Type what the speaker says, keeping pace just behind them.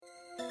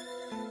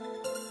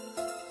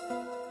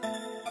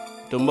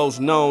The most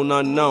known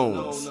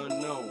unknowns.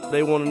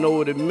 They want to know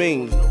what it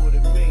means.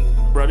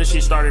 Bro, this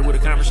shit started with a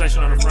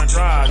conversation on the front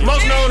drive.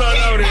 Most known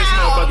unknown in this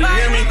motherfucker, you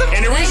hear me?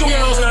 And the reason we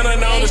most known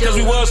unknown is because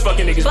we was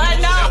fucking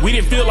niggas. We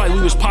didn't feel like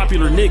we was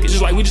popular niggas.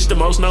 Just like we just the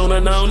most known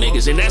unknown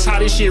niggas. And that's how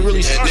this shit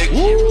really started.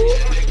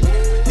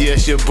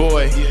 Yes, your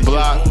boy,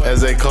 Block, as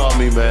they call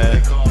me,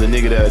 man. The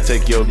nigga that'll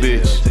take your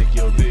bitch.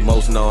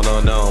 Most known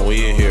unknown,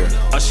 we in here.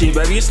 Oh shit,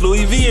 baby, it's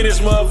Louis V in this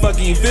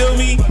motherfucker, you feel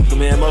me?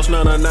 Man, most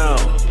known unknown.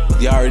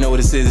 Y'all already know what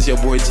it is. It's your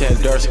boy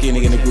Chad, dark skin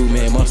nigga in the group,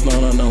 man. Most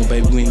known unknown,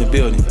 baby. We in the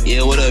building.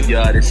 Yeah, what up,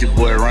 y'all? This your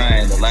boy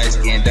Ryan, the light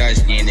skin, dark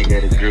skin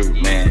nigga of the group,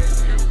 man.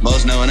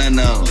 Most known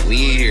unknown,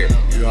 we in here.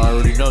 You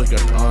already know, you got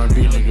the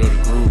R&B nigga of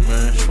the group,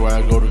 man. That's why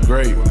I go to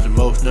great. The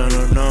most known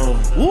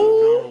unknown.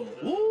 Woo!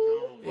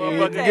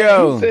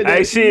 Yo,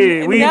 hey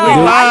shit, we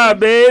live,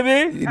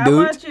 baby.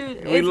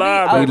 We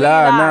live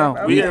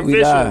now. We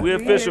official. We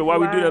official. Why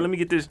we do that? Let me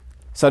get this.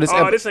 So this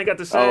this ain't got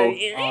the same.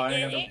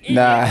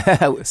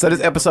 Nah. So this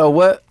episode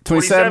what?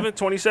 27?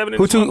 27.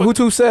 Who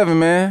 27,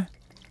 man?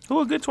 Who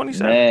a good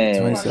 27?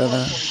 Man. 27.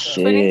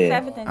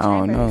 27th in I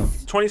don't know.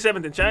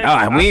 27th and change. All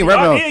right, we ain't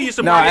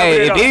repping. No,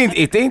 hey,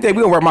 if anything,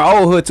 we gonna work my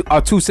old hood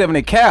 27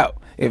 and Cap.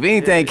 If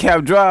anything,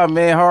 Cap Drive,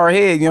 man, hard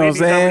head, you know what I'm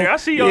saying? I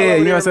see y'all yeah, over you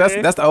know there, what I'm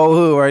saying? That's the old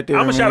hood right there.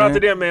 I'm gonna shout out to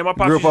them, man. My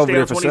pops used to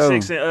stay on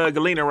 26 sure. and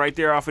Galena right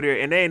there off of there,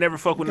 and they ain't never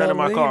fuck with none of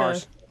my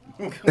cars.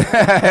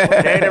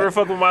 They ain't never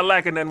fuck with my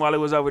lack or nothing while it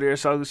was over there.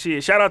 So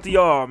shit, shout out to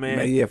y'all,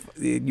 man. Yeah,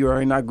 you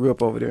already not grew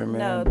up over there, man.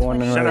 No,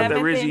 Born and shout out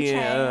to raised. Rizzy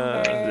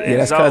and Yeah,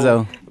 that's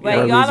Cuzzo. Wait,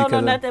 y'all don't know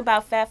nothing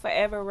about Fat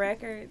Forever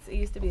Records? It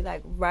used to be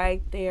like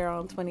right there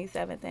on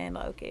 27th and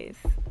Locust.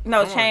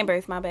 No,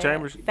 Chambers, my bad.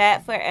 Chambers.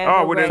 Fat Forever.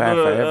 Oh, where that Fat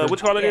little, Forever.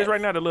 what you call it is right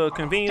now? The little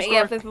convenience store?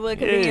 Yeah, it's a little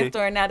convenience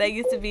store. Now, they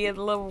used to be a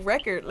little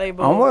record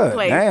label On what?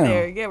 place Damn.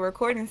 there. Yeah,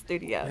 recording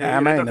studio. Yeah,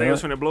 I they ain't thought they know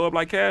was it. finna blow up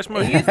like Cash It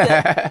Money. used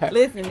to,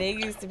 listen,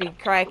 it used to be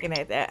cracking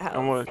at that house.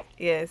 On what?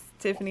 Yes,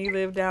 Tiffany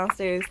lived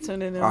downstairs,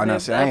 tuning in. Oh, no,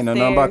 see, I ain't know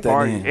nothing about that.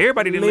 Party. Then.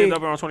 Everybody did Lit. live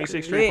up on 26th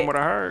Street Lit. from what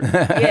I heard.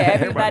 Yeah,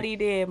 everybody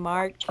did.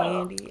 Mark,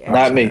 Candy.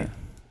 Not me.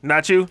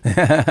 Not you?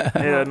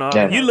 Yeah, no.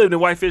 Yeah. You lived in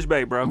Whitefish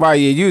Bay, bro. Right,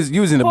 yeah, you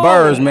was in the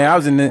Birds, man. I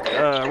was in the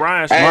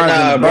Ryan Hey, Street.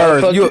 nah, in the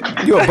bro, Birds.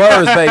 You a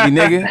Birds baby,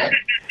 nigga.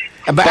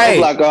 But hey,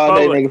 Block all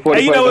day, nigga. 45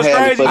 Hey, you know what's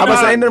crazy? I was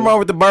saying nothing wrong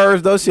with the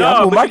Birds though. Shit, No, I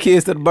put but my you-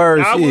 kids to the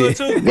Birds. I would Shit.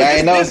 too. Yeah,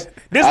 I know.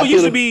 This one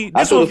used to be.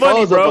 This one was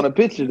funny, up bro. on the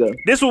picture though.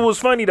 This one was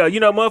funny though. You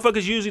know,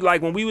 motherfuckers usually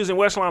like when we was in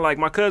Westline, like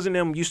my cousin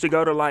them used to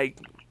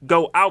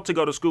go out to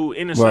go to school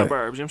in the Right.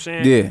 suburbs. You know what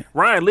I'm saying? Yeah.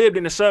 Ryan lived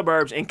in the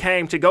suburbs and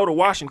came to go to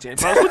Washington.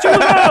 Folks, what you was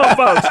on,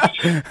 folks?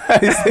 Bro,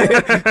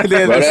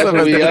 that's what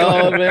we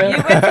on, man. You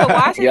went to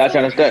Washington? Y'all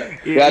trying to start?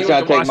 Yeah, Y'all he trying went to to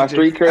take my Washington.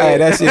 street cred? Hey,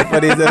 that shit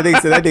funny. That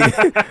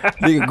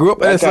nigga grew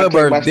up in the Y'all trying to take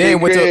suburbs, my then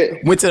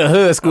street went to the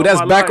hood school. All That's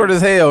my backward life.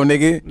 as hell,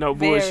 nigga. No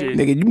Very. bullshit.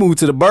 Nigga, you moved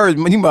to the Birds,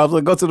 man. You might as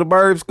well go to the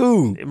Birds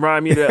school. It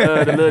reminded me of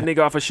the little nigga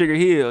off of Sugar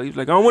Hill. He was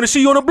like, I don't want to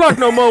see you on the block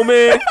no more,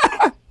 man.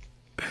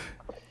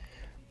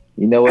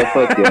 You know what?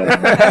 Fuck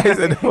y'all. He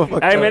said, "No,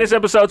 fuck Hey that." man, it's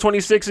episode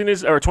 26 in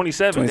this or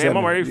 27. 27. Damn,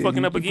 I'm already Yeah,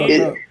 fucking you up fucked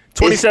again. up.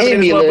 27 in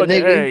this Emmy, little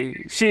motherfucker. nigga.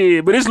 Hey,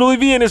 shit, but it's Louis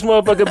V in this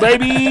motherfucker,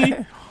 baby.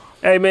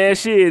 Hey man,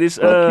 shit, it's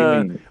Fuck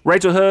you, mean?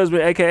 Rachel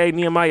husband, aka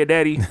Nehemiah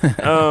daddy,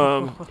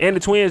 and the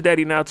twins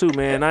daddy now too,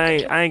 man.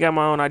 I ain't got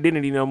my own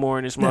identity no more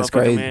in this That's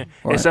motherfucker, crazy. man.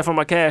 Right. Except for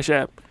my Cash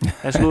App.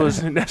 That's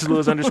Lewis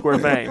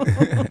 _ fame.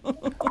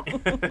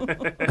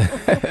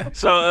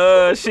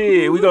 So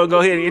shit, we gonna go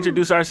ahead and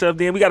introduce ourselves.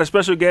 Then we got a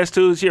special guest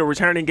too. She a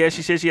returning guest.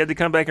 She said she had to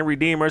come back and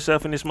redeem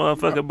herself in this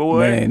motherfucker, boy.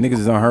 Man, niggas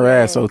is on her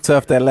ass so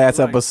tough that last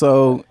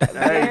episode.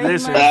 Hey,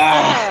 listen.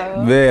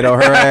 Man, on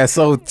her ass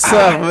so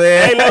tough,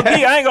 man. Hey, low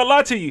key, I ain't gonna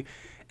lie to you.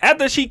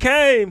 After she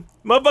came,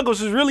 motherfuckers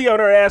was really on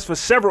her ass for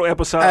several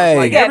episodes. Hey.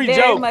 Like Yeah, every very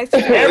joke, much.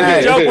 every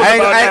Hey, joke was I ain't,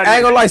 about I ain't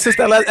that. gonna lie, since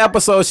that last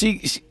episode,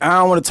 she I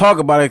don't want to talk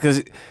about it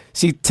because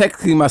she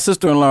technically my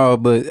sister-in-law,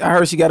 but I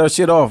heard she got her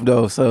shit off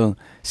though. So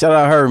shout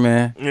out her,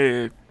 man.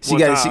 Yeah, She one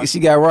got time. she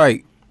got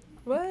right.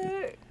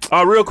 What?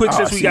 Oh, real quick, Oh,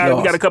 since we she got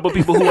lost. a couple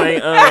people who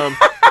ain't Yeah,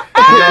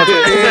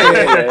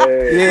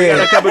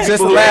 couple since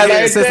the people last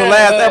who- since the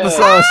last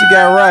episode, she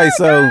got right.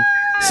 So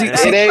she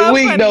It ain't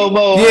weak no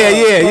more. yeah.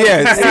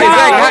 See,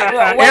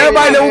 exactly.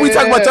 Everybody know when we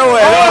talk about your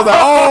ass. I was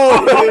like,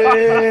 oh,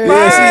 yeah.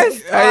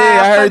 First, I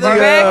heard for the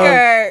you.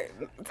 record,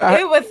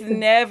 it was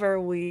never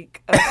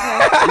weak.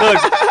 Okay? Look,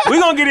 we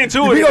gonna get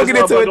into it. We gonna get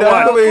into it,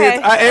 though. Okay.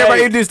 Everybody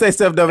Hey. introduce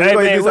themselves, though. Hey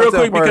Everybody man, introduce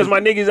real quick themselves because first. my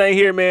niggas ain't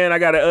here, man. I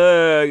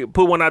gotta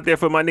put one out there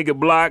for my nigga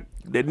Block,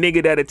 the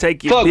nigga that'll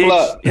take your Fuck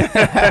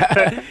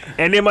bitch,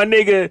 and then my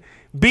nigga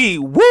B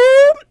Woo,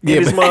 Yeah,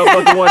 this but-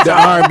 motherfucker one the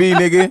time, R&B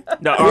nigga.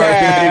 the R&B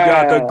nigga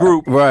out the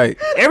group. Right.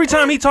 Every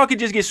time he talk, it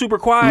just get super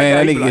quiet. Man,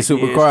 Like, that he nigga be get like,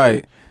 super yeah,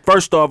 quiet.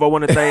 First off, I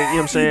want to thank, you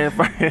know what I'm saying?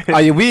 Oh,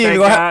 yeah, we ain't Thank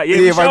gonna God. Yeah,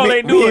 we right, sure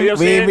ain't do it, you know what I'm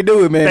we saying? ain't even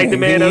do it, man. Thank the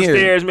man He ain't here.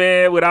 upstairs,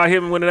 man. Without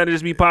him, would none of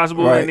this be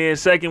possible. Right. And then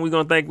second, we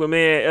gonna thank my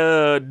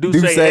man Duce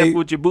Duce. F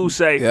with your boo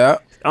say. Yeah.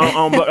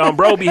 On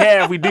bro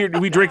behalf, we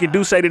drinking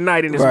Duce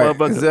tonight in this Right.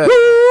 motherfucker. Exactly.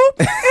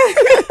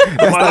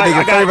 That's that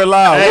nigga favorite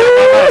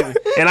line.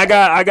 And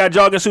I got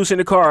jogging suits in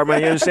the car, man.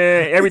 You know what I'm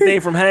saying?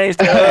 Everything from Hanes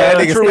to That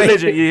nigga True stay-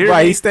 Religion. You hear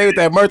Right, me? he stayed with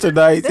that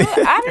merchandise. Dude,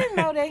 I didn't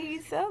know that he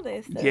sell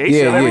this stuff. Yeah, he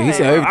sell everything. he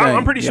said everything.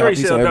 I'm pretty sure he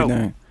sell dope.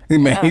 everything.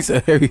 Man, he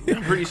said everything.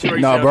 I'm pretty sure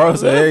he No, sell bro, dope.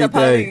 said Look, the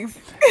everything. police.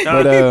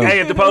 But, Hey,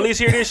 if the police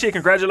hear this shit,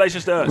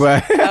 congratulations to us.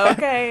 Right.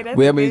 Okay, that's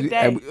Well, a good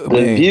day.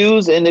 The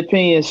views and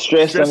opinions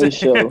stressed on this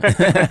show.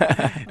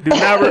 Do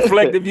not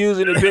reflect the views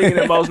and opinion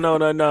of most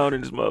known unknown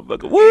in this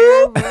motherfucker.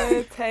 Woo!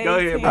 Go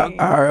ahead,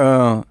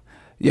 bro.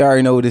 You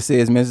already know what this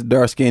is, man. It's a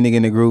dark skinned nigga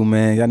in the group,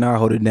 man. Y'all know I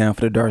hold it down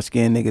for the dark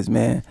skinned niggas,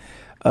 man.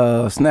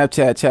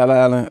 Snapchat, Child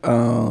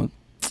Island.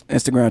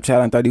 Instagram, Child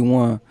Island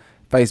 31.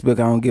 Facebook,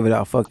 I don't give it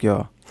out. Fuck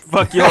y'all.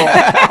 Fuck y'all.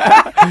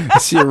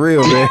 Shit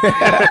real, man.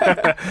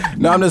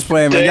 No, I'm just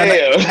playing,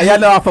 man. Y'all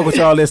know I fuck with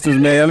y'all listeners,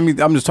 man.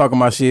 I'm just talking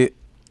my shit.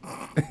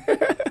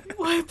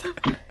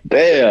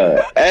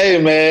 Damn.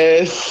 Hey,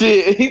 man.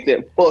 Shit. He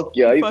said, fuck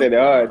y'all. He said it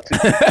hard, too.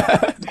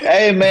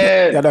 Hey,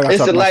 man. Y'all know I It's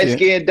talk a my light shit.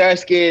 skinned, dark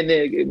skinned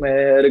nigga,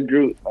 man, of the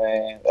group,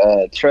 man.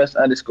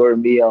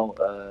 Trust_me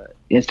on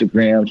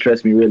Instagram.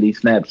 Trust me, really,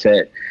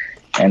 Snapchat.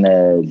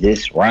 And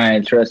this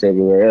Ryan Trust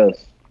everywhere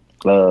else.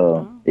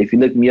 If you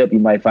look me up, you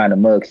might find a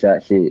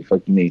mugshot. Shit,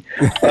 fuck you me.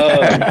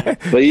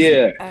 But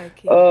yeah.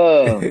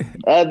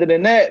 Other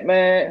than that,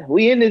 man,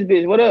 we in this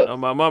bitch. What up? Oh,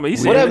 my mama. He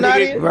said, What up, nigga,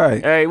 Nadia?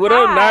 Right. Hey, what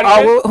up,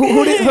 Nadia? Oh,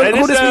 who this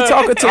we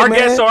talking to, our man?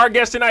 guest, so our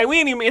guest tonight, we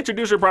didn't even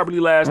introduce her properly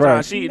last Right.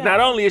 time. She not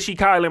only is she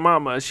Kylie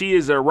Mama, she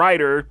is a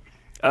writer,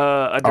 a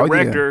Oh, yeah.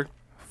 director.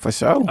 For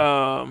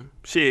sure.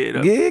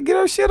 Shit. Yeah, get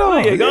her shit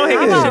on. yeah, go ahead,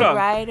 I'm get your shit a off.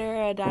 writer,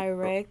 a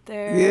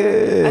director,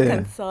 Yeah. a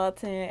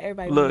consultant.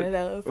 Everybody Look, one of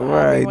those.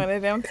 right. I'll be one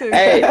of them too.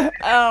 Hey.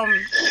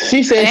 She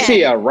She said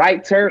she a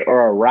writer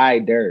or a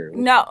rider.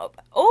 No.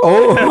 Ooh,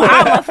 Oh.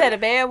 I almost said a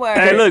bad word.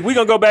 Hey, look, we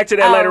gonna go back to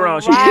that later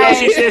on. She, Right.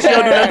 she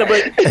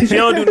said she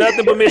don't do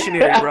nothing but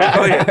missionary, bro.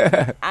 Go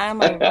ahead.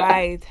 I'm a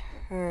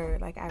writer.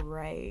 Like I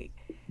write.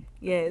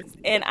 Yes.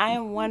 And I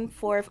am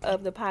 1/4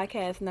 of the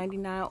podcast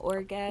 99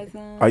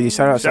 Orgasm. Oh, you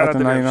shout out Shout out to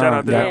them, 99. shout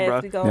out to them, Yes, bro.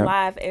 we go Yeah.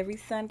 live every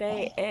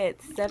Sunday at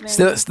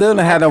 7. Still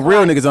done had no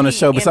real niggas on the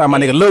show besides my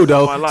nigga Lou,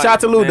 though. Oh, I like Shout out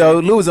to it, Lou, man. though.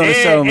 Lou's on the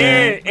show,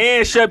 man.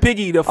 And shut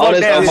Piggy the Oh, fuck that's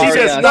down. She Omari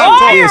just now. stopped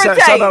talking. Yeah,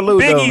 shout out Lou,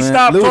 though, Biggie man.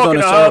 stopped Lou's on talking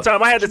the the whole show.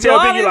 time. I had to tell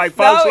Dawn Biggie, is like,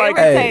 so folks, like,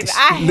 irritating.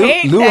 I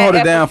hate Lou that hold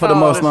it down for the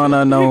episode. most known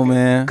unknown,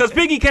 man. because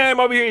Piggy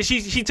came over here and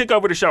she took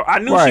over the show. I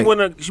knew Right.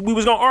 we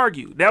was gonna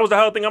argue. That was the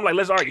whole thing. I'm like,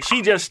 let's argue.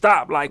 She just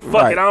stopped. Like,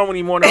 fuck Right. it. I don't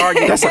even want to argue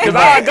because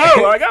I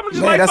go. Like, I'm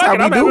just Man, like, that's fuck how it.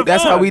 we I'm do. having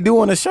That's fun. how we do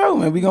on the show,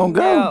 man. We gonna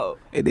go. No.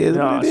 It is.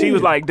 No, what it she is.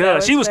 was like, duh. No,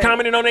 She was it's fake.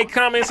 commenting on their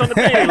comments on the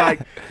thing. Like,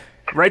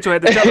 Rachel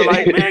had to tell her,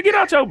 like, man, get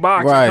out your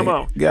box. Right. Come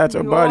on. Get out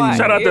your You body.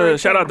 are.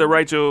 Shout out to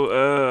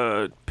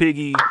Rachel,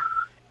 Piggy,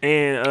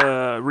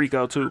 and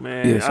Rico too,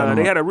 man. Yeah, shout 'em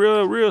they out. had a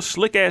real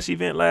slick ass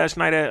event last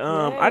night at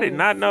I did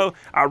not know.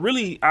 I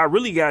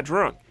really got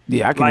drunk.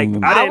 Yeah, I can Like,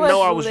 even. I didn't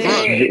know I was lit.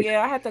 drunk.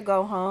 Yeah, I had to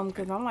go home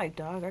because I'm like,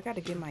 dog, I got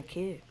to get my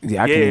kid.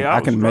 Yeah, I Yeah, I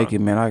can was make drunk. it,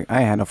 man. I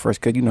ain't had no fresh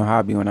cut. You know how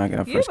I be when I get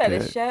a You fresh better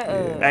cut. shut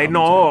up. Hey, I'm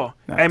no.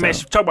 telling- Hey, man,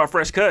 talk about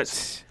fresh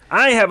cuts.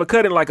 I ain't have a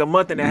cut in like a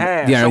month and a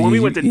half. Yeah, so when we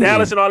you- went to yeah.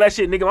 Dallas and all that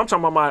shit, nigga, I'm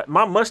talking about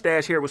my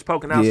mustache hair was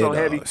poking out Yeah, so dog.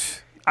 heavy.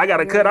 I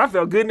got a cut. I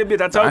felt good in the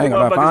bitch. I told I you ain't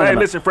gonna lie, if I motherfuckers, hey, ain't-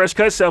 listen, fresh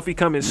cut selfie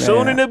coming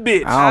soon in the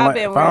bitch. I've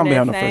been if I don't be wearing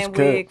on the that fresh same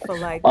cut. wig for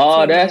like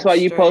Oh, 2 that's why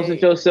months you straight.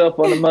 posted yourself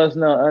on the Most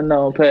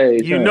Unknown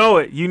page. You huh? know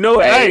it. You know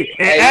it. Hey,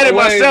 and added the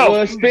waves myself.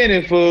 was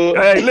spinning, fool.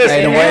 Hey, listen,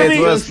 Hey, the you waves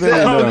hear me? was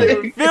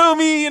spinning, though. Feel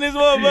me in this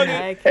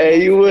motherfucker.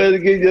 Hey, you was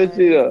get your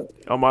shit up.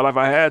 All my life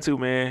I had to,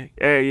 man.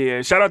 Hey,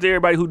 yeah. Shout out to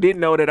everybody who didn't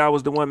know that I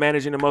was the one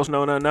managing the Most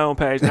Known Unknown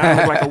page. Now I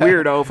look like a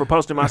weirdo for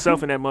posting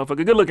myself in that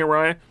motherfucker. Good looking,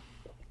 Ryan.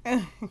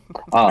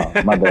 Oh,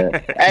 my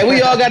bad. Hey,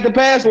 we all got the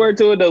password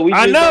to it, though. We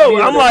I just know. don't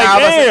be I'm able to- like,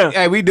 damn.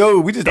 Hey, we do.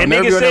 We just don't And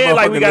never niggas be on that said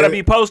like we motherfucking gotta list.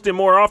 be posting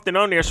more often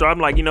on there, so I'm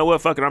like, you know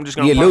what, fuck it, I'm just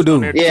gonna Yeah, post Lou do.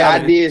 on there. Yeah, I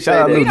did say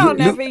Shout out that. Lou. We don't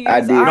Lou- never use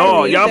I did. ours No,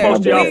 either. y'all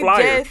posted y'all We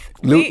flyer. just-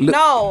 Lou-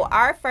 no,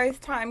 our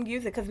first time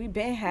use it because we've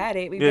been had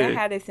it. We've Yeah. been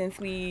had it since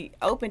we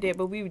opened it,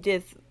 but we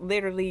just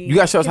literally. You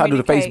gotta show us how to do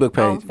the communicate Facebook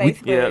on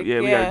page. Facebook. Yeah,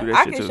 we gotta do that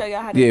I shit can too. show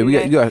y'all how to Yeah, do we that.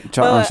 got. You got to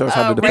show us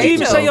how to do the Did you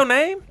even Facebook. say your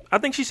name? I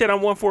think she said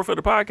I'm 1/4 of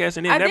the podcast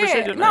and then I never said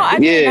your did. name. No, I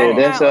Yeah, did.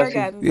 99 that's us.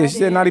 orgasms. Yeah, I she said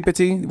did. Naughty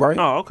Petite, right?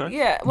 Oh, okay.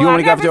 Yeah, You well,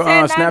 only I got never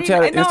your, said Snapchat,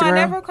 Nadia, No, I Instagram?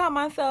 never call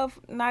myself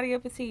Nadia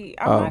Petite.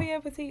 I'm Oh. Nadia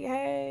Petite.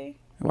 Hey.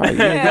 Right,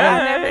 Yeah, yeah.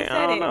 I never I said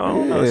don't it.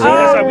 know. Yeah. See,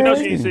 that's how we know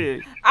she said.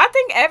 I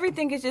think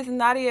everything is just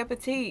Nadia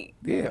Petite.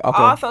 Yeah,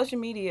 All okay. social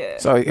media.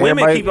 So Women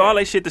everybody, keep all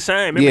that shit the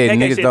same. Remember, Yeah, KK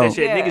niggas said don't. that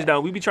shit. Yeah. Niggas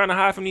don't. We be trying to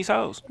hide from these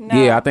hoes. No.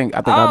 Yeah, I think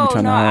I'll be trying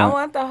to no, hide. I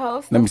want the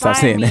host. Let me to stop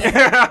find saying me.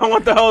 that. I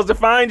want the hoes to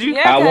find you.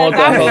 Yeah, I want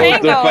 'cause the I'm hoes to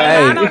single, and find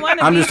I me. don't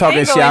wanna I'm be just talking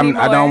shit. single I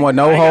don't anymore. want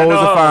no I ain't got hoes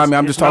no to find hoes. me.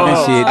 I'm just No talking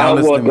hoes. shit. I Don't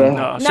listen want to me. the-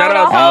 No, No, shout the out. I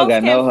don't hoes got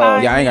can no find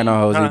hoes. Yeah, I ain't got no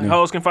hoes to either.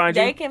 hoes can find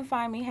you. They can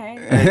find me.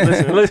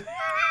 Hey, Listen.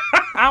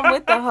 I'm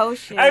with the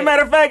host shit. Hey,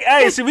 matter of fact,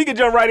 hey, see, we can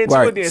jump right into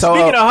Right. it then. So,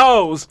 Speaking of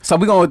hoes, So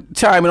we're going to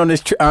chime in on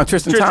this Tristan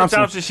Tristan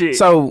Thompson shit.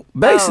 So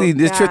basically, Oh,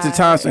 this God. Tristan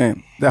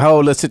Thompson, the whole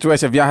little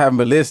situation, if y'all haven't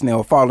been listening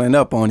or following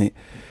up on it,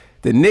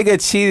 the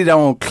nigga cheated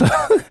on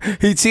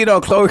he cheated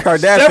on Khloe Kardashian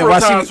Several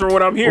while times from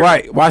what I'm hearing.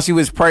 Right, while she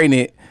was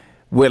pregnant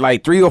with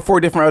like 3 or 4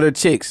 different other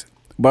chicks.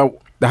 But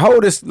the whole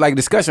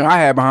discussion I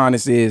had behind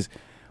this is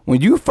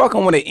when you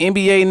fucking with an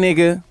NBA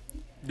nigga,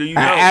 an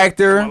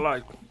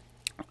actor,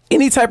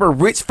 any type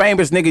of rich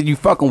famous nigga you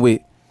fucking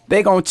with,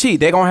 they gonna cheat.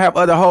 They gonna have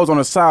other hoes on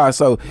the side.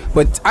 So,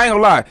 but I ain't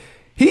gonna lie.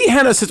 He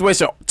handled the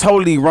situation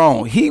totally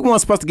wrong. He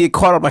wasn't supposed to get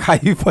caught up like how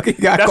you fucking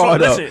got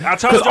caught up.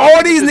 Because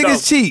all these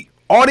niggas cheat.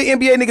 All the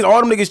NBA niggas, all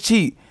them niggas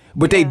cheat.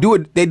 But they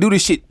do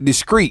this shit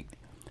discreet.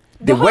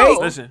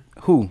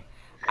 Who?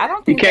 I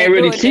don't think you can't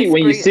really cheat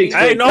when you're 6'6".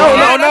 Hey,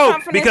 no.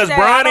 Because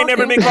Bron ain't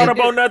never been caught up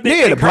on nothing.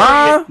 Yeah,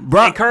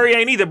 and Curry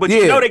ain't either. But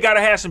you know they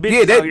gotta have some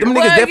bitches out here. Them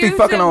niggas definitely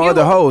fucking on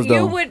other hoes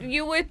though.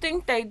 You would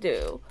think they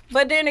do.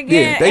 But then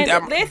again,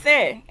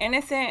 listen,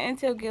 innocent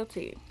until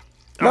guilty.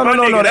 No.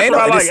 They ain't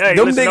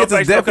them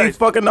niggas is definitely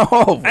fucking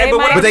off.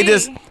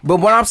 But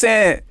what I'm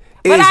saying.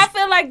 But I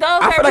feel like those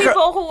are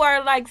people who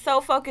are like so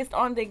focused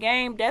on the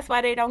game. That's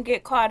why they don't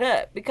get caught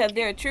up because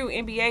they're true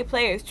NBA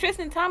players.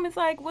 Tristan Thompson,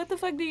 like, what the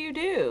fuck do you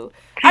do?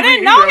 I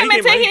didn't know him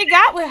until he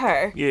got with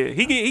her. Yeah,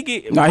 he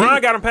get.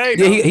 Brian got him paid.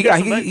 Yeah, he seen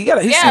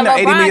that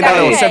 $80 million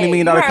or $70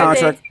 million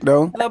contract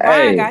though.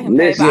 LeBron got him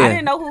paid, but I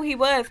didn't know who he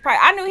was.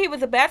 I knew he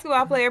was a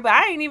basketball player, but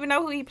I didn't even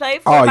know who he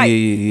played for. Oh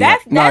yeah.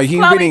 That's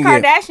Khloe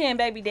Kardashian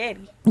baby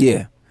daddy.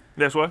 Yeah.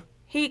 That's what.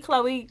 He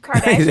Khloe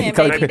Kardashian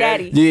baby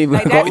daddy.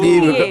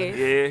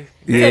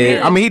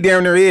 Yeah. I mean, he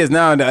damn near is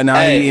now.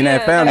 Now he in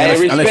that family. Hey,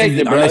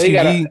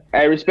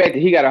 respect it.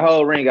 He got a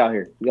whole ring out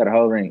here. He got a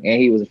whole ring,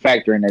 and he was a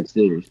factor in that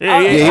series. He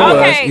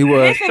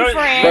was. Listen,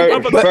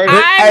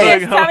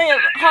 friend.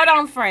 Hold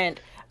on, friend.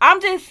 I'm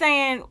just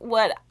saying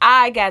what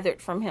I gathered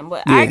from him.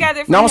 I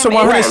gathered from him.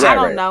 I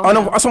don't know.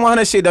 On some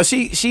 100 shit though,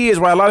 she is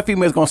right. A lot of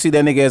females gonna see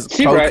that nigga as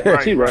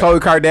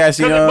Khloe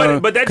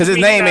Kardashian because his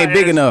name ain't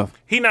big enough.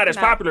 He not as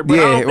popular, but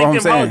I don't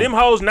think them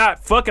hoes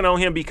not fucking on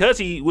him because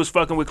he was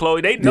fucking with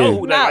Khloe. They know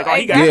who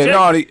he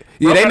got.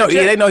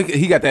 They know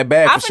he got that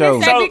bag for sure.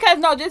 I'm finna say because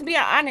just being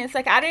honest,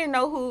 like I didn't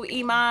know who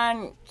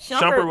Iman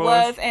Shumpert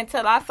was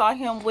until I saw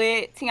him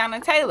with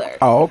Tiana Taylor.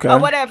 Oh, okay. Or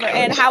whatever,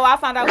 and how I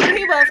found out who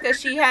he was because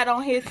she had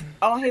on his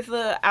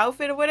little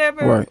outfit or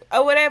whatever,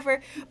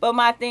 But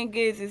my thing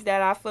is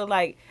that I feel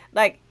like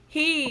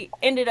he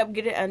ended up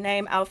getting a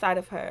name outside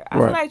of her. I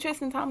feel like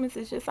Tristan Thompson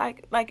is just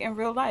like in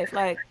real life,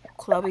 like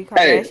Khloe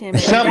Kardashian.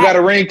 Some got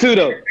a ring too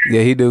though.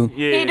 Yeah, he do.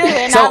 Yeah. He do,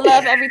 and I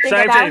love everything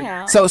about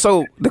him. So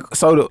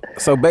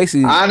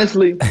basically,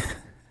 honestly,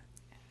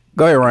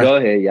 go ahead, Ryan. Go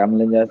ahead. Yeah, I'm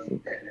letting y'all see.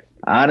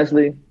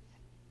 Honestly,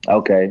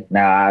 okay.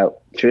 Now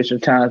Tristan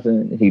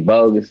Thompson, he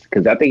bogus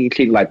because I think he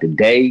cheated like the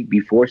day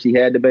before she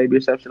had the baby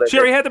or something like that. She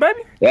already had the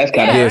baby? That's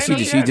kind of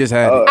she just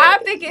had it. I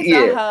think it's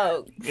a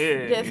hoax.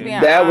 Yeah. Just being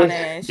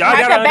honest. She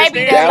had the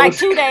baby done like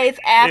 2 days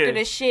after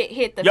the shit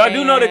hit the y'all fan.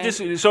 Do know that this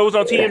shows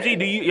on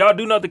TMZ? Y'all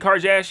do know the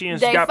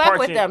Kardashians got parts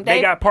with them.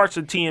 They got parts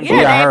of TMZ.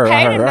 Yeah, they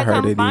paid him to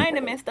come find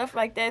him and stuff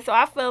like that. So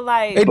I feel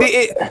like I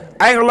ain't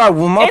gonna lie,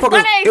 when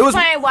motherfuckers, it's gonna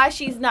explain why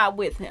she's not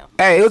with him.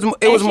 Hey,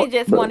 she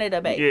just wanted a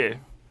baby. Yeah.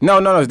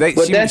 No.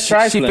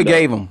 She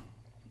forgave him.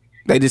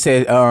 They just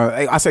said,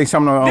 I say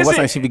something on what's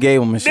saying she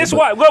forgave him and shit. This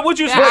why? What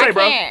you was finna say,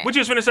 bro? What you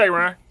was finna say,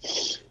 Ryan?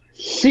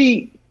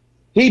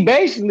 He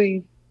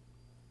basically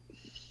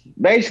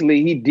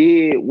he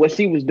did what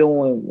she was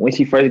doing when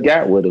she first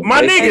got with him.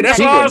 My nigga, that's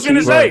all I was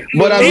finna say.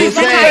 But I'm just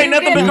saying, ain't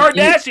nothing but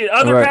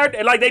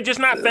Kardashian. Like they just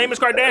not famous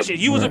Kardashians.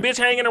 You was a bitch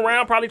hanging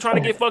around, probably trying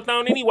to get fucked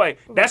on anyway.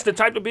 That's the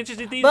type of bitches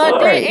that these. But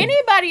did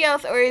anybody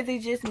else, or is it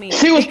just me?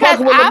 She was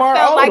fucking with Lamar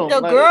Odom. I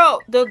felt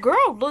like the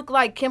girl looked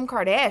like Kim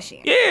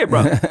Kardashian. Yeah,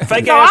 bro.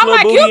 Fake so ass I'm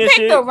like, little you booty and picked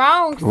shit. the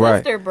wrong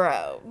sister,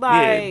 bro.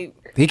 Like.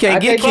 He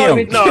can't get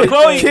Kim. No,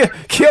 Khloe.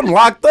 Kim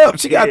locked up.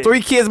 She got 3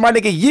 kids. My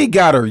nigga Yee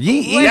got her.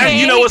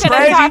 You know what's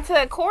crazy? Talk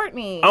to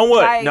Courtney. On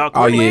what? Like, no,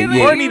 Courtney.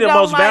 Courtney the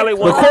most valid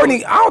one. But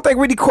Courtney, I don't think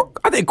really.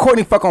 I think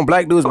Courtney fuck on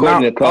black dudes, but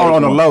not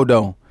on the low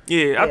though.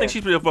 Yeah, I think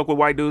she still fuck with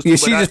white dudes. Yeah,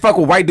 she just fuck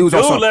with white dudes.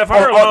 Dude left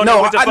her alone.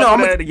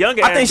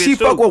 I think she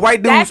fuck with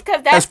white dudes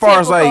as far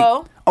as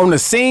like on the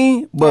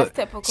scene, but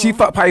she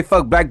probably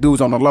fuck black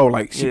dudes on the low.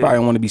 Like she probably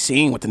want to be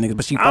seen with the niggas,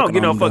 but she. I don't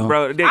get no fuck,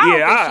 bro.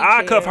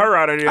 I cuff her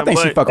out of there. I think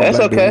she fuck on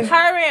black dudes.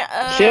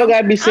 She don't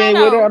gotta be seen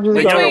with her. I'm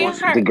just going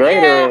the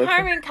greater.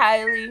 Her and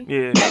Kylie.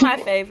 Yeah, that's my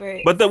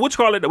favorite. But what you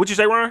call it? What you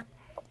say, Ryan?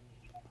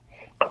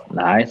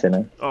 Nah, I ain't saying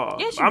that. Oh,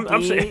 yes,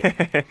 I'm saying.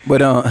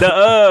 But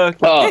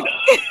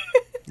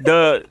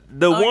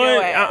the one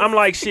I'm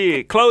like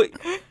shit. Khloe,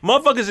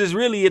 motherfuckers is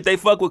really if they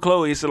fuck with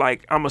Khloe, it's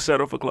like I'ma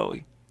settle for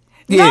Khloe.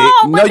 Yeah,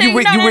 no, you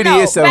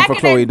really is settling for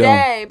Khloe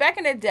though. Back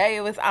in the day,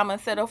 it was I'ma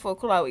settle for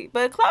Khloe,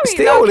 but Khloe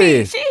still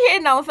is. She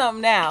hitting on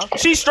something now.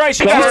 She's straight.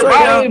 She got her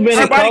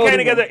body came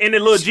together in the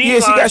little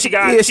jeans. She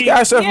got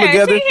herself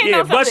together.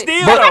 Yeah, but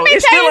still, though,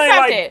 it still ain't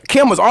like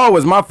Kim was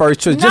always my first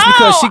choice, just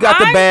because she got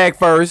the bag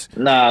first.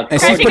 Nah,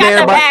 and she put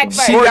everybody.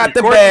 She got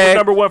the bag,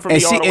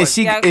 and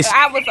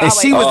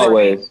she was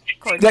always.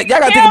 Y'all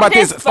gotta think about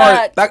this.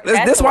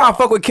 This is why I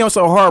fuck with Kim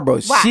so hard, bro.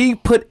 She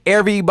put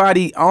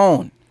everybody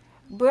on.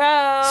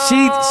 Bro,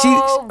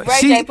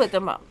 Ray J put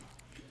them up.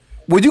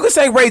 Well, you can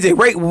say Ray J,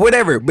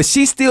 whatever, but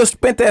she still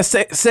spent that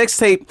sex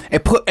tape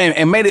and put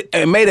and made it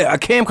a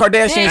Kim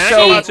Kardashian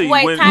show. Wait, you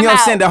know what I'm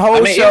saying? The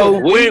whole show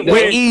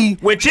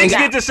when chicks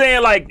get to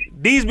saying like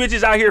these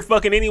bitches out here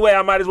fucking anyway,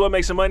 I might as well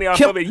make some money off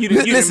of it. You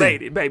done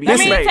made it, baby. Let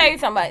me tell you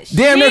something.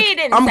 Damn,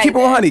 I'm gonna keep it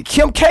 100.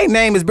 Kim K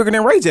name is bigger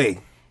than Ray J.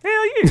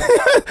 Hell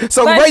yeah.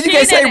 So Ray, you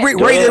can't say Ray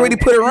J already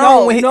put it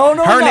wrong when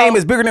her name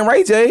is bigger than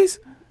Ray J's.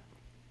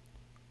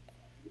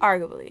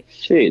 Arguably.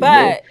 Shit,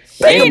 but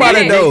think about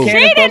it though. She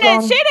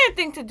didn't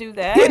think to do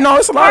that. Yeah, no,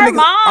 it's a lot of niggas.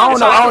 I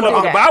don't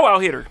know. Bow Wow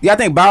hit her. Yeah, I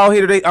think Bow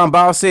hit her.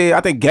 Bow said,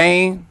 I think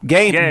Game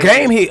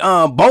hit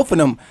both of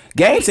them.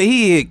 Game said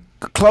he hit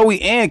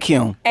Chloe and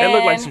Kim. That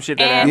looked like some shit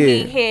that happened. And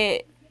he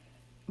hit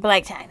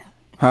Black China.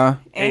 Huh?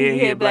 And he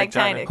hit Black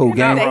China. Who,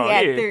 Game? He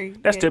had 3.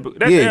 That's typical.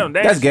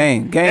 That's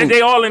Game. And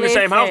they all in the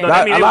same house. A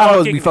lot of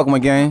hoes be fucking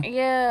with Game.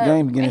 Yeah.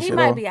 Game be getting he shit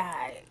might off. be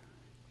alright.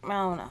 I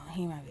don't know.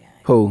 He might be alright.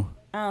 Who?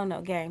 I don't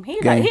know. Game. He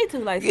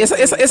too like. It's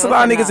a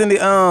lot of niggas in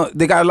the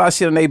they got a lot of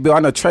shit on their bill. I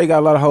know Trey got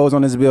a lot of hoes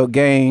on his bill.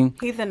 Game.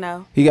 He's a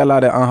no. He got a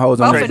lot of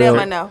hoes on his bill.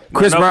 Both of them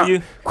I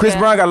know. Chris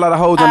Brown got a lot of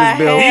hoes on his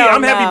bill.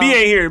 I'm happy B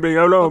ain't here, but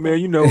hold on, man.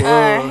 You know,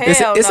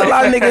 it's a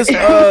lot of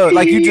niggas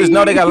like you just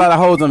know they got a lot of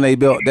hoes on their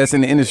bill that's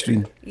in the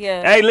industry.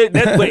 Yeah. Hey, look,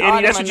 that's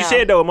what you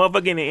said though. A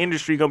motherfucker in the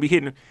industry gonna be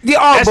hitting.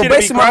 Yeah, but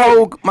basically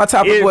my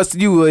topic was to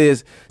you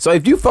is so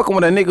if you fucking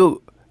with a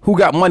nigga who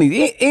got money,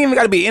 he ain't even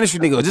got to be an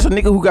industry nigga, just a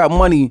nigga who got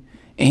money.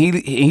 And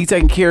he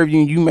taking care of you,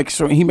 and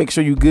he make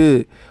sure you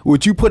good.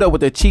 Would you put up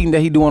with the cheating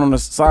that he doing on the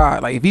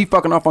side? Like if he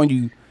fucking off on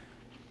you,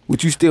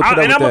 would you still put up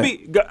with that? And I'm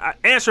gonna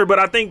answer, but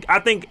I think,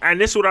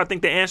 and this is what I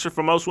think the answer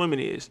for most women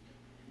is: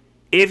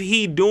 if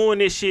he doing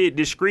this shit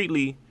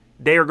discreetly,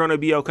 they are gonna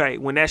be okay.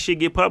 When that shit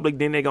get public,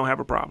 then they gonna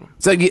have a problem.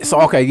 So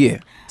okay, yeah.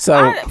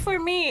 So for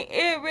me,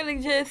 it really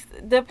just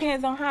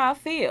depends on how I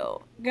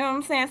feel. You know what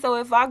I'm saying? So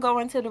if I go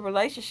into the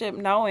relationship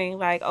knowing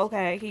like,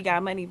 okay, he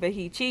got money, but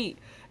he cheat,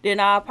 then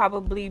I'll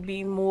probably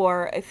be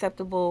more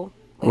acceptable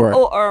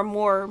or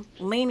more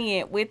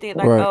lenient with it.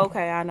 Like,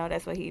 okay, I know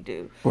that's what he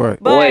do. Right.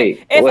 But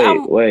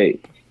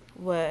wait.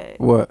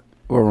 What,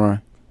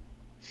 Ryan?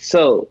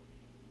 So,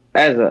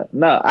 I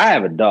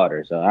have a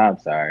daughter, so I'm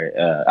sorry.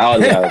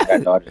 All of y'all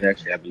got daughters,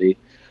 actually, I believe.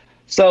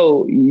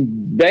 So,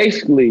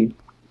 basically,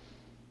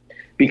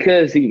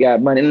 because he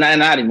got money,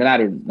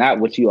 not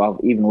what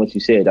you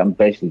said, I'm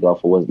basically going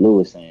for what Lou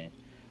was saying.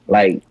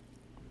 Like,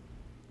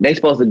 they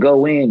supposed to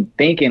go in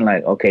thinking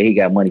like, okay, he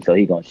got money, so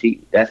he gonna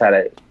cheat. That's how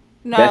that.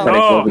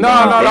 No. No.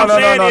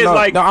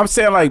 I'm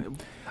saying like,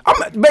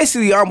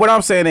 what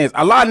I'm saying is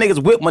a lot of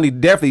niggas with money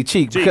definitely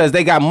cheat because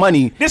they got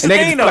money this and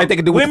they feel like they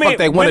can do what the fuck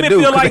they want to do.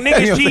 Women feel like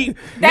niggas cheat.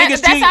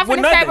 That's how I'm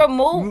gonna say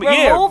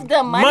remove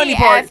the money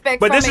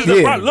aspect but from this it. is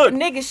the part. Look,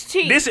 niggas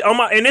cheat. This is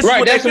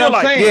what they feel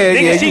like.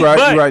 Niggas cheat,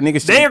 right. Niggas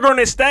cheat. They're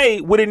gonna stay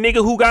with a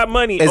nigga who got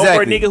money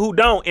over a nigga who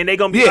don't, and they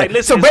gonna be like,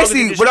 listen. So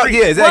basically, exactly.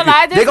 Well,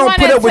 I just want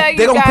to tell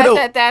you guys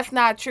that that's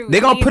not true. They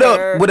gonna put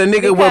up with a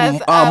nigga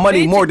with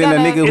money more than a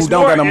nigga who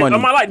don't got no money.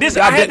 I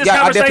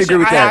definitely agree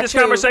with that. I had this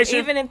conversation.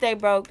 Even if they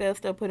broke, they'll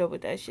still put up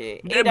with that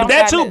shit.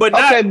 That too, but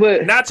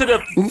not to the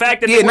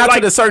fact that not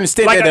to the certain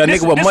extent that a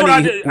nigga with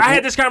money. I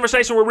had this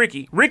conversation with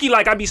Ricky. Ricky,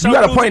 like I be so. You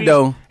got a point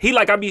though. He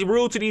like I be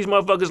rude to these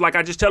motherfuckers. Like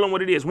I just tell them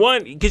what it is.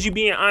 One, because you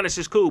being honest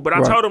is cool. But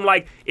I told him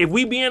like if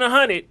we being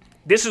 100,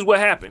 this is what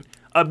happened.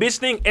 A bitch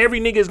think every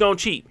nigga is gonna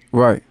cheat.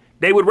 Right.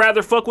 They would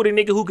rather fuck with a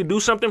nigga who could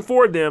do something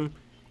for them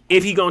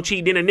if he gonna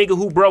cheat than a nigga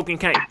who broke and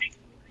can't.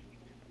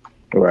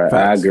 Right,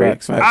 I agree.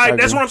 That's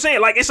what I'm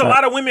saying. Like, it's a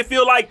lot of women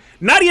feel like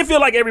Nadia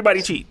feel like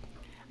everybody cheat.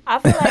 I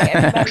feel like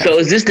everybody. So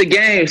is this the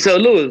game? So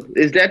Louis,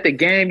 is that the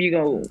game you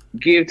gonna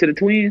give to the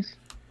twins?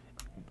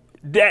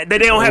 That they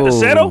don't have to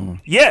settle?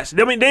 Yes.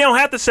 I mean, they don't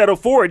have to settle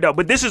for it, though.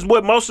 But this is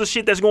what most of the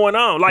shit that's going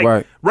on.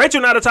 Like,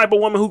 Rachel not the type of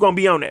woman who gonna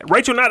be on that.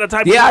 Rachel not the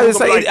type of woman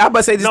I about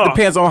to say this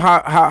depends on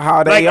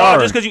how they are.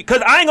 Just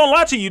because I ain't gonna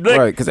lie to you.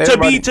 Like,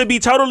 to be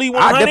totally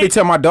 100. I definitely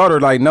tell my daughter,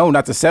 like, no,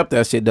 not to accept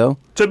that shit, though.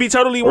 To be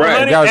totally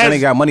 100, regardless if they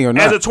got money or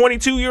not. As a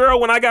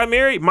 22-year-old, when I got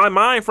married, my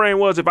mind frame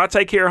was if I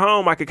take care of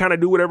home, I could kind of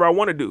do whatever I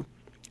want to do.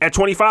 At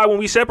 25, when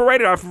we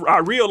separated, I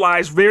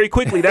realized very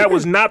quickly that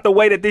was not the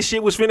way that this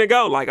shit was finna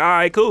go. Like, all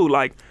right, cool.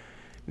 Like,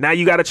 now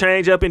you got to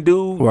change up and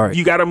do.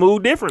 You got to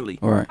move differently.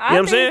 Right. You know what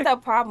I'm saying? The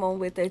problem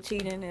with the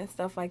cheating and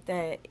stuff like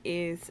that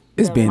is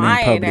it's the being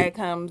lying that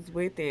comes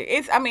with it.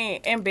 It's,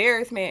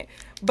 embarrassment.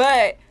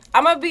 But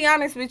I'm gonna be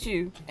honest with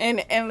you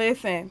and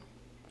listen.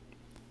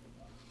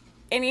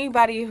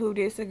 Anybody who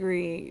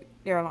disagrees,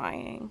 they're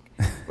lying.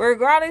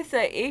 Regardless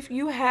of if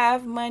you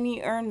have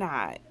money or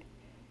not.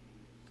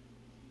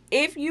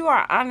 If you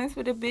are honest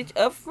with a bitch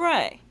up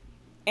front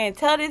and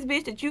tell this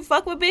bitch that you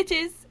fuck with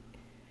bitches,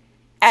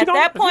 At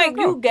that point,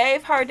 you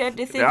gave her that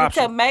decision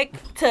to make.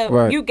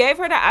 You gave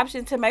her the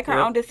option to make her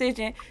own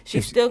decision.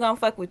 She's still gonna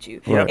fuck with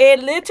you.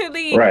 It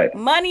literally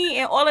money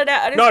and all of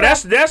that other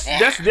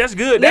stuff. That's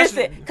good.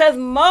 Listen, because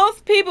most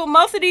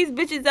of these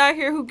bitches out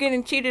here who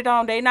getting cheated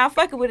on, they not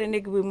fucking with a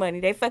nigga with money.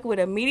 They fucking with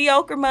a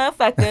mediocre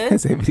motherfucker.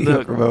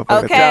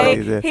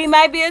 Okay, he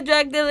might be a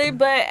drug dealer,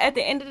 but at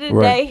the end of the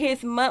day,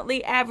 his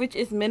monthly average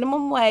is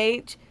minimum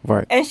wage.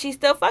 Right. And she's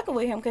still fucking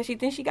with him because she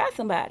thinks she got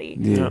somebody.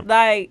 Yeah.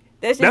 Like,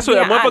 that's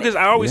what motherfuckers,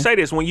 I always say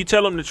this. When you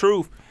tell them the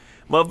truth,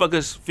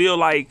 motherfuckers feel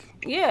like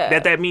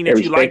that mean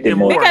that you like them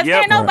more. Because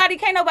can't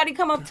nobody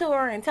come up to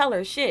her and tell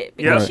her shit.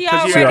 Because she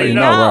already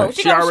knows.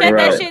 She gonna shut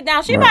that shit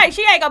down. She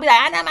ain't gonna be like,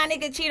 I know my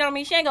nigga cheat on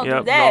me. She ain't gonna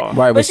do that.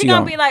 Right, but she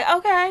gonna be like,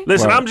 okay.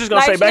 Listen, I'm just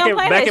gonna say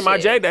back in my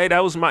J day,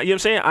 that was my, you know what I'm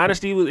saying?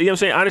 Honesty was, you know what I'm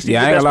saying? Honesty was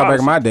I the ain't best gonna lie, back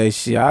in policy. my day,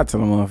 shit, I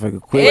tell them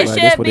motherfucker quit. Like,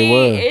 that's what it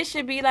was. It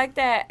should be like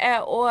that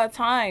at all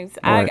times.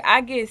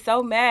 I get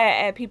so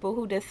mad at people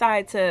who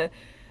decide to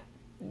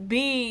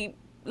be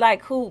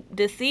like, who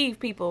deceive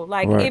people.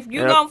 Like, if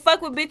you gonna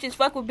fuck with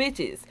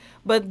bitches,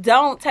 but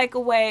don't take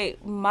away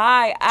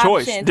my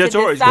option to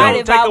decide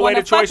if I want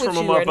to fuck with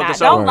you or not.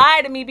 Don't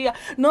lie to me. Be like,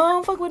 no, I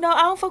don't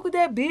fuck with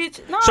that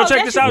bitch. No, so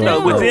check this out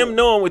though. With them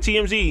knowing with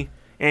TMZ,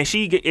 and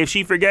if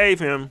she forgave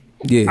him,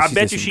 I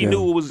bet you she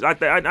knew it was. I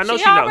know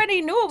she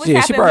already knew it was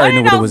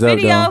happening. One of those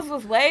videos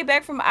was way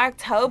back from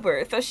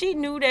October, so she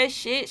knew that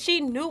shit.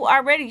 She knew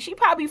already. She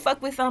probably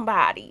fucked with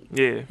somebody.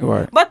 Yeah,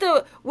 right. But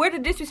where the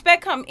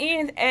disrespect come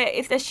in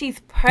is that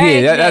she's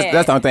pregnant. Yeah,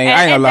 that's the only thing.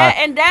 I ain't gonna lie.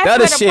 And that's the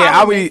other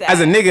shit. As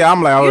a nigga,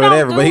 I'm like,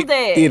 whatever.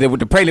 But with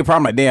the pregnant part,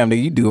 I'm like, damn,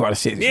 nigga, you do all the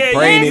shit. Yeah,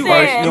 pregnant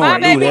first. You my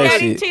baby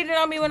daddy cheated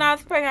on me when I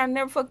was pregnant. I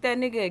never fucked that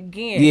nigga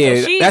again.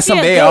 Yeah, so that's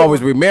something they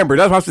always remember.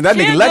 That's what I'm saying. That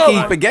nigga lucky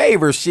he forgave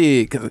her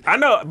shit. I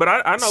know, but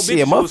I know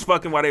bitches was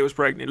fucking while they was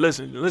pregnant.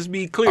 Listen, let's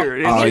be clear.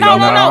 No. We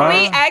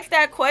asked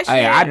that question.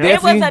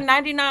 It was a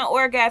 99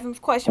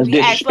 orgasms question we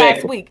asked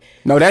last week.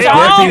 No, that's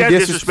definitely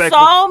disrespectful.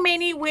 So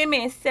many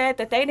women said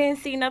that they didn't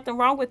see nothing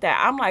wrong with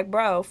that. I'm like,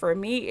 bro, for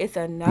me, it's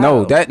a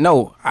no.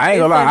 No, I ain't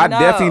gonna lie. I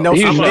definitely know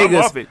some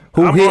niggas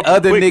who hit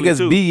other niggas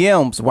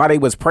BMs while they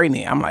was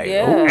pregnant. I'm like,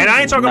 and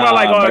I ain't talking about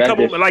like a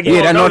couple, like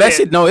that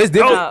shit. No, it's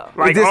different.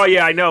 Like,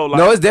 I know.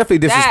 No, it's definitely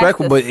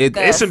disrespectful, but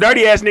it's some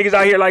dirty ass niggas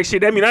out here like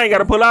shit. That mean I ain't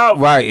gotta pull out.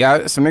 Right,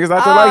 yeah, some niggas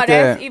out there like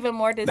that. That's even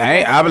more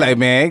disrespectful. I be like,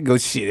 man, go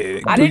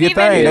shit. Do your thing.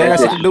 That ain't got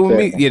shit to do with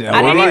me. You know,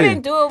 I didn't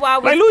even do it while I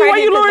was pregnant. Why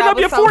you lowering up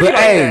your forehead? But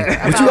hey,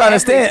 but you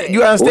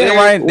understand,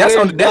 Ryan? That's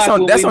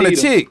on the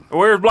chick.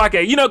 Where's Block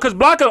at? You know, because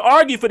Block will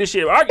argue for this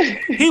shit.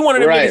 He one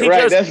of them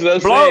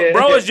niggas.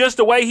 Bro is just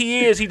the way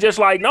he is. He just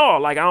like, no,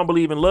 like I don't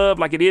believe in love.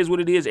 Like it is what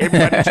it is.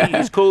 Everybody cheats.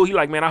 It's cool. He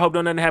like, man, I hope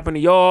nothing happen to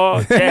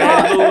y'all. But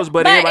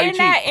everybody in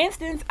that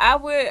instance, I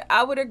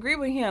would agree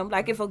with him.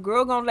 Like if a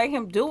girl gonna let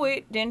him do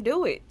it, then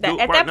do it. At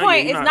that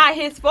point, it's not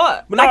his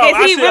fault. Like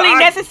is he really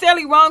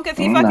necessarily wrong because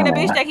he fucking a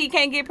bitch that he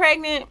can't get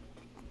pregnant?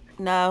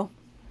 No.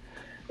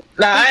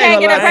 Nah, he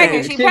can't get her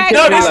pregnant. She pregnant.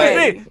 No, this is the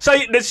thing. So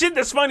the shit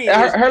that's funny is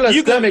her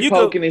little stomach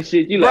poking and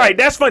shit. You like, right?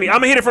 That's funny. I'm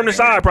gonna hit it from the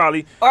side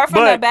probably, or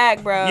from the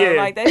back, bro. Yeah.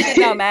 Like that shit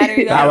don't matter.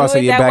 You I was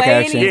say your back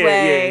action.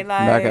 Anyway. Yeah. Like,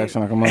 back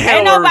action. Come on.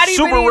 Ain't nobody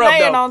really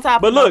laying on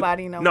top of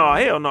nobody. No,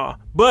 hell no.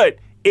 But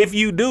if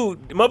you do,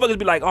 motherfuckers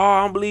be like, oh,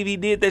 I don't believe he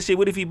did that shit.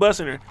 What if he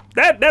busting her?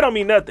 That don't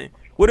mean nothing.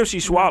 What if she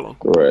swallow?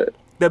 Right.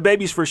 The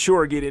babies for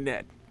sure get in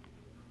that.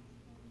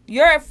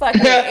 You're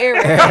fucking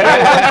irritating.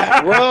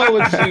 What's wrong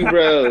with you,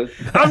 bro?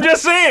 I'm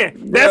just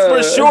saying. That's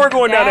for sure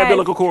going down that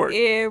umbilical cord.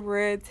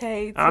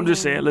 Irritating. I'm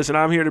just saying. Listen,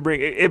 I'm here to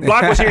bring it. If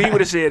Block was here, he would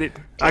have said it.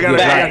 I got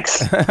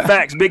facts.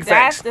 Facts. Big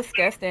facts. That's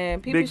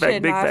disgusting. People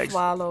should not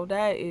swallow.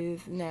 That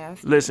is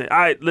nasty.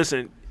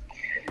 Listen.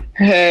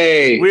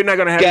 Hey, we're not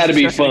gonna have. Gotta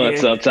be fun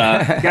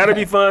sometimes. Gotta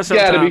be fun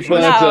sometimes. Gotta be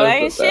fun sometimes. No,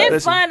 ain't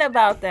shit fun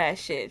about that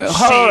shit.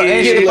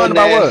 Ain't shit fun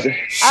about what?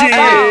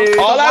 Shit.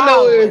 All I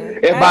know is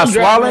if I'm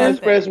swallowing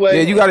expressway,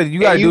 yeah, you gotta do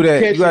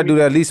that. You gotta do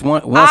that at least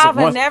once or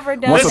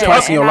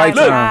twice in your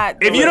lifetime.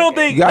 If you don't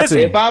think,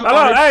 if I'm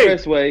on the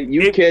expressway,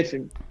 you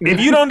catching. If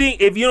you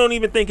don't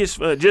even think it's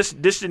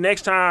just the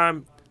next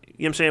time,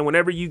 you know what I'm saying?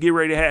 Whenever you get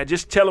ready to have,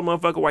 just tell a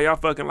motherfucker while y'all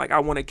fucking like I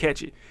want to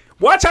catch it.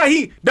 Watch how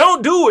he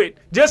don't do it.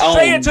 Just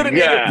say it to the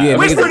nigga. Yeah,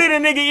 whisper it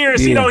in the nigga ear and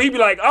see he be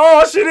like,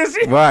 oh shit, is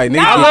he? Right,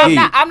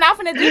 nigga. I'm not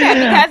finna do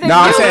that because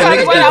I'm saying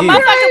niggas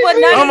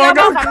oh my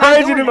god,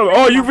 crazy.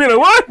 Oh, you feeling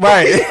what?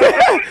 Right.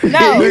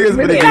 No, you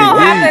don't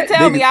have to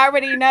tell me. I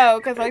already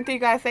know because only thing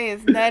you gotta say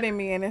is nutting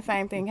me and the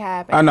same thing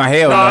happened. Oh no,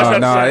 hell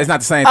no, it's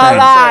not the same thing.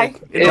 Lie.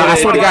 No, I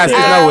swear to God,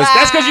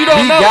 that's because you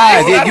don't know.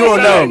 Guys, you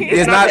don't know.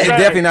 It's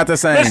definitely not the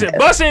same. Listen,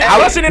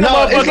 busting in the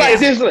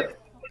motherfucker.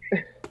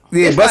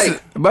 Yeah,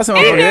 busting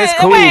on that's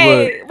cool,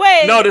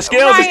 but no, the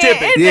scales is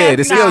tipping. Yeah,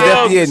 the scales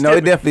definitely is. No,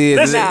 it definitely is.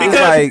 Listen,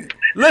 because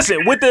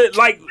listen, with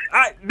the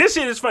this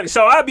shit is funny.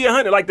 So I'd be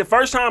 100. Like the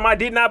first time I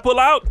did not pull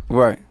out,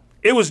 right?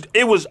 It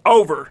was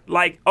over.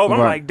 Like I'm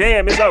like,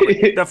 damn, it's over.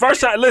 The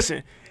first time,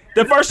 listen.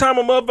 The first time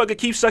a motherfucker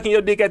keeps sucking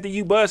your dick after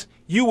you bust,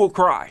 you will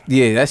cry.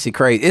 Yeah, that shit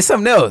crazy. It's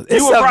something else. It's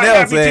You will something cry else,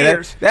 happy man.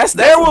 tears. That's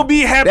There will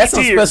be happy That's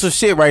some tears. special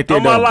shit right there,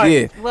 On my though. life.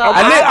 Yeah. Well,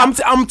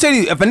 I'm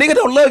telling you, if a nigga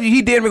don't love you,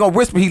 he damn near gonna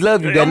whisper he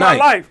love you that On my night.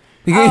 life.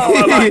 That's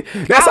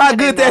I how wouldn't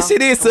good that know.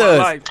 shit is, On my son.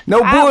 life.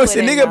 No I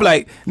bullshit. wouldn't Nigga be know.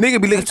 like,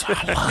 nigga be looking.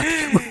 I love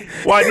you.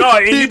 Why no?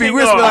 And He you be think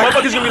whispering like-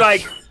 motherfuckers gonna be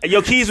like,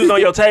 your keys was on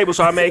your table,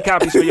 so I made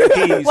copies for your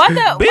keys. What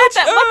the Bitch,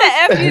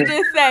 F you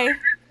just say?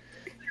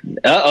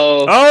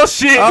 Uh-oh. Oh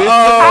shit!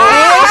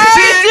 Oh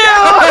shit!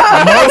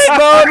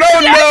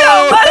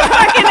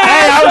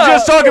 Hey, I was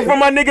just talking from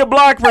my nigga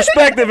Block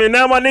perspective, and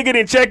now my nigga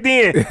done checked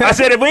in. I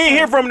said if we ain't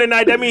hear from him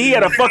tonight, that means he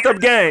had a fucked up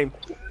game.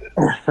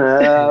 What's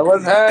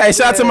happening? Hey,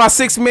 shout out to my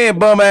 6-man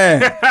bum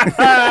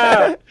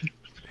ass.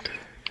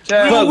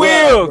 Chad, You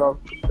will. bro.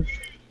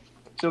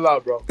 Chill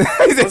out, bro. He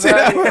said, What's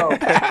happening, though?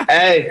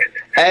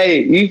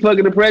 Hey, you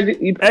fucking the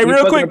pregnant? You Hey, real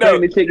fucking quick, the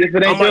pregnant chick if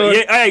it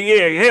ain't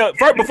yours? Hell,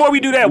 first, before we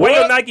do that, why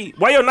your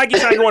Nike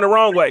sign going the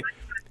wrong way?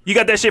 You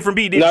got that shit from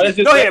B, didn't No, you? that's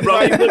just Go ahead, bro.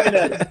 how you looking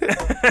at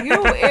it.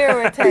 You He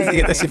irritating.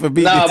 get that shit for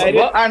beat. Nah, Hey,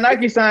 but our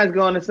Nike signs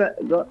going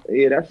to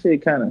yeah, that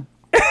shit kind of.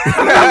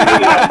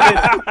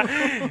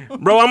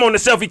 Bro, I'm on the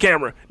selfie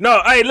camera.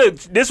 No, hey, look,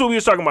 this is what we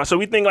was talking about. So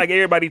we think like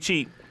everybody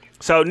cheat.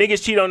 So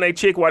niggas cheat on their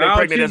chick while I they don't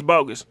pregnant. cheat. That's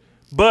bogus.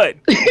 But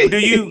do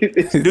you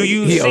He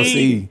see?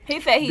 OC. He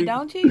said he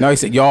don't cheat. No, he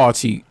said y'all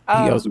cheat.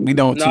 Oh. We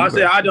don't No, cheat. I said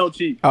bro. I don't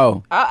cheat.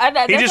 Oh.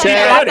 He just said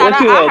said I it.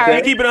 He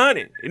heard. keep it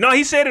 100. No,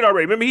 he said it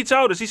already. Remember, he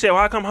told us. He said, "Well,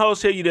 how come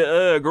hoes tell you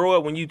to grow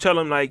up when you tell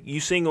them like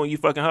you single and you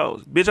fucking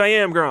hoes?" Bitch, I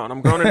am grown.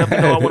 I'm grown enough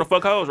to know I want to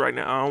fuck hoes right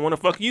now. I don't want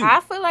to fuck you. I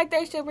feel like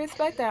they should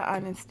respect that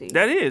honesty.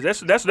 That is.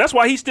 That's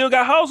why he still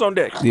got hoes on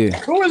deck. Yeah.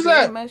 Who is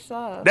Very that? much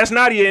so. That's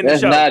Nadia in That's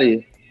the show.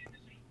 Nadia.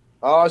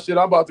 Oh shit,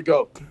 I'm about to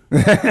go.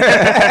 Bye,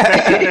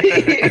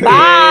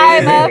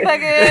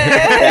 motherfucker.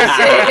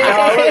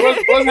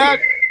 What's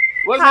happening?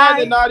 What's Hi.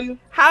 happening, Nadia?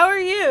 How are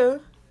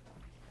you?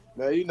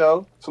 Now you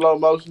know, slow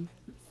motion.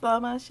 Slow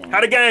motion.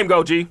 How the game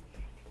go, G?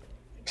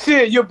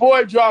 Shit, your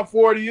boy dropped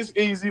 40. It's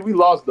easy. We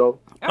lost though.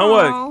 On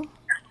what? Oh.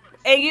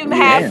 And you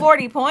had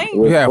 40 points?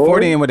 You had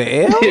 40 in with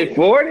the L?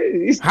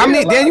 40? How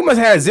many? Damn, you must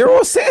have had 0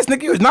 assists,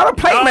 nigga. You was not a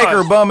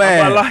playmaker, bum My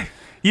ass. life.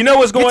 You know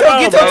what's going Get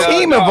on, your bro?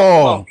 team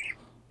involved.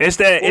 It's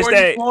that.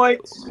 40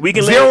 points, We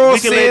can Zero let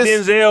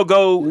assists. Denzel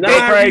go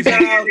 9 crazy.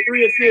 rebounds,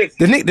 3 assists.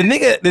 The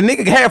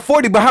nigga had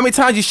 40, but how many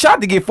times you shot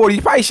to get 40?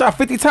 You probably shot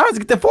 50 times to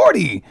get the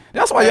 40.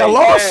 That's why y'all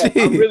lost Chad,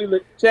 shit. I'm really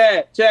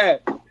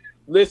Chad,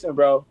 listen,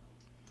 bro.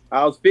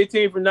 I was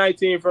 15 for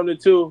 19 from the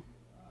 2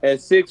 and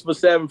 6 for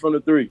 7 from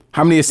the 3.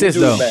 How many assists,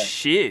 You do though? the math.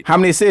 Shit. How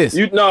many assists?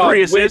 You know, 3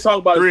 we assists. talk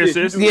about 3 assists.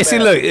 You assists. do Yeah, the see,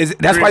 math. look,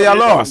 that's why y'all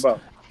lost. About.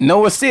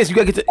 No assists. You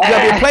gotta be a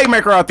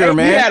playmaker out there, You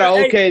had man.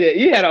 an okay.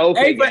 You had an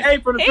okay. 8 for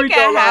 8 from the He free throw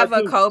can line, have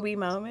a too. Kobe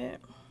moment.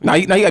 Now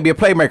you gotta be a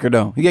playmaker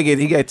though. He gotta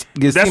get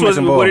That's teammates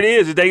involved. what it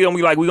is. Is they gonna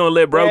be like, we gonna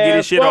let bro get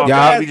his shit Man, off.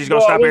 fuck We just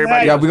gonna stop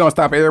everybody Yeah, else. we gonna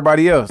stop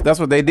everybody else. That's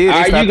what they did. They Are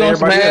you stopped gonna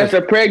everybody smash else.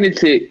 a pregnant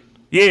chick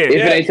Yeah. if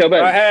it ain't your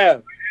baby? I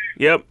have.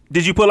 Yep.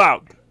 Did you pull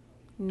out?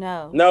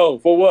 No. No,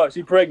 for what?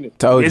 She pregnant.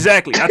 Told you.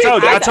 Exactly. I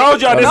told y'all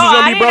this No, was gonna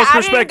I be bro's didn't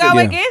perspective. go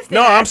Yeah. against it.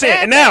 No, I I'm saying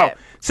said and now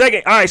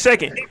that.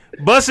 second.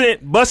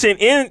 Busting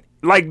in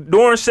like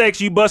during sex,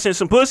 you busting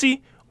some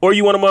pussy, or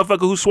you want a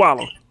motherfucker who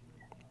swallow?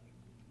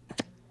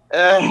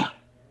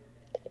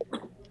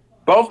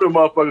 Both of them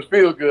motherfuckers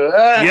feel good.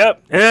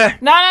 Yep.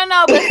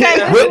 No. But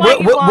say which one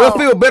you What want.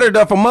 feel better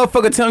though if a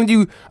motherfucker telling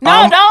you?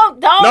 No,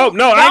 don't.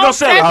 No, I ain't gonna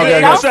sell it. Don't We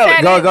ain't don't gonna sell it.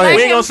 set Go ahead. Let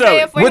We ain't him gonna sell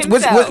say it. for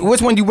himself.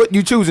 Which one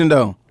you choosing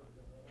though?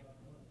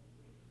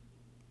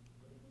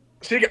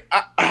 She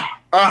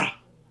got,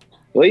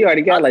 Well, you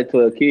already got like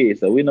 12 kids,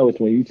 so we know which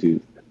one you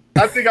choose.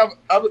 I think I'm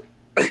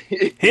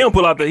He don't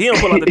pull out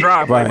the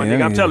driveway, Right, my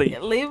nigga. I'm yeah. telling you.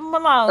 Leave him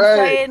alone. Hey.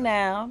 Say it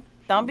now.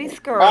 Don't be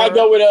scared. I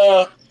go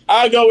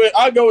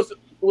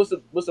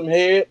with some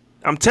head.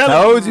 I'm telling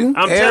Told you.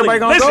 I'm Everybody telling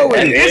gonna you. go with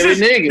it. This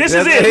Every nigga. is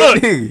That's it. every Look,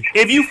 nigga.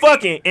 if you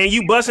fucking and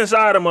you bust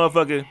inside a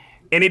motherfucker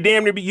and it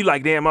damn near be you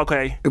like, damn,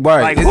 okay.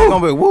 Right. Like, This woo, is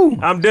gonna be woo.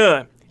 I'm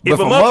done. But If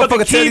a if motherfucker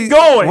tell keep you-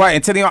 going, right,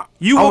 and tell you,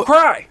 you will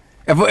cry.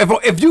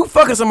 If you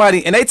fucking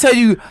somebody and they tell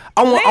you,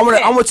 I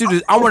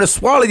want to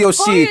swallow your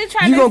Who shit, you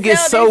trying you to gonna get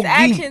sell so this deep.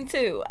 action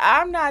to?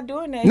 I'm not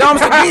doing that. No, I'm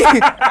saying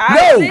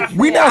no.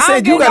 We not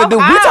saying you got to do.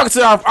 We talking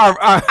to our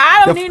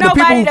I don't the need people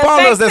nobody who to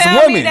follow us. fake That's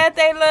tell me women. that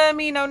they love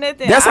me, no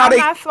nothing. That's how I'm they-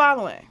 not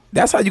swallowing.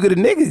 That's how you get a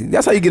nigga.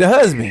 That's how you get a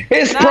husband.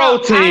 It's No,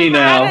 protein I'm not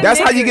now. a That's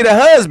how you nigga. get a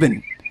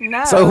husband.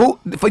 No. So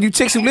for you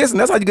chicks who listen,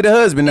 that's how you get a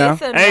husband now.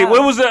 It's a Hey, no.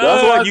 what was the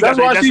why- you got that's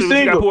why that's she's what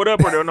you got single. pulled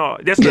up or no?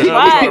 That's the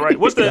Why? right.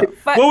 What's the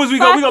Fuck- what was we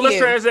fuck go let's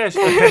you.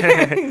 transition.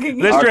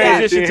 You Let's got-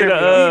 transition to You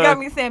got the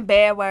me saying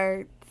bad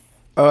words.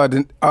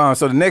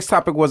 So the next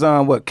topic was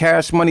what?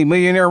 Cash Money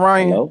Millionaire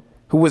Ryan. Hello?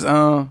 Who was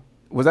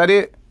that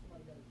it?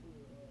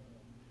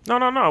 No.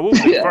 What was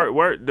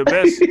the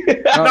best?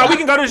 No, we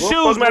can go to the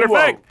shoes, matter of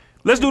fact.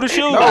 Let's do the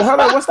shoes. No, hold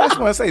on. What's this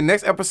one? Say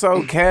next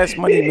episode, Cash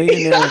Money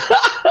Millionaire.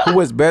 Who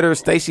was better,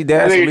 Stacey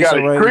Dash, That nigga got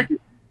Lisa a Ray?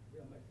 cricket.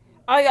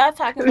 Oh, y'all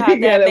talking about You got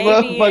that that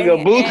baby motherfucker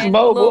and, Boots and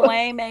Mobile. Lil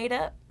Wayne made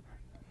up?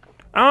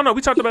 I don't know.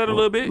 We talked about it a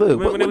little bit Look,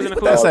 when it was in the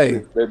what that club.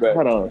 say? They back.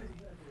 Hold on.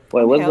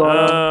 Wait, what's going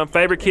on?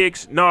 Favorite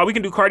kicks? No, we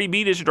can do Cardi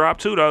B this drop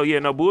too though. Yeah,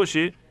 no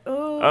bullshit.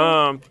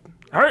 Ooh.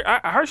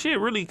 Her shit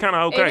really kind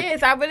of okay. It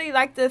is. I really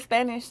like the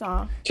Spanish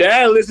song.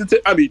 Chad,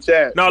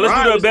 Chad. No,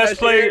 let's do the best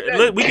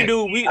player. We can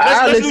do.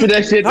 Let's listen to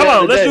that shit. Hold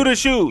on, let's do the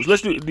shoes.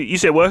 Let's do. You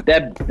said what?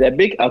 That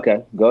big.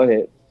 Okay, go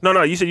ahead.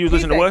 No, you said you was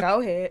listening to what?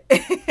 Go ahead.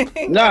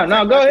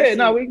 No, go ahead.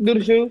 No, we can do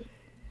the shoes.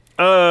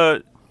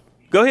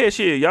 Go ahead,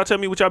 shit. Y'all tell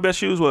me what y'all best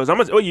shoes was.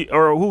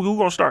 Or who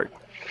gonna start?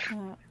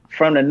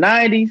 From the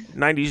 90s.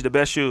 90s, the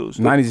best shoes.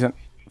 90s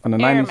from the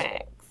 90s.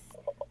 Max.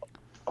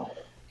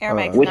 Air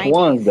Max. Which 90s.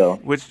 ones though?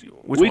 Which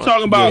we ones?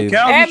 talking about?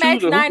 Yeah. Air Calvin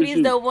Max shoes or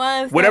 90s, the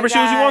ones. Whatever that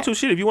shoes you got, want to.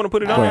 Shit, if you want to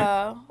put it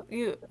on.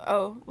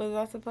 Was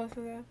I supposed to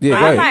go? Yeah, go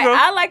go ahead.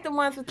 I like the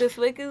ones with the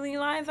squiggly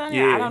lines on it.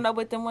 Yeah. I don't know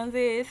what them ones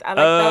is. I like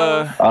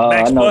those.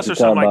 Max I know Plus what or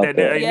something you're like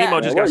that. talking about.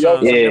 Nemo just got Yeah.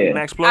 some Yeah.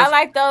 Max Plus. I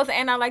like those,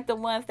 and I like the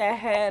ones that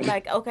had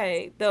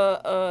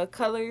the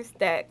colors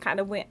that kind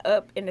of went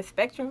up in the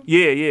spectrum.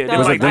 Yeah. Those Them I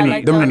like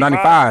like them the those.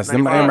 95s.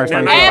 Them Air Max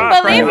 95s.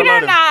 And believe it or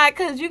Right. not,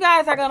 because you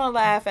guys are gonna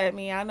laugh at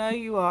me, I know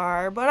you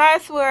are, but I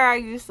swear I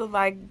used to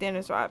like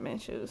Dennis Rodman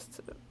shoes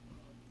too.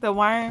 The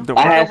worm. The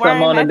I had the worm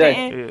some on at the today.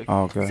 end. Yeah.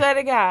 Oh, okay. Swear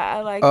to God,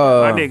 I like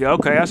My nigga,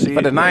 okay, I see.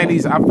 For the it.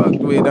 90s, I fucked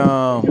with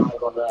I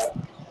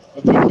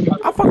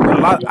fucked with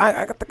a lot.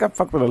 I think I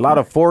fucked with a lot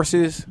of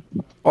Forces.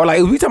 Or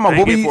like, we talking I about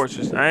ain't get boobies?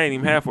 Forces. I ain't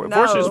even have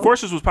Forces. No.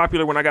 Forces was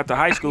popular when I got to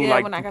high school, Yeah,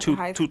 like when I got to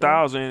high school.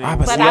 2000. But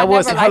But see, I that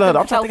was, never hold liked up,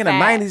 I'm them trying to think so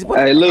of the 90s. What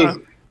Hey,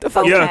 look. the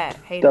fuck? Yeah. fat.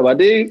 Hate Stop, I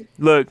dig.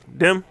 Look,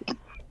 them.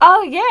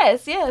 Oh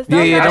yes. Yeah,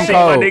 Those yeah, are them I great. see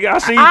my cold. nigga. I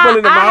see you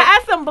pulling them I out.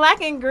 had some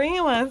black and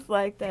green ones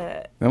like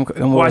that. Them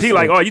Why was- he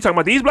like? Oh, you talking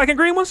about these black and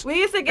green ones? We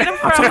used to get them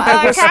from talking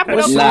about what's- Capitol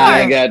what's- Court. Nah,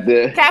 I got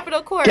the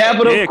Capitol Court.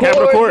 Capitol Yeah, Court.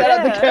 Capitol Court. Shout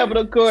out to Yeah.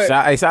 Capitol Court.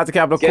 Shout out to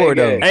Capitol Gang, Court,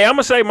 though. gang. Hey, I'm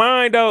gonna say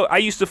mine though. I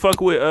used to fuck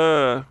with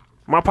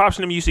my pops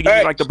and them used to give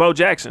me like the Bo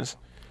Jacksons.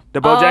 The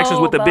Bo Jacksons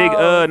with the big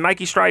Bo.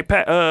 Nike stripe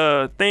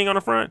thing on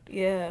the front.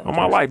 Yeah. On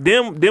my life,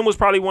 them was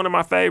probably one of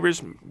my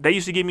favorites. They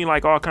used to give me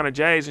like all kind of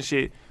J's and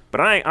shit. But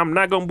I'm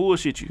not gonna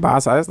bullshit you. But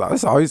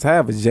that's all I used to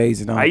have is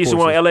J's and all. I used to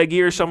want LA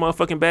Gears so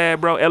motherfucking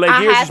bad, bro. LA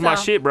Gears is my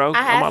shit, bro. I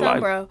on had my some, life.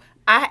 bro.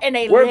 And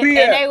they Where lit, B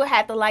and at? they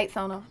had the lights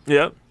on them.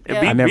 Yep.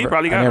 Yeah. And B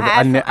probably got.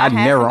 I had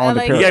never some owned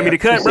a LA pair. You gave me the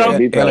cut,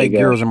 bro. LA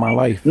Gears in my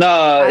life. No,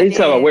 I he's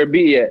talking about did. where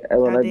B at. That's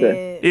what I I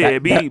did. did. Yeah,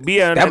 B.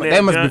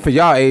 That must be for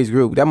y'all age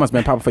group. That must have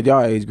been popular for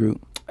y'all age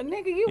group.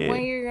 Nigga, you Yeah.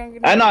 1 year younger.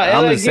 I know.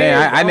 I'm LA just saying,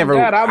 Gears, I oh never,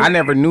 God, I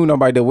never knew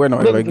nobody that wear no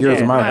LA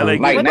Gears in my LA life.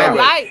 Gears. With now. the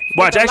lights.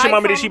 Watch, with ask the your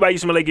mama lights did she on. buy you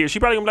some LA Gears? She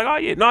probably gonna be like, oh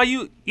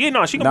yeah,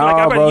 no, she gonna be like, Nah,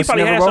 I bet bro, you she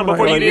probably never had some bought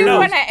before no you LA didn't Even know.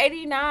 when at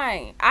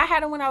 89, I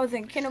had them when I was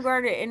in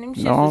kindergarten, and them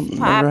shits No, was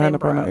never had popping, no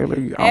pair of bro. LA. I don't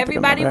think I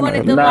Everybody never had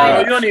wanted no the LA. Nah. You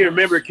lights. don't even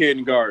remember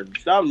kindergarten.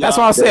 Stop. That's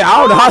what I'm saying. I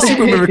don't know how she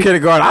remember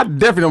kindergarten. I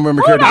definitely don't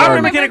remember Who don't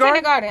kindergarten. remember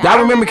kindergarten. Y'all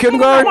remember All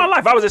kindergarten? my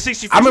life, I was at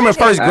 65th. I remember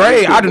first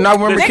grade. I do not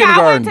remember Nigga,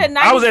 I went kindergarten.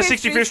 to I was at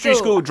 95th 65th Street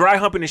School, dry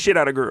humping the shit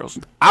out of girls.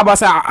 I was about to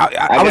say,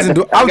 I was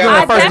doing I that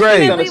got first grade.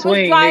 definitely was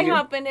Swing, dry nigga.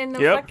 humping in the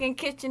Yep. fucking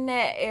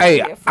kitchenette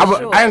area. Hey, for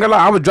sure. I ain't gonna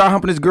lie. I was dry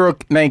humping this girl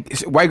named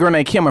white girl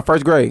named Kim in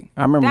first grade.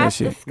 I remember That's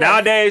that shit.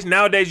 disgusting.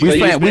 Nowadays, We you was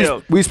use playing.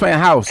 build. We was playing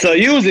house. So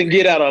you was in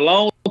Get Out a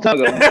long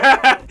time ago.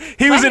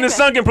 He was Wait in the a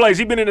sunken place.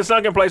 He been in the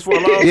sunken place for a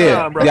long Yeah,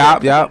 time, bro.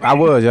 yeah. I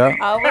was, yeah.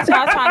 Oh, what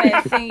y'all trying to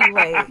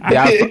insinuate?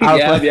 Yeah,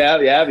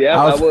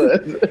 Yeah, I was.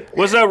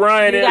 What's up,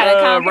 Ryan You and got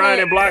a compliment? Ryan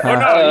and Block? Oh no,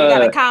 You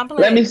got a Uh,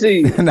 compliment? Let me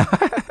see.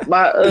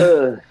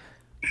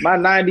 My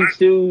 90s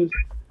shoes.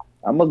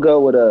 I'm gonna go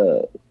with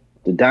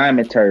the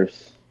Diamond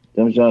Turfs.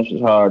 Them joints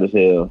was hard as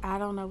hell. I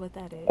don't know what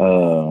that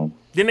is.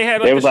 Then they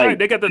had They like was the stripe. like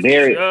They got the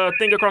very-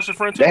 thing across the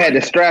front too. They had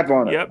the strap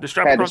on it. Yep, the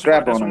strap had across the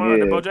strap the front. on That's them. what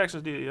the Yeah. Bo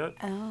Jacksons did. Yep.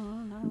 I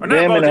don't know. Or not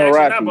Them Bo and the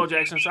Jackson, not Hirachis. Bo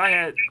Jacksons. I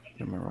had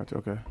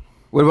Okay.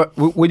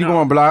 What you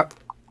going, Block?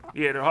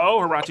 the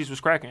whole Hirachis was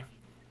cracking.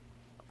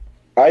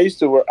 I used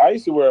to wear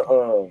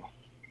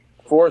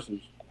Forces.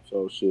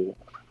 So shit.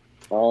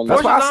 I don't know.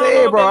 That's what I Forces, I don't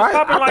said, know bro. if they was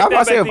popping like That's what I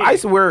that said. back I then.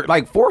 used to wear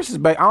like Forces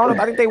back. I don't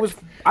know.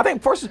 I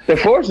think Forces. The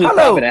Force was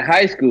Hello. popping in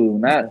high school.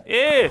 Not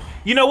Yeah,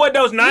 you know what?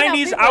 Those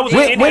 90s, I was in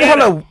When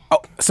Indiana. hold up. Oh,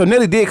 so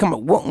Nelly did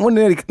come. When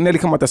Nelly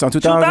come out that song?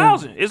 2000.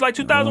 2000. It's like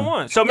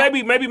 2001. So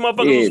maybe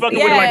motherfuckers was fucking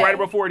with it like right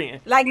before then.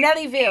 Like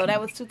Nellyville, that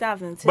was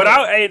 2002. But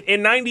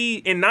in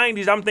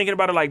 90s, I'm thinking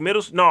about it like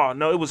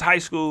no, it was high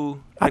school.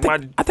 Like I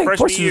think freshman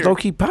Forces year. low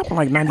key popping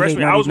like 98,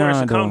 Freshman, I was wearing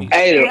 99 Saucony's. though.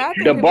 hey, Yeah, I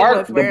think the it Bark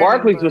was the wearing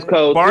Barclays them, was but-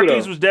 cold. Barclays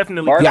too, though. was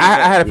definitely. Barclays- Yeah,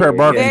 I had a pair of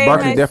Barclays. Very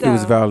Barclays much definitely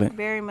was so. valid.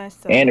 Very much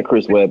so. and the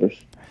Chris Webbers.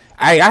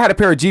 Hey, I had a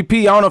pair of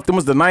GP. I don't know if them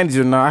was the 90s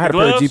or not. I had a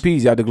pair of gloves?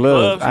 GPs. Yeah, the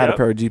gloves. Gloves, I had a yep.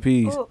 pair of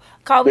GPs. Ooh,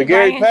 Kobe The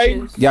Gary Bryant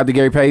Payton? shoes. Yeah, the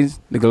Gary Paynes,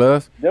 the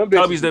gloves. Them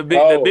bitches Kobe's the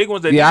cold. big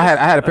ones. That Yeah, I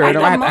had a pair of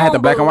them. Like I had the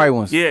black and white Mamba.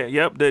 ones. Yeah,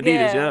 yep, the Adidas.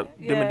 Yeah, Yep, them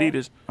yeah.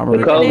 Adidas. I The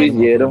remember. Kobe's,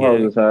 yeah, them Yeah.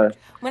 hoes was hard.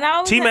 When I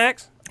was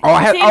T-Max. Oh,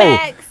 I had. Oh,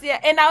 T-Max, yeah,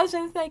 and I was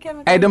just like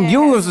Kevin. hey, them Durant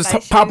Ewans had was some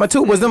nice popping shoes,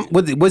 too. Was the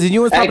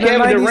Ewans Hey, popping in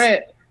the 90s?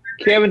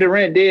 Kevin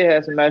Durant did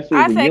have some nice shoes.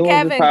 I The said Ewans was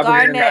Kevin popping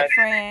in the Garnett, 90s.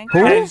 friend. Who?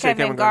 You said Kevin Kevin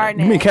Garnett. Garnett.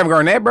 You mean Kevin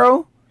Garnett,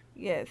 bro?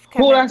 Yes.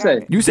 Who would I say?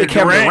 Garnett. You said The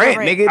Kevin Durant? Durant,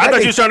 nigga. I That thought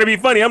nigga- you was trying to be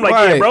funny. I'm like,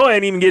 Right. yeah, bro, I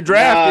ain't even get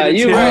drafted. Nah, and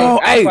you shit. right. Oh,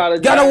 I hey,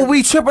 apologize. y'all know what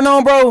we tripping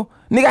on, bro?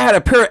 Nigga, I had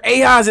a pair of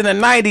AIs in the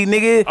 90s,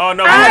 nigga. Oh,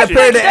 no, I had a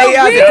pair of the AIs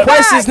Reeboks. and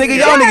questions, nigga.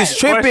 Y'all Yeah. niggas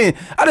tripping.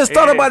 I just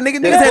thought about it, nigga.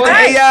 Niggas had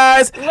the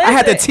AIs.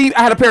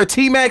 I had a pair of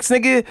T-Max,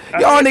 nigga.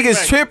 Y'all said niggas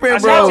T-Mac. tripping, I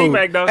said bro.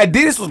 T-Mac, though.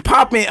 Adidas was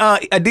popping.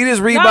 Adidas,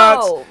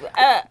 Reeboks.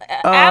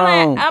 No,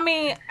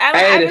 Allen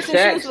Iverson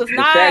shoes was the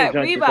not Shaq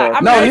joints Reebok.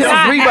 was No, his was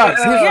not- Reeboks.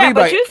 His was Yeah,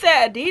 but Reebok. you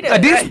said Adidas.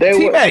 Adidas, They were-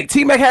 T-Mac.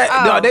 T-Mac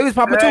had, no, they was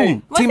popping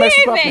too. Was T-Mac he was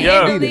even popping.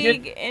 Yeah. in the Adidas.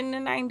 league in the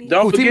 90s?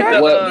 Don't Who, forget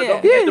T-Mac? the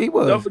Yeah, he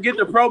was. don't forget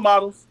the pro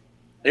models.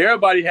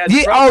 Everybody had. The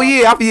Yeah, pro oh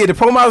models. yeah, the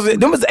pro models.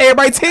 Them was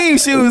everybody team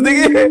shoes,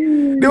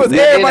 nigga. Them was In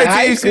everybody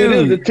high team school, them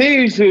was the shoes.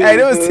 team shoes. Hey,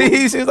 them was dude.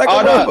 team shoes like a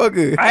Oh, no.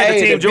 motherfucker. I had the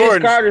Team the Jordans.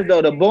 Vince Carters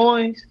though, the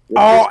boys.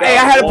 Oh, hey,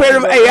 I had a pair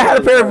of them. Hey, I had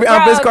a pair of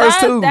Vince Carters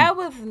too. That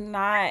was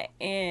not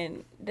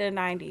in the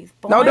 90s.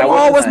 No, Boy, them was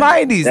all was the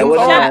 90s. That Them was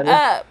all, the Shut 90s.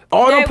 up.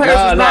 all them They pairs were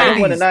was No,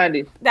 them were the 90s.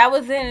 90s. That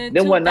was in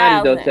Them were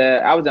 90s though, 2000.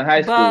 Chad. I was in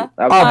high school. I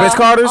was Oh, Vince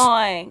Carters?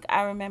 Boing,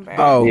 I remember.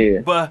 Oh,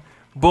 yeah. But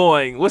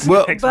boing, what's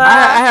well, next?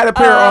 I had a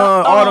pair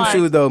of all them on.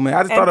 shoes though, man.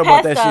 I just And thought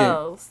about that shit.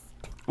 pesos.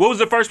 What was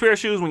the first pair of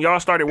shoes when y'all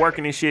started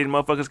working and shit and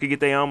motherfuckers could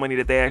get their own money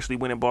that they actually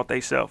went and bought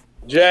themselves?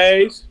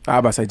 Jays. I was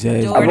about to say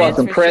Jay. Jordan. I bought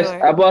some for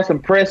sure. I bought some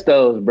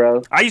Prestos,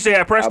 bro. I used to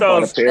have I bought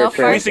a Prestos. pair of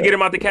The We used to Prestos. get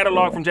them out the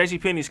catalog from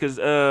JCPenney's because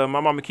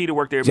my mama Keita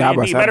worked there. Yeah, I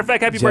B&D. was- Matter of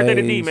fact, happy birthday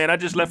to D, J's. man. I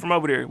just left from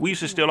over there. We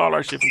used to steal all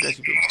our shit from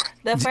JCPenney's.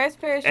 The first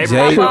pair of shoes Jay-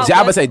 I bought Jay- I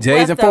would was, say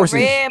Jays was and the Forces.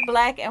 red,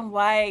 black, and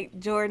white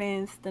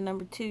Jordans, the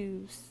number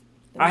 2s.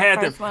 I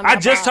had them. I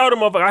just told them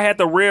motherfucker I had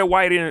the red,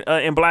 white,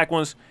 and black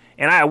ones,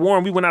 and I had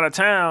worn. We went out of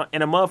town,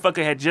 and a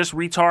motherfucker had just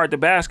retired the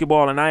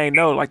basketball, and I ain't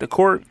know like the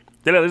court.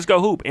 They like, let's go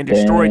hoop and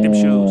destroyed them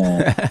shoes.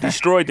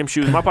 Destroyed them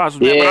shoes. My pops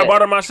was mad, but I bought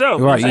them myself.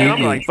 You know what I'm Right, saying? yeah,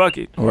 I'm yeah. like, fuck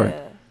it. Right.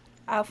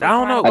 I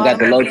don't know. I got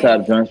the low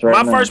top joints right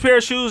My now. first pair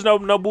of shoes,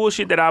 no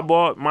bullshit, that I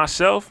bought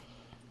myself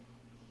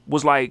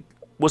was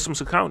some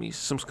Saucony's,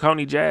 some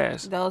Saucony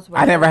Jazz. Those were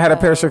I never had a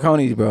pair of those.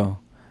 Sauconys, bro.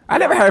 I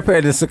never had a pair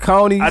of the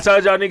Sauconys. I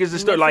told y'all niggas to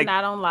start Missing like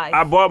out on life.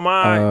 I bought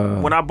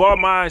mine when I bought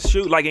my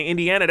shoe like in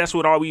Indiana. That's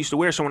what all we used to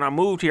wear. So when I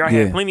moved here, I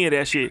had Yeah. plenty of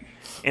that shit.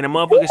 And the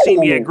motherfucker seen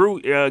me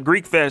at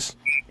Greek Fest.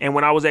 And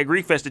when I was at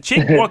Greek Fest, the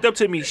chick walked up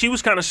to me. She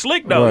was kind of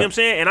slick though, you know what I'm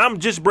saying? And I'm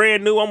just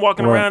brand new. I'm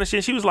walking Right. around and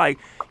shit. She was like,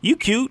 "You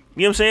cute,"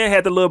 you know what I'm saying?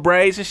 Had the little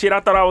braids and shit. I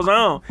thought I was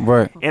on.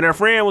 Right. And her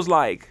friend was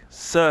like,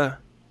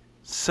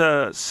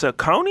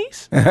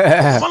 Saucony's?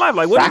 My life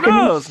like, what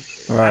are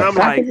those? Right. And I'm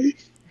like,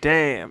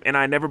 damn. And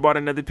I never bought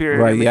another pair.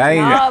 Right, yeah, I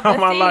ain't. No, all but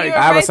my see, life. you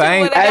I was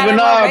saying- Hey, but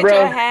no,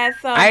 bro.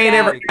 I ain't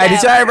ever- hey,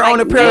 did y'all ever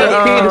own a pair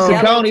of,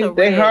 Saucony?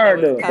 They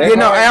hard though. Yeah,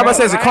 no, I was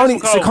saying I had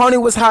some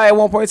Saucony was high at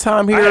one point in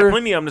time I had here.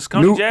 plenty of them. The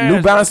Saucony Jazz.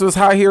 New Balance was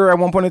high here at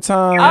one point in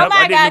time. Oh I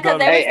my didn't god, go because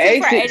they Hey,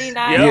 was 2 for Asics.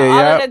 89. Yeah. All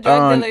of the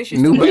drug dealers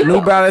used to wear New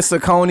those. Balance,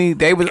 Saucony,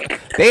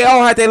 they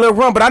all had their little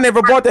run, but I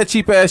never bought that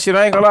cheap ass shit.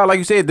 I ain't gonna lie, like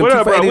you said, the What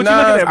up, bro? What you looking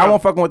 289s. at, I bro?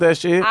 won't fucking with that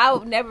shit. I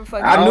would never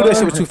fucking. I knew that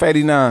shit was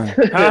 289.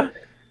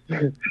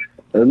 Huh?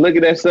 Look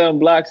at that something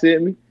Block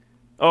sent me.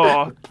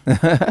 Oh,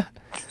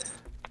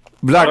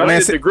 Block, I man.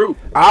 did the group.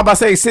 I was about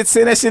to say,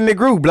 send that shit in the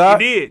group, you Block.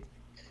 did.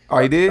 Oh,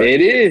 you did?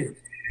 It is.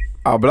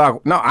 Oh,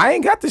 Block. No, I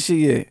ain't got the shit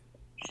yet.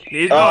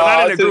 No,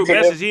 not in the I group see.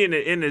 message. He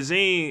in the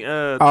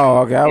zine. Oh,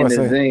 okay. I In was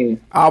the saying. zine.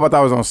 I thought I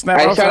was on Snap.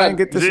 I Hey, was shout trying out,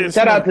 to get this shit.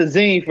 shout out to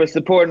Zine for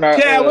supporting our.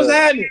 Chad, what's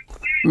happening?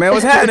 Man,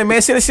 what's happening,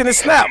 man? Send that shit in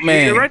Snap, Yeah,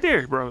 man. right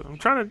there, bro. I'm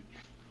trying to.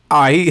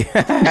 Oh, he.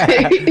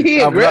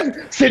 He Oh,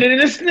 aggressive. Send it in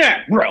the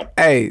snap, bro.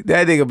 Hey,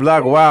 that nigga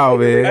Block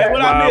wild, man. Hey,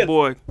 what I Wow, missed?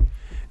 boy.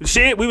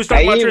 Shit, we was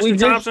talking about we Tristan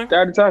just Thompson.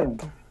 started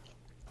talking.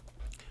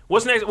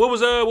 What's next? What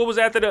was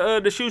after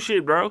the shoe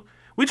shit, bro?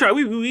 We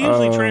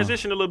usually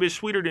transition a little bit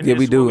sweeter than yeah, this.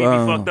 we do, when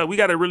we be fucked up. We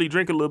gotta really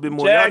drink a little bit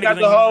more. Chad Y'all got niggas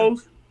the ain't-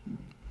 hose.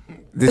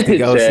 This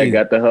nigga Chad OC.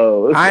 got the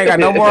hose. I ain't got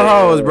no more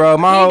hoes, bro.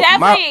 My He hoe,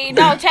 definitely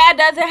no. Chad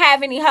doesn't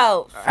have any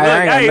hoes. I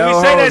ain't got Hey, no we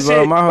say that hoes, bro.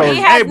 shit. My hoes.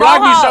 He has Hey,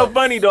 Block no be so hoes.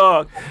 funny,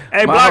 dog.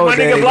 Hey, My Block, my whole nigga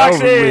day Block over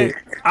said, with.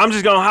 I'm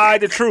just gonna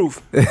hide the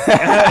truth. You know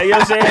what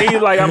I'm saying?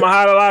 He's like, I'm gonna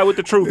hide a lie with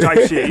the truth type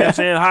shit. You know what I'm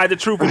saying? Hide the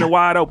truth in the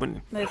wide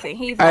open. Listen,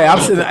 he's. Hey, I'm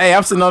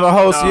sitting on the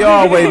host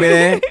y'all way,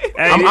 man.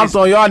 I'm listen.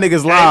 throwing y'all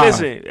niggas Hey, live.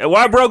 listen,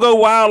 why bro go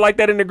wild like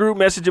that in the group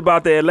message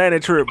about the Atlanta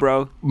trip,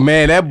 bro?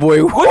 Man, that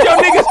boy. What y'all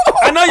niggas?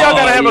 I know y'all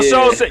gotta have a yeah.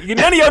 soul set.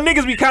 None of y'all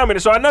niggas be commenting,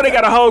 so I know they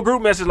got a whole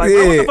group message like,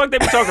 bro, what Yeah. the fuck they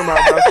be talking about,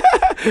 bro?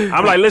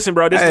 I'm like, listen,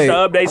 bro, this is Hey. the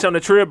updates on the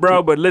trip,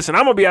 bro. But listen,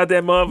 I'm gonna be out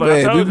there, motherfucker. I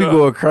Man, told we be y'all.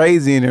 going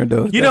crazy in there,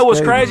 though. You know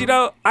what's crazy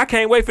though? I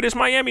can't wait for this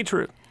Miami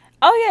trip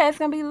Oh yeah, it's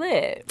gonna be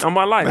lit. on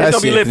my life. That It's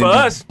gonna be shit lit for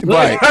finna us.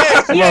 Right.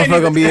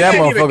 Motherfucker be that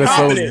motherfucker so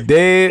confident.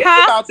 dead.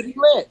 Huh? About to be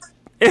lit.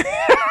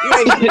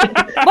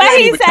 What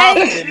he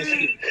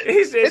say?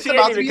 He said It's she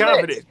about ain't to even be lit.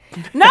 confident.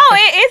 No,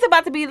 it's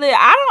about to be lit.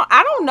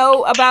 I don't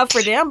know about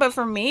for them, but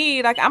for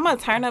me, like I'm gonna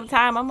turn up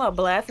time. I'm gonna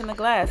blast in the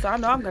glass, so I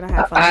know I'm gonna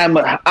have fun. I'm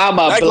a That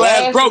glass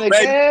blast broke, in the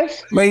baby.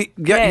 gas. Man,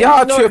 Yeah.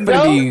 y'all No, trip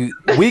finna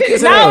be weak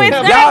as No, hell. it's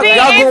gonna Y'all be-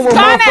 going with it's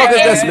gonna-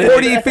 motherfuckers that's it's-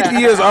 40, 50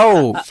 years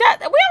old. Shut.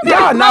 We don't Y'all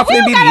gotta, not we finna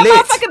don't be gotta lit.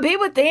 motherfucking be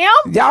with them.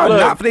 Y'all Look.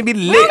 not finna be We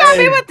lit. don't gotta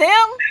be with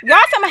them. Y'all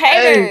some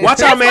haters.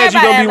 Watch how Let's mad worry you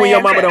gonna about be when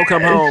your mama Atlanta. don't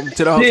come home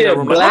to the hotel Yeah,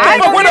 room. Like,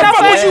 blast. where the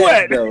fuck was you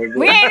at?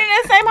 We ain't in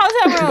the same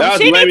hotel That room. was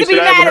She the needs to be lamest shit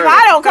I mad ever if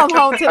heard. I don't come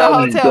home to the I'm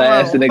hotel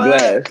blasting room. the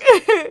glass.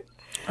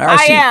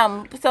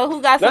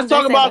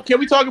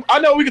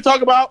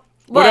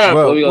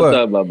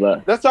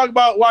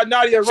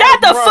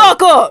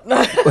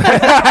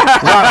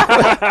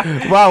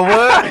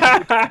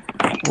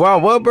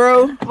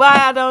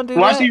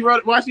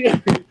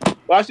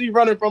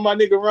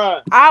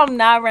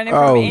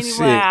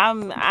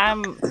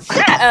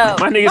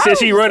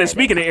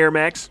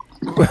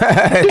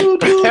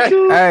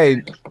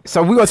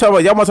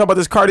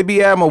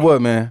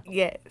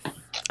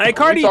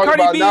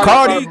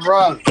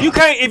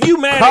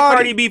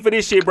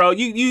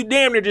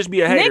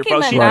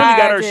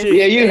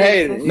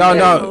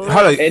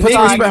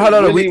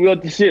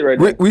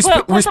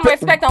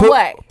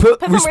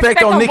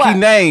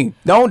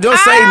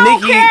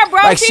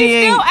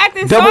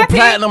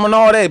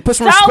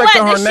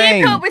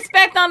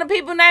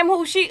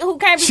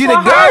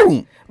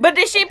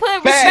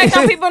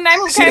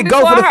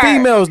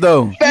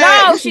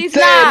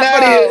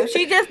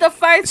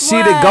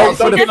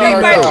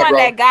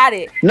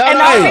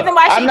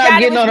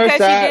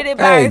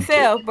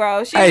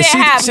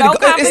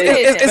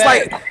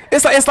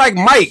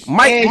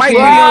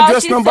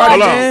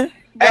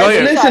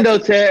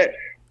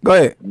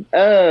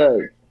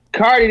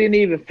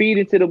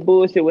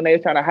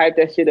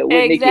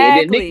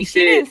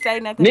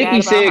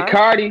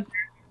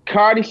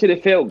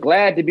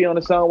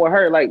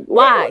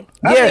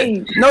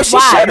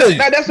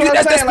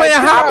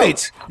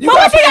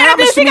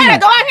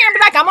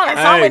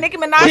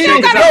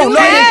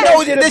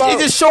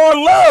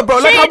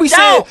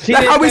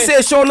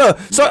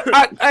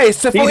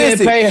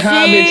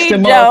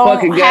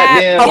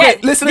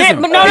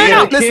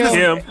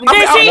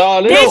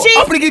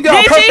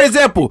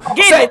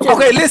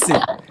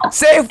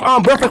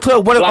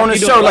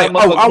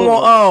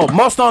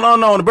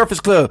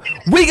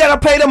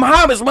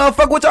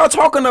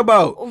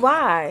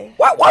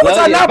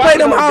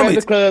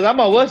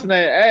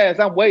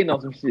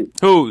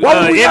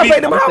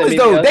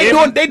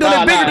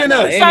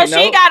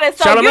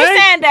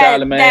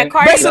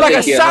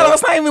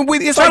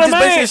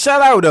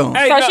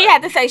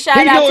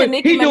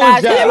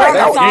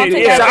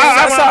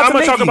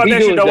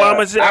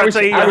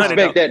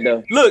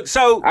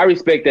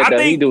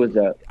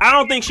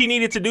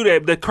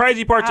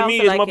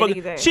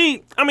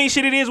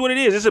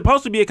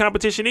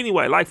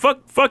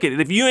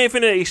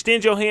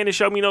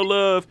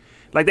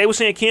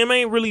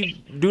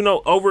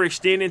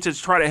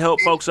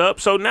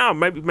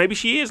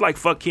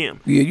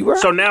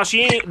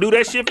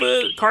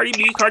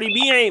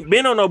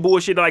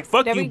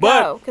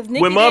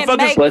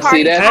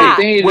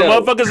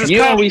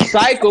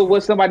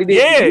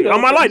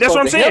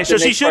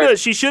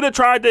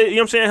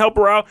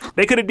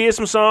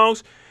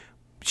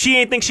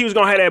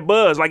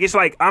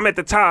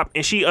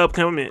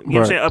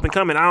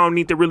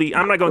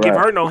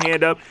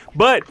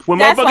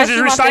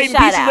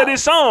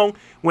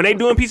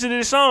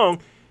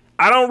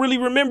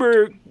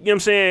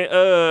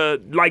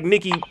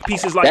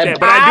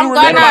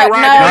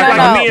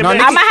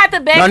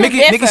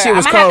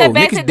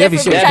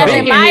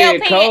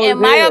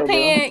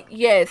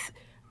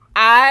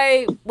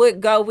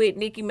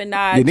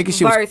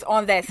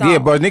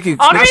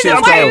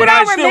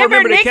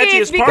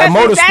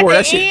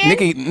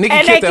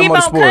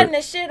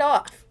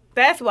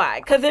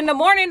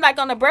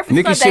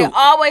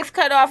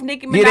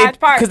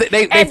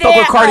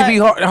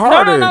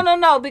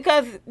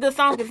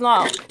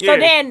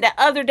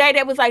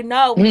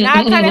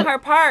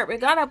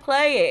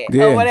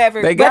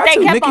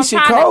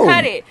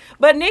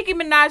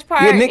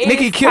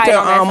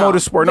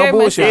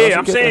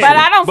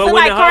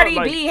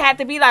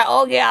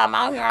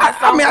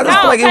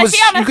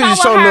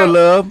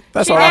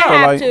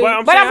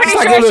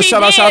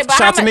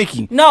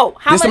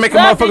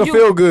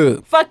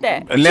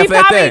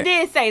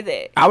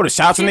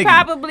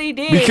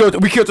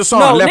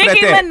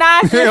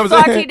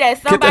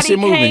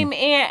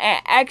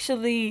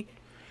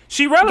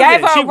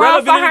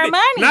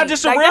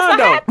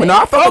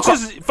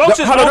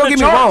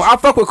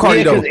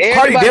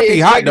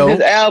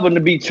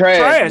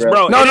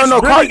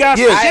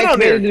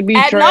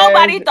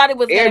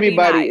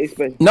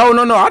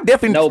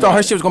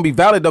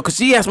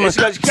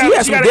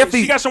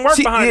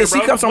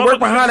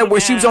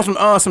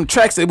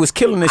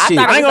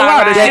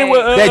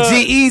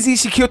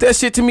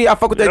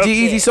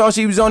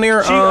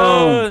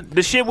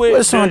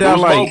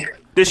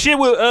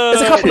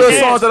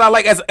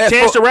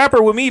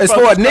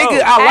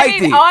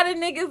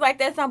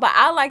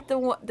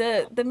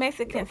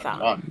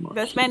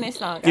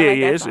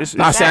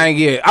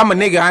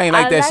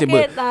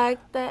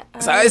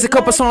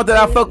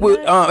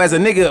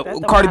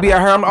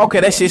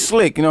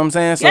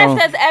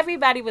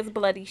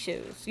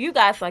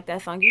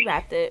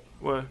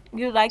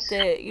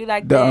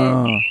 like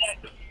that.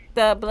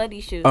 The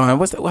bloody shoes. And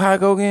what's that? How I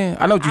go again?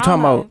 I know what you're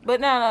talking about.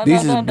 But no.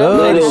 These is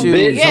bloody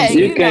shoes. Yeah,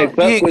 you can't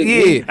fuck with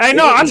me. Hey,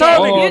 no, I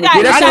told you. That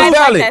shit was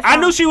valid. I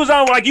knew she was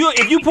on. Like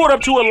if you pulled up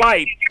to a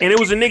light and it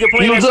was a nigga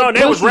playing that song,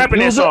 they was rapping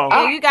that song.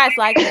 Yeah, you guys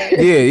like that.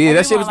 Yeah,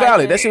 that shit was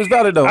valid. That shit was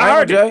valid though. I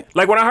heard it.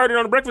 Like when I heard it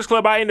on the Breakfast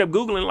Club, I ended up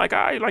googling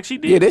like she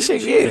did. Yeah, that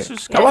shit. Yeah,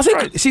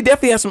 she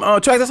definitely has some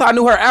tracks. That's how I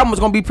knew her album was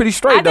gonna be pretty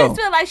straight though. I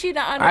just feel like she the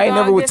underdog. I ain't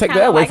never would take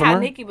that away from her.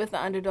 Nikki was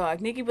the underdog.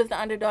 Nikki was the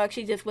underdog.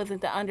 She just wasn't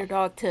the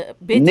underdog to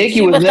bitches.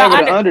 Nikki was never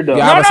the underdog.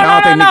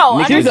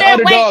 No. She was the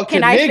underdog to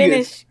Can I niggas.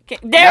 finish?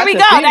 There we go.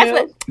 That's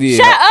what. Yeah.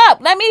 Shut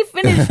up. Let me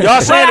finish.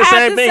 Y'all saying the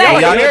same thing.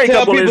 Y'all like every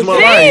couple of this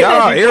motherfucker.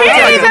 Y'all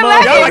irritated.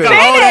 Y'all like a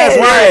old ass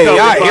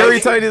right. Y'all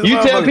irritated.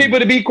 You tell people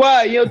to be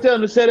quiet. You don't tell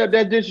them to set up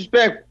that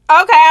disrespect.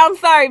 Okay, I'm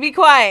sorry. Be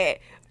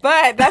quiet.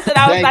 But that's what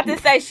I was about to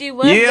say. She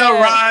was. Yeah,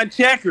 Ryan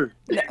Checker.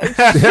 Look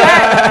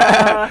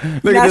at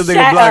this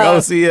nigga Black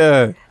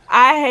OC.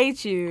 I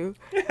hate you.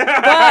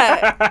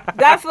 But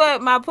that's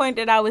what my point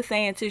that I was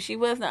saying too. She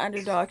was the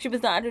underdog. She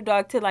was the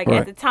underdog to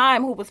at the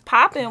time who was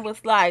popping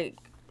was like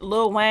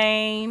Lil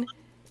Wayne.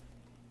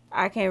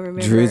 I can't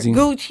remember. Drizzy.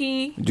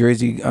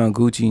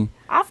 Gucci.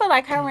 I feel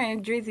like her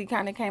and Drizzy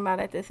kind of came out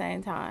at the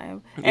same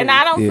time. And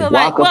I don't feel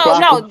like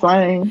Waka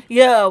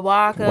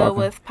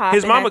was popping.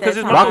 His mama, because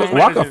his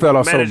Waka fell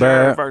off so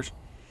bad.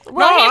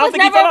 Well, he was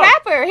never a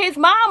rapper. His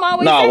mom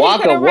always said he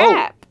couldn't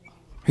rap.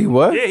 He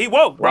what? Yeah, he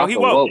woke, bro. He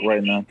woke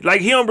right now.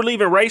 Like he don't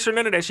believe in race or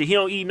none of that shit. He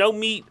don't eat no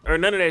meat or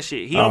none of that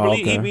shit. He don't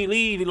believe. Okay. He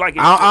believe like.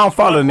 I don't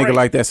follow a nigga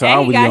like that, so I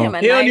don't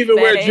really. He don't even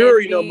wear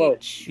jewelry no more.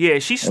 Yeah,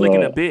 she's slick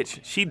in a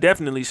bitch. She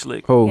definitely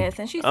slick. Who? Yes,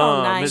 and she's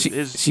so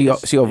nice.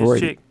 She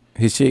overrated.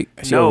 His chick,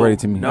 she overrated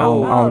to me.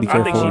 No, I don't really care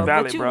I think for she her.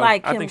 valid, But you bro.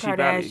 like I Kim think she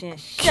Kardashian.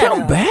 valid.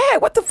 Kim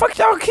bad? What the fuck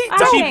y'all keep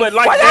doing? But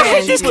like why y'all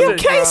hate this Kim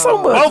K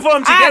so much? Both of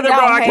them together, bro.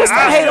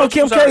 I hate on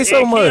Kim K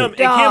so much. And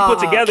Kim put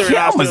together.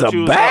 Kim is a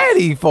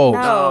baddie, folks.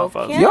 No,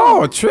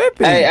 y'all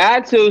tripping. Hey,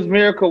 I choose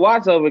Miracle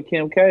Watts over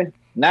Kim K.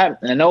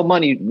 No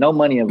money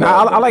involved.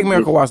 Nah, I like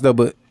Miracle Watts though,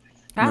 but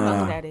I don't know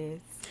who that is.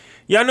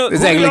 Y'all know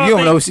exactly. You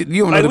don't know who the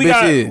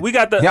bitch is. We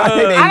got the.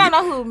 I don't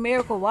know who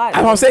Miracle Watts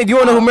is. I'm saying you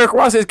don't know who Miracle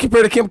Watts is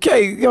compared to Kim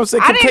K. You know what I'm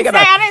saying? Kim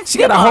K she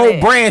got a whole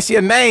brand. She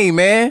a name,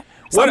 man.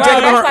 Stop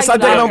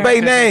taking on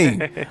Bae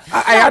name.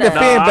 I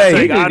defend Bae.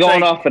 You just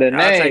going off of the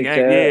name.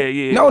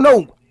 Yeah.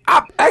 No.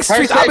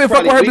 Actually, I've been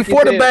fucking with her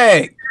before the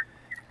bag.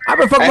 I've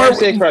been fucking with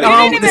her. You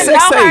didn't even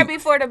know her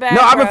before the bag.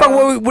 No, I've been fucking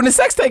with her when the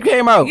sex tape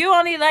came out. You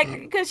only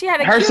because she had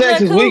a her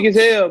sex is weak as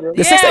hell, bro.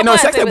 The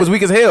sex tape was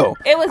weak as hell.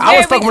 It was. I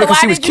was fucking with her because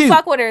she was cute.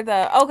 Fuck with her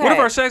though. Okay. What if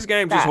her sex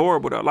game just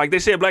horrible though? Like they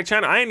said, Black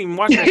China. I ain't even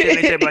watching that shit.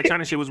 They said Black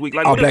China shit was weak.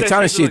 Like, Black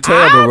China shit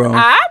terrible, bro.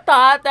 I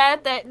thought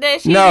that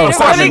she no, did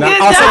a really good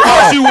job. Of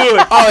course you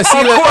would. Oh,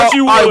 see, of course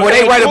you would. Well,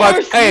 they right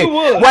about. Hey,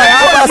 wait,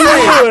 I was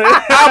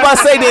about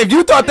to say that if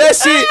you thought that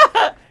shit.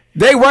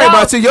 They worry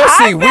about you. Your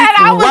shit weak,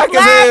 whack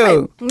as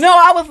hell. No,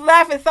 I was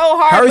laughing so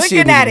hard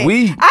looking at it.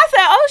 Weak. I said,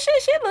 "Oh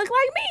shit, she look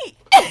like me."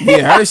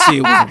 Yeah, her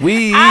shit was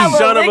weak.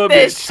 Son of a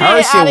bitch.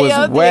 Her shit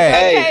was whack.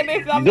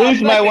 Hey,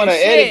 Deuce might want to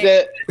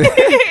edit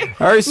that.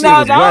 Her shit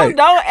was whack.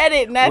 Don't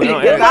edit nothing.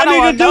 I don't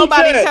want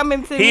nobody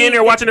coming to me. He in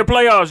there watching the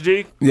playoffs,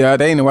 G. Yeah,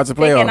 they in there watching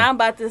the playoffs. And I'm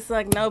about to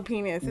suck no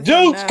penis.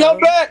 Deuce, come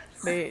back.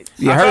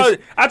 Yeah,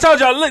 I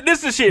told y'all, look,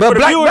 this is shit. But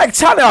Black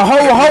China a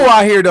hoe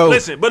out here though.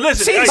 Listen.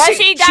 She doing something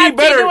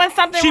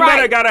right. She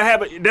better gotta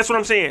have it. That's what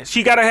I'm saying.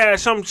 She gotta have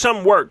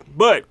some work.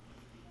 But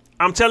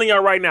I'm telling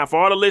y'all right now, for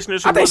all the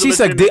listeners who I think she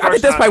sucked dick. I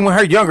think that's probably when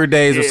her younger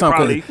days or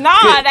something. Nah,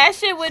 that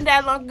shit wasn't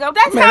that long ago.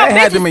 That's how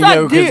bitches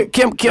suck dick.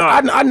 Kim,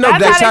 I know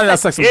Black China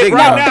suck some dick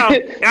right now.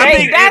 I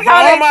think that's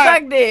how they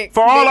suck dick.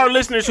 For all our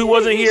listeners who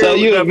wasn't here so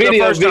you a the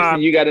video first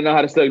time, you got to know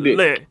how to suck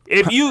dick.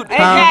 If you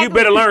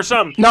better learn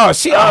something. No,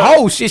 she a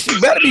hoe. She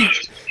better be.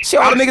 She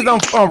all the niggas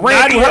on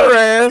ran through her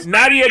ass.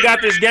 Nadia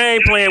got this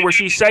game plan where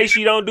she say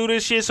she don't do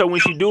this shit, so when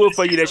she do it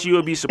for you, that you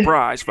will be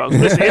surprised, folks.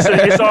 Listen,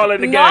 it's all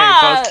in the game,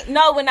 folks.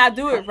 No, when I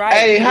do it right.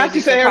 Hey, how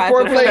she say her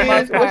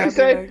foreplay is? What she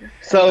say?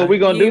 So we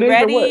gonna do this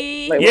or what?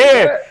 Like,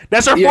 yeah,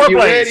 that's her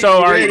foreplay.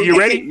 So are you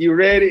ready? You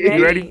ready?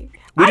 You ready?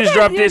 We just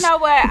dropped this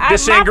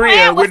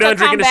sangria. We're done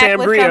drinking the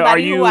sangria. Are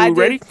you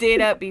ready? I just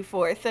did up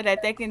before so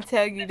that they can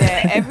tell you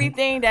that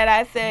everything that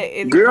I said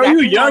is girl,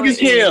 you young as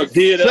hell.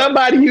 Did up.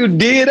 Somebody you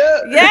did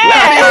up? Yeah.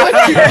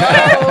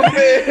 Oh,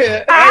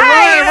 man.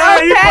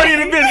 Ryan, you funny in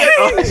the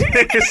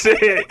business. Said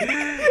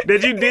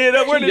that you did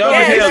up. Where did young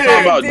as hell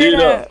talking about did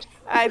up?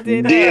 I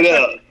did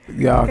up.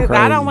 Y'all crazy. Because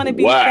I don't want to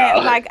be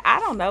like, I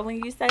don't know,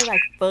 when you say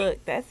like fuck,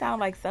 that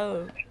sound like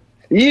so.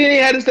 You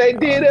ain't had to say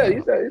did up.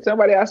 You said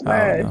somebody I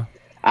smashed.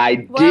 I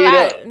did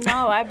up.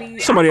 No, I be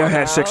somebody I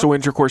had sexual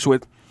intercourse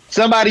with.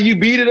 Somebody you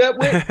beat it up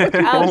with?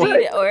 I'll beat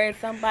it, or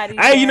somebody.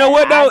 Hey, you know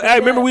what though? Hey,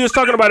 remember we was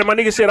talking about it. My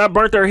nigga said I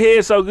burnt her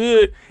head so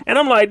good, and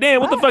I'm like, damn,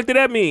 what the fuck did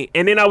that mean?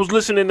 And then I was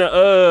listening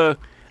to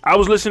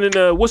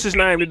what's his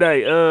name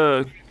today?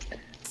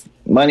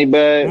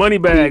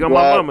 Moneybag on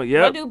my mama.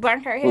 Yeah. What do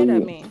burnt her head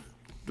up mean?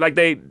 Like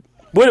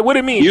what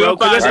it mean, bro?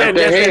 Because that's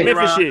that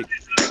Memphis shit.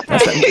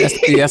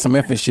 That's some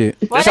Memphis shit.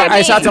 What Shout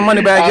out to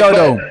Moneybag Yo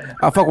though.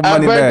 I fuck with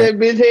Moneybag. I burnt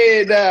that bitch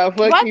head down.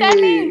 Fuck what you. That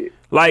mean?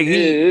 Like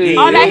he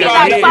Oh, that he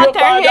like fucked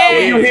her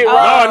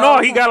head. No,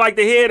 he got like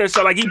the head or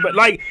so. Like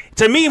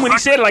to me when he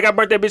said it, like I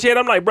burnt that bitch head,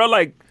 I'm like, bro,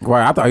 like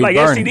Right, I thought he was like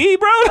burning. STD,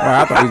 bro. Right,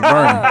 I thought he was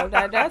burning.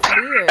 Oh, that's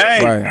weird.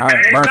 Hey, Right,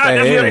 I burnt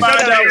that you head.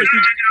 find out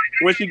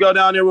when she go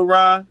down there with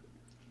Ron.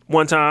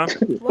 One time,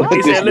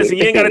 he said, "Listen,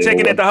 you ain't gotta check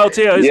in at the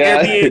hotel.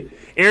 It's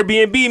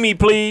Airbnb me,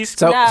 please."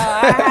 So, No,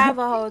 I have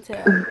a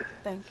hotel.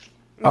 Thank you.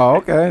 oh,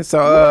 okay.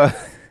 So,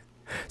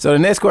 so the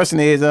next question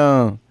is,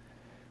 who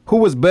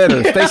was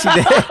better,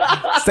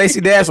 Stacey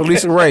Dash or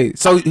Lisa Ray?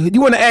 So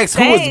you want to ask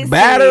who was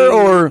better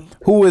or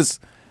who was?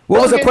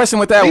 What was the question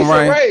with that one,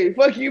 Ryan? Ray,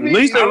 fuck you, mean?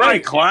 Lisa Ray,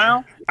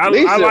 clown. I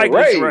like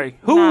Lisa Ray.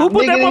 Who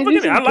put that motherfucker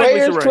in there? I like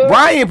Lisa Ray.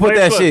 Ryan put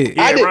that shit.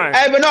 Yeah, I did. Ryan.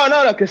 Hey, but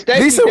no, because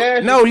Stacey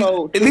Dash.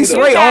 Lisa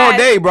Ray all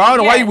day, bro. I don't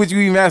know why would you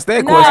even ask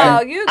that No,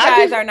 question. you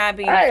guys are not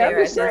being fair at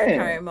this saying.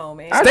 current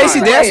moment. Stacey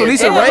Dash or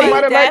Lisa It Ray?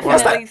 was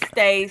definitely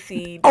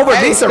Stacey. Over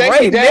Lisa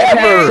Ray,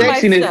 never.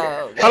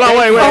 Hold on,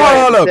 wait.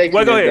 Hold up. Wait,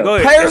 go ahead.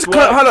 Paris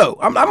Club, hold up.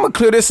 I'm gonna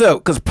clear this up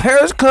because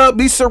Paris Club,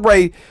 Lisa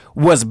Ray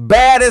was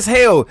bad as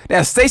hell.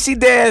 That Stacey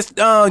Dash,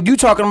 you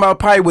talking about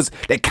probably was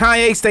that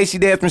Kanye Stacey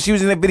Dash when she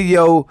was in the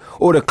video,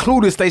 or the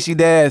Clueless Stacey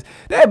Dash.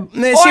 That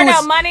man,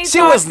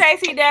 she was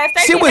Stacey Dash.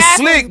 She was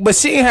slick, but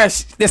she ain't had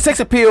the sex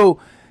appeal.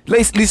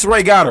 Lisa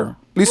Ray got her.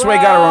 Lisa Ray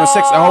got her on a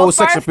whole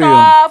sex appeal. First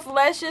off,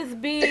 let's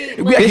just be.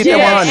 Did she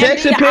have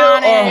sex appeal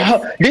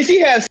did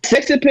she have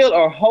sex appeal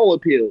or whole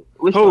appeal?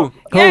 Who?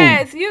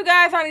 Yes, you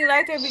guys only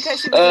liked her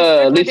because she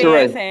was Lisa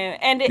Ray. dancing.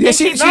 And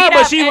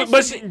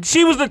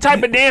she was the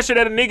type of dancer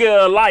that a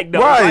nigga liked, though.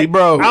 Right, like,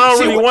 bro. I don't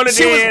really want to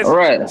dance,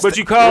 but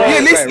you call. Yeah,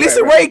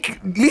 Lisa Ray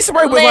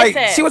was like,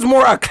 she was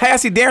more a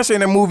classy dancer in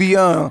the movie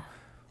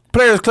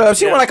Players Club.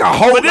 She went like a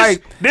whole like a whole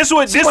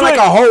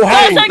hoe.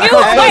 Let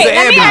me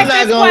ask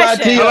this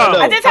question.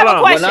 I just have a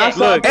question.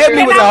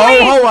 Ebony was a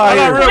whole hoe out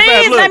here.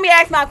 Please let me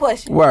ask my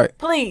question. Right.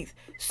 Please.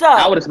 So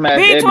I would have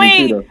smashed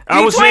Ebony too,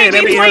 between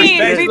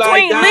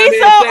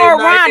Lisa or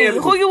Ronnie,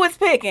 who you was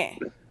picking?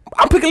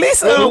 I'm picking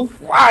Lisa. I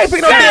ain't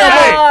picking no damn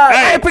Ray.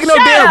 I ain't picking no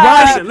damn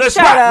Ronnie.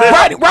 Listen.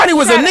 Ronnie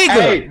was a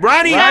nigga.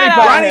 Ronnie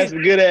has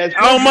some good ass.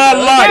 Oh my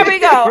life. There we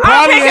go.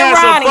 Ronnie has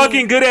some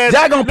fucking good ass.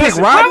 Y'all gonna pick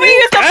Ronnie? When we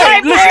used to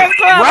play Players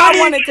Club, I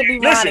wanted to be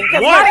Ronnie.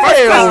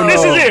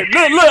 This is it.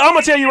 Look, I'm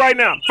gonna tell you right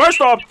now.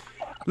 First off,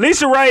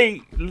 Lisa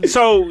Ray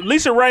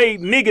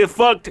nigga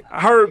fucked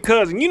her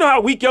cousin. You know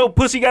how weak your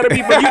pussy gotta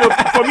be for me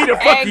to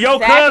fuck your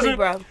cousin?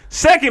 Bro.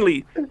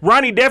 Secondly,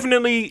 Ronnie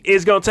definitely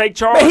is gonna take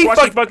charge while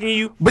she fucking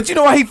you. But you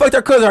know why he fucked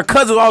her cousin? Her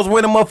cousin was always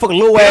wearing a motherfucking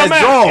little ass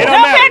drawers. No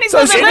panties,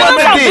 so she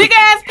wasn't big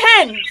ass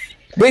panties.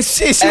 But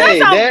shit,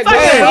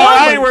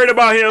 I ain't worried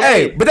about him.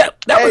 Hey, but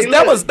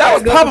that was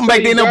popping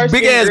back then. Them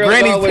big ass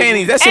granny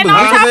panties. That shit was weak as hell. And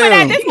on top of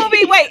that, this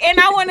movie. Wait, and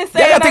I want to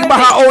say. You gotta think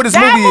about how old this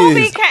movie is. That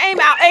movie came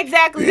out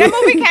exactly. That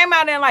movie came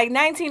out in like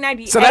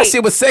 1998. So that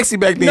shit was sexy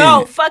back then.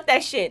 No, fuck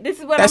that shit. This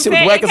is what I'm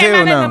saying. It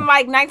came out in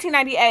like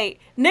 1998.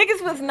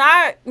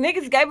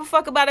 Niggas gave a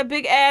fuck about a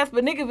big ass,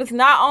 but niggas was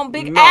not on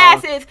big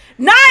asses.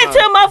 Not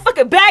until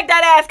motherfucking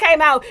Baghdad ass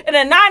came out in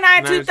the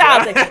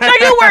 2000. So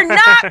you were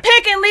not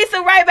picking Lisa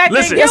Ray back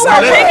then. You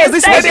were picking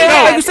Stacey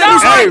Dash.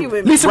 Don't argue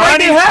with me. Lisa Ray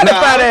didn't have the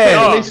fat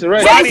ass. Lisa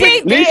Ray.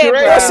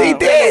 She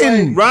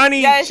didn't.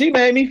 Ronnie. She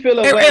made me feel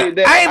a way. I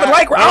ain't even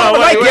like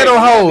ghetto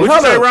hoes.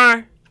 What'd you say,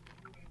 Ryan?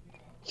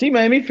 She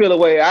made me feel a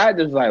way. I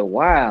just like,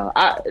 wow.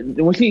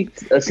 When she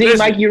seen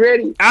Mike, you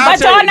ready?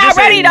 But y'all not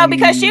ready though,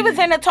 because she was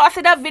in the Toss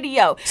It Up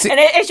video,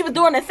 and she was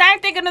doing the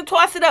same thing in the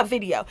Toss It Up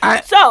video.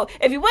 So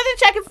if you wasn't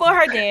checking for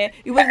her then,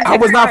 you wasn't. I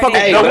was not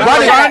fucking.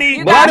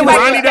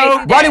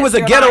 Ronnie was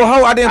a ghetto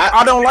hoe. I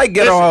don't like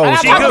ghetto hoes.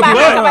 She good,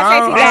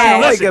 I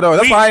don't like ghetto.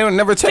 That's why I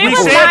never checked. We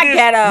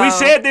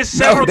said this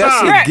several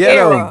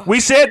times. We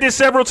said this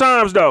several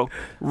times though.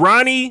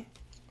 Ronnie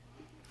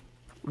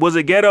was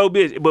a ghetto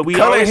bitch, but we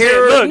always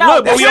say,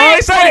 but we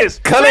always say this.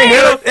 Color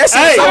hair,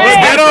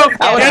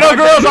 ghetto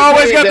girls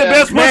always got the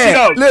best pussy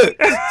though. Look,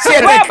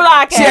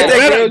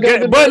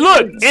 but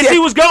look, and she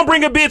was gonna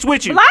bring a bitch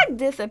with you. Block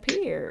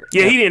disappeared.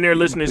 Yeah, he didn't there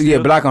listening. Yeah,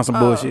 Block on some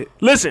bullshit.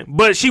 Listen,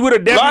 but she would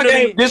have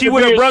definitely, she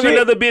would have brought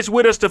another bitch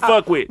with us to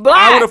fuck with.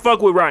 I would have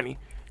fucked with Ronnie.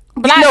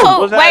 Black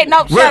who? Wait,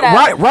 no, shut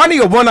up. Ronnie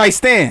a one night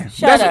stand.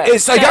 Shut up. Y'all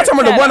talking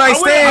about the one night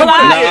stand?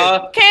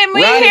 Can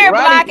we hear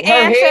Black answer?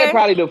 Her head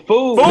probably the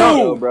food.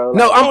 Bro.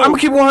 No, I'm gonna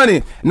keep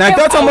 100. Now if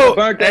y'all talking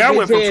about, I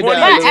went from 20 to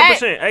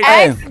 100%.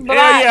 Hell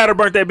yeah, I'd have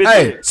burnt that bitch.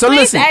 Hey, so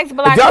listen,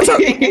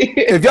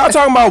 if y'all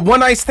talking about one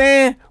night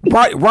stand,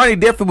 Ronnie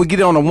definitely would get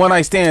it on a one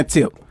night stand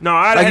tip. No,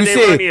 I like you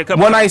said,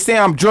 one night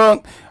stand. I'm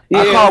drunk.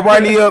 I call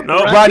Ronnie up.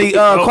 Ronnie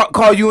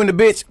call you and the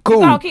bitch.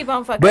 Cool. You keep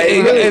on fucking. But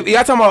if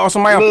y'all talking about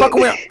somebody I'm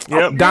fucking with,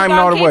 diamond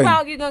all the way.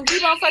 You gonna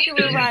keep on fucking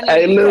with Ronnie.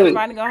 Hey, look,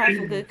 Ronnie gonna have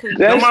some good cookies.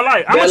 On my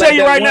life, I'm gonna tell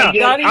you right now.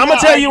 I'm gonna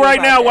tell you right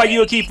now why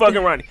you'll keep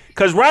fucking Ronnie.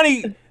 Cause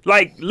Ronnie,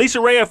 like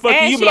Lisa Ray,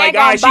 fucking you, be like,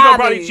 all right, she gonna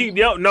probably cheat.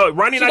 No,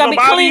 Ronnie not gonna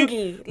bother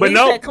you. But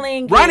no,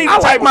 Ronnie the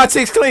type my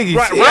chicks clingy.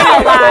 Listen,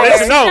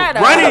 no,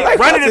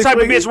 Ronnie the type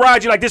of bitch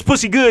ride you like this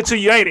pussy good to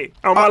you, ain't it?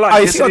 On my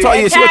life. She gonna talk.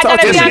 She gonna talk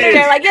to you.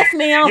 Like yes,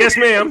 ma'am. Yes,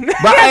 ma'am.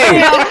 But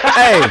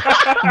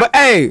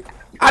hey,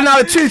 I know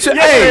the treat you.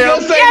 Hey,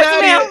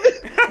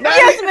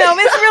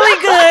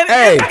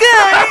 Hey.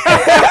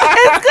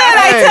 It's good.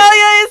 I tell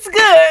you, it's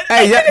good.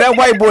 Hey, that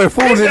white boy a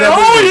fool in that Oh,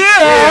 movie.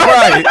 yeah.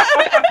 Right.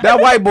 That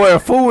white boy a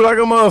fool like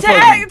a motherfucker.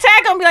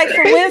 Tag gonna be like,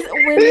 so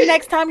when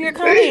next time you're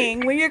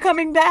coming? When you're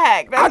coming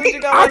back? That's what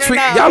you're I gonna treat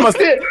know. y'all must.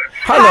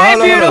 Hold Hi, on.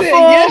 beautiful.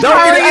 Don't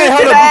How get are it. Hey, you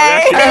hold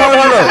today? up. Hey,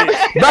 hold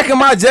up. Back in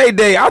my J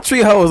day, I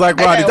treat hoes like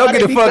Roddy. Don't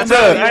get it fucked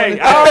up. Hey,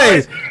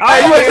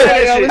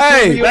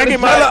 back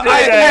in my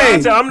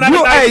day, I'm not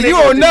a nice you nigga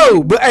don't to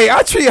know, but hey,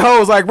 I treat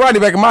hoes like Roddy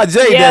back in my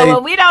J day. Yeah,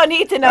 well, we don't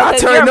need to know I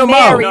because turned you're them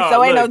married, out.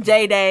 so ain't no Look.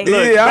 J Day.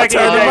 Yeah, I back in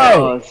turned the them day,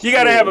 out. you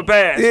gotta have a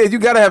pass. Yeah, you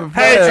gotta have a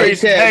Hey, pass.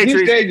 Treese. Hey,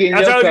 you stay Treese. getting I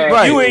your told you,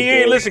 card. you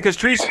ain't listen because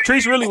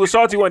Treese really was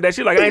salty one day.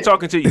 She like, I ain't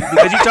talking to you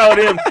because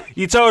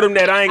you told him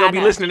that I ain't gonna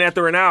be listening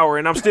after an hour,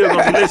 and I'm still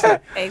gonna be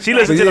listening. She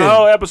listened to the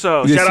whole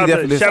episode. Yeah, Shout she out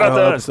definitely to listened to the whole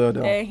us. episode,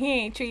 though. And he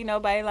ain't treat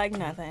nobody like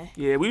nothing.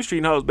 Yeah, we was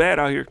treating hoes bad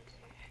out here.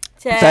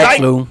 Facts,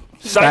 Lou.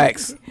 Psych.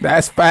 Facts.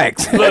 That's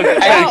facts. Look,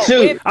 Hey,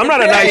 shoot. I'm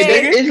not a nice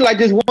Hey, nigga. it's like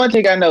this one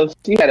chick I know.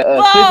 She had a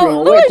Well, room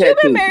Louis, wet you've tattoo.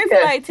 been married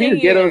for like 10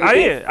 years.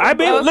 I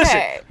been Okay.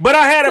 listen, but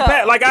I had a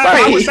pat. Like I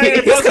Right. was saying,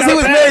 It's because he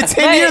was married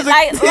 10 years ago.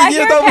 Like 10 years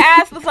your ago.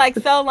 past was like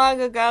so long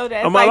ago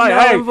that I'm like like, null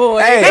hey, and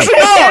void. hey.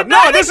 Listen,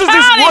 no, this is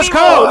just what's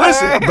cold.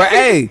 Listen, But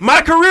hey,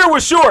 my career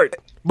was short,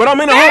 but I'm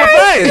in the Hall of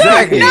Fame.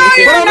 Exactly. No, But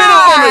you're I'm not.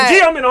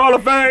 in the Hall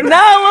of Fame.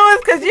 No,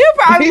 Louis, because you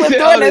probably He was said,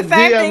 doing "Oh, the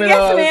same thing.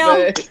 Yes,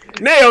 ma'am.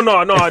 No,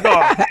 no.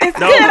 It's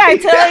good, I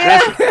tell you.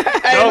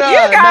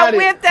 You got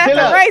whipped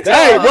after Rachel.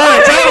 Hey,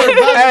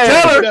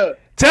 Ryan,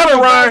 tell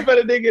her, Ryan. For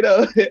the nigga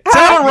though.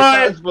 Tell her,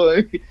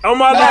 Ryan. On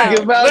my life.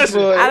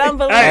 Listen. I don't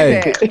believe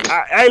Hey,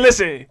 that. hey,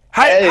 listen.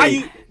 How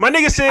you? My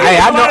nigga said. Hey,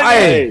 it's I a know. lot of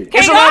Hey, niggas- Can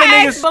It's a you lot of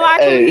ask niggas. Block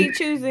who Hey. he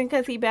choosing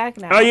because he back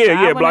now? Oh, yeah, So I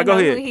yeah, wanna Block, go know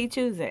ahead. Who he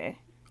choosing?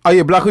 oh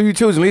yeah, Block, who you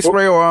choosing? Lee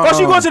Spray or? First,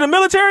 you going to the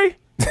military?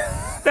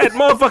 That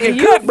motherfucking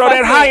You cut, bro.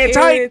 That high and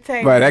fucking tight.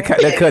 irritating. Right,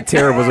 that cut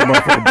terrible as a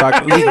motherfucker.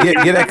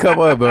 Block, get that cup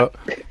up, bro.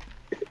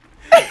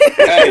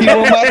 Hey, you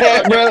want my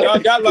hat, bro? Y'all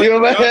got like, You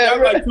want my y'all hat, got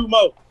bro? like 2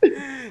 more.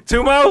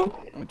 2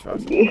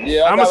 more?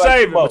 Yeah, I'ma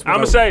save it.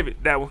 I'ma save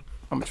it. That one.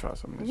 I'm gonna try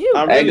something. You.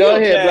 I'm Hey, really go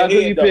on ahead, that Block. Who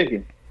head, you though.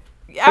 picking?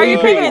 Are you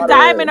picking Oh,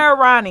 Diamond or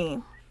Ronnie?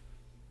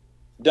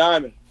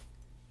 Diamond.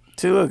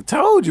 Look,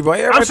 told you, bro.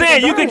 I'm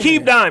saying you can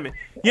keep Diamond.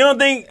 You don't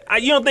think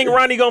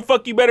Ronnie gonna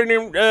fuck you better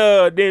than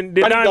I just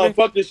gonna Diamond?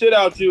 fuck the shit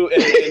out you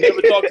and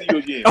never talk to you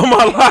again. On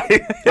my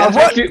life.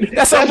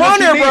 That's a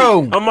runner,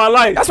 bro. On my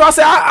life. That's why I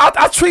say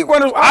I treat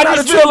runners. I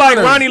just feel like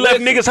Ronnie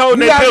left niggas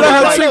holding You their gotta pillows. learn how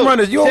to Like, treat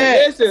runners. You don't,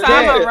 Listen, So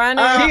I'm a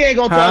runner. She ain't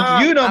gonna talk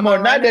to you no I'm more. a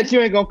Not runner. that you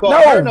ain't gonna call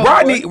her no, no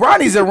more.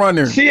 Ronnie's a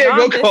runner. She ain't I'm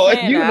gonna just call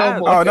saying you that. no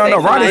more. Oh, no, They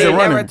Ronnie's a should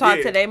runner. Never talk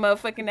Yeah. to their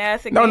motherfucking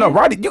ass again. No,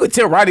 Roddy. You could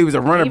tell Roddy was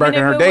a runner Even back in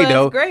if her it day, was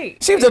though.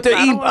 great. She was up there I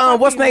don't eating wanna talk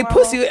what's to you name no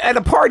more. pussy at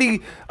a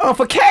party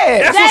for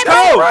cash. That's That's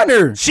what's cold.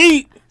 runner. So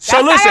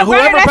That's listen, not a runner,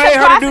 whoever that's paid a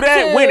her to do that,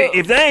 prostitute. win it.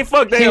 If they ain't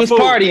fucked, they She ain't was fool.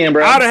 partying,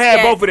 bro. I'd have had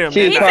Yes. both of them.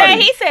 She was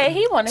He said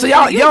he wanted. So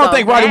y'all don't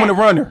think Roddy was a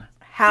runner?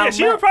 How Yeah,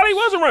 she much? probably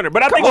was a runner,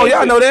 but I think Oh,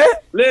 y'all know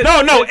that?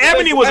 No,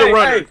 Ebony was a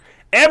runner.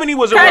 Ebony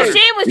was a Cause runner.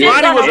 she was just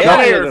Ronnie was a gonna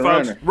player,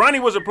 run. folks. Ronnie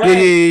was a Yeah, player.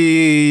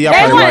 Y'all They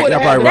probably want- right. Y'all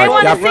probably they right.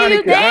 wanna Y'all see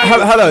you dance.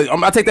 Hold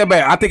up. I take that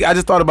back. I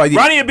just thought about you.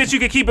 Ronnie a bitch you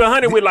could keep it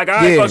 100 with. Like, all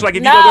right, Yeah. folks, like, if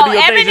you No, gonna go do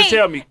your Ebony. thing, just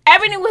tell me.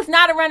 Ebony was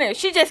not a runner.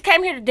 She just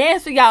came here to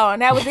dance with y'all,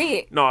 and that was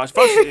it. No, it's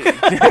folks.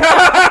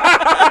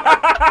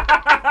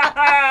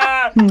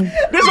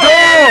 This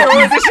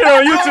shit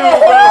on YouTube,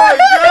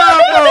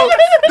 bro.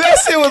 That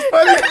shit was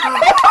funny.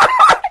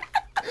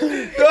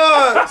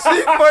 Dog,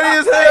 she funny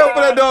as hell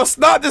for that dog.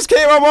 Snot just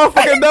came out my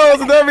fucking nose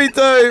and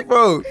everything,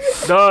 bro.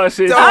 Dog,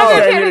 shit. I'm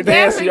just came here to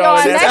dance with y'all,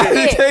 and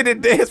that's it. They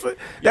did dance for- That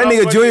Y'all nigga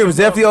fucking Junior was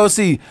bro. definitely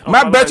OC.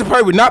 My my bachelor life.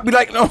 party would not be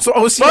like no so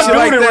OC Fuck shit dude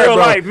like in that, real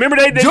bro. life. Remember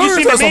you Junior's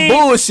seen the on some meme?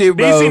 bullshit,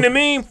 bro. You seen the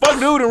meme? Fuck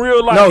dude in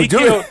real life. No, he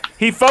Junior-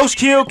 first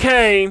killed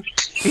Kane.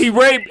 He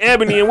raped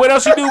Ebony, and what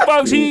else he do,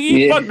 folks?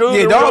 He Yeah. fuck dude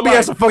Yeah, in dog real be had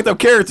life. some fucked up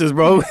characters,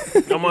 bro.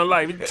 I'm on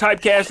life. He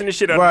typecasting the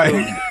shit out of Right.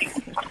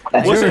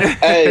 dude. What's it?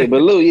 Hey,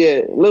 but Lou,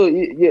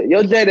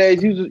 your J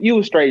days, you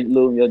was straight,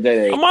 Lou. Your J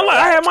days. I'm on life.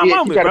 I had my You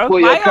moment, gotta bro. pull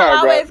your Why car,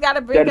 y'all bro. always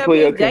gotta bring Gotta up pull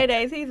your his car. J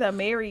days? He's a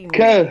married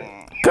Cause man.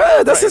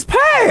 Cause that's his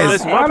past.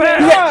 Listen, my I mean,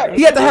 past.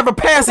 He had to have a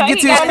pass to So get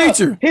he to his got-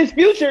 future. his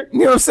future, You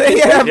know what I'm saying? He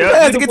had to have a Yeah.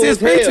 pass to get to his beautiful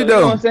as hell, future, you know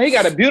what though. I'm saying? He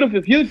got a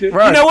beautiful future.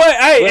 Right. You know what?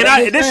 Hey, But and I'm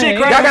just this shit saying,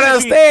 crazy. Y'all gotta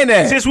understand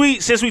that.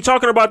 Since we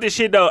talking about this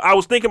shit though, I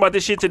was thinking about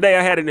this shit today.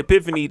 I had an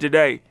epiphany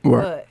today.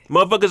 What?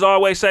 But Motherfuckers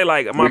always say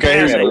like my Okay,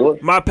 past you had a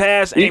what? my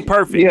past ain't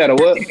perfect. You had a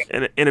what?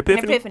 An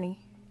epiphany. Epiphany.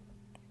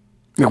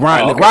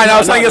 Ryan, Okay. Ryan, I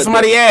was No, trying to get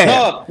somebody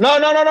ass. No.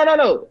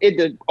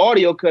 The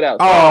audio cut out.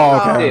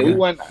 Oh, okay. Yeah, we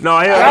went. No,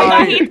 hell Oh, no.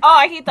 no, he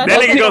thought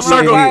That you nigga go was the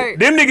wrong circle. word.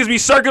 Them niggas be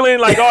circling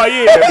like, oh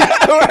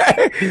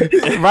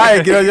yeah.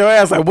 Ryan, get on your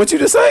ass. Like, what you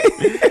just say?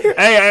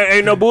 Hey,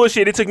 ain't no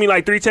bullshit. It took me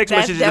like 3 text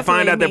That's messages to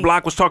find definitely out that me.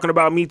 Block was talking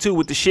about me too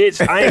with the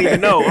shits. I ain't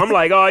even know. I'm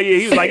like, oh yeah.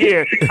 He was like,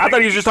 yeah. I thought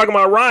he was just talking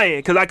about Ryan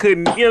because I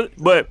couldn't. You know,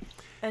 but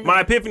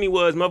my epiphany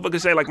was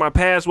motherfuckers say like my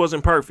past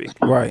wasn't perfect.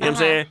 Right. You know what I'm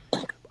saying?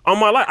 On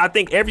my life, I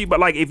think everybody,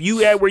 like, if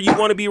you at where you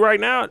want to be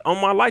right now,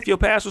 on my life, your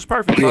past was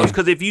perfect.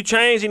 Because if you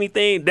change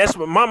anything, that's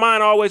what my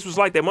mind always was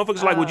like that.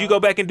 Motherfuckers like, would you go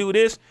back and do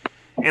this?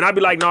 And I'd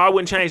be like, no, I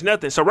wouldn't change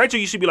nothing. So Rachel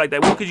used to be like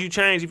that. What could you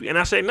change? And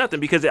I say nothing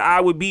because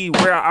I would be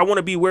where I want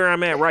to be where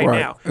I'm at right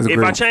now. If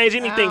I change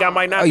anything, I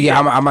might not. Yeah,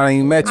 I might not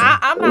even met you.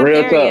 I'm not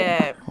Real there tough.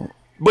 yet.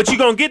 But you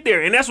gonna get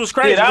there, and that's what's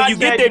crazy. Yeah, when I you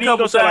get changed there, a you gonna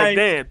couple say like,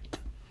 things.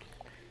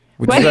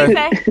 damn. What you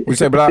say? What you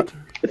say, Block?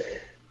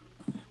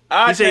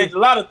 I changed a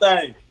lot of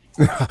things.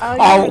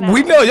 Oh,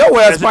 we know your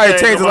ass might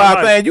change a lot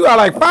of things. You got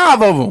like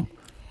 5 of them.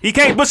 He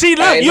can't. But see,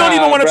 look, Hey, you don't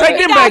even want to bro. take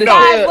them He back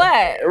got though. 5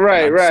 what?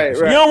 Right.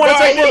 You don't want to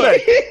take them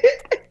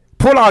back,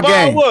 Pull our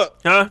game. What?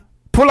 huh?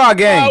 Pull our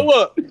game.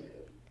 What?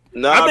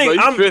 Nah, I think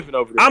bro, you tripping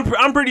over there.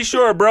 I'm pretty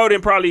sure bro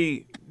didn't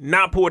probably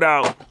not pulled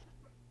out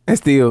And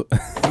still.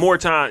 more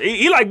time.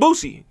 He like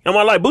Boosie. I'm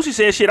like Boosie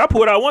said shit. I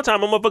pulled out one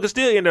time, a motherfucker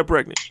still ended up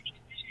pregnant.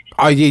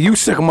 Oh yeah, you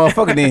sick a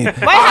motherfucker then. Wait,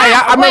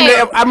 I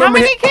remember. how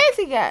many kids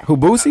he got? Who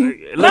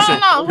Boosie? Listen,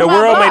 no, the who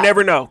world may Block?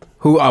 never know.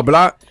 Who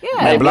Block? Yeah.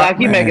 Hey, Block,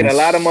 you man. making a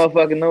lot of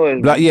motherfucking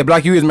noise. Block, yeah,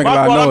 Block, you is making My a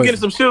lot fault, of I'm noise.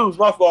 getting some shoes.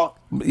 My fault.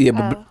 Yeah,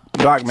 but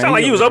Block, man. Sound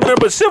like you was opening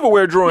up a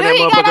silverware drawer in Do that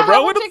he got a motherfucker, bro.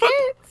 whole What the bunch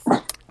fuck?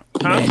 of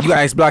kids? Man, you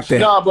gotta ask Block that.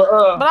 Nah,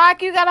 but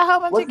Block, you got a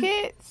whole bunch of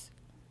kids?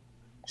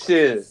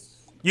 shit.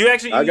 You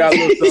actually I got a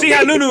little see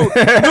how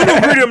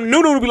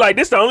Nunu be like,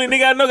 this the only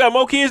nigga I know got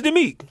more kids than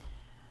me.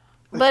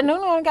 But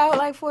Nunu only got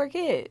like 4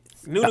 kids.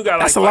 Nunu got like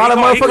That's a lot of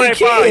he motherfucking claimed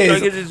 5, kids.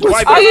 so his What's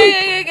wife- Oh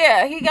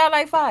yeah. He got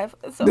like 5.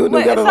 So,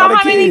 Nunu got a so lot of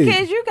how many kids.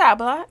 kids you got,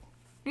 Block?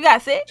 You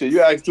got 6? Shit,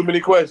 you ask too many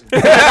questions. You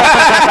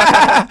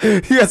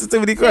got too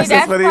many See, questions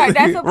that's for part,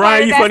 that's this. a part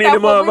Ryan, of you that funny in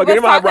stuff the what we motherfucker. was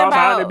Them talking eyebrows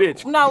behind about. the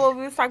bitch. No, what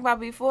we was talking about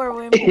before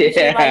when he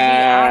should like be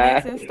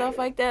honest and stuff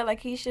like that. Like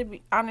he should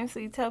be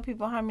honestly tell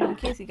people how many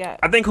kids he got.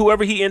 I think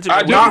whoever he interviewed, I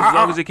with, do. as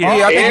long as it can.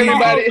 Yeah, I think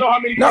Everybody know how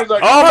many kids I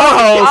got. All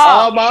my hoes.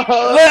 All my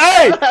hoes.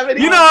 Look, How hey,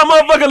 many you know how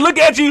motherfucker look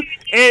at you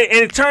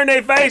and turn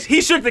their face?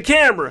 He shook the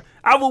camera.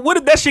 What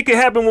if that shit could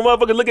happen when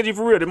motherfuckers look at you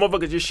for real? The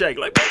motherfucker just shake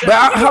like.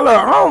 But hold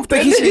on, I don't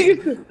think he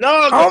should. No,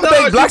 I don't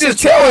think Block should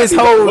tell his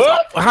hoes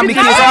how many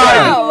kids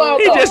are.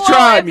 He just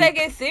tried me. If they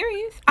get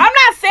serious, I'm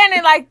not saying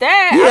it like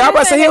that. Yeah, I'm about to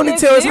just say he saying only they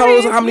tell his get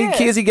hoes serious, how many yeah.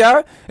 kids he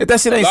got. If that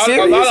shit ain't A lot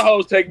serious. of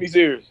hoes take me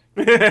serious.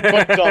 What you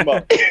talking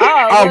about?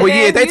 Oh, but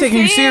yeah, if they then taking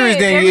you see serious, it,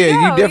 then there yeah,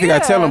 we you go, definitely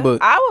gotta tell them. But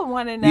I would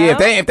want to know.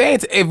 yeah,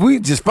 if we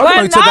just fucking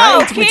on But each other, I no,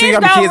 ain't tell kids you how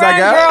don't many kids I run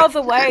got. girls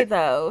away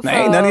though. So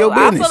Ain't none of your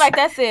I business. feel like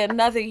that's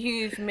another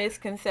huge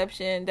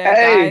misconception that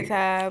Hey. guys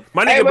have.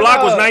 My Hey, nigga but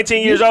Block was no,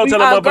 19 years old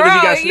telling A motherfuckers he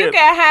got girl, you snipped.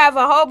 can have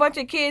a whole bunch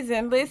of kids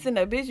and listen,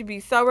 a bitch be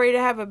so ready to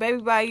have a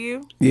baby by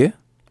you. Yeah,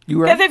 you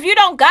Because right. if you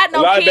don't got A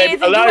no lot of kids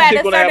baby- a and you lot of at a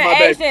chicks wanna have certain my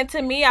age, baby. then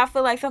to me, I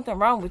feel like something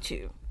wrong with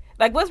you.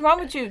 Like, what's wrong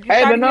with you? You,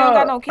 Hey, but you don't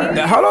got no. no kids.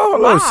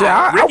 Hold on. Shit,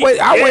 I waited.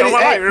 Yeah, on my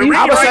life. Ricky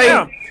I would right say.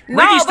 now.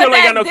 No, Ricky still but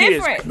ain't got no that's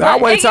kids. different. I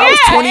waited till I was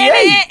Yeah,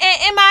 28.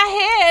 and in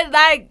my head,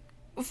 like,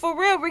 for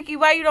real, Ricky,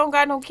 why you don't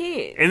got no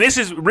kids? And this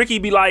is Ricky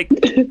be like,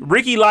 I'm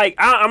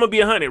gonna be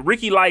 100.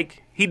 Ricky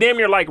like, he damn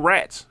near like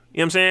rats. You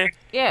know what I'm saying?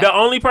 Yeah. The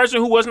only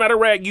person who was not a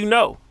rat, you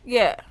know.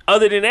 Yeah.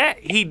 Other than that,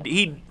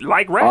 he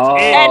like rats. Oh.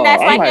 And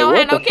that's I'm like you don't like,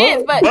 have no what the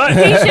kids, fuck? but But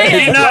he he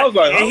shouldn't. did I was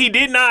like, not, and he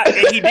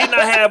did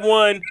not have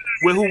one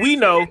with who we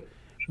know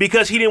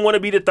because he didn't want to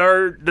be the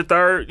third. You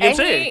know what I'm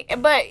saying?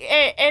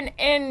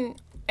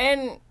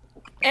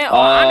 And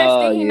all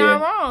honesty, he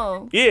not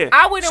wrong. Yeah.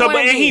 I wouldn't So, want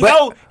but to and be.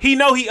 he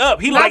know he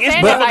up. He Not like it's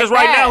saying it motherfuckers like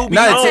right that. now who be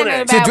No, on saying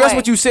that. it to bad address way.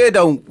 what you said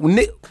though,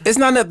 it's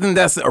not nothing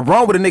that's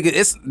wrong with a nigga.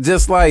 It's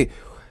just like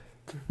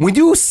when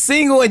you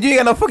single and you ain't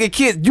got no fucking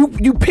kids,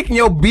 you picking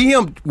your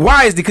BM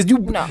wisely because you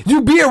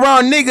be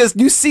around niggas,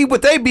 you see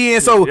what they be in.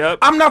 So Yep.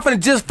 I'm not finna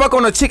just fuck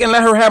on a chick and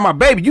let her have my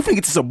baby. You finna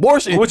get this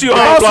abortion. What you if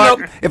on, I don't see Block?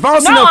 no, if I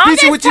don't see No, no I'm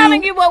future just with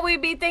telling you, you what we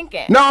be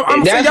thinking. no,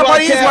 I'm saying That's y'all why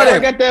body is Chad whatever.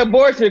 got that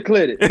abortion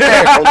clinic.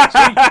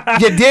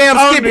 You're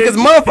damn skip because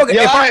motherfucker.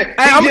 Yeah, If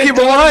I'm gonna he keep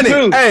just it 100.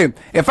 told Hey,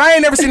 if I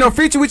ain't never seen no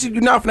future with you,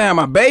 you're not finna have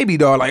my baby,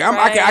 dog. Like I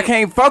Right.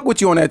 can't fuck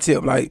with you on that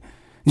tip. Like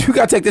you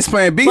gotta take this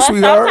plan B, But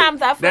sweetheart.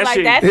 sometimes I feel That like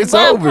shit- that's it's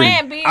but over.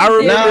 plan B. I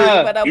remember-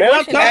 Nah, but Man, I'm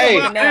abortion talking is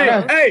about,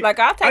 no. hey, Like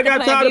I'll take I a got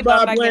plan tired B, but I'm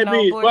about not plan getting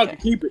no B. abortion. Fuck,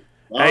 keep it.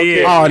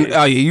 Hey, Oh,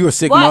 yeah, you a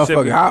sick What?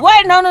 motherfucker.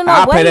 Wait, no.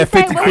 I'll What pay did that he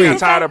say? 50 What quid. did I'm he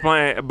say?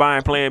 tired of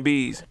buying Plan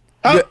Bs.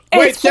 Huh?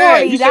 Wait, It's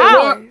Chad, you said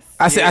what? $40.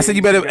 I said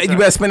you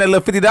better spend that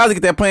little $50 to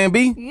get that plan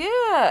B.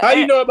 Yeah. How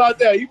you know about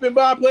that? You been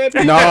buying plan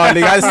B? No,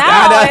 nigga,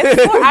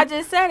 I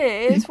just said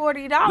it. It's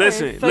 $40.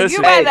 Listen, so listen.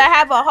 you rather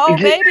have a whole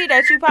baby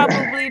that you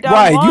probably don't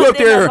Right, want you up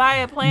than to there, buy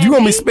a plan you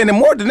gonna be B? spending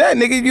more than that,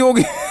 nigga. You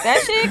gonna get,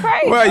 That shit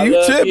crazy. right, you I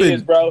love tripping.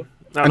 kids, bro.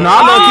 No, I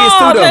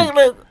love kids too,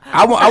 though. Look.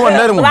 I want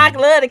another one. Black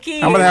love the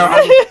kids. I'm gonna have.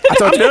 I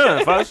told I'm you.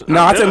 done, folks. No,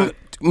 I I'm told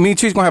done. me and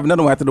Tree's gonna have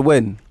another one after the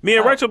wedding. Me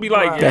and Rachel be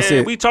like, That's yeah,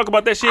 it. we talk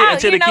about that shit Oh,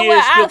 until you the know kids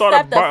what? still I'll thought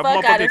slap the about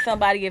fuck out of motherfucking.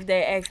 somebody if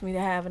they ask me to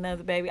have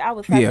another baby. I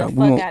would slap Yeah, the we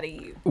fuck won't- out of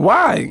you.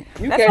 Why?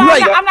 That's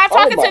why I'm not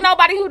talking to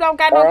nobody who don't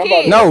got no I'm about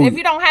kids. to- No. If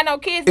you don't have no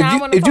kids, then I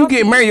want to If you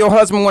get married, your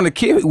husband want a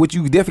kid, which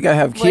you definitely gotta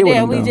have a well, kid with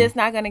then him. we though. just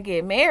not gonna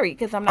get married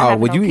because I'm not Oh,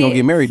 having well, no you ain't kids. gonna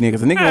get married,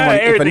 niggas. A nigga Nah, want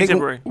if a everything nigga,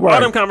 temporary. All right,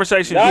 them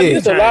conversations. Nah, need to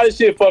there's a change. lot of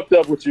shit fucked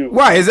up with you.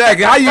 right,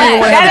 exactly. How you But even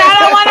want to I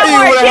don't want no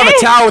have more a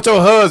kids. child with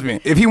your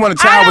husband if he want a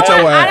child with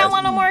your I ass? don't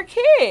want no more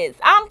more kids.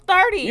 I'm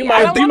 30. You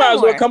might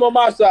as well come on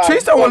my side.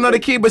 Trish don't want another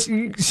kid, but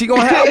she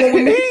gonna have one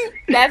with me.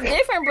 That's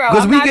different, bro.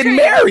 Because we getting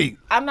married.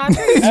 I'm not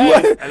Trish.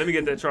 Hey, let me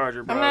get that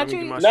charger, bro. I'm not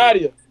Trish.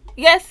 Nadia.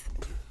 Yes.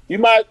 You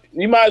might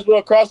as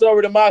well cross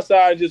over to my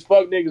side and just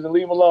fuck niggas and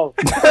leave them alone.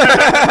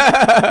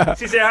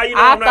 She said, "How you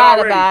know I'm not thought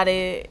already?" about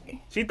it.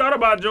 She thought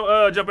about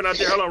jumping out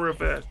there. Hold on, real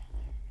fast.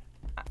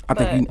 I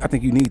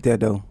think you need that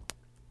though.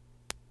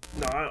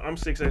 No, I'm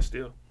 6'8"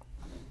 still.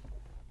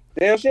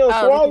 Damn, she don't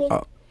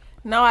swallow.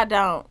 No, I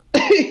don't.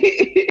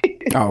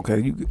 Oh,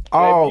 okay.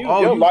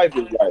 Your life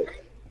is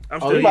like. I'm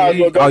still. You might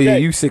as well go yeah, gay.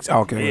 you 6.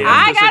 Okay. Yeah,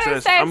 I I'm gotta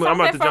 6'8". say I'm about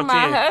something to from jump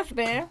my in.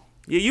 husband.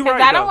 Yeah, you Because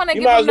right. I don't want to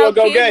You give might him as well no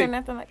go kids gay. or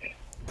nothing like that.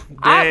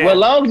 Damn. Well, as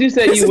long as you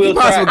say you will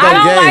might as try. well I go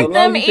don't gay. like As long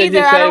them as you say either.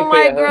 just I say don't it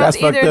like fair. girls That's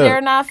fucked either. up.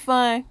 They're not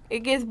fun. It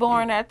gets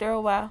boring after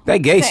a while. That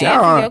gay To shit.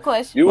 answer your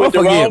question. You with the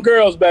Motherfucker, wrong yeah.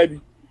 girls,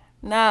 baby.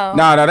 No.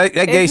 Nah, that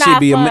gay It's shit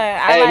not be fun. a.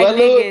 I like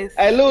niggas.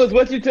 Hey, Lewis,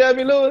 what you tell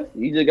me, Lewis?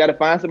 You just gotta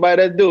find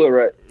somebody that's do it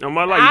right. On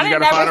my life, I you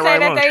didn't just gotta never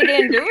find the say right that one. they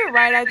didn't do it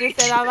right. I just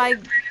said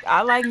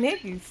I like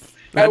niggas.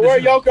 Hey, where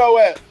Yoko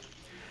at?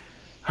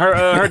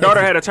 Her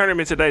daughter had a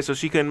tournament today, so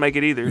she couldn't make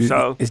it either.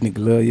 So This nigga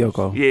love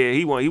Yoko. yeah,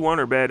 he won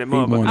her bad and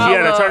won motherfucker. her. She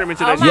had a Oh, tournament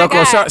today. oh so my Yoko,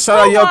 God. shout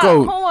out Who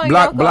Yoko. won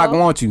Block Yoko?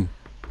 want you.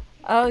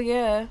 Oh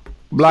yeah.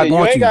 Block You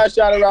want ain't you. got to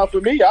shout her out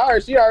for me.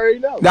 She already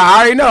know. Nah, I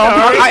already know.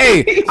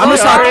 I'm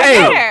just trying.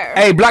 there.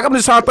 Hey, Block. I'm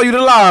just trying to throw you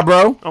the lie,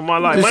 bro. on my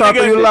life, Just my trying to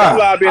throw you the nigga,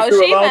 lie. I've been Oh,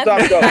 through she a long must time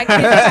be ago. like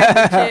this type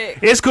of chick.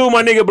 it's cool,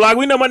 my nigga Block.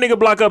 We know my nigga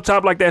Block up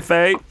top like that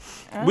fade.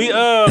 We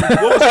what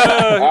was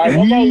All right,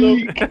 one more,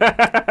 Luke.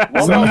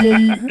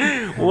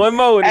 one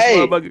more in this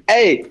motherfucker.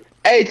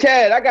 Hey,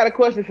 Chad, I got a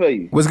question for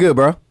you. What's good,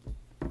 bro?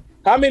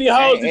 How many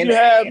hoes did you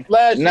have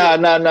last year?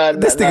 No.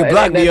 This nigga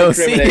Block me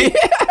OC.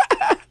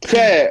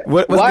 Chad,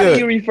 What's why good? do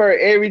you refer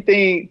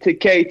everything to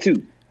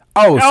K2?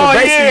 Oh, so Oh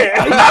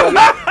basically,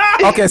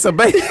 yeah, okay, so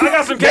basically, I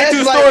got some That's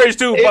K2 like- stories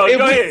too, folks.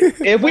 Go ahead.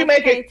 If we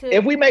make K2?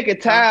 if we make a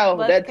towel,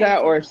 What's that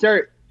towel K2? or a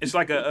shirt, It's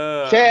like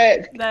a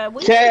Chad it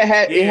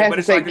yeah, has but to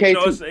it's say like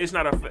K2.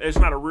 it's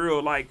not a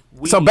real like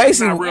weed. So basically- it's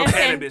not real And-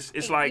 cannabis.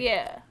 It's like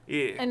yeah.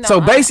 yeah. so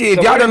basically, if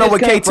So y'all where don't know did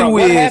what this come from? K2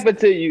 What is, happened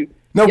to you?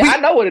 No, yeah, we- I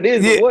know what it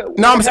is. yeah, But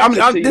no, what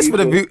happened I'm to this you, for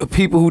the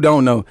people who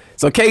don't know.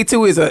 So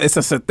K2 is a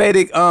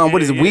synthetic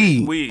what is it, Yeah,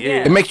 weed? weed,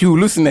 yeah. It makes you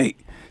hallucinate.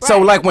 So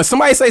Right. like when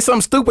somebody say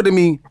something stupid to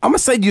me, I'm gonna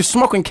say you're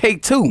smoking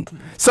K2.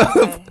 So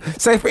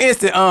say for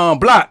instance,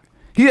 Block,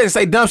 he didn't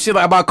say dumb shit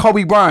like about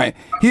Kobe Bryant.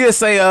 He didn't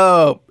say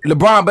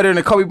LeBron better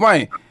than Kobe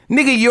Bryant.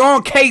 Nigga, you're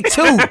on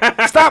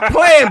K2. Stop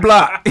playing,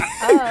 Block.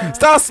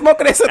 Stop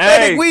smoking that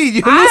synthetic Hey. weed.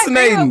 You're I agree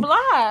hallucinating. with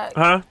Block.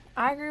 Huh?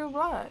 I agree with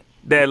Block.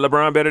 That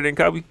LeBron better than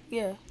Kobe?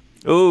 Yeah.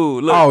 Ooh,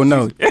 look. Oh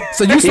no!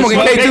 So you smoking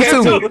smoking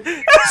K2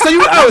 too? So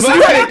you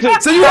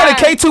had a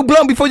K2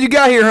 blunt before you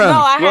got here, huh? No,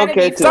 I had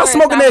Okay, to be stop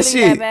smoking that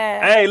shit.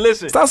 Hey,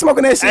 listen. Stop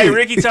smoking that shit. Hey,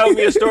 Ricky told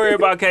me a story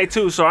about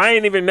K2, so I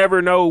ain't even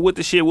never know what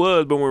the shit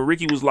was. But when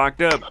Ricky was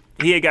locked up,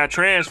 he had got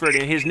transferred,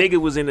 and his nigga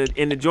was in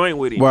the joint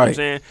with him. You know what I'm Right.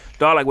 saying?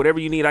 Dog, like, whatever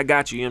you need, I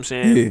got you. You know what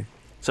I'm saying? Yeah.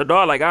 So,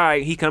 dog, like, all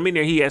right, he come in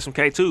there, he had some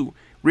K2.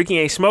 Ricky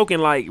ain't smoking,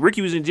 like, Ricky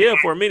was in jail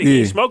for a minute. He Yeah.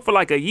 ain't smoked for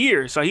like a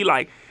year. So, he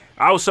like,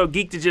 I was so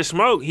geeked to just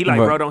smoke. He like,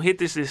 Right. bro, don't hit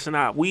this. This is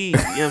not weed. You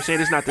know what I'm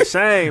saying? It's not the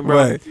same, bro.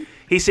 Right.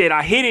 He said,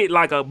 I hit it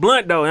like a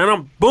blunt, though, and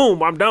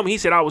I'm dumb. He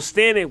said, I was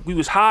standing, we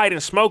was hiding,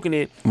 smoking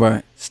it,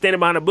 Right. standing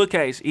behind a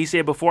bookcase. He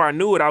said, before I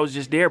knew it, I was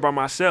just there by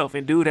myself,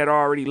 and dude had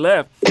already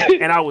left.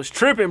 And I was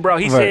tripping, bro.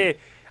 He Right. said,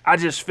 I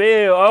just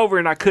fell over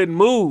and I couldn't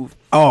move.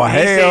 Oh, And he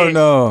hell said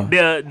no.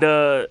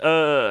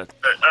 The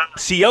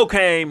CO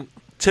came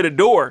to the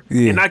door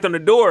Yeah. and knocked on the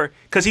door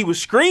because he was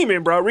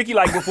screaming, bro. Ricky,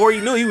 like, before he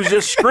knew, he was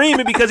just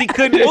screaming because he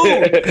couldn't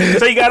move.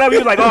 So he got up, he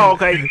was like, oh,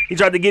 okay. He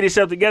tried to get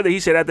himself together. He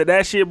said after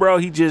that shit, bro,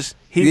 he was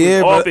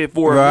off it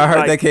for bro, I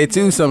heard like, that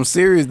K2 something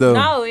serious though.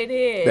 No, it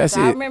is. That's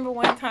I it. remember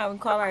one time we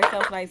called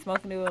ourselves like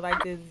smoking it with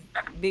like this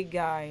big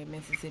guy in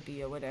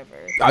Mississippi or whatever.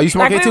 Oh, you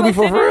smoked Like, K2 we was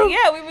before for sitting- real?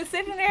 Yeah, we was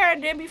sitting there,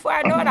 and then before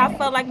I know it, I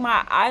felt like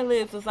my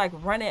eyelids was like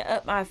running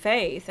up my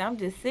face. I'm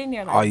just sitting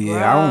there like, Oh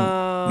yeah,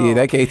 I don't. Yeah,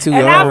 that K2.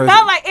 And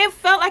I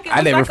felt like it I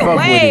was never like a fucked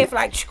with wave, it.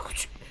 like.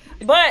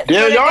 But Yeah,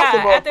 swear to y'all God,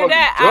 some after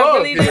that, motherfucking I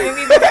really drugs. didn't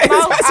even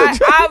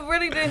smoke. I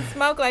really didn't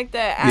smoke like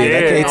that. Yeah,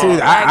 that Yeah, K2. no.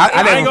 I Like,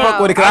 never ain't fuck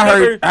gonna- with it because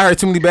I I heard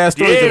too many bad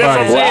stories Yeah, that's about what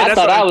it. I'm Well, saying. I that's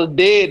thought what- I was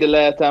dead the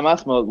last time I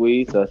smoked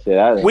weed, so shit.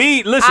 I didn't.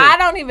 Listen, I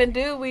don't even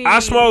do weed. I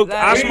smoked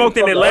in Fuck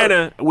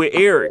Atlanta with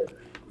Eric. You know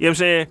what I'm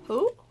saying?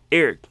 Who?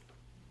 Eric.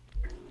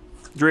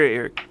 Dread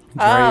Eric.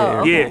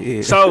 Oh, Yeah.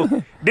 Yeah. So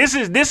this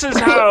is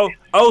how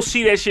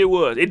OC that shit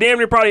was. It damn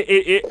near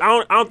probably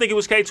I don't think it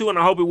was K2 and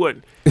I hope it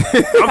wasn't. I'm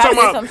talking Some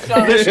about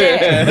strong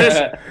shit.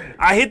 listen.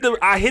 I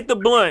hit the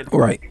blunt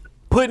Right.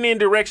 putting in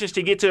directions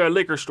to get to a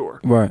liquor store.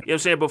 Right. You know what I'm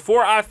saying?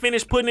 Before I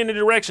finished putting in the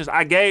directions,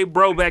 I gave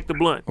bro back the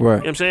blunt. Right. You know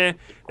what I'm saying?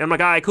 And I'm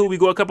like, all right, cool, we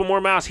go a couple more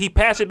miles. He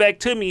passed it back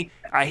to me.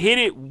 I hit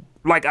it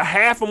like a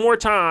half or more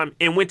time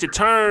and went to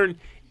turn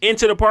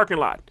into the parking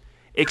lot.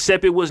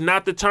 Except it was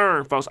not the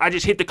turn, folks. I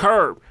just hit the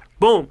curb.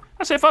 Boom.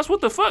 I said, Fuss,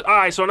 what the fuck? All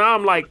right, so now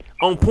I'm like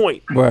on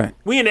point. Right.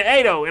 We in the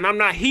 80 and I'm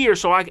not here,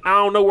 so I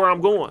don't know where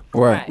I'm going.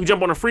 Right. We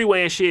jump on the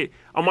freeway and shit.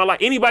 On my life,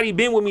 anybody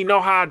been with me know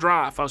how I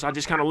drive, folks. I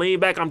just kind of lean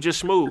back. I'm just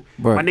smooth.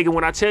 Right. My nigga,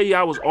 when I tell you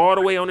I was all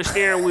the way on the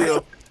steering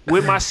wheel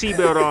with my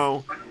seatbelt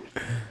on,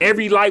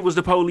 every light was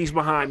the police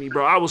behind me,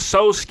 bro. I was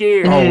so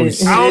scared. Oh,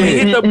 shit. I only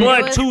hit the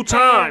blunt was 2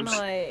 times.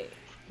 paranoid.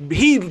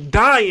 He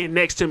dying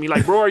next to me.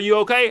 Like, bro, are you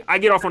okay? I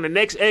get off on the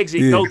next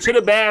exit, go to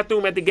the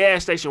bathroom at the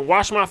gas station,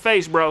 wash my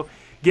face, bro.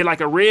 Get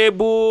like a Red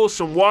Bull,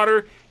 some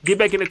water, get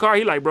back in the car.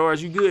 He like, bro,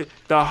 is you good?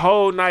 The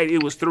whole night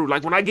it was through.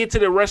 Like, when I get to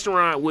the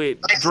restaurant with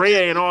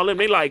Drea and all them,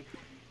 they like,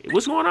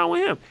 what's going on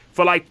with him?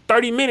 For like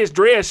 30 minutes,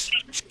 Dre's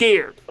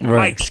scared. Right.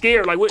 Like,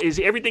 scared. Like, what, is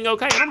everything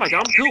okay? And I'm like,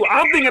 I'm cool.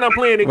 I'm thinking I'm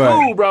playing it Right.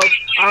 cool, bro.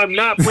 I'm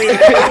not playing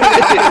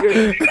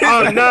it cool.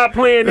 I'm not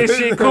playing this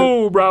shit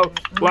cool, bro.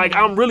 Like,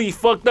 I'm really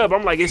fucked up.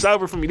 I'm like, it's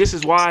over for me. This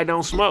is why I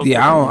don't smoke.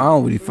 Yeah, I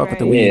don't really fuck with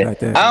the weed Yeah. like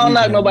that. I don't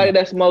knock nobody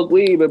that smoke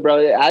weed, but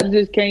bro, I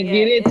just can't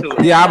get into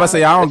it. Yeah, I about to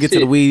say I don't get to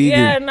the weed either.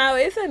 Yeah, no,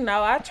 it's a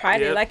no. I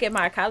tried Yeah. it like in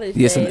my college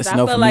Yeah, days. it's I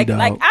no feel for me, like dog.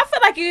 I feel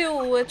like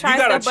you would try You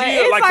gotta stuff, but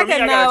chill. it's Like, like for me, a I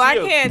no. gotta I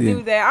chill. can't Yeah.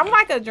 do that. I'm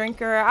like a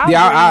drinker.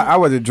 Yeah, I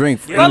was a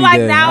drink. But any like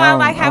day. now, I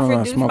like don't have really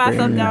reduced smoke myself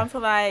every day. down to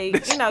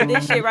like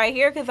this shit right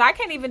here because I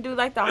can't even do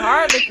like the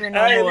hard liquor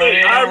no Hey, more.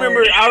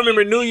 look, I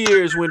remember New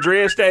Year's when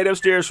Dre stayed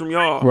upstairs from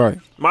y'all. Right.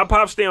 My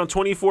pop stayed on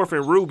 24th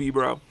and Ruby,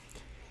 bro.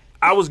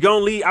 I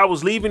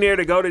was leaving there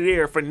to go to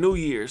there for New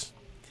Year's.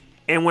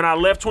 And when I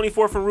left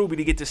 24th and Ruby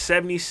to get to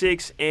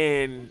 76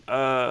 and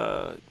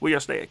where y'all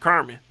stay at?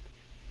 Carmen.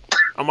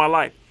 On my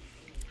life.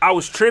 I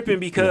was tripping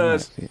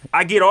because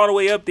I get all the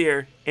way up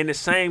there and the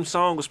same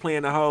song was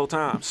playing the whole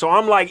time. So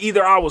I'm like,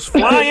 either I was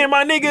flying,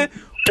 my nigga,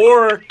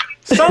 or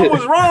something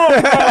was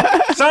wrong, bro.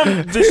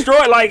 Something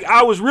destroyed. Like,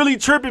 I was really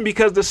tripping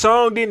because the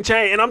song didn't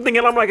change. And I'm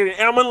thinking I'm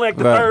in like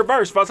the Right. third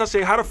verse. But I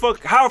said,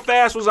 how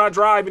fast was I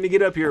driving to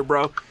get up here,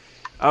 bro?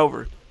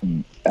 Over.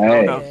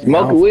 Hey, know.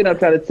 smoking weed, I'm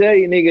trying to tell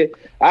you, nigga.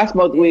 I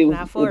smoked weed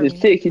Not with for this me.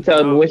 chick. She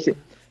told me when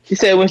she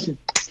said when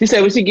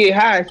she get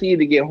high, she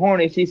either get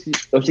horny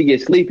or she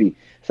get sleepy.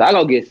 So I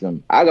go get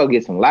some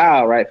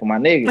loud, right, for my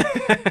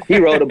nigga. He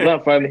rolled a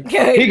blunt for me.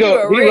 Yeah, He you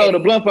were rolled a ready.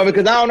 blunt for me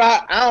because I don't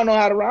even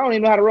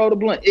know how to roll the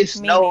blunt. It's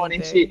Me snowing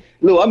and neither. shit.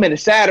 Look, I'm in the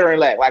Saturn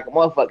like a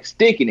motherfucker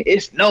sticking it.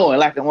 It's snowing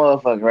like a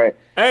motherfucker, right?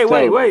 Hey,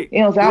 So, wait. You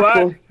know what I'm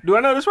saying? Do I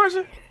know this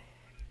person?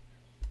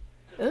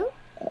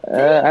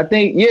 I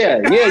think, yeah,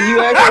 you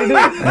actually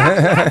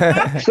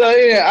do. So,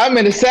 yeah, I'm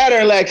in the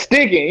Saturn like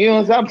sticking. You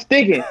know what I'm saying? I'm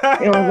sticking.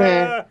 You know what I'm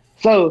saying?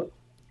 So,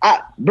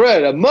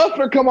 the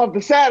muffler come off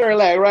the Saturn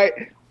like, right?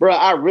 Bro,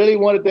 I really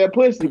wanted that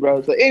pussy,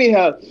 bro. So,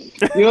 anyhow,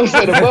 you know what I'm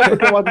saying? The muffler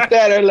come off the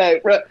Saturn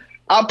like, bro.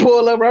 I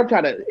pull up, bro. I'm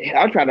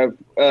trying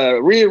to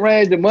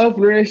rearrange the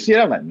muffler and shit.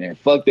 I'm like, man,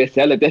 fuck that shit.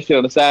 I let that shit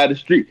on the side of the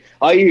street.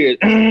 All you hear is,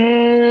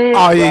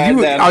 Oh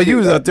yeah, you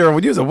was up there.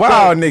 You was a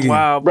wild nigga.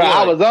 Wow, bro,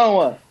 I was on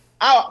one.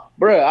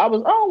 I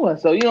was on one.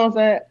 So, you know what I'm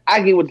saying?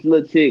 I get with this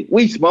little chick.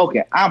 We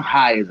smoking. I'm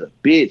high as a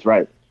bitch,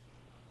 right?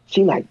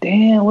 She like,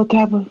 damn, what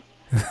type of...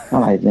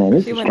 I'm like, man,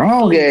 this is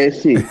strong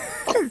ass shit.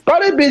 Bro,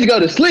 that bitch go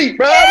to sleep,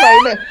 bro.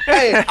 I'm like, man,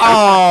 hey, she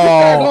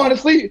start going to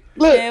sleep.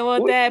 Look, Man,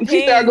 want that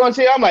she start going to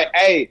sleep. I'm like,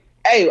 hey,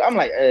 I'm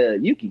like,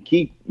 you can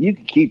keep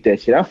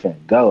that shit. I'm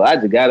finna go. I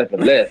just got up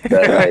and left.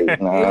 But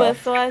like, nah. It was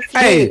so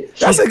Hey,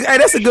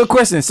 that's a good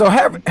question. So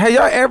have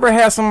y'all ever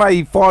had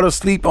somebody fall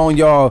asleep on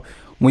y'all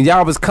when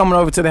y'all was coming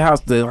over to the house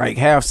to like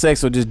have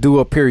sex or just do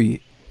a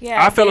period?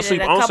 Yeah, I fell did it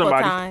asleep a on couple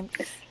somebody. times.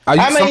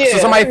 So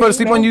somebody fell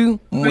asleep on you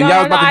when y'all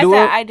was about to do it?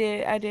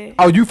 I did.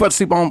 Oh, you fell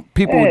asleep on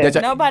people that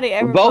y'all... Nobody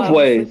ever Both fell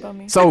ways. asleep on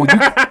me. So, hold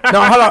on.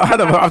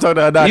 I'm talking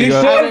to Adati. You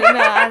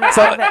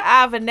sure?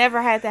 I've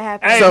never had that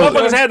happen. Hey, So-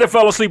 motherfuckers had to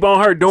fall asleep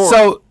on her dorm.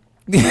 So,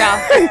 No.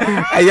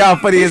 hey, y'all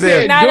funny as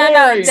hell.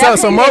 No.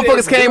 So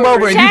motherfuckers came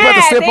over and you put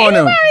the slip on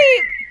them.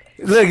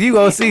 Look, you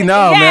gonna see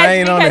now, man. I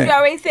ain't on because you that.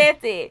 already said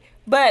that.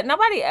 But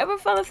nobody ever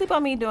fell asleep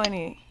on me doing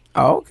it.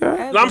 Oh,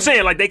 okay. I'm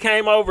saying, like, they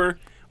came over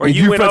or And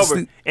you you went fell over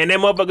asleep. and that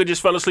motherfucker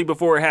just fell asleep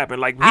before it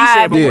happened. Like he said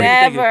I've before you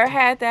never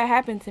had that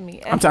happen to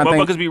me. I'm trying to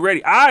motherfuckers think. be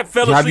ready. I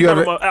fell Have asleep you on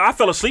ever- I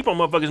fell asleep on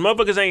motherfuckers.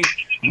 Motherfuckers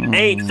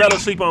ain't fell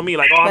asleep on me.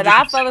 Like, oh, But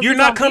I fell asleep you're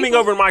not on coming people.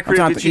 over to my I'm crib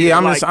trying to to, cheat. yeah,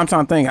 Like, I'm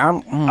trying to think.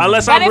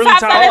 unless But I'm if really I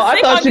fell tired.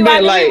 asleep thought on you you, I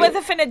meant knew like- you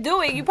wasn't finna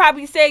do it. You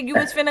probably said you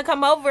was finna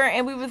come over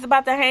and we was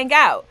about to hang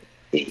out.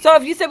 So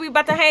if you said we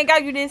about to hang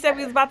out, you didn't say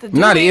we was about to do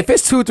Naughty, it. if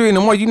it's 2, 3 in the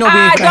morning, you know we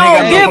I ain't finna hang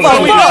out. don't give a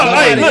no fuck.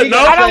 Hey, look, no.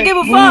 I don't give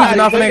a We fuck.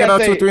 not finna hang out on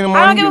 2, 3 in the I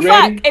morning. don't give a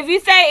You fuck. ready?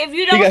 If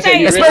you don't gotta say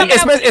say you if you ready.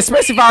 come out-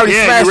 Especially if I already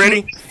Yeah, smashed. you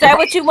ready? say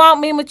what you want,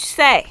 mean what you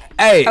say.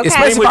 Hey, Okay.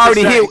 especially if What I you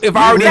already say. hit. If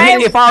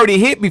I already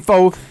hit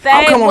before, Say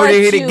I'm coming over what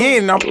to hit you-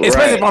 again.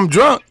 Especially if I'm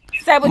drunk.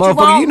 Say what you Motherfucker,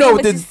 want, you know mean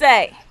what what you this-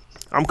 say.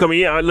 I'm coming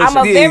in. I'm Listen,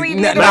 a very Yeah,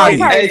 literal Naughty.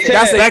 person. Hey,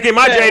 That's it. back in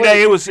my J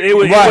day, it was Right.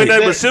 nothing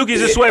but silkies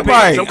and sweatpants.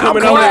 Right. I'm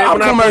coming I'm over.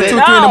 coming over 2, 3 in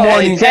the No.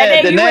 morning. And Chad,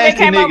 then the you would have nasty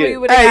came over, nigga. you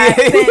would have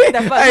Hey, got sent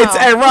the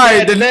fuck home.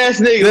 right. The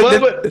nasty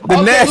nigga. The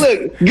Okay, nasty-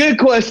 look, good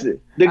question.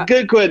 The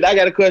good question. I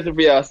got a question for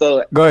y'all.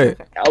 So Go ahead.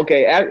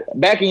 okay,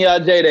 back in y'all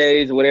J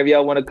days, whatever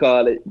y'all want to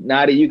call it.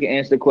 Nadia, you can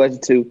answer the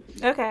question too.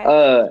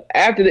 Okay.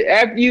 After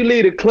you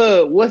leave the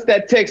club, what's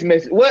that text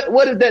message?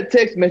 What is that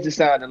text message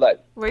sounding like?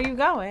 Where you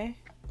going?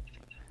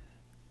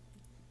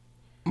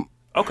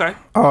 Okay.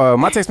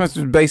 My text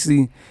message was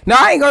basically, no,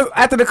 I ain't gonna,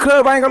 after the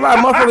club, I ain't gonna lie,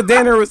 motherfuckers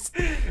dinner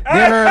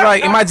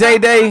like in my J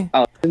day,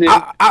 I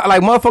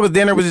like motherfuckers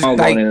dinner was just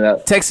like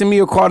texting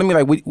me or calling me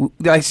like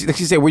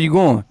she said, where you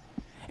going?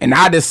 And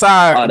I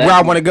decide where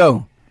I want to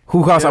go,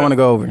 who house I want to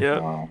go over.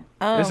 Yeah.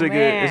 Oh, It's a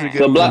good.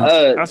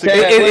 So,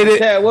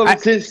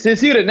 Chad,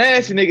 since you the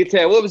nasty nigga,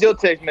 Chad, what was your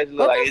text message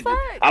look like?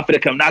 I'm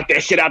finna come knock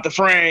that shit out the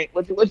frame.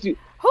 What you?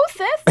 Who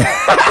says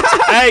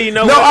that? Hey, you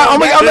know No, what?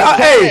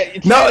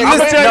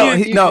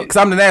 no, because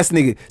I'm the nasty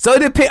nigga. So it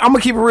depends. I'm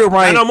gonna keep it real,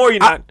 Ryan. No more, you're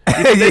not.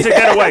 They took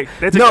that away.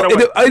 It No,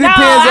 depends I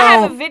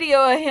have a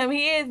video of him.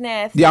 He is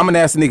nasty. Yeah, I'm a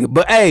nasty nigga.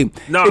 But hey,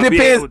 it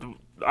depends.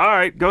 All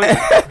right, go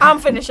ahead. I'm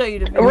finna show you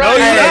the video.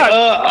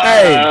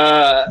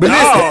 But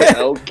listen,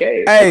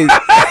 okay. Hey,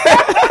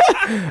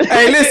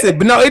 listen,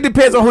 but no, it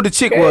depends on who the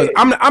chick was.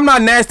 I'm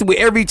not nasty with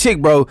every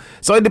chick, bro.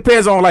 So it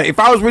depends on like if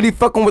I was really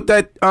fucking with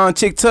that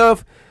chick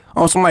tough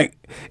on some like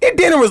it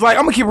dinner was like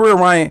I'm gonna keep it real,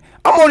 Ryan.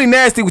 I'm only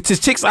nasty with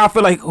just chicks I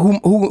feel like who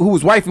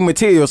was wifey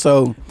material.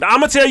 So I'm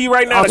gonna tell you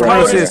right now, I'm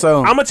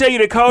gonna tell you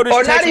the coldest.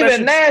 Or not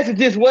even nasty,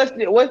 just what's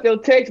your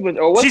text with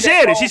or what's she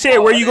said it. She said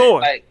where you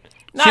going.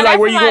 No, she like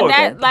where you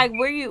going? Like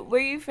where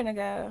you finna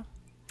go?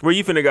 Where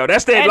you finna go?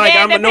 That's that. Like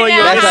I'm annoying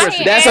you.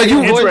 That's so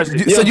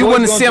you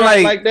wouldn't send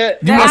like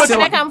that. You I'm wouldn't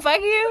finna come fuck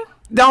you.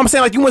 No, I'm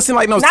saying like you wouldn't send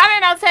like no. Not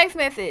in no text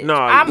message. No,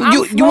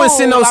 you wouldn't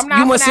send those.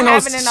 You wouldn't send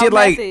those shit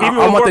like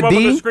I want the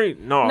D.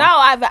 No,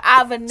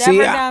 I've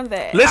never done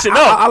that. Listen,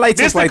 no, I like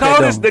this like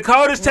the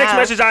coldest text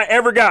message I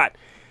ever got,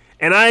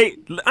 and I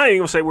ain't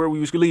gonna say where we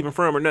was leaving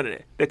from or none of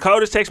that. The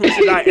coldest text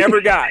message I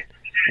ever got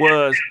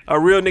was a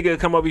real nigga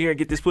come over here and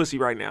get this pussy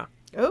right now.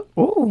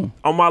 Ooh.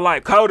 On my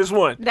life, coldest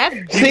one. That's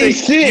you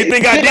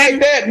think I did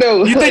like that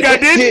though? You think I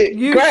did?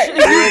 You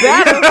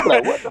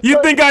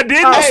think I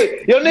did?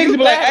 Hey, your niggas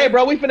be like, hey,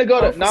 bro, we finna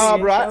go to. Nah,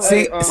 bro.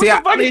 See, your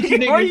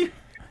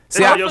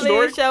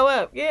story? Show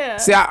up, yeah.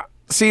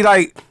 See,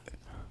 like,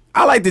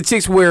 I like the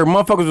chicks where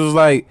motherfuckers was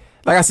like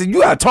I said, you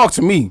gotta talk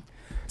to me.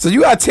 So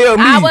you gotta tell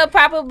me. I would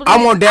probably.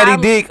 I want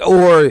daddy dick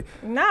or.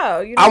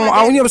 No, you know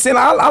what I'm saying.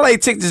 I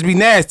like chicks just be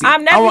nasty.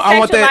 I'm never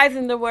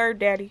sexualizing the word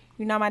daddy.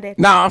 You're not my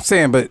daddy. Nah, I'm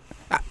saying, but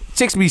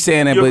chicks be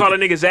saying that. You call a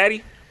nigga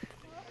zaddy?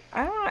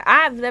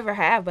 I've never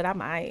have, but I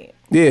might.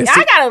 Yeah,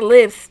 I got a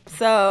lisp,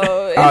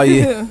 so. Oh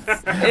yeah.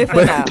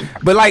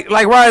 But like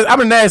Ryan, I'm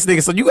a nasty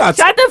nigga, so you got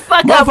shut the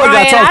fuck up,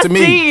 Ryan. Talk to I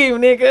me. See you,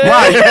 nigga.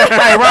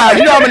 Ryan,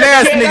 you know I'm a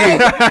nasty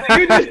nigga.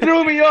 You just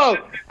threw me off.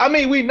 I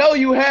mean, we know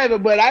you have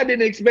it, but I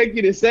didn't expect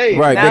you to say it.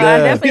 Right, no, I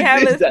definitely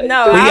have it.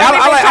 No,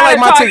 I like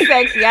my chick.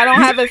 Sexy. I don't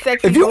have a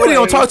sexy. If you really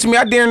don't talk to me,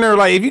 I dare there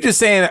like if you just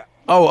saying,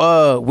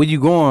 where you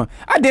going?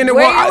 I dare there.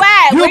 Where you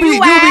at?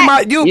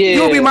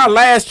 You'll be my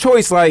last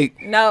choice.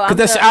 Like no,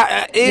 because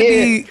that's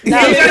you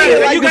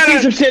gotta see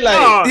some shit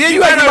like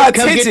you gotta get my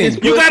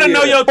attention. You gotta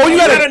know you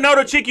gotta know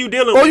the chick you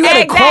dealing with. Or you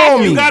gotta call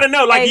me. You gotta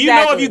know, like you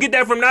know if you get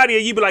that from Nadia,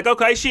 you be like,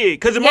 okay, shit.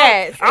 Because I'm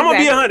gonna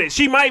be 100.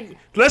 She might.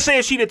 Let's say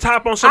if she the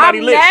top on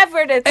somebody's list. I'm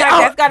never the type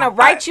that's gonna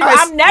write you.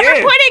 I'm never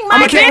putting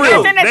my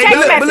business in a text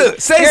message. But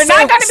look, say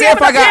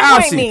if I got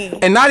option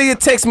and Nadia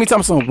texts me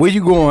talking some where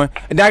you going,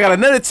 and then I got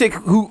another chick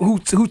who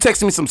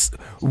texts me some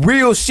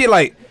real shit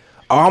like,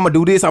 oh, I'm gonna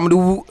do this, I'm gonna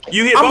do.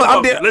 You hit both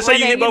of them. Let's say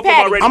you hit both of them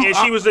already, and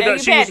she was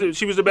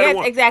the better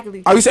one.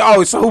 Exactly. Oh, you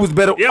said, so who was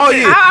better? Oh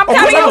yeah. I'm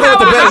telling you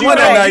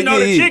how you know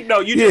the chick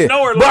though. You just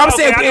know her. But I'm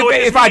saying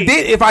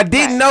if I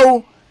didn't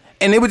know.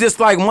 And it was just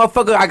like,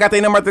 motherfucker, I got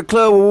their number at the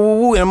club,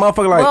 and the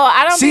motherfucker like,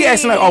 she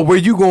asking like, oh, where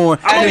you going?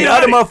 And the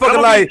other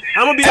motherfucker like,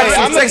 I'm gonna be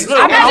I'm just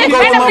gonna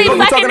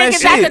fucking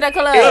niggas after the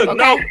club.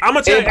 No, I'm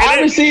gonna tell you. If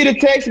I received a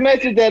text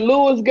message that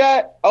Lewis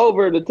got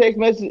over the text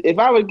message, if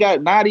I would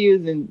got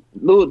Nadia's and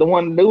Lewis, the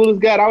one Lewis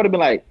got, I would have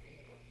been like,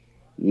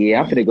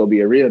 yeah, I'm finna go be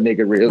a real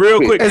nigga real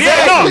quick.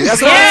 Exactly.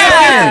 That's what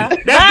I'm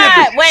saying.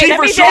 That's wait, she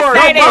for sure.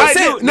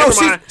 No,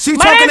 she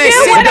talking that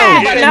shit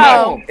though.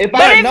 No,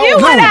 but if you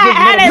would have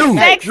had a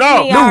sex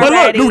me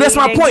already, Lou, that's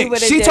my point.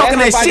 She talking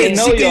that shit.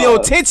 She getting your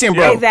attention,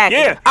 bro. Exactly.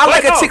 Yeah, I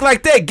like a chick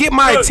like that. Get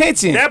my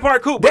attention. That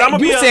part cool. But I'm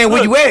gonna be saying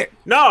where you at.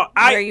 No,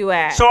 where you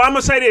at? So I'm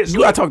gonna say this. You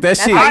gotta talk that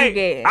shit.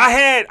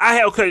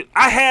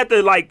 I had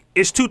the like.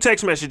 It's 2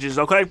 text messages.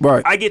 Okay.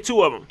 Right. I get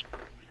 2 of them.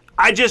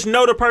 I just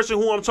know the person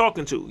who I'm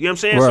talking to. You know what I'm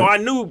saying? Right. So I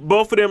knew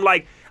both of them.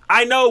 Like,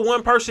 I know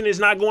one person is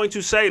not going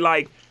to say,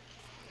 like,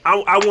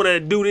 I want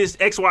to do this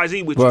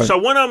XYZ with you. Right. So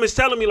one of them is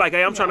telling me, like,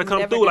 hey, I'm trying to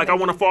come through. Like, I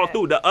want to fall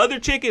through. The other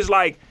chick is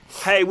like,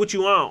 hey, what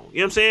you on? You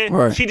know what I'm saying?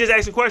 Right. She just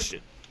asked a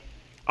question.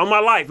 On my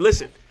life,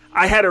 listen,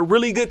 I had a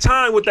really good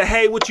time with the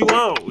hey, what you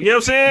on? You know what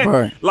I'm saying?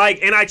 Right. Like,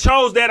 and I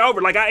chose that over.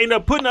 Like, I ended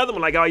up putting other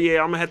one. Like, oh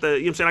yeah, I'm gonna have to. You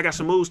know what I'm saying? I got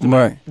some moves to make.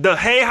 Right. The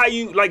hey, how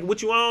you like?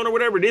 What you on or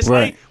whatever? This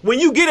Right. like when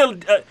you get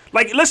a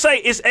like, let's say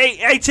it's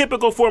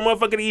atypical for a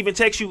motherfucker to even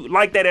text you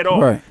like that at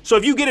all. Right. So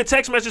if you get a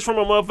text message from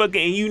a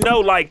motherfucker and you know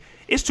like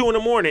it's 2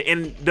 a.m.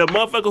 and the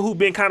motherfucker who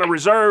been kind of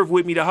reserved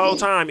with me the whole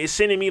time is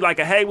sending me like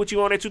a hey, what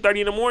you on at 2:30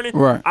 in the morning?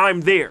 Right.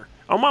 I'm there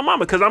on my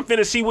mama because I'm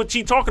finna see what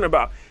she talking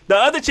about. The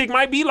other chick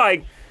might be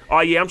like, oh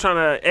yeah, I'm trying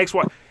to X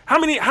Y. How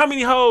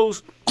many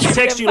hoes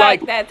text you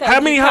like?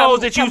 How many hoes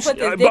that you?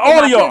 But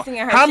all of y'all.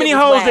 How many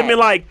hoes that been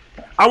like,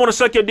 I want to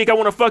suck your dick, I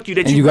want to fuck you.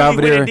 That you really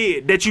went and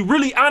did. That you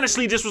really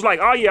honestly just was like,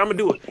 oh yeah, I'm gonna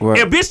do it.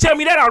 Right. And bitch tell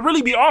me that, I'd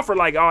really be offered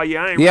like, oh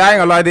yeah, I ain't. Yeah, I ain't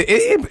gonna lie.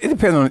 It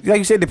depends on, like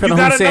you said, it depends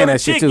on who's saying that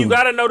shit too. You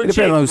gotta know the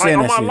chick. Like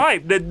on my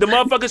life, the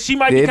motherfucker, she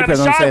might be kind of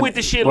shy with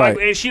the shit, like,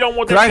 and she don't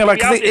want that. I ain't gonna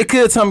lie, it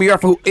could tell me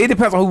off. It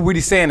depends on who really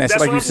saying that shit,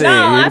 like you said.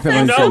 No, it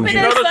depends on who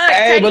saying that.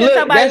 Hey, but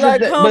look,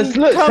 that's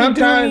look, come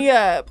do me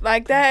up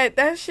like that.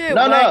 That shit.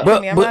 No,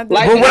 but I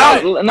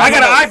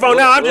got an iPhone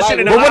now. I'm just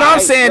sitting. But what I'm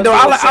saying though,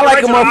 I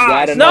like a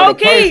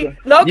motherfucker.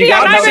 Low key,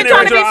 I'm not even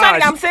trying to be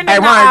funny. I'm sending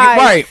the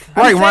eyes.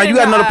 Right, Ryan, you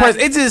got another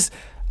person. It's just,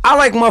 I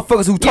like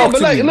motherfuckers who talk to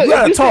you. You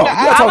gotta talk. You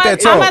gotta talk that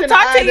talk. I'm gonna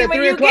talk to you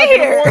when you get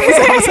here.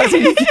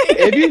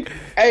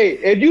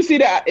 If you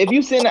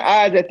send the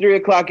eyes at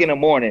 3:00 in the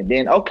morning,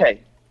 then okay.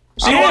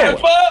 She wanna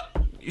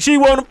fuck. She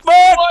wanna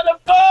fuck.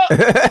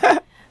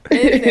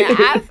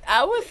 Listen,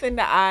 I would send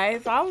the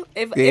eyes.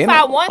 If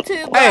I want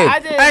to, but I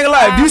just. I ain't gonna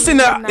lie.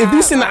 If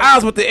you send the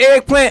eyes with the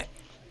eggplant,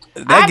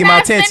 that get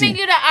my attention. I'm sending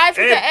you the eyes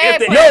with the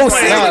eggplant. No,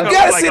 you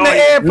gotta send the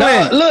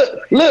eggplant.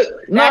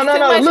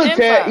 Look,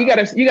 Chad.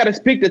 You gotta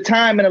speak the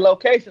time and the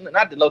location,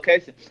 not the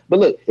location. But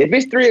look, if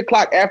it's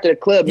 3:00 after the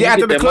club,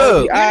 after the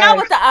club, you know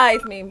what the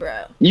eyes mean,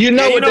 bro. You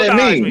know what that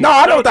means. No,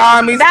 I know what the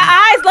eye means. The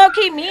eyes low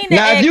key mean the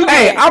eggplant.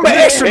 Hey, I'm an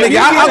extra nigga.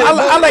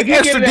 I like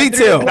extra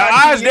detail. The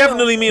eyes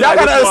definitely mean. Y'all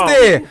gotta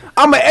understand.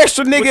 I'm an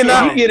extra nigga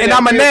and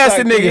I'm a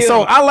nasty nigga,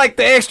 so I like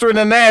the extra and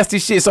the nasty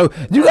shit. So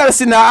you gotta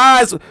send the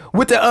eyes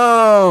with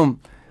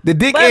the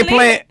dick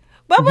implant.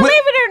 But believe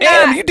it or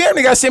not, you damn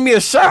near gotta send me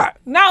a shot.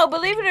 No,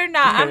 believe it or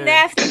not, I'm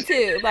nasty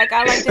too. Like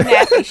I like the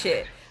nasty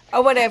shit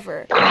or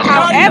whatever.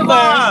 However,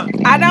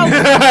 I don't.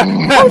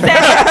 Who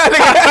said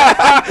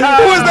that?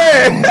 Who was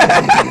that?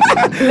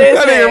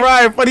 That nigga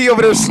Ryan, funny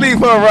over there sleep,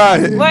 huh,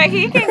 Ryan? Well,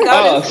 he can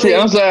go to sleep. Shit,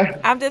 I'm sorry.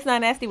 I'm just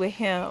not nasty with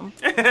him.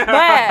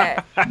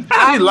 But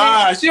she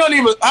lies. She don't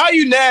even. How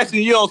you nasty?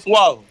 And you don't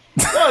swallow.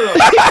 Oh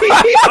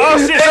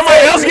shit!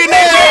 Somebody else getting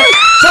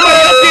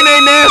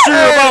their nasty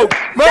revoked.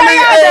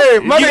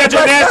 You got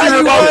your nasty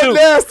revoked too.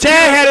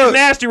 Chad had his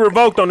nasty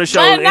revoked on the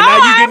show, and now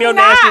you getting your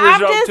nasty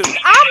revoked too.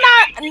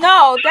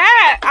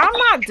 I'm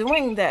not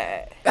doing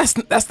that.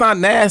 That's not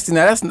nasty.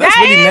 Now that's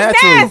really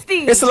natural.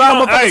 Nasty. It's a lot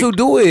of motherfuckers who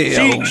do it.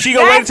 She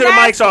gonna wait until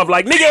the mic's off,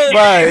 like nigga.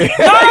 Right.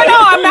 No,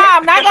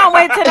 I'm not gonna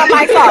wait till the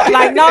mic's off.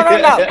 Like no.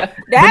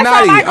 That's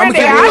not my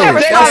granddad. I never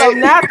swallowed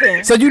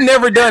nothing. So you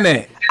never done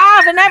that?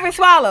 I've never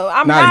swallowed.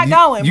 I'm not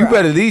going. You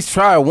better at least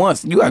try it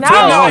once. You gotta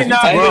try it once.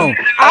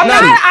 I'm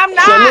not.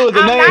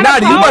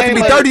 Nadi, you about to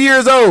be 30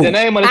 years old. The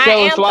name of the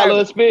show is Swallow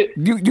and Spit.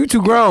 You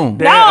too grown.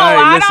 No,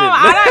 I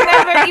don't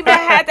never even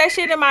had that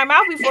shit in my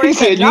mouth before. He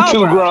said you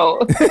too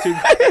grown.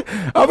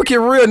 I'm gonna get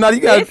real. Now you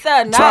gotta. It's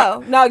a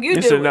no. No, you do.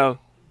 It's a no.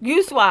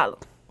 You swallow.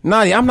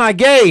 Nadi, I'm not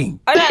gay.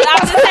 I'm just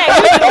saying,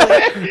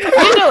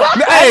 you do it.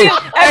 Hey,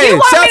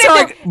 shout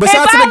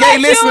out to the gay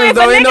listeners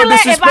though. Ain't no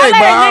disrespect,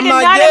 but I'm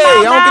not gay.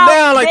 I don't get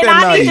down like that.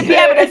 I need to be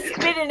able to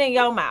spit it in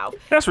your mouth.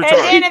 That's retarded.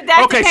 And then if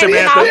that's the case,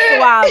 then I'll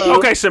swallow.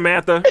 Okay,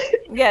 Samantha.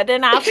 Yeah,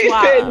 then I'll He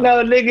swallow. said,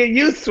 no, nigga,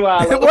 you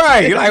swallow.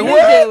 Right, like You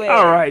what? do it.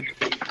 All right.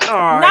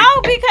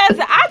 No, because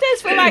I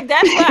just feel like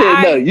that's what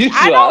I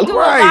don't do a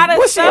lot of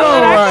What's stuff,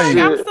 but I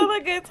feel like I'm still a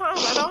good time.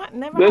 I don't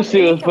never. That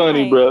shit was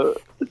funny, bro.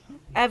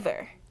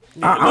 Ever.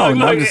 I don't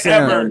know. I'm just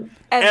saying.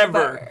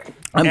 Ever.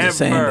 I'm just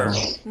saying though.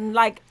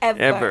 Like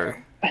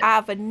ever.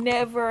 I've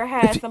never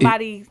had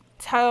somebody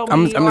tell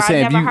me, I'm or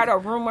saying, I never heard a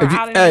rumor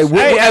out of have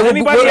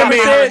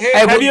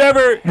you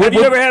ever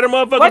had a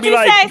motherfucker what be you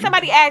like? say?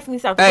 Somebody asked me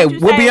something. Hey,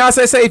 what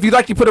Beyonce say? If you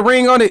like, you put a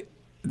ring on it.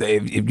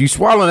 If you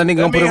swallow, that nigga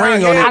gonna put a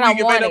ring on it. I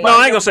don't want it. No,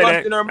 I ain't gonna say that.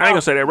 I ain't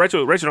gonna say that.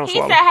 Rachel don't swallow. He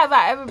said, "Have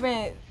I ever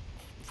been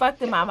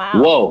fucked in my mouth?"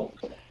 Whoa.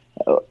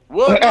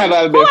 What have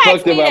I been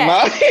fucked in my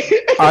mouth?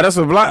 Oh, that's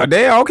a block.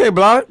 Damn, okay,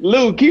 block.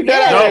 Lou, keep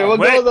that out there.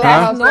 What goes on?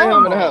 That's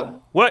normal.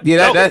 What?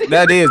 Yeah,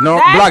 that is no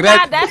block.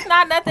 That's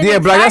not nothing. Yeah,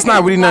 block. That's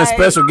not really nothing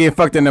special. Getting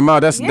fucked in the mouth.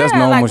 That's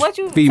normal like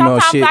female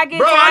shit. I get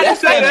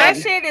that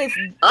shit is.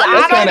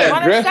 I don't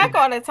want to suck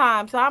all the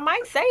time, so I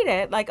might say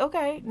that. Like,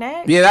 okay,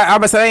 next. Yeah, I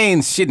was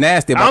saying shit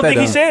nasty about that. I don't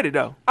think he said it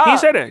though. He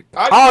said that.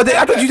 Oh,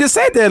 I thought you just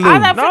said that, Lou.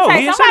 No,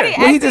 he didn't say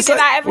that. He just said.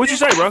 What'd you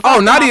say, bro?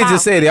 Oh, Nadia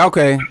just said it.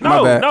 Okay,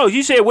 my bad. No,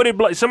 you said what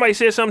did somebody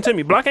said something to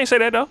me. Block ain't say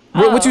that though.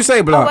 What you say,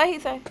 Block? What he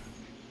say?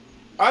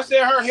 I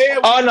said her head.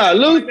 Oh no,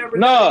 Lou.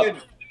 No.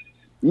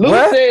 Lou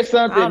said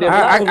something.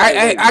 I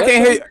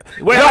can't hear you.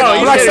 Wait, hold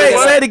on. Block,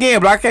 say it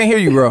again, Block. I can't hear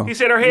you, bro. He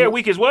said her hair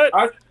weak as what?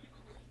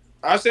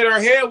 I said her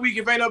head weak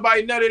if ain't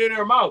nobody nutted in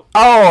her mouth.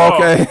 Oh,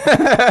 okay.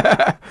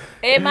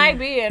 It might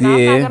be, and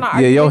I'm not gonna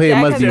argue your with head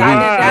that must be 'cause weak.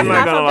 that's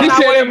not something He I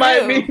said wanna it might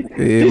do.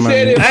 be. Yeah, He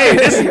said it.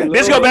 Hey,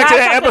 let's go back to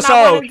that Not something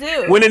I wanna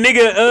episode do. when the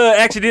nigga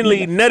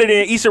accidentally nutted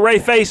in Issa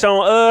Rae's face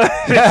on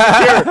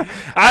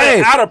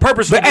I have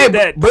purposely did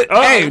that. But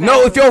hey,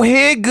 no, if your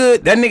head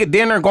good, that nigga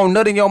dinner gonna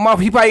nut in your mouth.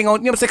 He probably ain't gonna,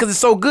 you know what I'm saying, because it's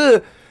so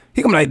good.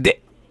 He gonna be like, that.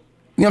 You know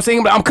what I'm saying?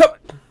 He gonna be like, I'm coming.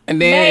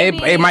 And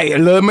then it might a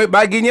little bit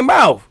by getting your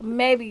mouth.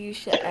 Maybe you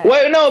should.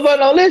 Wait, no, but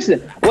no,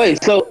 listen.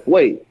 Wait.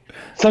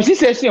 So she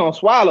said she don't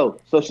swallow,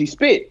 so she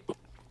spit.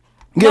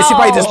 Yeah, she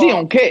probably just she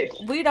don't catch.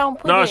 We don't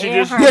put No, it she in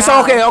just- her Yeah, so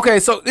mouth. okay,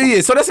 so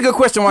yeah, so that's a good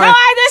question, Ryan. No,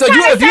 I just so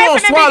trying to if you say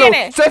don't from the swallow,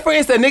 beginning. say for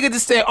instance, nigga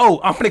just said,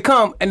 "Oh, I'm finna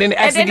come," and then it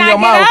accidentally then get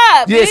in I your get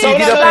mouth. up, Yeah, so bitch. you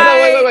get No, up.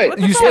 no, wait. What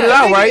the You fuck? spit it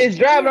out, Nigga right? is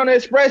driving on the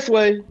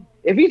expressway.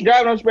 If he's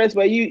driving on the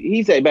expressway,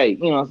 he say, babe,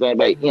 you know what I'm saying,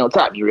 babe,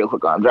 top you real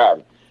quick while I'm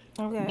driving.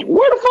 Okay.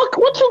 Where the fuck,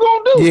 what you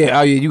gonna do? Yeah,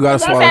 oh yeah, you gotta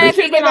So swallow saying this.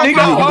 if he get on You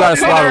top. got- gotta in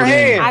swallow her it.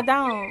 hand. I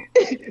don't.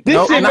 This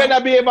Nope, shit not- better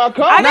not be in my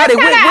car. I Not it. just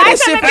Where kinda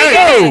this asked shit him finna to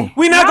go? begin.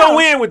 We not gonna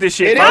win with this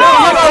shit. It bro.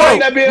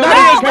 ain't gonna be in No, my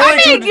he is car. going I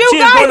mean, to- you she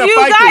is going to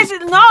guys, fight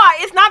this. no,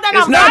 it's not that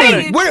It's I'm not fighting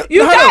that. you. Where-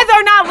 You hold guys up.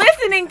 are not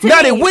listening to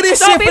Nutty, me. where this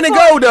So shit finna before-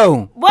 go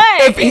though?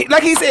 What? If he,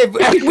 like he said,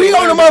 if we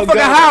on the motherfucking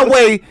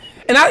highway,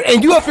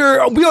 and you up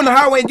here, we on the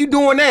highway, and you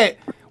doing that.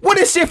 Where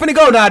this shit finna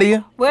go,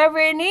 Nadia? Wherever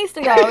it needs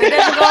to go. It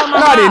doesn't go in my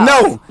Nadia,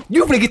 mouth. no.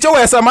 You finna get your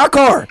ass out of my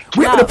car.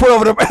 We No. finna pull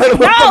over the No, fucking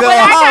but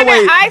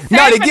highway. I say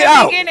Nadia, from get the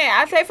out. beginning.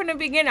 I say from the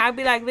beginning. I'd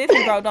be like,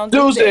 listen, bro, don't do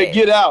Dude said, that.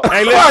 get out.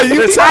 Hey, Bro, you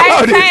listen.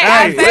 childish. I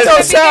Hey, said it's from your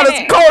the childish.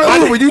 beginning. Call the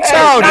Uber. You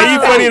childish. Now you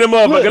funny in the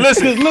motherfucker.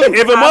 Listen,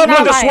 if a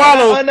motherfucker lying.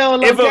 swallow,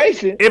 Unknown if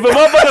location. a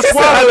motherfucker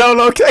swallow, Unknown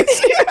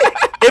location.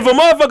 if a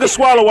motherfucker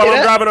swallow while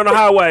I'm driving on the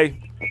highway,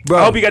 Bro.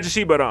 I hope you got your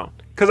seatbelt on,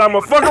 cause I'm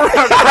a fuck around.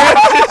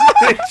 Crash this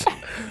bitch.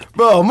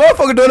 Bro,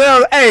 motherfucker doing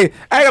that. Hey,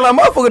 I ain't gonna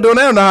lie, motherfucker doing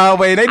that on the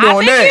highway. They I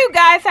doing think that. you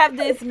guys have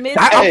this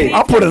misconception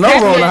I'm putting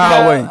over on the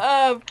highway.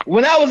 of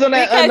When I was on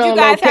that because you unknown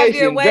guys have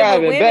your location way with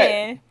driving back,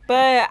 women.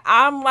 But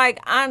I'm like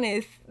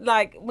honest,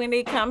 like when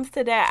it comes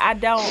to that, I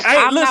don't. Hey,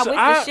 I'm not listen, with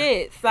I- the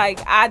shits. Like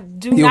I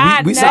do Yeah,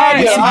 not we know. said-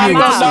 in yeah, my I'm yeah,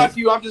 not mouth. knock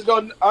you. I'm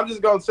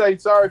just gonna say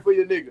sorry for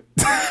your nigga.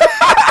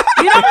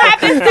 You don't have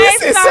to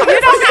say sorry.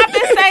 You don't have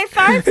to say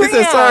sorry for He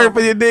said him. sorry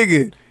for your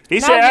nigga. He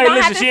No, said, you "Hey, don't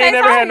listen, have to she say ain't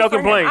never sorry had no for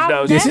him. complaints I've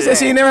though." Yeah, she never. said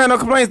she ain't never had no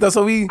complaints though,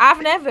 so we.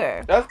 I've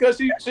never. That's cause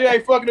she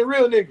ain't fucking a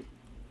real nigga.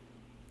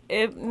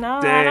 No,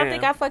 I Damn. don't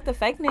think I fucked a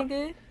fake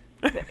nigga.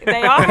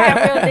 They all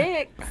have real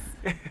dicks.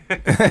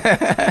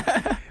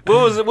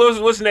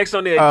 What's next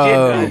on the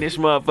agenda in this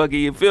motherfucker?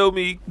 You feel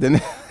me? Then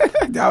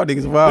y'all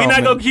niggas wild. We not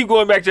man. gonna keep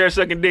going back to her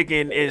sucking dick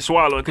and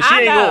swallowing, cause she I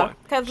ain't know. going.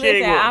 Because She ain't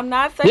listen, going. I'm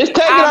not sucking. just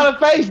take it I'm- out of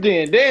face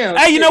then. Damn.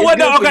 Hey, you know It's what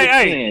though? good for Okay, the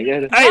hey, skin.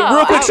 Yeah. hey, No,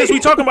 real quick, I- since we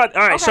talking about,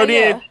 all right, so Okay,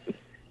 then yeah.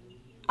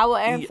 I will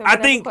answer. I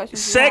whatever think questions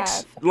you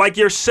sex, have. like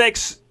your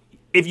sex,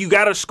 if you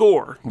got a score, you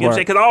know what I'm Right.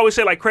 saying? Because I always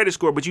say like credit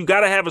score, but you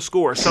gotta have a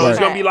score. So it's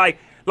Right. gonna be like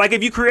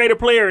if you create a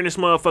player in this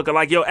motherfucker,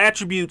 like your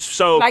attributes.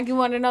 So Like you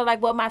want to know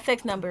like what my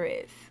sex number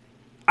is.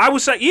 I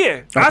would say,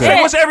 yeah, I Okay.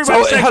 say what's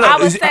everybody's So sex hold number? up,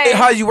 I would say-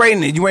 how you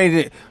rating it? You rating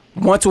it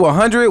 1 to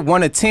 100,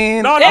 1 to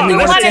 10? No, Let's no, do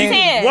let's 1 to do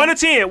 10. 1 to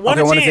 10, 1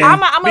 Okay, to 1 to 10. 10.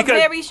 I'm a Because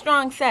very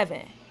strong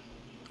 7.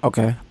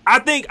 Okay. I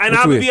think, and What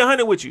I you would is? be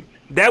 100 with you.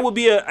 That would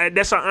be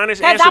that's an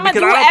honest Because answer I'm gonna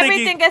because do I don't think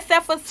everything you.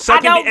 except for I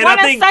sucking don't dick- and want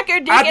I to think- suck your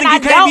dick I and think I you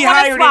can't don't be want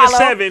higher to than a swallow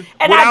 7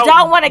 and I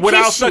don't want to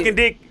without kiss sucking you.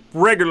 dick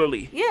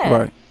regularly. Yeah.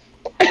 Right.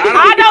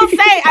 I don't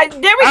say.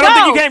 There we I go. don't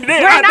think you came to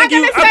that. We're I not think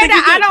you- gonna I say think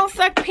you that I did. don't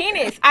suck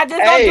penis. I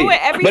just Hey, don't do it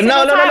every but no,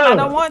 single no, no, time.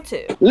 no. I don't want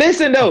to.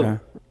 Listen though. Okay.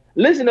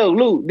 Listen though,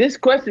 Lou. This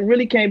question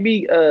really can't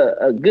be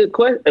a good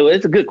question. Well,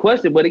 it's a good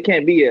question, but it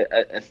can't be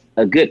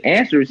a good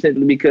answer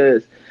simply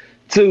because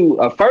to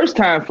a first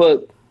time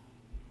fuck,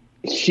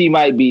 she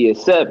might be a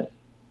 7.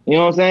 You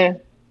know what I'm saying?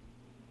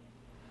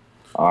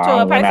 To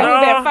a person No.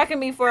 who's been fucking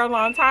me for a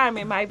long time,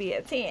 it might be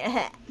a 10.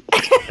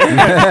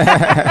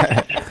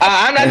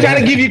 I'm not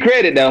trying to give you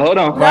credit though. Hold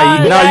on. Right,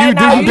 you you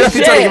definitely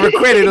should. trying to give her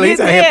credit. At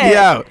least I help you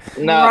out.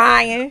 No.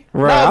 Ryan.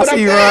 Right, I but see I'm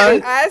you,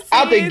 saying, Ryan. I see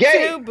out the you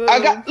gate, too, boo. I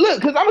got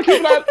look, cause I'm gonna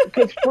keep it out,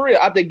 cause for real,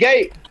 out the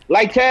gate,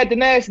 like Chad the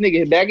Nash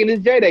nigga back in his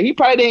J day, he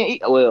probably didn't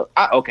eat. Well,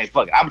 okay,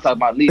 fuck it, I'm talking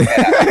about leave that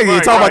out.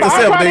 You talking about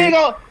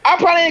yourself, I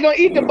probably ain't gonna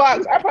eat the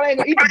box. I probably ain't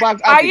gonna eat the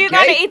box. Out Are the you gate.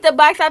 gonna eat the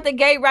box out the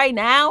gate right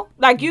now?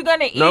 Like you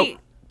gonna Nope. eat?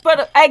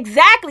 But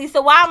exactly.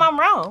 So why am I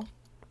wrong?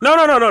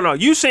 No.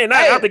 You saying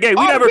that Hey, out the gate.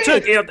 We all never the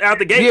took kids. it out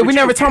the gate. Yeah, we with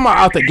never you. talking about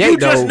out the gate You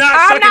though. just not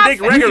I'm sucking not- dick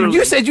You- regularly.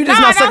 You said you just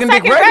No, not I don't sucking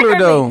dick suck it regular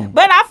regularly. though.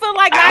 But I feel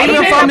like not Even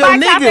eating if I'm the your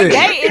box out the nigga,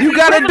 gate is you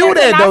gotta do equivalent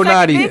to that not though, sucking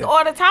Nadia. dick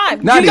all the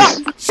time. Nadia,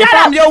 Shut if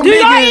up. I'm your do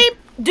y'all nigga- eat?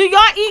 Do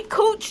y'all eat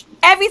cooch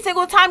every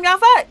single time y'all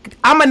fuck?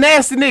 I'm a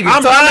nasty nigga.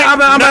 I'm so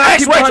I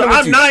keep it 100 with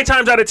I'm you. 9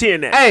 times out of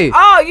 10 now. Hey,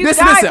 Oh, you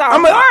listen, guys listen, are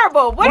I'm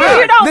horrible. What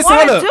if you don't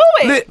want to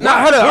do it?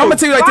 Nah, hold up. I'm gonna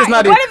tell you like this,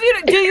 Right. Nadia. What if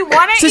you do? You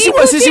want to Since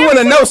eat? she want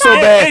to know so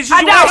bad. Hey,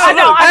 I don't. I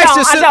don't. I Ask don't.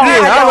 your I sister. don't.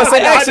 Yeah, I I was say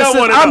don't. ask your I don't sister.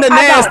 wanna I'm the know.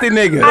 nasty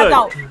nigga. I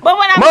don't. But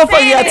what I'm Motherfucker,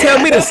 saying you gotta is, tell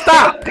me to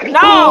stop.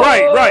 no.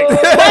 Right.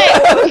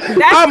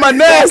 That's- I'm a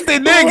nasty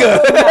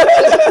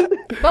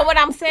nigga. But what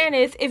I'm saying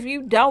is, if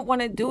you don't want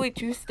to do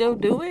it, you still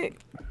do it.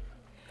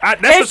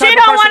 If she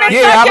don't want to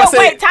suck your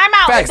wait, time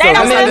out. They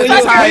don't want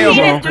to suck your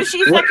penis. Does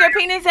she suck your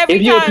penis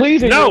every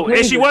time? No,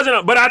 and she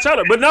wasn't. But I tell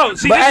her. But no,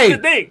 see, this is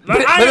the thing.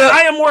 Like,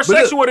 I am more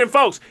sexual than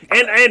folks,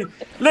 and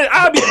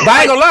I'll be.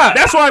 I ain't gonna lie.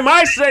 That's why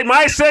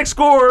my sex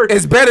score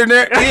is better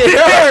than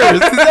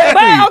yours.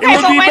 Exactly.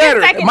 It would be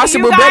better. My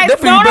shit would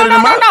definitely be better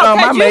than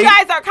my mate. You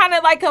guys are kind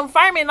of like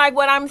confirming like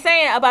what I'm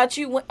saying about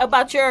you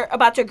about your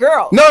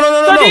girl. No.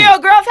 So do your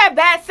girls have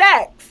bad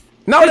sex?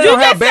 No, they don't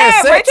have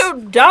bad sex.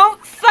 Rachel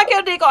don't suck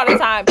your dick all the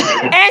time,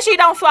 and she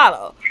don't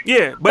swallow.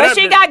 Yeah, but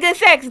she got good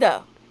sex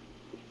though.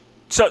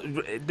 So I think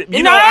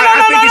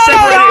it's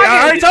separated.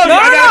 I already told you.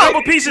 I got a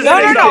couple pieces. No.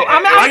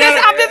 I'm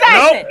just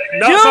asking.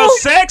 No. So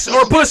sex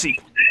or pussy?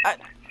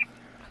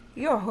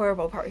 You're a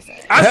horrible person.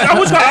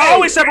 I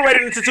always separate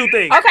it into two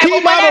things. Okay,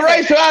 keep Mama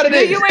Rachel out of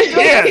this. Do you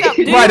enjoy yourself?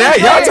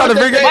 Y'all trying to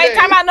figure it out. Wait,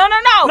 time out.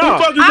 No.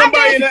 Fuck you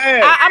somebody in the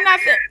ass. I'm not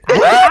saying.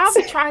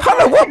 What?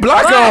 Hold on, what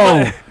block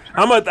on?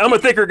 I'm a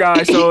thicker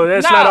guy, so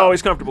that's not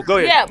always comfortable. Go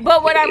ahead. Yeah,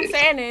 but what I'm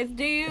saying is,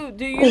 do you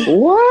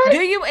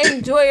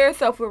enjoy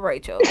yourself with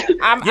Rachel? Yes.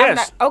 I'm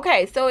not,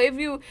 okay, so if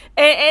you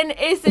and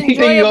it's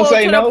enjoyable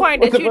to the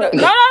point that you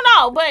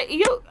no, but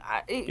you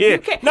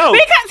can't. No,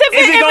 because if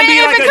it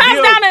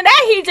comes down to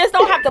that, he just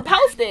don't have to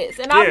post this.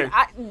 And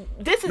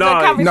this is a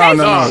conversation.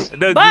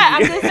 No. But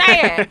I'm just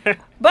saying.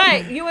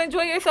 But you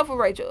enjoy yourself with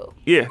Rachel.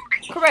 Yeah.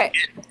 Correct.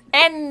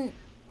 And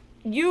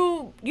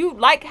you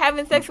like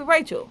having sex with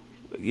Rachel.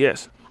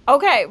 Yes.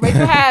 Okay,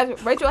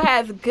 Rachel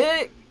has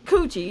good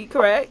coochie,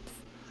 correct?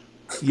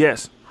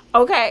 Yes.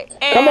 Okay,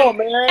 and, come on,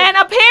 man. And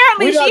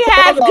apparently she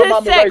has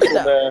good sex.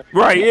 Rachel,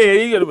 right?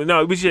 Yeah.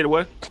 No, we said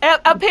what?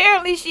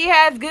 Apparently she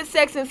has good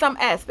sex in some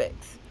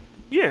aspects.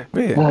 Yeah.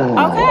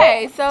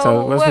 Okay,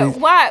 so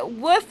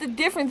what's the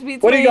difference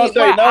between? What are you gonna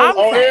say? No,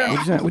 on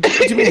air?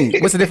 What you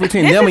mean? What's the difference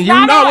between them and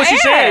you? No, what she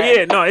said?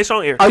 Yeah, no, it's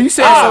on air. Are you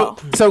saying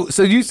so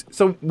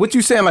what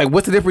you saying? Like,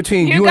 what's the difference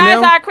between you and them?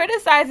 You guys are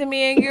criticizing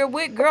me, and you're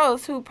with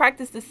girls who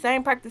practice the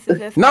same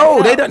practices as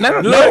No, they don't. No,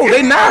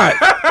 they not.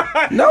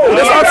 No,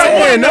 that's what I'm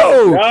saying.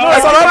 No,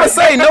 that's what I'm gonna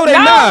say. No, they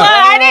not.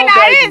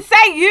 I didn't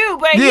say you,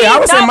 but I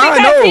would say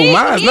mine. No,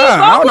 mine's not.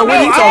 I don't know what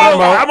he's talking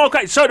about. I'm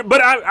okay. So,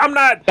 but I'm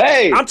not.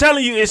 Hey, I'm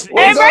telling you, it's.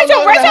 And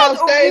Rachel verbally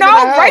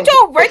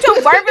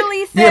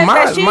says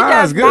that she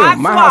does not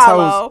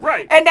swallow,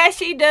 right? And that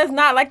she does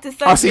not like to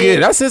suck dick.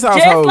 Yeah, that's his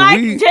household.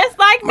 Just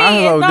like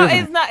me,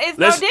 it's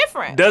no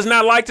different. Does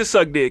not like to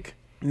suck dick.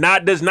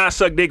 Does not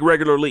suck dick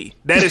regularly.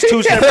 That is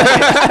two separate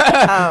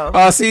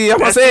things. See, I'm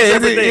gonna say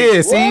it.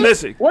 Yeah, see,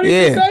 listen. What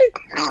did you say?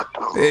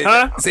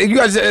 Huh? See, you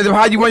guys,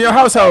 how you run your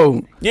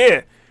household?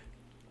 Yeah.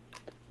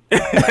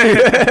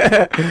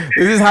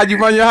 This is how you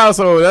run your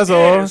household. That's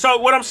all. So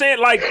what I'm saying,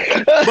 like,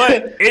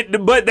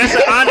 but that's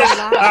an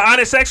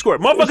honest sex score.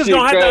 Motherfuckers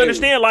gonna have to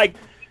understand, like,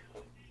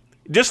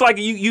 just like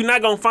you're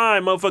not gonna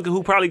find motherfucker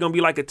who probably gonna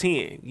be like a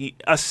 10,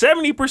 a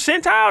 70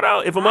 percentile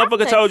though. If a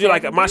motherfucker told you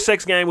like my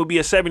sex game would be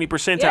a 70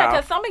 percentile, yeah,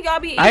 because some of y'all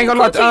be eating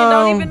coochie and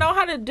don't even know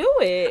how to do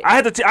it. I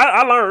had to.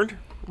 I learned.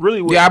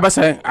 Really well. Yeah, I about to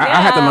say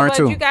I had to learn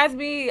too. You guys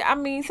be,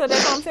 so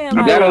that's what I'm saying.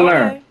 You gotta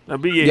learn.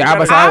 I'm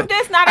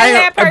just not a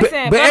bad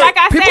person. But like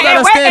I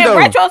said, in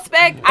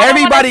retrospect,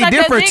 everybody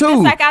different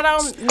too. Like I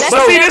don't.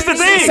 But see, that's the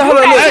thing.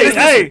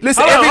 Hey,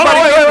 listen,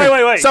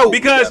 everybody. Wait. So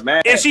because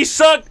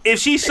if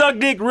she sucked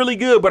dick really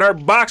good, but her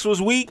box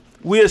was weak,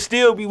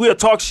 we'll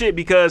talk shit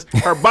because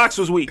her box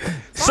was weak.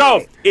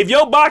 So if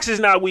your box is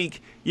not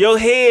weak, your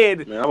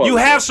head, you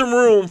have some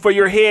room for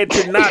your head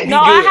to not be good. No,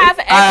 I have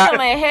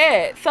excellent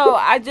head, so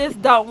I just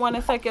don't want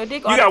to suck your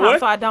dick all the time. What?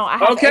 So I don't. I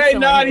have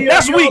excellent head.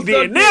 That's weak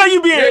then. Now you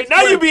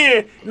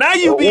being.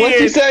 What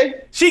you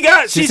say? She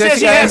said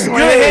she has good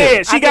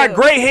head. She got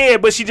great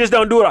head, but she just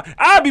don't do it.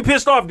 I'd be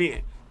pissed off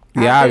then.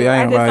 Yeah, I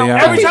ain't gonna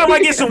lie. Every time I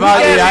get some weak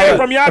ass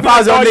from y'all, if I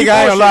was your nigga,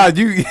 I ain't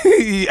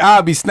gonna lie.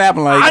 I'll be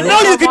snapping like. I know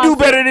you can do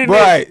better than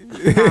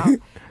right.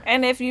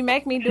 And if you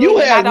make me do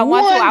it and I don't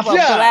want to, I will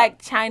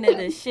Black China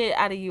the shit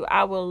out of you.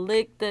 I will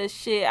lick the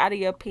shit out of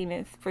your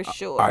penis for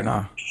sure. I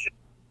know.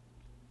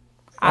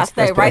 I'll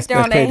stay right there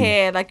on their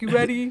head. Like, you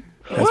ready?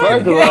 First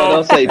of all,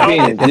 don't say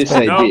penis. Just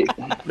say dick.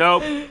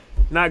 Nope.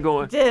 Not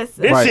going. This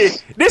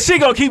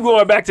shit gonna keep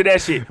going back to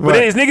that shit. But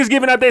is niggas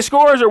giving out their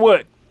scores or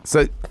what?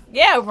 So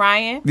yeah,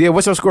 Ryan. Yeah,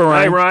 what's your score,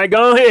 Ryan? Hey, Ryan,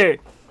 go ahead.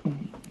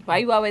 Why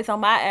you always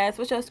on my ass?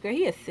 What's your score?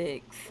 He is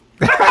 6.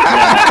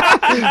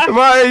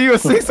 Ryan, you a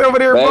 6 over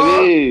there,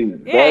 bro?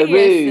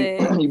 Baby.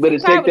 You better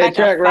take that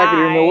track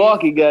record in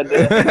Milwaukee,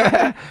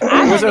 goddamn.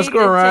 What's your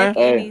score, Ryan?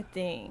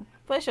 Anything.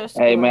 What's your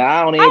score? Hey, man,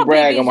 I don't even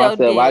brag on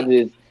myself. I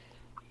just...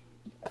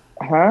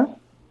 Huh?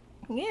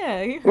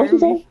 Yeah, you heard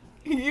me.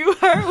 You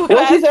heard what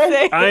I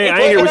said. I ain't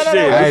hear what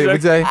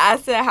you said. I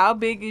said, how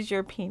big is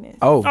your penis?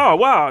 Oh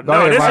wow.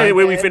 No, this ain't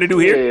what we finna do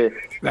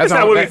here. That's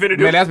not what we finna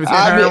do. Man, that's between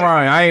her and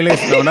Ryan. I ain't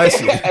listening on that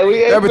shit.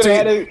 That's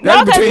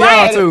between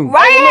y'all two.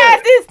 Ryan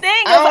has this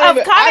thing of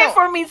coming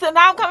for me, so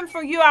now I'm coming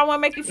for you. I want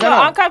to make you feel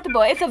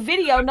uncomfortable. It's a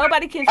video.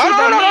 Nobody can see the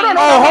man.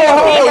 Oh,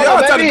 y'all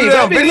trying to do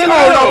that video?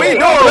 No, we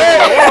doing it.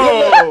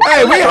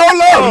 Hey, we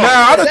hold up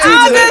now. I'm just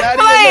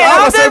playing.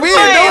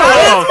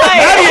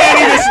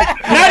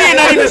 Nadia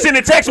ain't even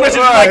sending text messages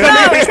like, come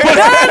here, bitch, pussy.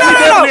 We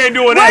definitely ain't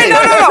doing that.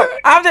 No.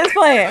 I'm just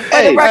playing. For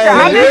the record,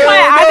 I'm just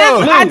playing.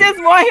 I just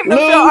want him to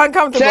feel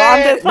uncomfortable.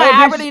 I'm just playing.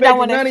 I really don't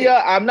want to. None of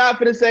y'all. I'm not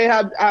finna say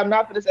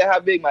how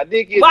big my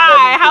dick is.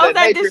 Why? How is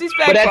that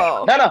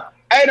disrespectful? No.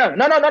 Hey,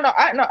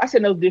 no. I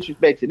said no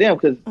disrespect to them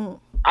because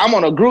I'm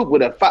on a group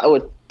with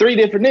 3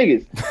 different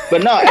niggas.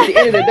 But no, at the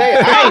end of the day,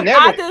 I ain't never.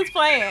 I'm just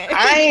playing.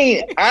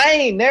 I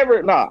ain't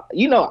never. No,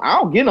 you know I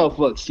don't get no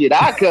fuck shit.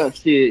 I come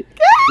shit.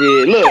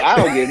 Look, I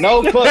don't get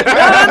no fuck.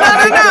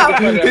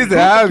 No. He said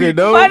I don't get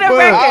no fuck.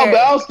 I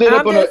don't stood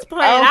up on a.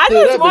 I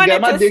just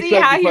wanted to see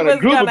how he was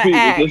gonna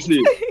act.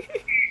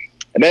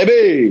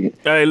 Baby.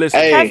 Hey, listen.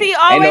 Because he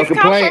always come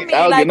for me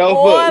like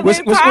all the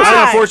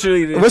time.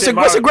 Unfortunately, what's your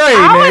grade,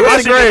 man?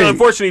 What's your grade?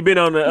 Unfortunately, been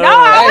on the. No,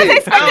 I was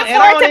expecting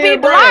for it to be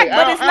Block,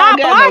 but it's not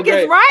Block.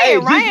 It's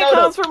Ryan. Ryan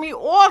comes for me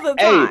all the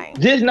time. Hey,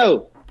 just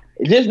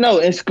know.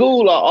 In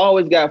school, I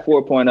always got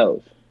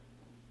 4.0s.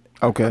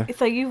 Okay.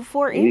 So you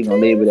 4 We inches? gonna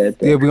leave it at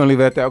that. Yeah, we're gonna leave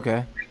it at that.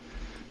 Okay.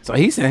 So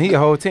he's saying he a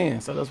whole 10.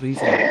 So that's what he's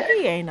saying.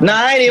 He ain't no. Nah,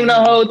 I ain't even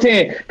a whole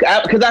 10.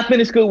 Because I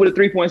finished school with a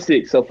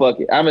 3.6. So fuck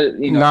it.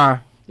 Nah.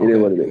 It is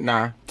what it is.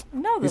 Nah.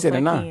 No, He said a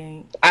nah. he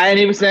ain't. I ain't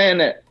even saying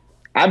that.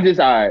 I'm just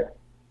alright.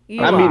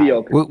 I'm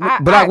mediocre.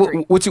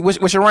 But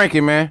what's your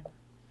ranking, man?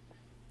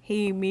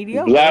 He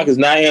mediocre. Block is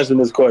not answering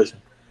this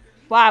question.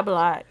 Why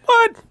Block?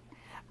 What?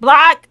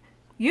 Block,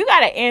 you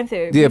gotta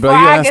answer. Yeah, before bro,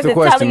 you I answer get the to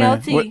question, telling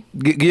man. your tea.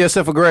 Give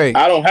yourself a grade.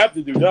 I don't have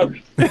to do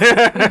nothing.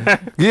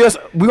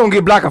 We're gonna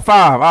get Block a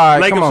 5. All right,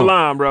 Make come him on.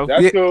 salam, bro.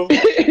 That's cool.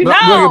 We're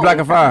gonna get Block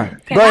a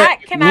 5.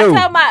 Can I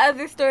tell my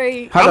other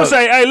story? I'm gonna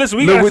say, hey, listen,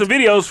 we got some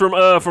videos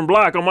from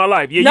Block on my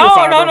life. Yeah, No, you a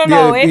 5, bro.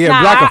 no, it's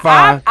not. Block a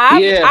 5.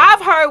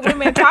 I've heard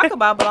women talk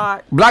about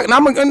Block. Block.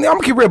 I'm gonna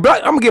keep real. Block.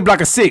 I'm gonna give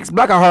Block a 6.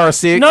 Block a hard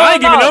 6. No, I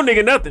ain't giving no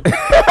nigga nothing.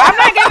 I'm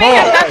not giving you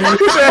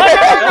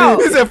nothing. No.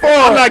 He said 4.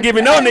 I'm not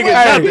giving no nigga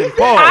nothing.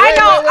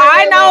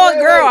 I know a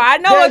girl. I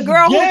know a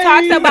girl who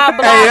talks about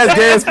Block. Hey, that's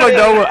gay as fuck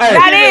though. Hey.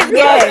 That is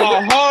gay.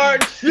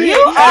 Hard shit. You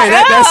are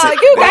that's it.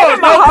 you gave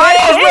him a hard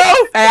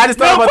shit. Hey, I just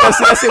thought about that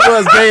shit. That shit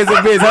was gay as a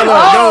bitch. Hold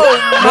on.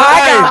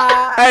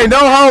 Hey,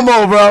 no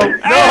homo, bro.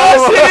 No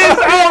homo. Shit is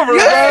over,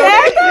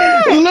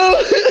 bro.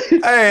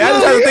 Hey, I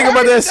just had to think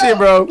about that shit,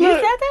 bro. You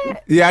said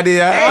that? Yeah, I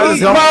did. I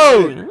just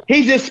don't.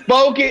 He just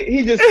spoke it.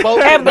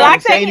 And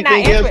Block say taking that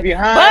anything else input.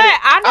 behind But it.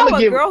 I know I'ma a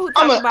give- girl who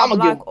talks about I'ma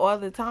Block give- all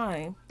the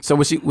time. So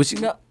what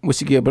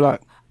she get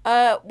Block?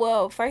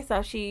 Well, first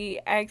off, she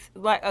asked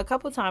like a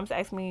couple times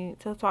asked me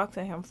to talk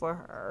to him for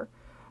her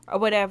or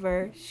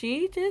whatever.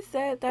 She just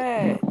said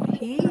that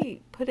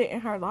he put it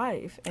in her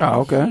life and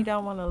okay. she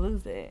don't want to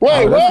lose it.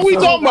 Wait, what are we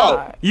talking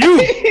about?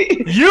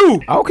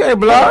 You. Okay,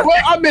 Block.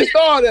 What? I missed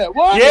all that.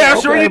 What? Yeah,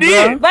 I'm sure you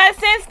did. But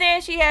since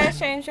then, she has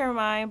changed her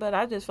mind. But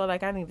I just felt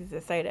like I needed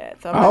to say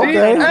that. So I'm not Okay.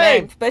 saying no Hey.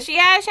 names. But she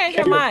has changed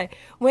her mind.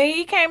 When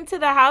he came to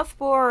the house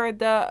for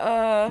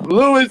the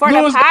Louis,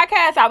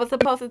 podcast, I was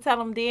supposed to tell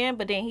him then,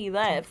 but then he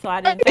left, so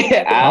I didn't say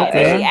nothing.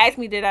 Okay. And she asked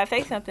me, "Did I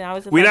say something?" I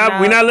was just We like,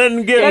 not we not letting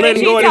So then letting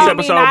she go of this told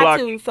me episode, not Block.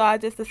 to, so I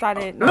just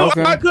decided. No,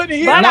 Okay. I couldn't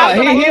hear. But Nah, I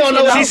was like, he don't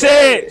know.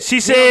 She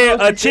said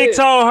a chick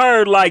told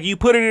her like you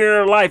put it in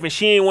her life and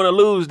she ain't want to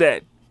lose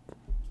that.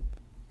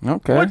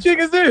 Okay. What chick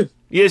is this?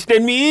 Yes,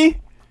 that me.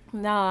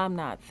 No, I'm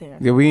not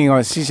serious. Yeah, we ain't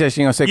gonna. She said she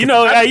ain't gonna say. You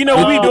know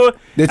what we doing.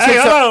 The Hey, chick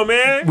hold talk- on,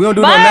 man. We don't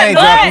do no name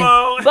dropping.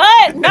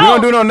 But We no,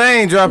 don't do no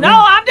name dropping.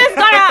 no, I'm just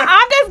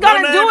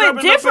gonna name do dropping,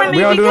 it differently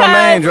We don't do no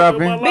name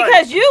dropping.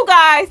 because you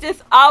guys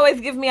just always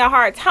give me a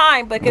hard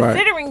time. But Right.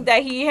 considering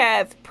that he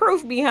has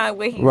proof behind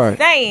what he's Right,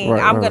 saying,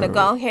 right, I'm right, gonna right.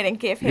 go ahead and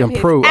give him his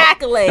Improve.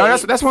 accolades. No,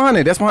 that's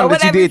 100. That's or 100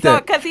 that you whatever, did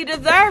that. because he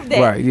deserved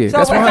it. Right, yeah, So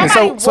that's when 100.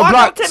 somebody So walk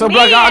Block, up to so me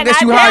Block, I and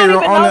guess you don't higher even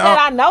on know the that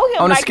I know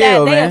him on the like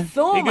scale, that. man. They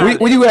assume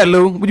Where you at,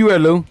 Lou? Where you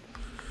at, Lou?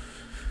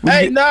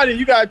 Hey, Nadi,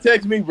 you gotta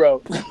text me,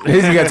 bro.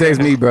 He's gotta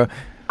text me, bro.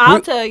 I'll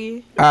tell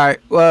you. All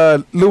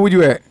right, Lou, where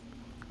you at?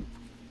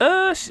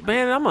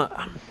 Man,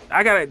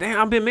 I got it. Damn,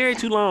 I've been married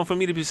too long for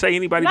me to say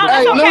anybody. No, but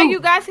that's Hey, okay. Lou, You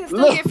guys can still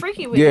look. get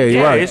freaky with Yeah, each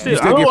you're other. right. it's You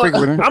still- still get I freaky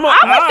with her. I'm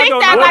I would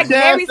think that like Jazz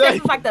married say? sex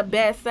is like the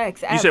best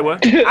sex ever. You said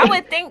what? I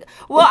would think.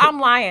 Well, I'm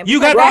lying. You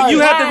because got you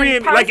that's have to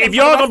one like person if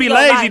y'all for gonna be the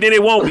rest of lazy, your then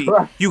it won't be.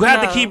 You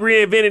have No. to keep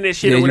reinventing this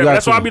shit Yeah, or you whatever. got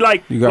That's why I to. be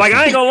like You got I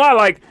to. ain't gonna lie,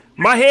 like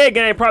my head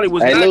game probably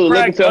was Hey, not Lou, look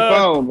cracked. at your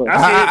phone, bro.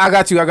 I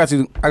got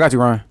you,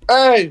 Ryan.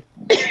 Hey,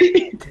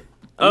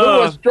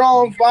 Lou a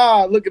strong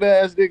 5. Look at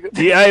that ass nigga.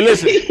 Yeah, hey,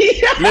 listen.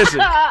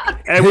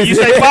 And when you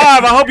say 5,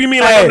 I hope you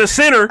mean like Hey, I'm the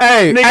center.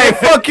 Hey, nigga. hey,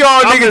 fuck y'all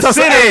I'm niggas. the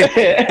center.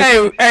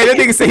 Hey, that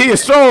nigga said he a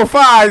strong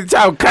 5.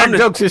 Y'all crack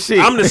jokes and shit.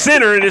 I'm the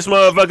center in this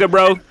motherfucker,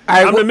 bro.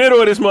 I'm the middle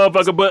of this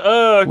motherfucker,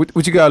 but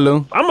What you got,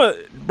 Lou? I'm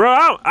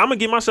gonna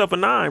give myself a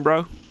 9,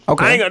 bro.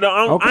 Okay. I ain't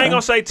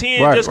gonna say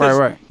 10 Right, just because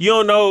right. you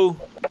don't know.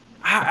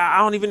 I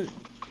don't even.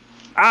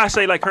 I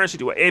say like current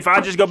situation. If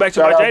I just go back to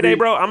Shout my out, J Day, B.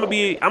 bro, I'm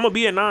gonna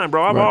be a 9,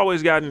 bro. I've Right.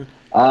 always gotten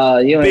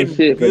You ain't Been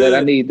shit for that. I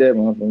good. need that,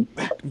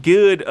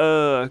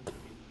 motherfucker.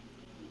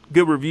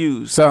 good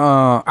reviews. So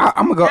I'm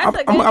gonna go. That's a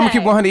I'm good gonna keep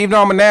thing. 100, even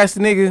though I'm a nasty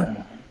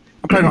nigga.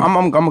 I'm gonna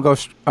go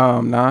 9.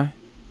 I'm gonna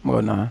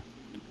go 9.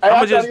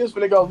 I thought he was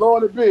finna go low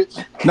on the bitch.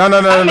 No.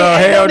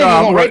 Hell no.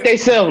 I'm gonna rate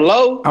themselves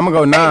low. I'm gonna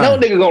go 9. No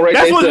nigga gonna rate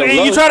themselves low.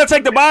 You try to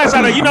take the bias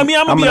out of it. You know me,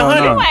 I'm gonna be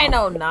 100. You ain't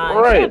no 9.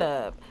 Right. Shut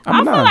up.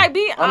 I feel like,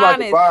 be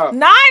honest. Like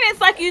 9 is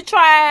like you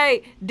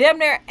try damn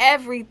near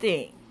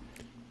everything.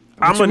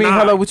 What you mean?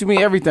 Hello, what you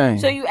mean everything?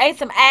 So you ate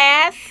some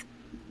ass.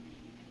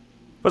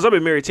 Cause I've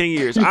been married 10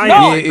 years. I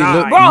No, ain't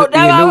bro.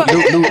 No.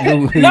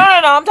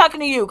 I'm talking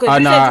to you. Cause you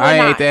said you were I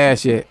ain't ate 9. the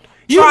ass yet.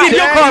 You get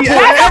your car pulled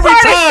every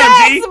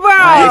time, G. Sex, bro.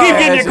 You keep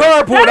getting your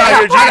car pulled out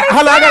here, G.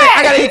 Hold on, I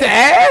gotta eat the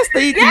ass to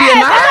be a 9?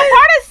 That's a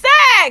part of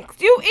sex.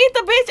 You eat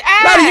the bitch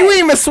ass. No, you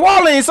ain't even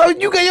swallowing, so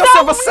you get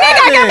yourself a 7.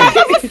 I got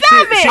myself a 7.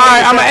 All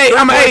right,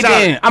 I'm an 8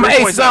 then. I'm an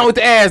 8 something with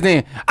the ass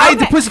then. I ate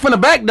the pussy from the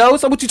back though,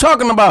 so what you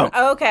talking about?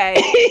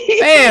 Okay.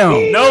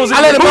 Damn. Nose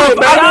I let the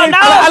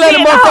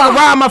motherfucker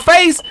ride my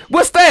face.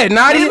 What's that,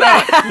 Naughty?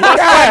 God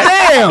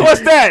damn.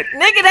 What's that?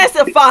 Nigga, that's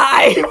a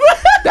 5.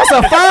 That's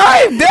a 5?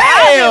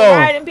 Damn.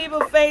 Right in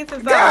people's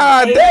faces.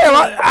 God damn.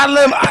 I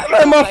let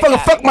motherfucker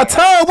fuck my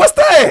tongue. What's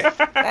that?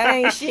 That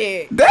ain't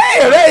shit.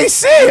 Damn, that ain't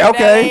shit.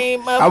 Okay.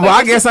 Well,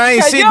 I guess I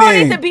ain't shit you don't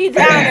then. need to be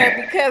down there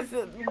because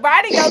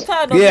riding your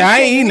tongue. Yeah, I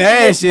ain't eating the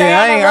ass shit.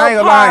 I ain't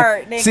gonna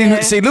lie.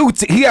 See, Lou,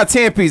 he got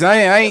 10 pieces. I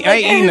ain't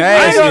eating the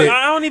ass shit.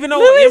 I don't even know.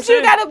 Louis,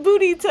 you got a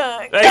booty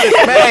tongue.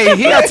 Man,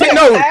 he got 10.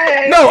 No.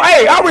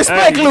 Hey, I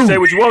respect Lou. Say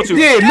what you want to.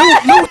 Yeah,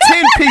 Lou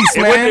 10 piece,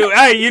 man.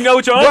 Hey, you know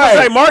what your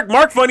uncle say?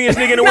 Mark funniest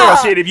nigga in the world.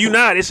 Shit, if you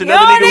not, it's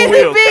another nigga who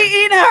will. Be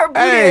eating her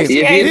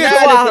booty. Hey,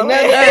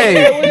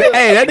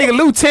 that nigga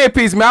Lou 10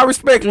 piece, man. I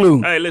respect Lou.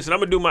 Hey, listen, I'm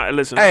gonna do my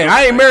listen. Hey,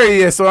 I ain't married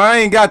yet, so I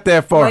ain't got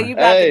that far.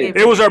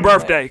 It was her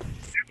birthday.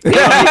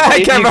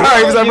 Kevin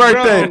Hart, it was her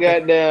birthday.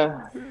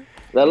 Goddamn.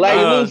 Like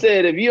Lou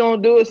said, if you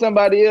don't do it,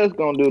 somebody else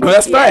gonna do it.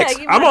 That's facts.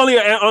 I'm only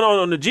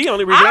on the G.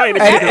 Only reason I ain't.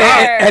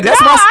 And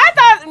that's why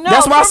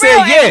I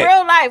said yeah.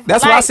 Real life,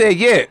 that's why I said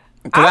yeah.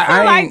 I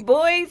feel like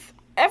boys.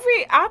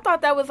 I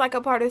thought that was like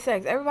a part of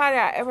sex. Everybody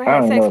I ever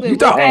had sex with, with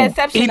the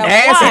exception of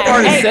ass is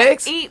part of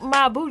sex? Eat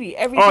my booty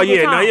every time.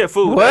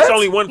 Food. That's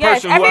only one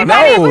person who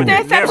everybody with the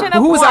exception of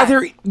who was one. out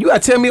here? You gotta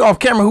tell me off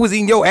camera who was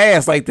eating your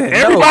ass like that.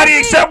 Everybody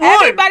except one.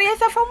 Everybody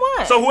except for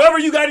one. So whoever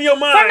you got in your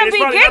mind from the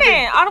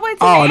beginning all the way to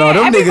the end. Oh no,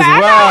 them niggas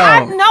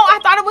wild. I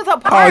thought it was a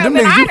part. Oh, them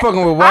niggas you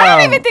fucking with wild. I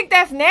don't even think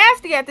that's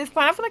nasty at this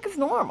point. I feel like it's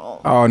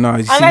normal. Oh no,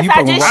 unless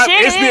I just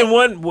shit. It's been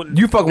one.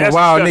 You fucking with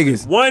wild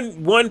niggas.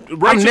 One.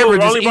 Rachel,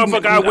 the only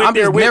motherfucker I went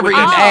there with. Never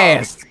eating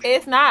ass.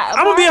 It's not.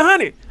 I'm gonna be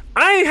 100.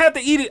 I ain't have to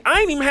eat it.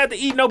 I ain't even have to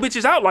eat no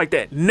bitches out like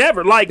that.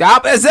 Never. Like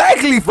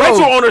exactly.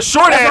 Rachel on a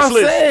short ass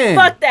list.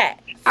 Fuck that.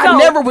 So I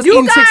never was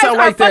eating chicks out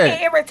like that. You guys are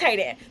fucking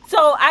irritated.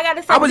 So I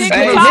gotta say, I was just I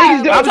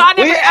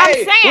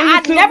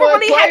never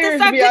really had to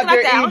suck dick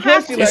like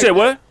that. You said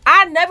what?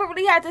 I never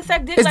really had to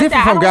suck dick like that. It's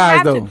different from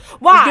guys though.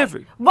 Why?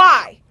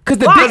 Why? Cause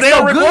the dick's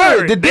so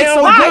good. The dick's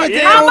so good.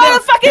 I'm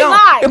motherfucking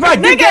lying. If my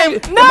dick game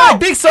so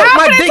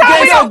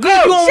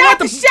good, you don't want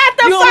the shut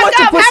the fuck up.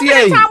 Half of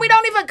the time we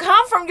don't even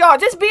come from y'all.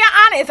 Just being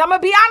honest. I'm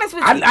gonna be honest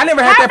with you. I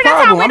never had that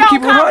problem. I'm gonna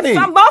keep it running.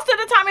 Most of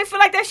the time, I feel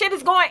like that shit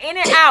is going in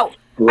and out.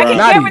 I can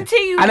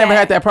guarantee you. I never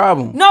had that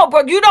problem. No,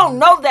 bro, you don't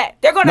know that.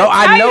 They're gonna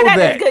tell you that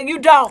it's good. You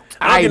don't.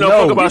 I don't give no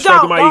fuck about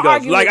stroking my ego.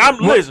 Like I'm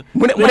listen.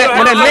 When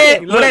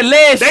that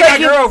leg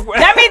shaking,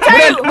 let me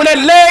tell you. When that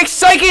leg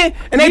shaking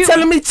and they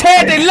telling me,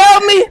 Chad, they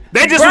love me.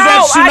 They just was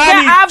at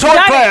tsunami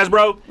talk class,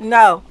 bro.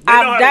 No,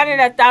 I've done it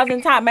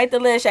 1,000 times. Make the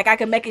leg shake. I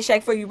can make it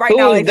shake for you right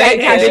now. And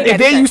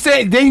then you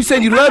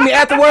said you love me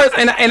afterwards,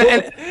 and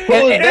hey,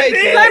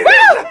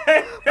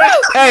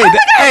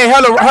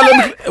 hello,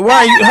 Ryan,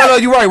 hello,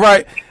 you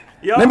right?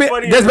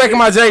 That's back in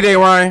my J Day,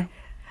 Ryan.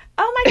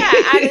 Oh my God,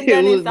 I done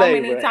done it so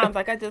many times.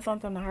 Like I just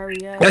want them to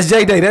hurry up. That's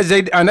J Day. That's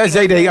J Day.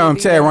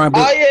 Chad Ryan.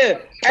 Oh yeah.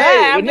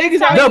 Hey,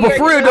 niggas. No, but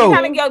for real though,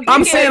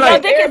 I'm saying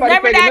like your dick is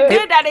never that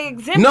good that it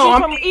exempts you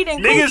from eating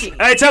coochie.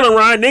 Hey, tell him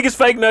Ryan, niggas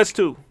fake nuts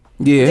too.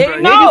 Yeah.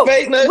 No,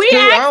 we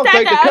asked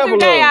that the other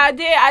day. I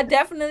did. I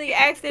definitely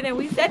asked it, and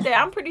we said that.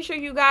 I'm pretty sure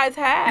you guys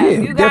have. Yeah,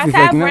 you guys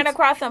have ran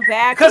across some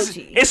bad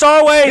coochie. It's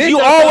always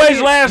you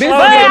always last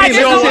longer than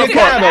you on the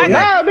part.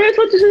 Nah, bitch,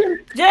 what you saying?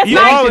 Just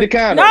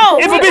no.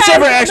 If a bitch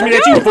ever asked me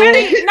that, you fool.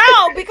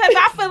 No, because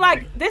I feel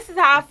like this is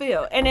how I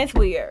feel, and it's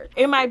weird.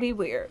 It might be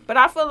weird, but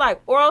I feel like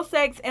oral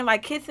sex and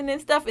like kissing and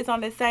stuff is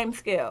on the same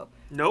scale.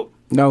 Nope.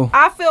 No.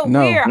 I feel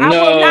weird. I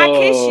will not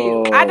kiss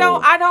you. I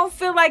don't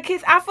feel like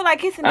kiss. I feel like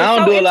kissing is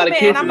so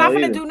intimate, and I'm not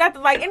gonna do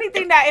nothing. Like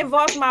anything that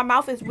involves my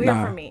mouth is weird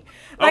for me.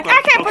 Like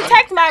I can't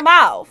protect my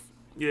mouth.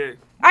 Yeah.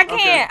 I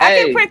can't. I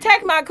can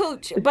protect my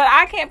cooch, but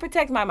I can't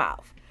protect my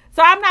mouth.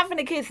 So I'm not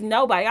gonna kiss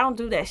nobody. I don't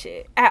do that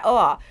shit at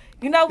all.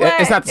 You know what?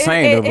 It's not the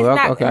same though.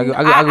 Okay, I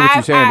get what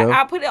you're saying though.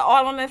 I put it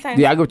all on the same.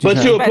 Yeah, I get what you're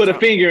saying. But you'll put a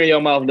finger in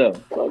your mouth though.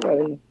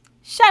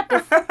 Shut the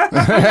fuck up.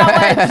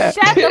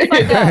 Shut the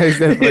fuck up. It's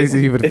that place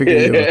you would figure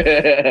it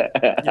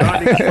out.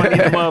 Y'all niggas funny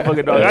as a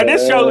motherfucker, dog.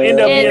 This show end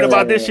up being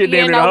about this shit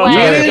damn near the whole what?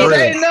 time. You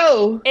say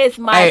no. It's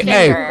my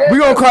finger. we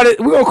gonna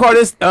call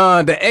this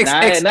the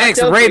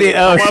XXX rated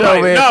show,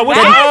 man. No, what's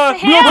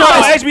That's we gonna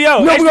call him. it HBO.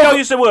 No, we HBO gonna-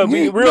 used to what?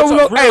 Real no,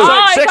 talk. hey, Real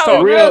oh, sex it's talk.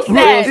 called real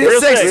sex. It's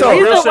sex sex. talk. We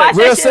used to Real watch sex.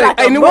 that Real shit sex. like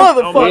Hey, a the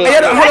motherfucker. motherfucker. Hey,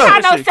 hold I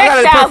up. know I sex got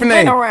a dolls perfect been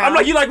name. around. I'm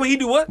like, you like when he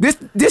do what?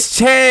 This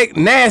Chad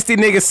nasty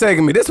nigga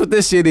segment. This what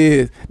this shit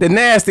is. The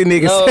nasty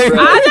nigga No, segment.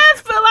 bro. I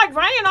just feel like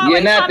Ryan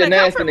always not trying the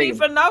to come nasty for me nigga.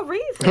 for no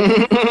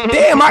reason.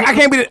 Damn, I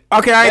can't be the.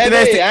 Okay, I ain't the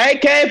nasty. Hey, I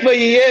ain't came for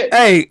you yet.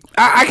 Hey,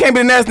 I can't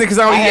be the nasty nigga because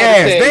I don't I eat had to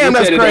ass. say it. Damn, You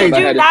that's said it, crazy. I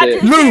You had to not say to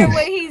it. Lou, hear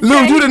what he Lou,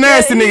 said. you the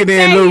nasty He nigga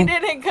then, said Lou. He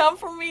didn't come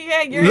for me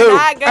yet. You're Lou,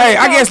 not gonna hey,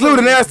 I come guess for Lou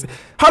the me. nasty.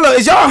 Hello,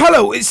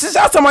 since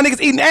y'all talking about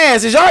niggas eating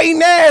ass, is y'all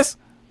eating ass?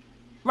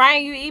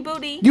 Ryan, you eat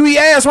booty? You eat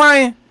ass,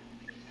 Ryan?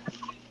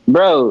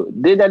 Bro,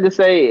 did I just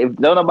say if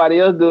don't nobody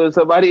else do it,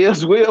 somebody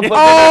else will?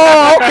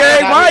 Oh, okay.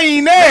 Ryan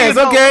eating ass,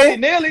 okay.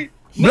 Nelly.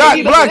 Block,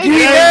 you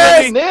eat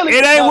ass? It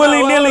ain't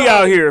willy nilly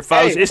out here,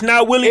 folks. It's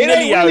not willy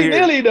nilly out here.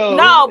 Willy though.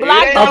 No,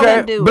 Block It ain't- don't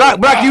Okay, do Block,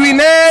 it. you eating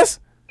ass?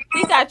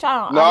 He got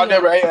y'all. No, I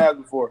never ate ass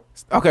before.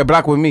 Okay,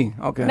 Block with me.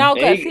 Okay. No,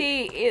 because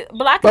Hey.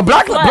 Block. But is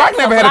Block slut,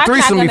 never so had a Block's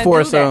threesome not gonna before,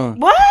 do so that.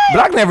 What?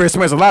 Block never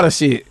experienced a lot of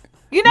shit.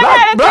 You never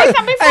had a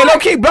threesome before? Hey, low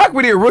key, Block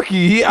really a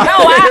rookie. No,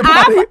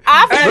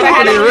 I've never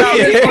had a Block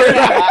really a threesome. rookie.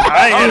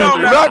 I ain't Hold on,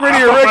 had now. Block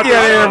really a rookie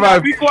out of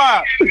everybody. Be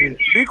quiet.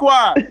 Be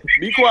quiet.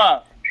 Be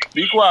quiet.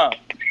 Be quiet.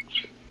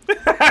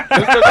 Just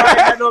because I ain't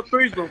had no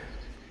threesome,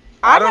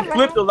 I done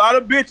flipped a lot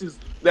of bitches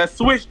that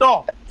switched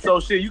off. So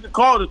shit, you can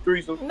call it a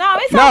threesome. No,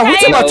 it's No, okay. we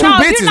talking about two No,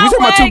 bitches. You know We talking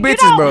about two what?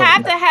 bitches, You don't bro.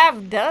 have to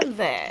have done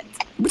that.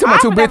 We talking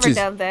about two I've never bitches.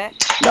 done that.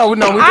 No. I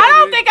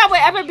don't think I would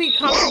ever be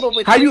comfortable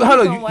with How you? threesome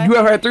Hello, with- you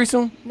ever had a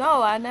threesome?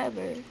 No, I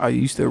never. Oh,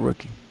 you still a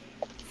rookie.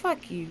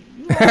 Fuck you.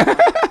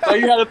 So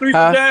you had a threesome,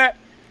 Huh? Dad?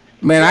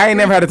 Man, I ain't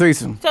never had a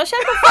threesome. So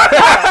shut the fuck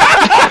up.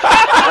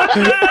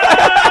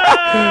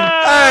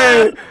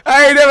 Hey,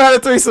 I ain't never had a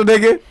threesome,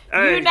 nigga.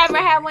 Hey. You never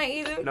had one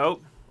either?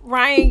 Nope.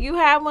 Ryan, you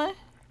had one?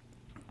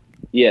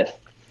 Yes.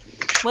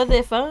 Was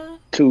it fun?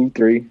 2,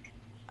 3.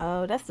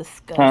 Oh, that's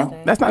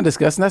disgusting. That's not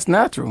disgusting. That's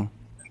natural.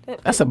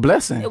 That's a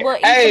blessing. Well,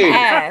 eat Hey, some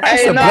ass.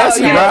 That's hey, a no,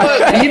 blessing, you know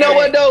Ryan. what? You know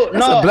what though?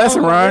 That's no, a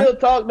blessing, on Ryan. Real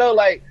talk though,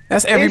 like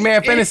That's every it's-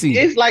 man fantasy.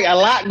 It's like a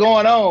lot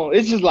going on.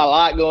 It's just a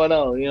lot going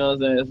on. You know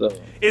what I'm saying?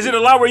 So Is it a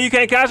lot where you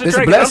can't concentrate? It's a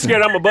 'Cause I'm blessing.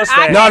 scared I'm a bust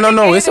I fast. No,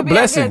 think it's a it'll be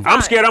blessing. good time.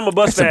 I'm scared I'm a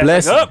bust It's a fast.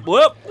 blessing. Up,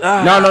 whoop.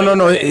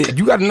 No.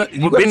 You got to.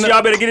 Bitch,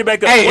 y'all better get it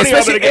back up. Hey, One of y'all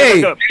especially better get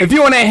it back up. if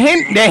you on that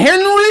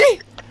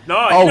Henry. No,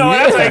 Oh, you know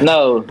that's yeah. like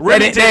no.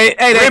 Remington.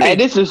 Hey,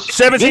 this is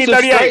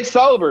 1738. straight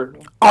sober.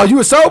 Oh, you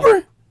was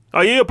sober? Oh,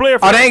 you a player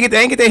for Oh, that? they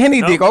ain't get that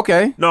Henny dick.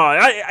 Okay. No,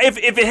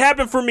 if it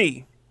happened for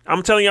me,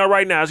 I'm telling y'all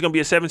right now, it's gonna be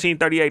a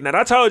 1738. Now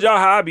I told y'all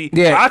how I be.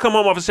 Yeah. I come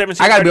home off of I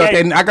gotta be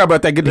 1738.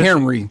 out that good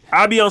Henry.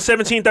 I'll be on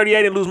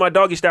 1738 and lose my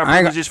doggy style I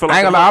ain't privileges for gonna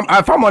like a lie. month.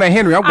 If I'm on that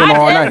Henry, I'm going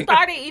all I just night.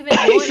 started even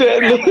He doing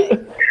said, it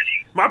that way.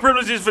 My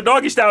privileges for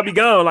doggy style be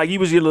gone. Like you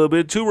was a little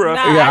bit too rough.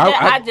 Nah, Yeah,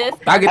 I get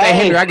I get that Hey.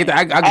 Henry. I get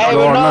Hey, go all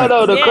but no, night.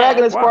 though, the Yeah.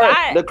 crackiness Well, part,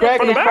 I- the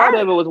crackiness from part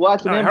the of it was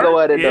watching No, him it go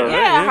hurt. at it though.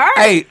 Yeah, it hurt.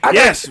 Hey,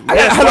 Yes,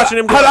 watching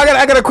them go.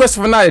 I got a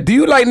question for Naya. Do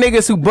you like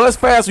niggas who buzz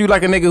fast, or you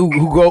like a nigga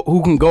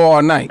who can go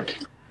all night?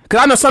 Cause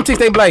I know some chicks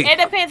they be like, It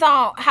depends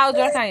on how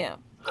drunk I am.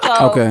 So,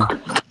 okay,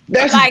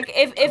 That's like,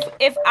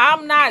 if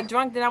I'm not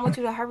drunk, then I want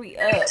you to hurry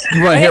up.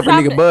 you want to help a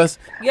nigga buzz?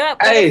 Yep.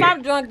 But Hey. if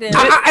I'm drunk, then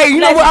Hey, you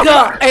know let's what? I go.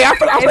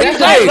 feel like If you. it's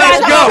like Hey, let's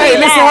go. Hey,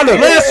 listen, hold up.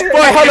 Let's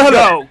Hold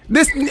up. go.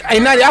 This, hey,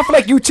 Nadia, I feel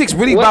like you chicks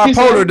really What you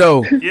bipolar say?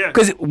 though. Yeah.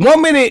 Cause one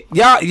minute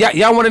y'all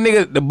want a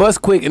nigga to buzz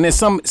quick, and then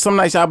some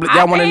nights y'all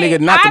want a nigga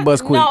not to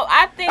buzz quick. No,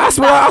 I think. I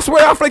swear, I feel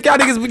like y'all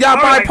niggas y'all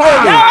right.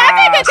 bipolar. No, I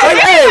think it's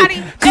Like,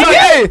 everybody.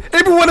 hey,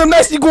 every one of them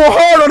nights you going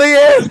hard on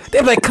their ass. They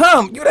be like,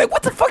 come. You like,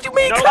 what the fuck you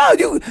mean, No.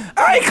 come?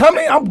 I ain't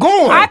coming. I'm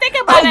going. I think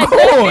about I'm a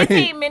good going.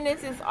 15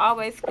 minutes is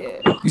always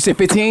good. You said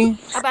 15?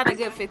 About a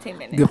good 15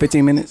 minutes. Good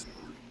 15 minutes?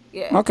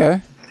 Yeah.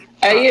 Okay.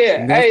 Hey,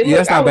 yeah. Hey, Yeah, look,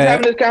 that's I not was bad.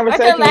 having this But the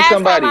conversation with last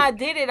somebody. time I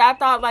did it, I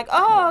thought like,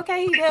 oh,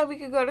 okay, he done. We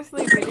could go to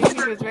sleep. And then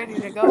he was ready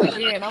to go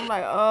again. I'm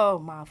like, oh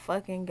my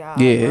fucking god.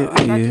 Yeah, bro. I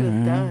thought you yeah.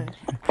 was done.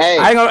 Hey,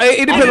 I ain't gonna.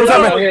 It depends on really type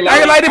of. out here I like-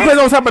 ain't like it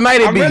depends on type of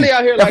night it I'm be. really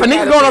out here If like a nigga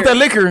Tyler going off that Perry.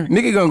 liquor,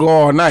 nigga gonna go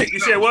all night. You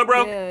said what,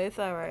 bro? Yeah, it's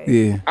all right.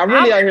 Yeah. I'm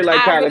really out here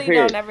like I Tyler really Perry.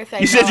 don't ever say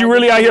You said no. you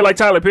really out here like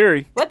Tyler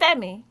Perry. What that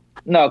mean?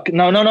 No.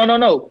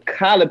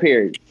 Tyler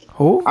Perry.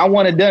 Who? I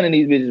want it done in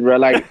these bitches, bro.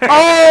 Like,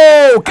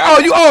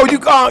 Okay.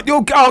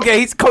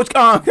 He's Coach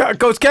Cal.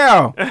 Coach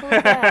Yeah,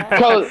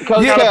 Cal,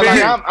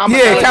 like, I'm a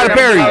yeah, college Tyler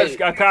Perry.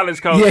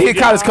 College coach. Yeah, he a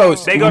college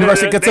coach. They go to-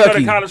 University of they go to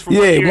Kentucky. college for 1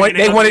 year, Yeah, and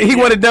they go to- he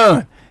wanted it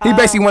done. He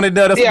basically wanted it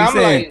done. That's Yeah, what I'm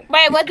he's saying. like,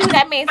 Wait, what do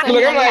that mean? So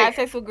Look, you I'm only like- had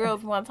sex with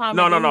girls one time?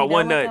 No, and then you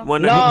one done with nut, them?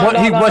 one no, nut.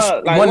 He no, was-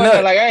 like, one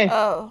nut. Like, I ain't.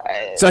 Oh.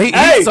 So he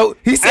Hey, said, I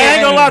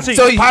ain't gonna lie to you.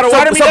 So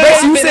Potawatomi so Day? basically you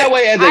I've been said that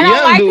way as a I don't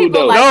young like dude, people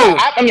though. like No.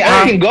 that. I mean,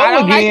 I can go I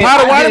don't like again.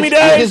 Potawatomi I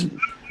days? just-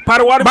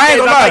 Potawatomi But I ain't days,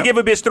 gonna I lie. might give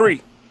a bitch 3. I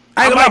ain't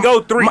I gonna might lie,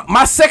 go 3.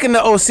 My second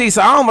nut OC,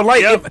 so I don't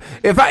like Yep.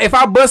 if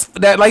I bust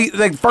that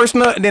like first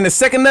nut and then the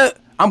second nut,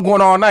 I'm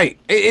going all night.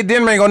 It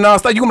didn't ain't gonna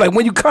nonstop. You gonna be like,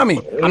 when you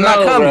coming? I'm not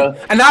coming. Bro.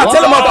 And I'll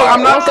tell the motherfucker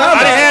I'm not coming.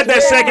 I done had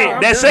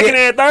that second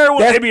and third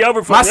one. They be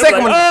over for my me.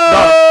 second one.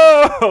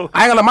 Oh,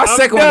 I ain't gonna lie, my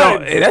second one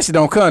don't. That shit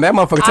don't come. That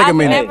motherfucker take a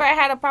minute. I've never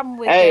had a problem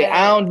with Hey, that.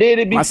 I don't did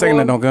it before. My second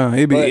one don't come.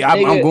 It be.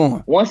 I'm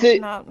going. Once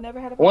it Never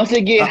had a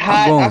problem. get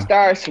hot, going. I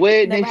start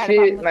sweating and Never had a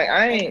problem shit. with Like that.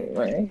 I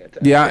ain't got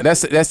time. Yeah,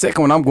 that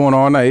second one I'm going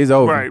all night. It's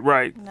over.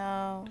 right.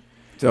 No.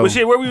 So, But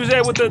shit, where we was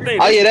at with the thing?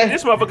 Oh, yeah,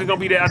 this motherfucker gonna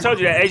be there. I told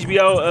you that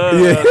HBO.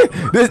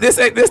 yeah, this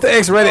the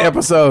X-rated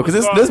episode because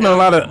this been a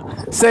lot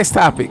of sex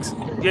topics.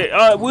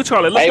 Yeah, we'll try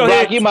it. Let's Hey, go Brock,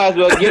 ahead. you might as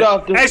well get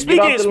off the. Hey, get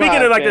off the speaking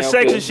line, of like the fam,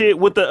 sex okay? and shit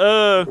with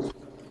the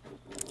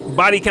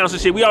body counts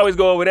and shit, we always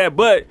go over that.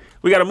 But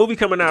we got a movie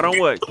coming out on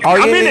what? Oh,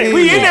 yeah, I'm in it.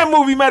 We in that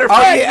movie, matter of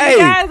fact. Hey, You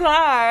guys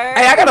are.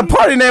 Hey, I got a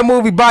part in that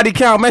movie, Body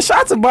Count, man. Shout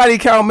out to Body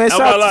Count, man.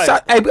 my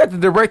life. Hey, we got the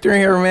director in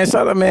here, man.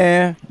 Shout out,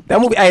 man. That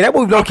movie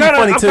low key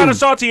funny I'm too. kind of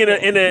salty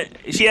in the.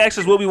 She asked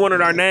us what we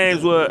wanted our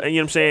names were. You know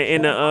what I'm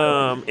saying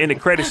in the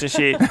credits and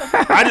shit.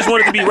 I just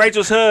wanted to be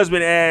Rachel's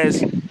husband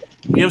as.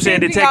 You know what I'm saying?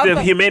 Detective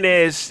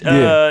Jimenez,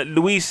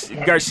 Luis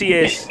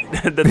Garcias the He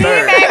third.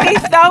 made me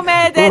so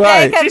mad that day.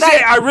 Right. 'Cause She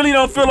said, I really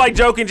don't feel like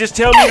joking. Just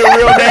tell me the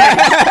real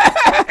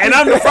name. And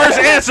I'm the first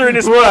answer in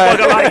this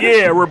motherfucker.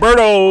 Like,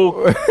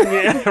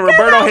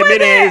 Roberto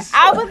Jimenez.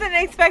 I wasn't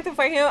expecting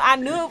for him. I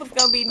knew it was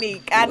going to be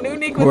Nick. I knew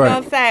Nick was Right.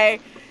 going to say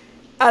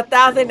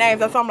 1,000 names.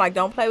 So I'm like,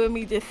 don't play with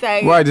me. Just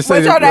say, Right, just say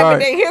what's that- your name? right.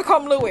 And then here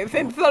come Lewis.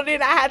 And so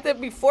then I had to,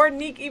 before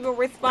Nick even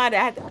responded,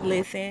 I had to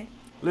listen.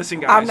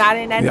 Listen, guys. I'm not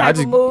in that Yeah, I type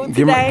just of mood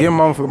give today. him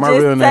my Just real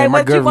say name, my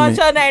what you want government.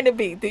 your name to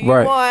be. Do you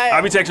Right. want? I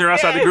be texting her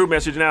outside the group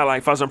message now,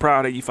 like, folks, I'm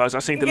proud of you, folks. I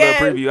seen the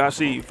Yes. little preview. I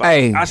see you, folks.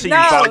 Hey. I see No.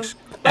 you, folks.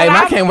 Hey, man, I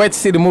I'm- can't wait to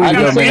see the movie. I got,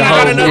 though, and man. I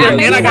got another,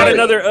 movie. and I got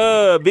another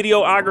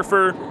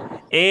videographer,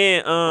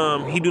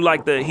 and he do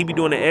like he be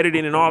doing the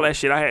editing and all that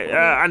shit.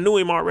 I knew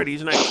him already.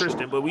 His name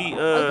Tristan, but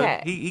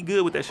Okay. he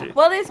good with that shit.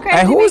 Well, it's crazy.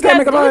 Hey, who is that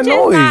because making all that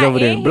Gucci's noise not over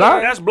there? in Block?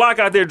 here. That's Block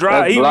out there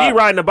driving. That's He Block.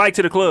 riding the bike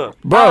to the club.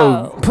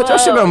 Bro, put your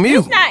shit on mute.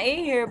 He's not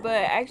in here, but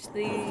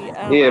actually,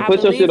 Yeah, I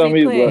put your believe shit on he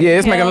mute, put bro. Yeah,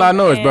 it's making a lot of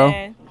noise, bro.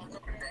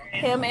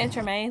 Him and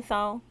Tremaine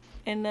song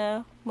in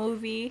the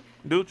movie.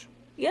 Dude.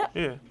 Yep.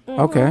 Yeah.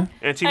 Okay. And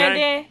And T-Main.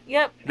 then,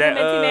 yep. That, him and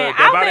T-Man. that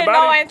I've Body been Body?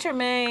 knowing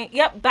Tremaine.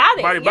 Yep,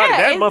 Body. Body, Yeah,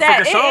 that it's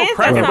motherfucking it song is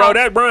cracking, that bro. song.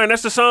 That Brian,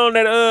 that's the song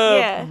that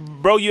Yeah.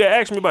 bro, you had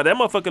asked me about. That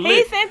motherfucker He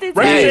lit. sent it to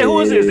Ray me. said, who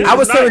is this? This I is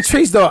was telling nice.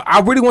 Treese though, I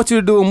really want you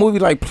to do a movie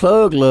like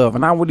Plug Love,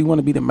 and I really want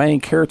to be the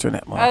main character in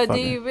that Oh, motherfucker. do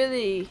you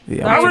really?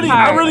 Yeah, I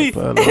really,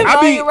 Plug I Love. be,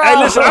 Know you hey, wrong.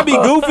 listen, I be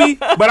goofy,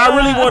 but I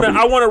really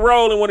I want to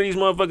roll in one of these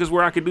motherfuckers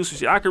where I could do some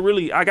shit. I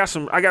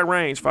got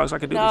range, folks. I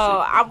could do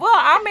No, this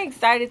I'm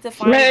excited to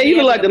find. Man, be you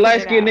look able like to the put light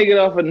it skinned out.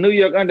 nigga off of New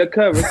York Undercover.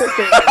 shit.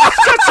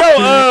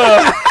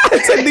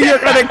 So, New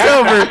York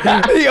Undercover.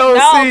 The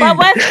OC. No, but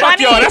what's fuck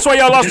funny? y'all. That's why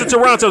y'all lost to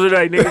Toronto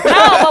today, nigga. No,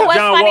 but what's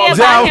John funny Wall.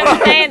 about John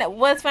him saying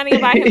what's funny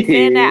about him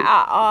saying that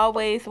I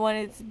always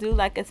wanted to do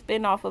like a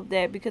spin-off of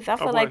that because I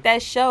feel what? like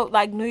that show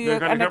like New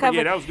York Undercover.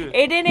 Yeah, that was good.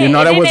 It didn't. You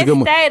know, it that was a didn't good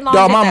movie. stay long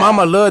Dog, my enough.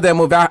 mama loved that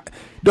movie. Dog,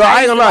 I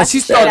ain't gonna lie. She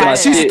Shit out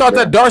thought of it.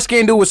 that dark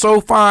skinned dude was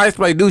so fine. It's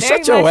like, dude, Very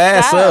shut your much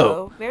ass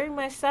so. up. Very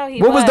much so.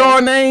 He What was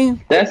dog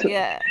name? That's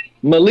Yeah.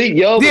 Malik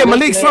Yoba. Yeah,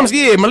 Malik Slums.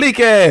 Yeah,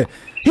 Malik.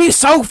 He's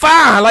so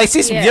fine. Like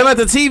she's Yeah. yelling at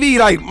the TV.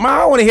 Like, Mom,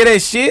 I want to hear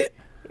that shit.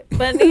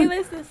 But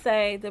needless to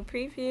say, the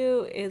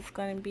preview is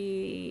going to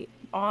be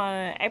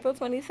on April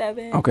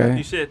 27th. Okay.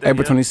 You said that,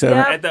 April yeah. 27th.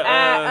 Yep, At the,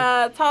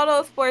 at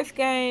Total Sports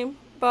Game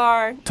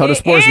Bar. Total It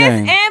Sports is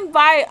Game.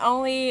 invite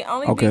only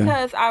Okay.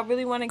 because I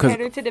really want to 'Cause-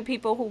 cater to the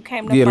people who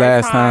came the Yeah, first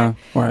last time.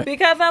 Right.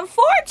 Because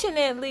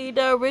unfortunately,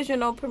 the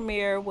original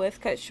premiere was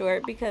cut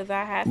short because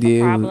I had some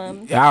Yeah,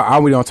 problems. I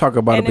really don't talk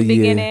about In it, the but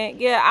yeah. beginning,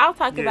 yeah, I'll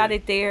talk Yeah. about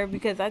it there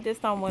because I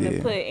just don't want to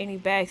Yeah. put any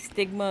bad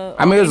stigma.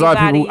 I mean, there's a lot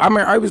of anybody. people. I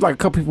mean, I was like a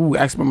couple people who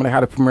asked me like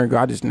how the premiere go.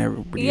 I just never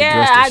really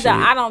Yeah, addressed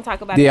that I don't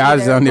talk about Yeah, it I either,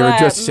 just don't never but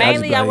address the shit. I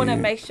just mainly be I like, want to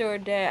yeah. make sure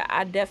that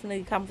I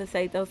definitely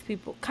compensate those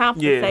people,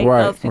 Yeah.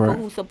 Right, those people right.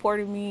 who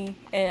supported me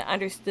and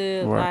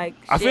understood. Right. Like,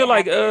 I shit feel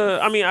like, happens.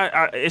 I mean,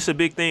 I it's a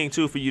big thing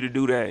too for you to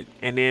do that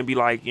and then be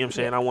like, you know what I'm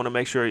saying? I want to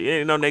make sure,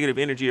 no negative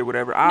energy or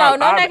whatever. No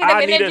negative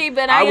I need energy,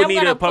 but I would am need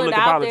gonna a public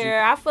put out apology.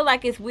 there. I feel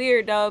like it's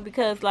weird though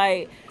because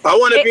like I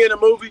want to It- be in a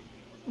movie.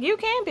 you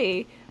can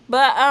be,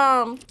 but You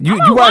I'm a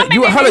you woman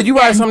you in hold this you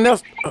write something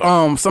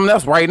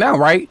else right now,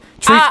 right?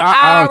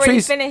 I already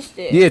Treese- finished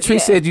it. Yeah,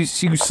 Treese said you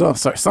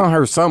saw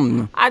her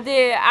something. I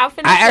did. I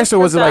finished. I asked her,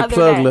 was it the like other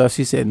Plug day. Love?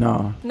 She said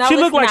no. No, She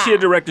it's looked like not. she a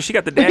director. She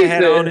got the dad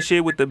hat on and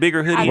shit with the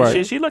bigger hoodie and Right.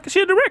 shit. She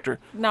a director.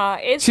 No,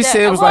 it's. She the-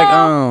 said it was well,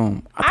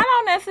 like I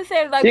don't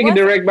necessarily like. She can once-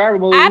 direct Bible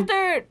movies.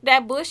 After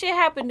that bullshit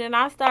happened, then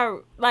I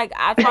start like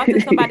I talked to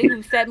somebody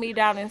who set me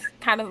down and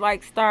kind of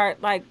like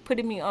start like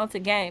putting me onto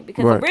game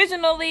because Right.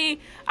 originally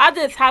I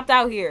just hopped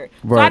out here,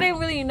 so I Right. didn't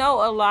really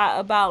know a lot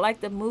about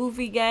like the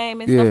movie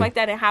game and Yeah. stuff like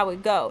that and how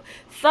it go.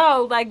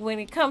 So like when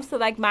it comes to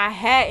like my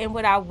hat and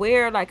what I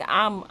wear, like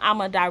I'm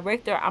a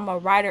director, I'm a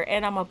writer,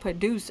 and I'm a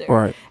producer.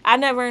 Right. I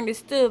never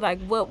understood like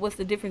what was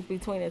the difference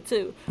between the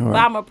two, but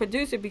Right. I'm a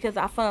producer because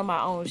I fund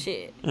my own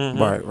shit.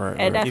 right, right.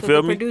 And that's You what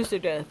feel the me? producer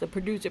does. The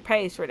producer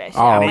pays for that shit.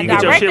 Oh, I'm a you get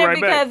shit right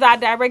because back.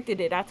 I directed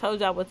it. I told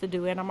y'all what to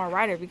do, and I'm a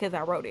writer because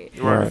I wrote it.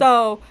 Right.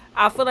 So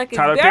I feel like it's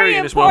Tyler very Perry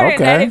in this important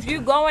Okay. that if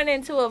you're going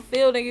into a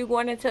field and you're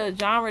going into a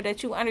genre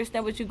that you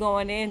understand what you're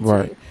going into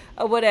Right.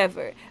 or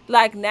whatever.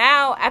 Like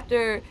now,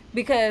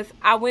 because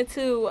I went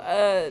to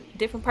a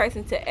different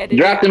person to edit.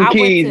 Drop it. them I went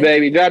keys, to-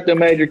 baby. Drop them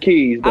major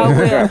keys. I Drop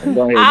will. them.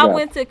 Go ahead, I drop.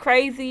 went to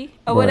Crazy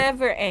or Right.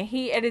 whatever, and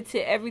he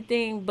edited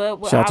everything. But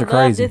what Shout I to loved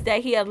Crazy. is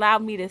that he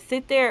allowed me to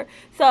sit there.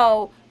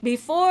 So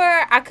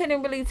before, I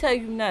couldn't really tell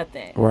you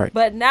nothing. Right.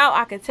 But now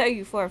I can tell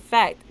you for a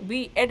fact.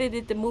 We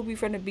edited the movie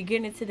from the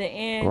beginning to the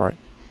end. Right.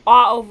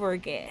 All over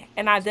again,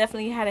 and I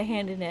definitely had a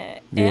hand in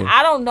that. And Yeah.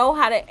 I don't know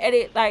how to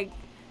edit like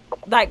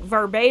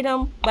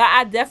verbatim, but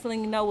I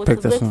definitely know what Pick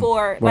to this look one.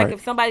 for. Like Right.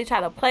 if somebody try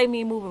to play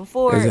me moving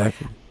forward,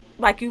 Exactly.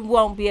 like you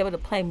won't be able to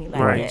play me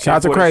like Right. that. Shout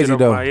out to Pour that Crazy shit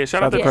though. over. Yeah,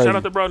 shout out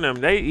to Bro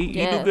them. He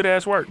Yeah. do good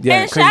ass work. Yeah,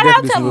 And Crazy shout out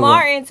definitely to some good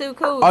Martin too,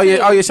 cool. Oh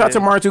yeah, too. shout out to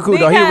Martin too cool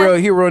though. He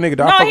Because- a real nigga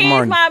though. I No, fuck with he's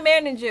Martin. my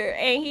manager,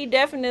 and he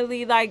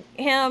definitely like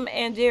him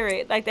and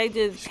Jared. Like they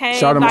just came.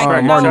 Shout him, like,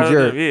 Martin no, and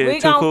Jared. Yeah, we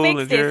Too gonna Cool fix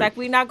and this. Jared. Like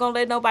we not gonna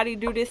let nobody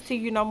do this to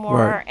you no more.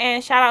 Right.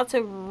 And shout out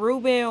to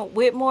Ruben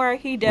Whitmore.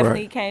 He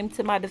definitely Right. came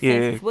to my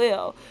defense Yeah. as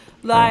well.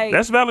 Like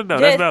That's valid though.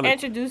 just That's valid.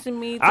 introducing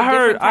me. To I heard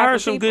different type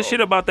of some good people.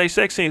 shit about they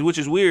sex scenes, which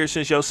is weird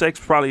since your sex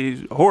probably is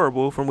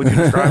horrible from what you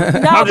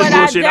described. No, I'm just but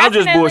bullshitting. I'm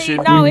just definitely-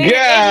 bullshitting. No,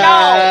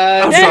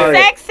 no. I'm The sorry.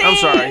 sex scene, I'm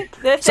sorry.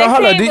 The sex So,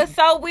 hold on, scene do- was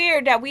so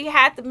weird that we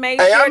had to make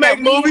Hey, I sure that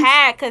make movies. we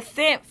had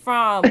consent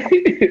from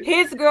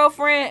his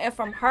girlfriend and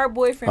from her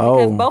boyfriend Oh.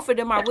 because both of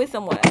them are with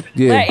someone.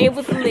 Yeah. But it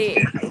was lit.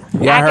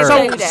 Yeah, I can heard.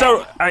 tell you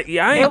that.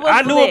 It was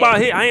I knew lit.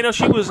 about it. I ain't know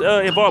she was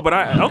involved, but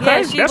okay, Yeah,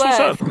 that's she what's was.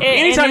 up. And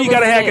Anytime it you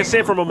gotta was have lit.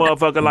 consent from a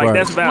motherfucker, like Right.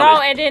 that's valid.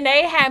 No, and then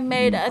they had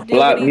made a deal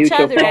Block, with mute each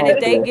your other that phone.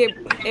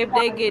 if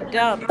they get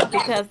dumped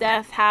because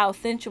that's how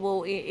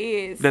sensual it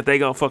is. that they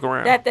gonna fuck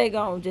around. That they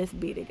gonna just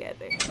be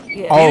together.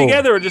 Yeah. Oh. Be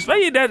together or just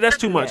that's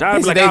too much. I'd He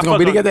be said like, they I'll was gonna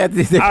be fuck together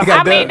after they I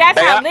got I mean, done. that's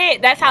Hey, how I-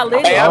 lit. That's how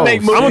lit. Hey, it I Oh.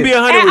 make I'm gonna movies. be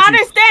 100 And with you.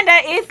 understand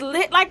that it's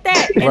lit like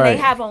that, and Right. they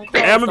have on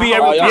clothes. I'm gonna be the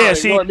every, whole y'all yeah. ain't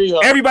See, ignoring me, huh?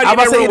 everybody I in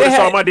that about to room say would have they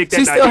saw my had. dick that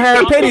She night. still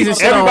had pennies and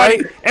shit on, Everybody,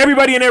 right?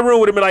 everybody in that room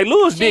would have been like,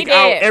 Louis' She dick did.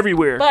 out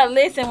everywhere. But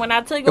listen, when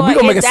I took you If we on,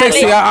 gonna make it's it that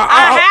sexy, lit. I-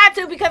 I had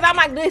to because I'm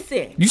like,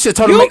 listen. You should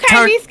tell them You make can't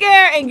turn. be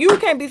scared, and you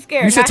can't be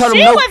scared. You should Now, tell them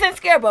she no. wasn't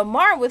scared, but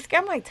Martin was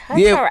scared. I'm like, touch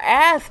Yeah. her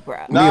ass, bro.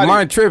 Yeah,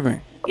 Martin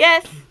tripping.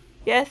 Yes,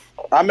 yes.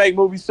 I make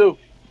movies too.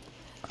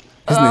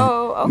 This Oh,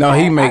 nigga- okay. No,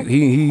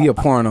 he a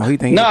porno. He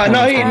think. No,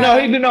 he a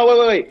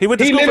porno. wait. He went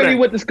to school for literally that.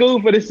 went to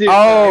school for this shit.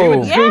 Oh. He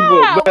went to school for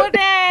Yeah, it, well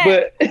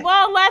then, but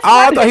well, let's. Oh,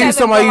 I work thought he was together,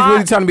 somebody he's bro.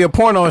 really trying to be a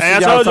porno. And Hey, I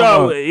shit. told y'all,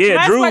 talking about- yeah,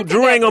 Let's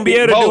Drew work ain't gonna be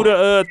able to together. do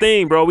the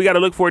thing, bro. We got to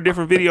look for a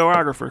different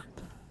videographer.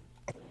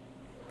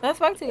 Let's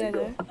work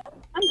together.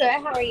 I'm good.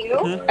 How are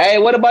you? hey,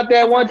 what about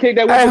that one chick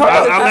that Hey, went hold to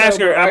on. I'm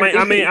asking her. I'm asking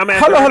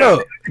Hold her. on, hold now.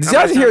 on. Did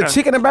y'all just hear a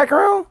chick in the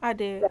background? I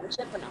did.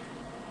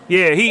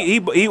 Yeah,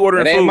 he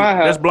ordering It ain't food. my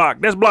house. That's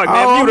blocked. That's blocked. Oh,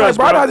 Man, I'm mute like, us,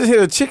 bro, I bro. just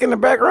hear a chick in the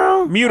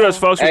background. Mute us,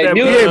 folks. With Hey, that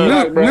mute Yeah,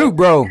 us. uh, mute,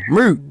 bro,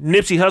 mute.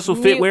 Nipsey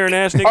Hussle fit wearing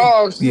ass nigga.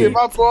 Oh shit, Yeah.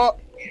 my fault.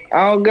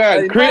 Oh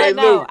God, Hey, Chris. Hey,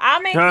 But no, Lou.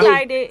 I'm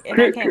excited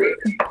and I can't wait.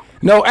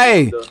 No,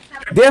 hey,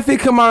 definitely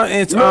come out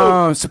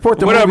and support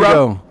the What up, movie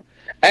bro? though.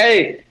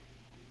 Hey,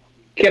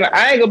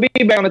 I ain't gonna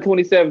be back on the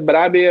 27th, but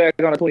I'll be back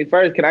on the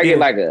 21st. Can I Yeah. get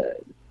like a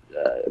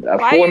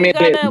Why 4-minute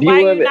why view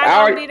you of it? not I gonna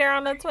already- be there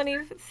on the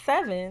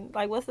 27th?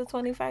 Like, what's the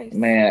 21st?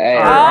 Man, hey,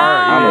 Oh.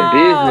 I'm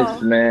a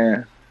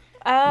businessman.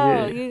 Oh,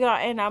 Yeah. you go,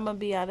 and I'm gonna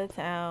be out of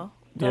town.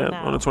 Yeah, No.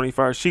 on the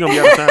 21st. She gonna be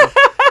out of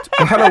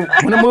town. Hold on,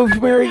 when the movie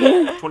premiere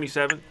again?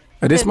 27.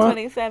 This The month?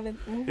 27th.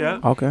 Mhm. Yeah.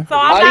 Okay. So Oh,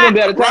 I'm you gonna not.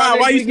 be out of town Ryan,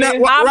 why next you snap?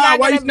 weekend? I'm Ryan, not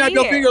why you gonna snap be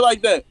your here. finger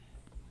like that?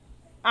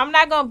 I'm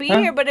not gonna be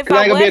here, but if 'Cause I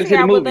I ain't gonna be was able to see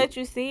here, I the would movie. let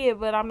you see it.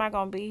 But I'm not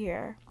gonna be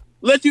here.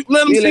 Let him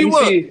Yeah, see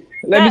what?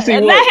 Let me see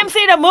what. Let him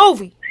see the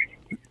movie.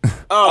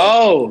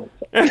 Oh,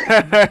 That ain't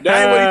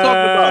what he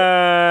talking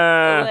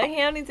about. He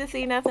don't need to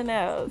see nothing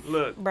else.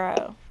 Look.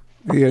 Bro.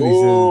 Yeah,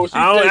 Oh, she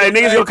I don't, said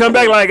hey, niggas gonna come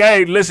back like,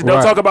 hey, listen, don't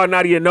Right. talk about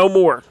Nadia no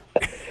more.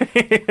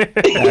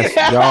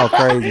 that's, y'all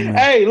crazy, man.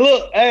 hey,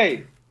 look,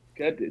 hey,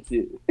 cut this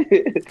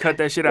shit. Cut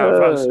that shit out,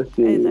 folks.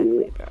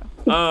 Exactly,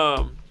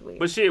 bro.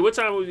 But shit, what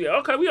time was we?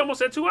 Okay, we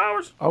almost at 2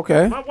 hours.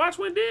 Okay. My watch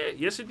went dead.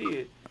 Yes, it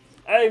did.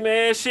 Hey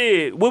man,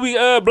 shit. What we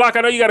Block?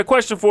 I know you got a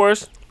question for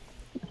us.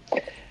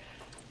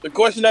 The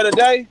question of the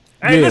day.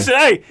 Hey, Yeah. listen,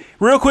 hey,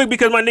 real quick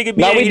because my nigga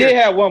be No, in we here. did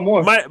have one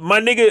more. My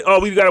nigga. Oh,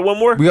 we got one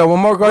more. We got one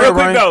more. Go Real ahead,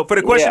 quick Ryan. though, for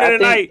the question Yeah, of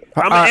the I night, think-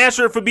 I'm gonna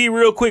answer it for B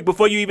real quick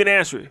before you even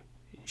answer it.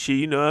 Shit,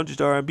 you know I'm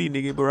just R&B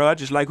nigga, bro. I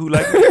just like who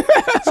like me.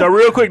 So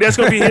real quick, that's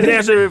gonna be his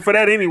answer for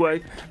that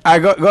anyway. All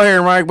right, go ahead,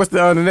 Ryan. What's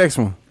the next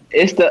one?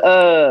 It's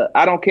the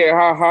I don't care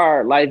how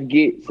hard life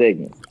gets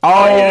segment.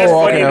 Oh, yeah, that's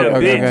funny okay, in a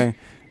okay, bitch. okay.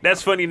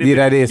 That's funny. Yeah,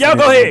 that is Y'all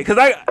funny. go ahead,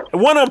 because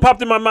one of them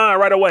popped in my mind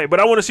right away, but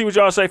I want to see what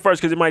y'all say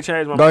first because it might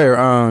change my Go mind.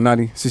 ahead,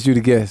 Nadi, since you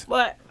the guest.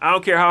 What? I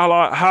don't care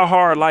how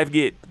hard life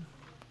get.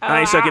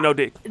 I ain't sucking no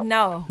dick.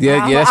 No.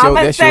 Yeah, I'm, yeah, that's I'm your-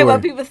 gonna that's say your what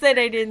word. people say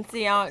they didn't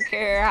see. I don't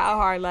care how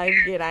hard life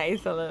get. I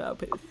ain't selling no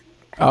piss.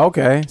 Oh,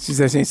 okay. She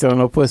said she ain't selling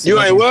no pussy.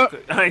 You ain't what?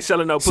 I ain't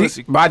selling no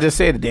pussy. But I just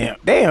said it.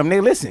 Damn,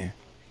 nigga, listen.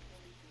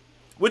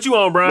 What you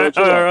on, Brian?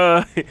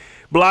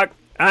 Block.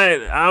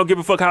 I don't give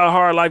a fuck how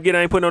hard life get.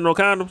 I ain't putting on no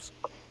condoms.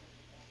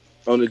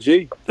 On the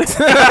G.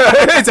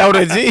 It's on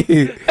the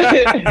G.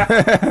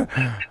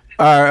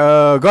 All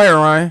right, go ahead,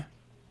 Ryan.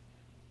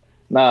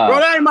 Nah. Bro,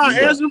 that ain't my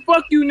answer.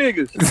 Fuck you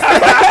niggas.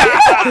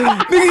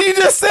 Nigga, you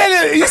just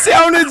said it. You said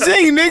on the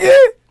G, nigga.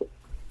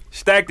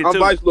 Stacked it I'm too.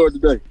 Vice Lord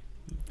today.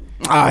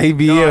 He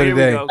be here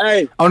today.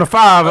 Hey, on the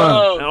 5,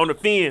 on the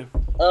fin.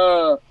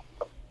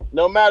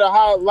 No matter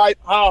how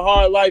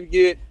hard life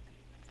get.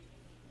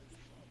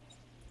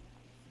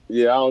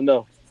 Yeah, I don't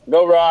know.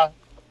 Go, Ryan.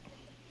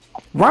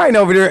 Ryan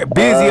over there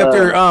busy up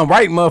there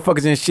writing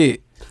motherfuckers and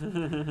shit.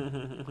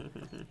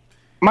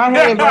 My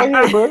hand's right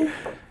here, bro.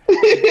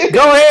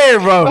 Go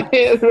ahead, bro. My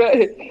hand's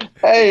right.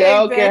 Hey, I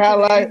don't care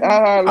how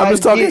hard life I'm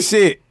just talking get.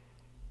 shit.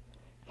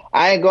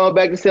 I ain't going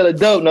back to selling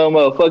dope no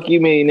more. Fuck you,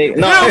 mean nigga.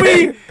 No,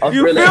 You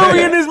feel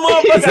me in this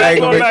motherfucker? I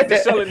ain't going back to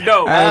selling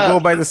dope. I ain't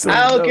going back to selling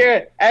dope. I don't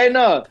care. Hey,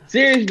 no,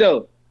 serious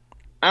though.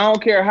 I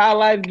don't care how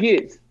life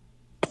gets.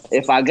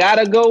 If I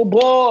gotta go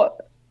bald,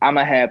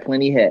 I'ma have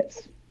plenty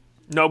hats.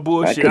 No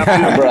bullshit.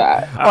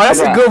 That's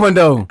a good one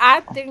though.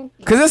 I think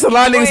because there's a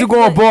lot of niggas who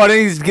going bald.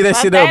 They need to get that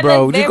shit up,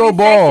 bro. Just go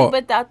bald.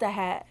 Without the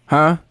hat.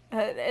 Huh?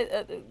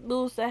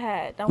 Lose the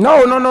hat. No.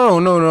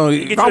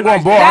 If I'm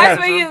going bald,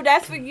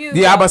 That's for you.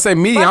 Yeah, I about to say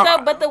me.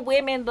 But the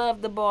women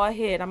love the bald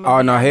head.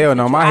 Oh no, hell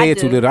no, my head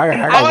too little. No.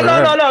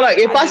 Like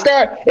if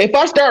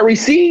I start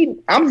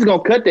receding, I'm just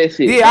gonna cut that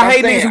shit. Yeah, I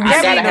hate niggas who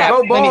recede.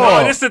 Go bald.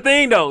 No, that's the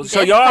thing though.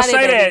 So y'all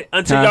say that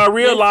until y'all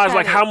realize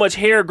like how much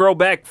hair grow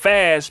back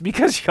fast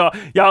because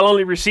y'all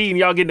only recede and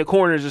y'all get in the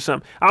corners or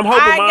something. I'm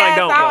hoping mine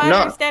don't. I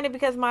understand it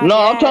because my I'm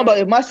talking about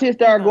if my shit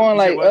start going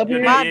like up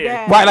here.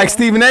 Right, like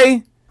Stephen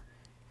A.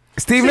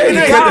 Stephen A.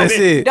 cut that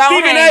shit.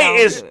 Stephen A.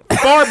 is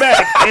far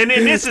back, and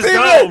then this is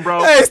gone,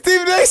 bro. Hey,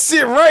 Stephen A.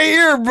 shit right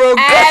here, bro. Cut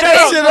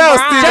that shit out,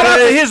 Stephen A. Shout out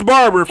to his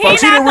barber,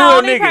 folks. He the real the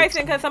only nigga.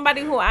 person, because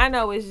somebody who I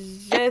know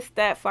is just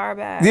that far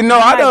back. You know,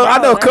 I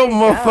know a couple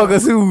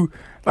motherfuckers who.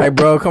 Like,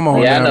 bro, come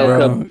on, yeah, now,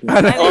 bro.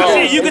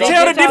 You can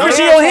tell the difference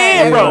in your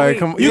head,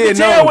 bro. You can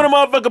tell when a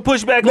motherfucker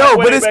push back. No,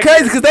 but it's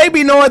crazy because they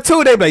be knowing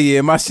too. They be like,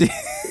 yeah, my shit.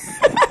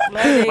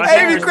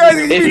 They be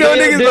crazy. You know,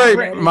 niggas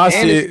like, my and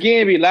shit. the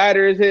skin be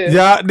lighter as hell.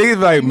 Yeah, niggas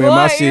like, man,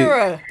 my shit.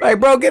 Like,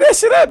 bro, get that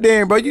shit up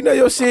then, bro. You know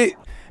your shit.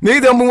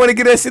 Niggas don't want to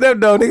get that shit up,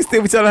 though. Niggas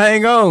still be trying to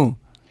hang on.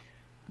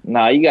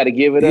 Nah, you got to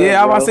give it up.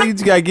 Yeah, I want to say you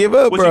just got to give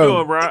up, what bro. What you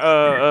doing,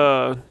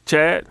 bro?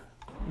 Chad?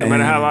 No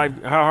matter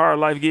how hard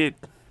life get.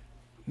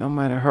 No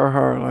matter how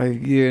hard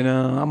life get,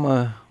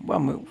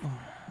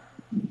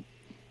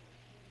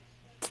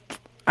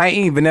 I ain't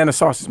eating banana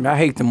sausages, man. I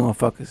hate them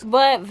motherfuckers.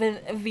 But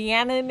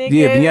Vienna nigga.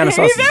 Yeah, Vienna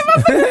sausages. Banana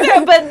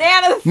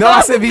sausages. No,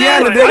 I said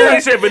Vienna. I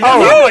said banana.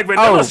 I'm like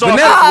banana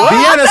sausages.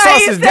 Vienna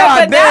sausages.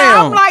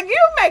 Goddamn. I'm like, you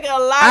make a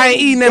lot. I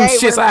ain't eating them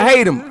shits. I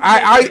hate them.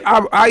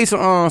 I eat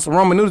some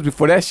ramen noodles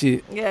before that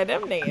shit. Yeah,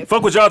 them niggas.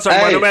 Fuck what y'all talking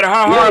about. No matter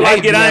how hard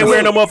life get, I ain't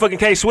wearing no motherfucking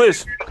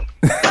K-Swiss.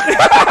 Hey,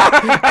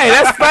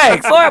 that's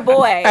facts. For a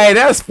boy. Hey,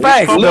 that's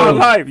facts. Look,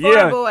 life,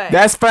 yeah.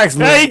 That's facts.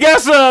 Look. Hey, he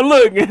got some.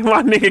 Look,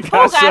 my nigga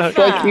got some.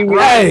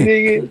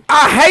 Hey,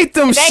 I hate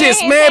them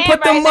shits, man.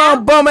 Put them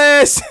on bum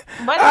ass.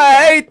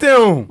 I hate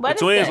them. The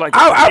twins like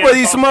I would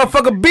eat some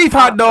motherfucking beef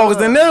hot dogs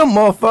than them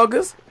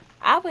motherfuckers.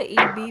 I would eat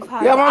beef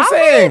hot dogs. Yeah, what I'm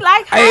saying. Really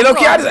like hey, look,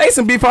 I just ate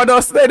some beef hot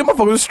dogs today. Them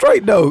motherfuckers was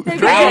straight though. Dre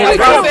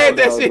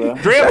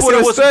put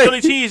it with some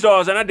Philly cheese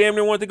dogs, and I damn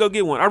near wanted to go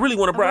get one. I really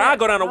want a brat. I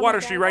go down to Water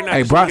Street right now.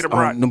 Hey, to get a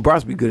brat. them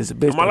brats be good as a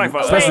bitch. My life,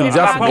 especially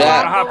Johnsonville.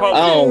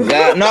 Oh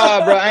God,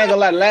 no, bro, I ain't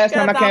gonna lie. Last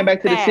time I came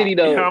back to the city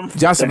though,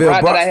 Johnsonville the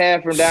brat that I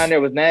had from down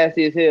there was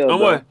nasty as hell. On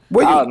what?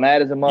 I was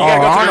mad as a mother.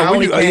 I don't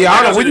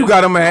know where you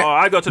got them at.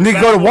 I go to nigga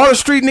go to Water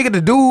Street, nigga,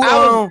 to do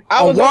on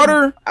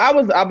Water. I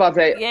was about to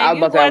say I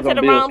was on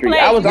Bill Street.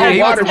 I was on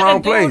Water,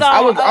 wrong place.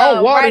 I was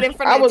on Water. Right in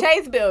front of the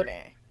Chase building.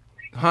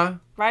 Huh?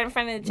 Right in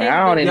front of the Chase building.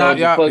 I don't even know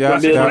what the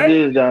fuck the building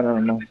is down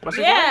there.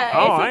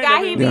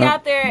 Yeah, he be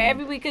out there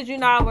every week because you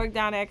know I work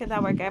down there because I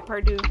work at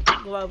Purdue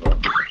Global.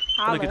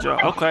 Look at y'all.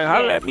 Okay,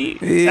 holla at me.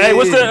 Hey,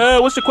 what's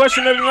the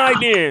question of the night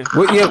then?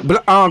 Go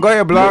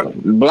ahead,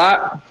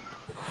 Block.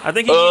 I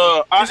think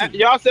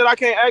y'all said I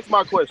can't ask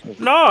my question.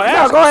 No,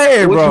 go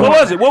ahead, bro. What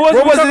was it?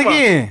 What was it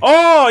again?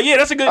 Oh, yeah,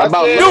 that's a good.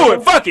 Do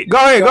it. Fuck it. Go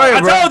ahead, bro.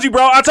 I told you,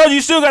 bro. I told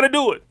you still got to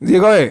do it. Yeah,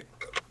 go ahead.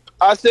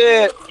 I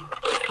said,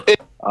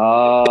 shit.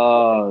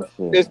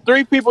 It's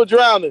 3 people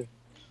drowning.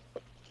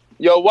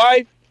 Your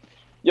wife,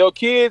 your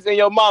kids, and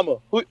your mama.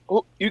 Who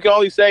you can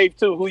only save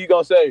 2. Who you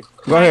gonna save?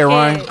 Go ahead,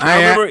 Ryan.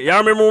 Y'all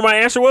remember what my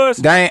answer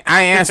was? I ain't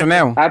answering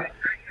that one.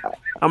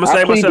 I'm gonna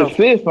save myself. I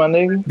played the 5th, my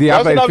nigga.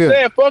 Yeah, that's what I'm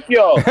saying. Fuck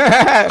y'all. I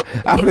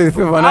played the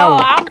 5th on that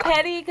one. I'm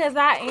petty because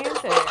I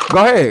answered.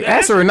 Go ahead.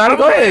 Answer it. Not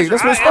go ahead.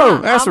 That's what's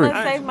for. Answer it. I'm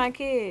gonna save my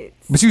kids.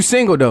 But you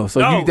single, though. So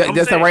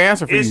that's the right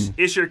answer for you.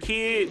 It's your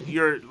kid,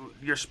 your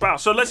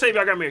spouse. So let's say if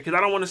y'all got married, because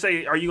I don't want to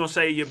say, are you going to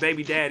say your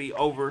baby daddy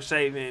over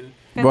saving?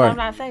 Because I'm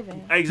not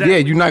saving. Exactly. Yeah,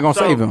 you're not going to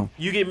save him.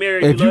 You get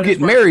married. If you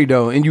get married,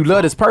 though, and you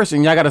love this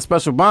person, y'all got a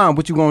special bond,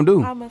 what you going to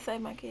do? I'm going to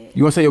save my kid.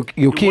 You going to say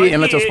your kid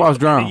and let your spouse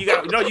drown? You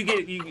get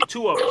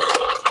 2 of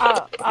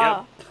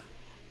them.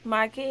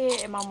 My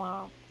kid and my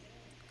mom.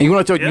 And you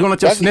want your That's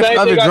the significant same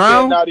other thing I said,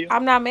 drown? Nadia.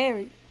 I'm not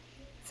married,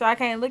 so I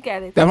can't look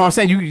at it. That's what I'm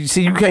saying.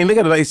 You can't look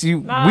at it like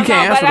we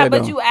can't answer that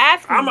But though. you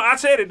asked me. I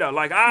said it though.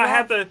 Like I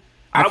have to.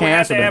 I would can't have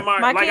answer to that. have my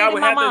My like. kid I and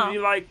would my have to mom. be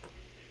like.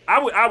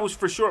 I was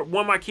for sure.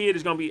 One, my kid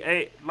is gonna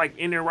be like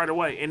in there right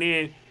away, and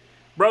then.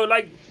 Bro,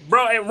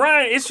 and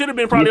Ryan, it should have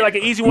been probably like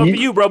an easy one for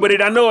you, bro. But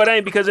I know it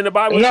ain't because in the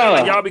Bible, it's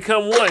like y'all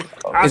become one.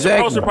 I'm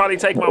supposed to probably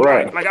take my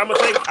wife. Like I'm gonna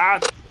take. I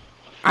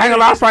ain't gonna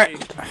lie.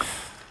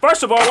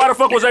 First of all, why the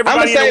fuck was I'm everybody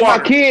gonna in say the my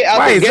water? kid out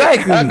Right, the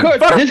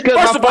exactly. Just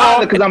because my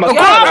father, because I'm a Of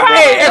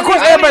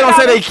course, everybody gonna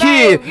say they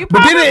kid, You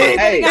but then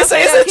probably it's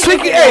gonna a say tricky. your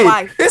kid in your Hey,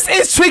 life.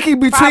 it's tricky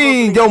between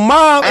Probably. your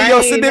mom and I your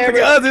ain't significant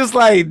never- other. It's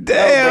like,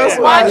 damn, that's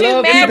bro. why. Why'd you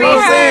love marry you, You know what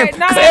I'm her? saying? No,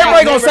 Because no,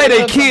 everybody no. gonna say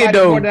they kid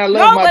though.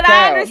 No, but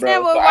I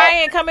understand where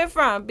Ryan coming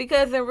from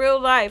because in real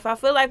life, I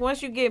feel like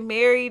once you get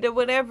married or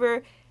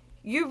whatever,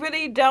 you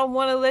really don't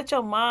want to let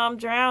your mom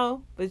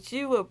drown, but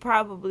you would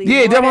probably.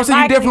 Yeah, that's what I'm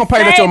saying. You definitely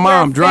gonna pay let your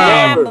mom drown.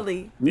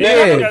 Family.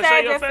 Yeah. You gotta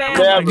save your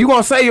family. You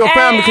gonna say your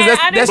family because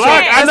that's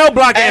Block, I know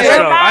block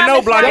answer though. I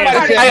know block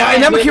answer. I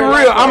never keep it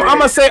real. I'm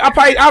gonna say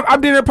I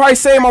didn't probably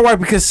say my wife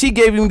because she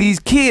gave me these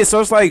kids, so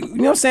it's like you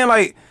know what I'm saying.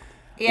 Like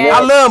Yeah.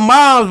 I love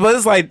moms, but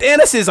it's like damn,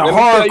 this is a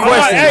hard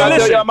question. Hey,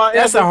 listen,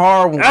 that's a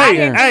hard one.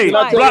 Hey,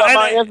 Block. Block,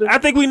 I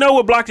think we know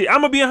what block is. I'm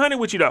gonna be 100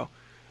 with you though.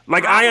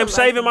 Like I am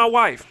saving my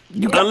wife.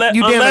 You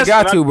damn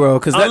got to,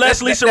 bro.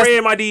 Unless Lisa Ray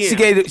in my DM. She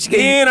gave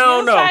Then I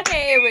don't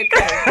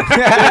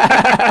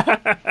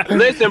know.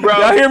 Listen, bro.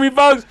 Y'all hear me,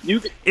 folks?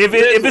 If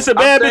it's a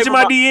bad I'm bitch in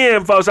my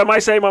saving DM, folks, I might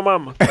say my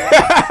mama. Got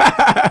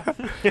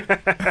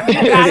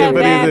a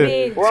bad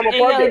bitch Where I'ma in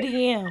your park at?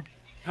 DM.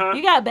 Huh?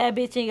 You got a bad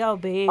bitch in your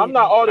bed. I'm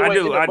not all the way I in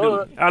do. the I do.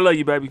 mud. I love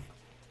you, baby.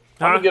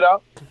 I'm gonna get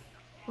out.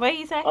 What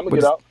you say? I'm gonna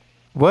get out.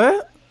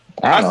 What?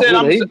 I said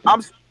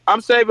I'm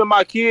saving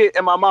my kid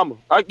and my mama.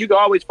 You can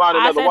always find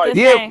another wife.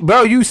 Yeah,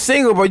 bro, you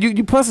single, bro. You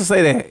supposed to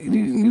say that.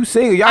 You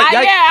single. Y'all I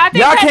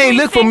think y'all that can't we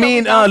look for single, me we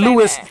and don't say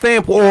Lewis that.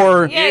 stamp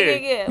or Yeah.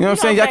 you know what I'm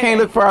saying? Y'all can't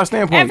look for our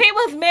standpoint. If he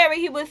was married,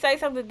 he would say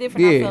something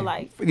different. I Yeah. feel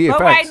like. Yeah, but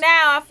facts. right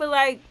now, I feel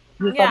like.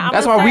 Yeah,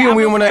 That's why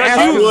we want to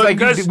answer.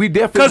 Like we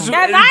definitely.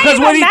 Because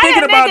what he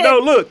thinking about though,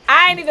 look.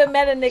 I ain't even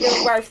met a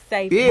nigga worth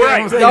saving. Yeah,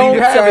 Right. I'm saying Don't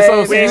you have it,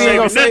 so We ain't you saving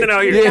gonna say nothing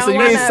out here. Yeah, so you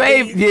Don't ain't wanna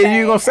save. be Yeah, you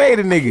ain't gonna say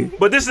the nigga.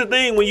 But this is the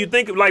thing when you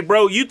think like,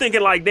 bro, you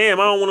thinking like, damn,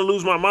 I don't want to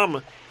lose my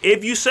mama.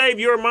 If you save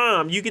your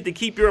mom, you get to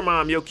keep your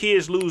mom. Your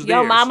kids lose Your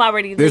theirs. mom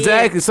already lived.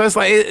 Exactly. So it's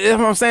like that's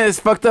what I'm saying. It's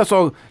fucked up.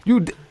 So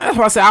that's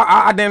why I say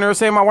I didn't ever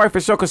say my wife for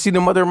sure because she the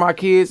mother of my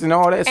kids and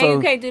all that. And So you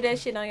can't do that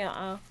shit on your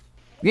own.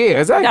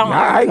 yeah, exactly. Don't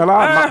I ain't gonna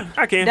lie.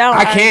 I can. Don't I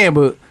argue. can,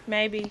 but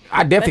Maybe.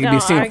 I definitely But can be a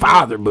don't single argue.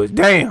 father. But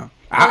damn,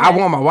 I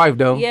want my wife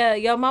though. Yeah,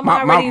 your mama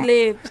My- already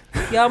lived.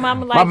 Your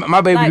mama like my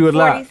baby like do a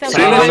lot. 40-something.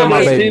 Shout out to my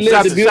She baby.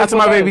 lived a Shout out to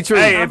my beautiful baby Tree.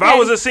 Hey, if I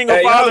was a single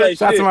Hey, y'all father, ain't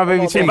Shout out to shit. my baby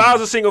Come Tree. if I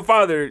was a single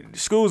father,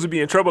 schools would be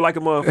in trouble like a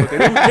motherfucker.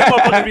 Them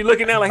motherfuckers be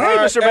looking out like, hey,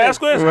 Mr.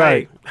 Vasquez,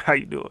 Right. hey, how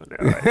you doing?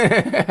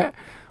 Like,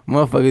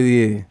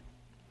 Motherfuckers, yeah.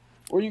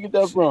 Where you get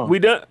that from? we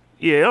done.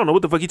 Yeah, I don't know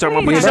what the fuck you talking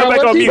about. Put Yeah, yourself bro,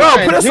 back what on you mute. Bro,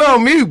 doing? put us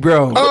on mute,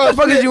 bro. What the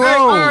fuck is you Hey,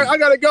 all right, on? I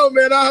gotta go,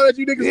 man. I heard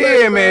you niggas Yeah,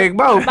 say, man.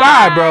 Bro,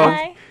 bye, bro.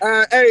 Bye.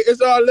 Hey, it's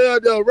all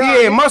love though,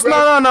 right? Yeah, must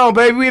no,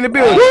 baby. We in the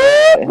building.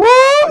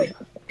 Woo!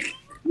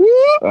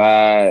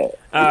 Right.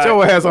 Get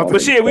your ass off.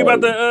 But shit, we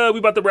about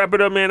to wrap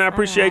it up, man. I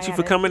appreciate you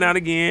for coming out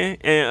again.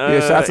 And Yeah,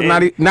 shout out to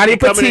and Nadia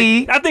coming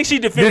in. Petit, I think she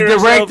the defended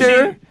herself.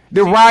 director,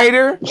 the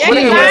writer. Yeah, She you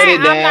held lying. it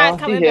I'm down. not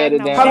coming She held back it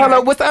no down. more. Hold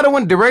on, what's the other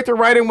one? Director,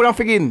 writer, and what I'm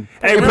forgetting?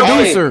 Hey, And real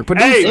producer.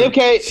 Hey,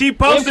 MK, she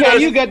posted MK,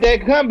 us- you got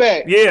that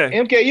comeback. Yeah.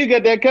 MK, you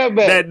got that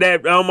comeback.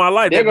 that on my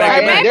life. There That go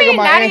back Hey, back. there Maybe go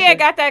my Nadia answer.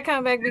 got that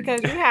comeback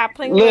because you had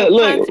plenty Look, of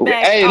look, punch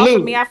back hey, off Luke.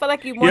 of me. I feel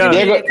like you Yeah. wanted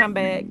me There to come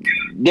back.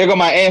 There go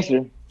my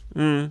answer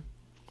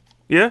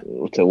Yeah.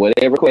 to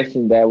whatever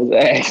question that was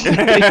asked.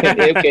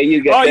 MK,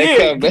 you got Oh that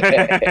yeah.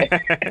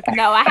 comeback.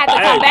 No, I had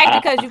to come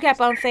back because you kept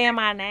on saying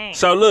my name.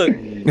 So look,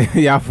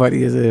 Y'all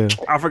funny as hell.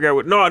 I forgot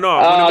what. No. I Remember,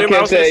 I was can't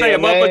gonna say say a your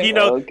motherfucker. name? You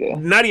know, Okay.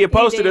 Nadia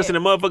posted did. us, and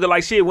the motherfucker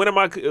like, shit. When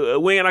I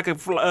can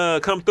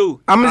come through?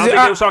 I I'm don't just- think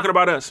I- they was talking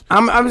about us.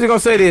 I'm just gonna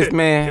say this, They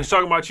man. was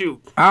talking about you.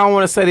 I don't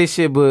want to say this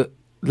shit, but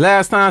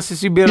last time since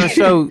she been on the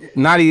show,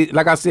 Nadia,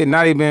 like I said,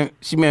 Nadia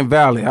been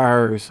valid. I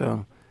heard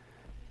so.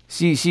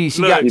 She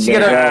Look, got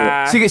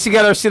yeah. she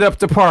got her shit up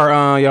to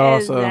par, y'all.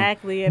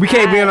 Exactly. So we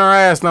can't be on her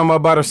ass no more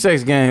about her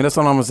sex game. That's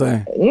all I'm gonna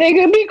say.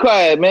 Nigga, be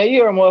quiet, man.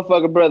 You're a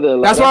motherfucker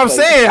brother. That's what I'm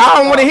saying. I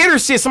don't want to hear her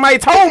shit. Somebody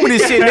told me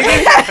this shit,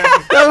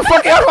 nigga. That's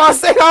what I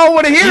said. I don't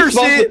want to hear her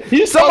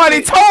shit.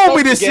 Somebody told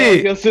me this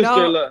shit, Your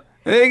sister-in-law.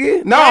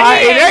 nigga. No,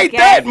 Nadia it ain't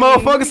that, gassy.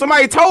 motherfucker.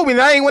 Somebody told me,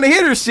 and I ain't want to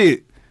hear her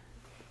shit.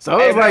 So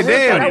I was like, I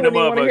damn. wouldn't even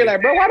want to hear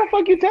like, bro, why the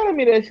fuck you telling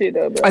me that shit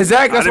though, bro?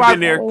 Exactly. I That's done why. been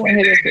there. I don't wanna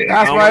hear that shit.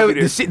 That's I why don't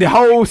wanna be the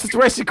whole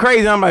situation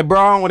crazy. I'm like, bro,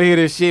 I don't want to hear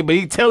this shit. But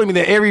he telling me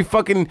that every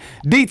fucking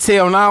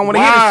detail, and I don't want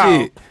to Wow. hear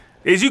this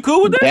shit. Is you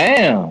cool with that?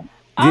 Damn.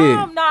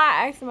 Yeah. No,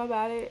 I asked him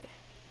about it.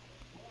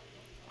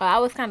 I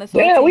was kind of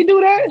salty. Yeah, we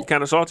do that.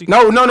 Kind of salty.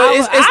 No.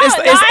 It's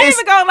I ain't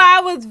even gonna lie.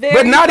 I was very.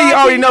 But now that you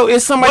salty. already know,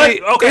 it's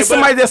somebody. It's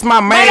somebody that's my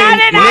main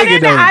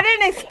nigga though. I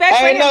didn't expect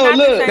for him not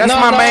to say That's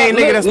my main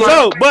nigga. That's my.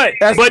 So,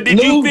 but did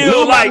you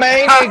feel like? No,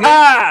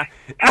 I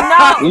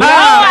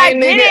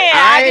didn't.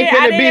 I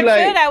didn't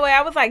feel that way.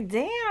 I was like,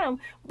 damn.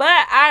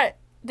 But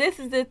this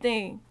is the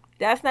thing.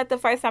 That's not the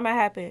first time it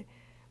happened.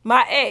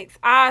 My ex,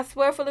 I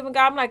swear for living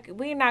God, I'm like,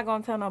 we not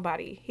gonna tell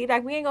nobody. He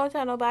like, we ain't gonna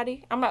tell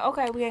nobody. I'm like,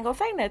 okay, we ain't gonna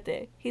say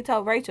nothing. He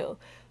told Rachel.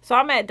 So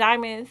I'm at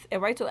Diamonds,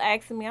 and Rachel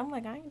asking me, I'm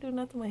like, I ain't do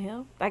nothing with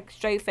him. Like,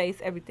 straight face,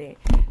 everything.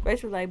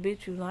 Rachel like,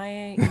 bitch, you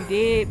lying. You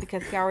did,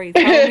 because he already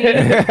told me.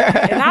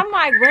 And I'm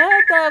like,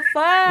 what the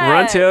fuck?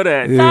 Run, tell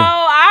that. So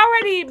I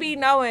already be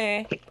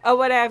knowing or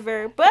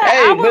whatever. But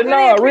I would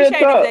really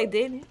appreciate if they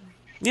didn't.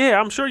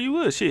 Yeah, I'm sure you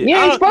would. Shit. You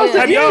ain't supposed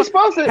to. You ain't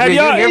supposed to. Have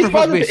y'all ever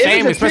supposed to be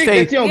ashamed,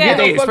 especially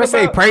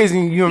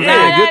praising you and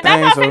saying good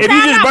things? If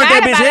you just burnt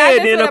that bitch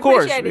head, then of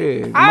course. I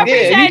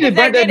appreciate it.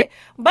 They did it.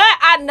 But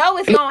I know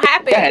it's gonna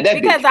happen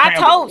because I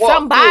told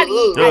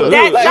somebody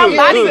that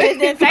somebody just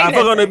didn't say that. I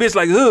fuck on the bitch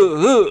like,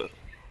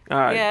 All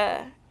right.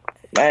 Yeah.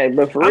 Man,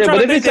 but for I'm real, trying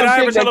but to think if it's that I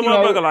some ever shit tell a that you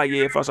know, motherfucker like,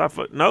 yeah, fuck, I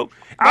fuck. Nope.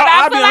 But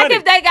I feel like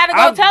if they gotta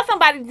go tell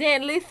somebody,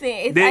 then listen.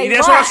 It's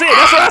that's what I said.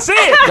 That's what I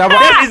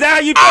said. Is that how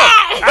you feel?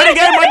 I done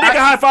gave my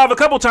nigga a high five a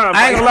couple times.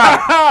 I ain't gonna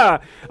lie.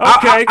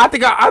 Okay. I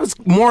think I was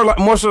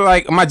more so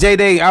like my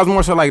J-Day. I was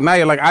more so like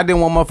Naya. Like I didn't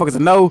want motherfuckers to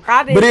know,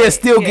 but it'd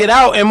still get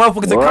out and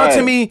motherfuckers would come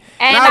to me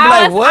and I'd be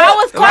like, what? I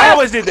was caught. I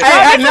always did that.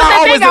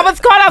 I was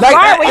caught off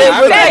guard when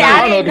you said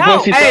I didn't know.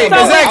 Hey,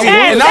 exactly.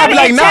 And I'd be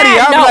like,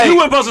 Nadia, I'd be like, you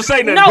weren't supposed to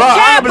say nothing. No,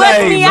 Chad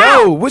bust me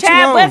out. What you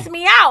Chad want? bust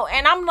me out,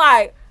 and I'm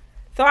like,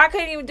 so I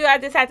couldn't even do it. I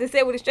just had to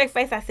sit with a straight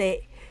face. I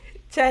said,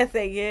 Chad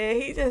said, yeah,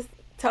 he just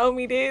told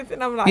me this,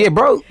 and I'm like, yeah,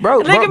 bro,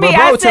 look at me. Bro, I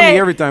tell said, me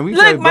everything.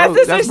 Look, my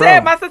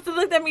sister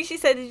looked at me. She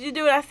said, did you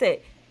do it? I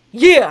said,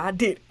 yeah, I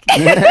did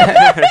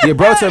it. Yeah,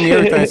 bro, tell me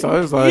everything. So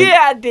it's like, yeah,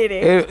 I did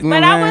it.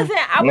 But I wasn't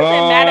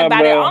mad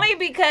about it, only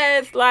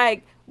because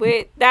like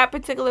with that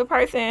particular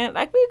person,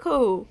 like we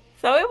cool.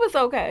 So it was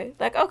okay.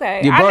 Like,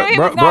 okay. Yeah, I knew he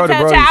was going to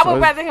tell Chad. I would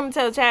rather him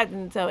tell Chad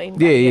than tell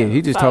anybody. Yeah, he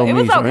just told me. It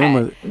was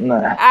okay. Even though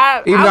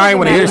I ain't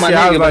want to hear shit,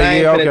 I was like,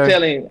 yeah,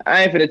 okay.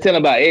 I ain't finna tell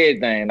him about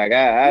everything. Like,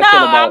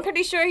 I'm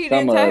pretty sure he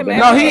didn't tell him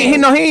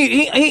everything. No,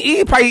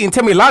 he probably didn't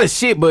tell me a lot of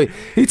shit, but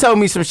he told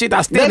me some shit that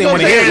I still didn't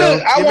want to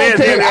hear. I won't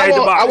tell you.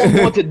 I won't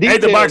go into details.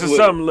 Ate the box or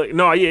something.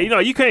 No,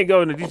 yeah, you can't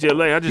go into detail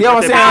later. I just what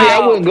I'm saying?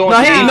 I wouldn't go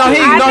into detail.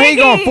 No, he ain't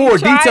going full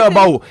detail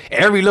about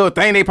every little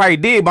thing they probably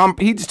did, but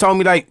he just told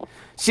me like,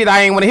 shit,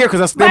 I ain't want to hear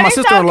because I'm still my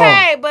sister-in-law.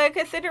 Okay, but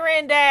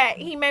considering that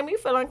he made me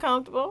feel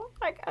uncomfortable,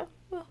 like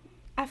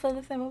I feel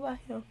the same about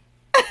him.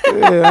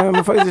 Yeah,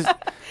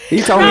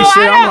 he told me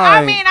shit.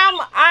 I'm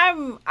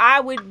like, I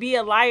would be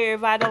a liar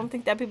if I don't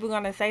think that people are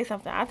gonna say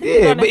something. I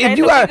think yeah, but if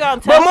you got,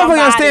 but motherfuckers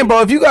understand,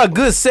 bro. If you got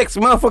good sex,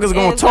 motherfuckers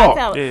gonna talk.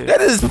 Yeah.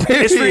 That is,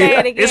 it's free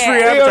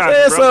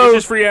advertising, bro. It's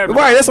just free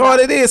advertising. Right, that's all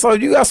it is. So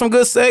if you got some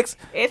good sex,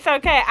 it's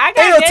okay. I got.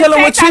 They don't tell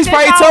them what Cheese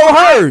probably told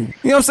her. You know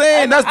what I'm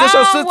saying? That's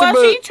your sister. Well,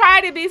 but she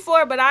tried it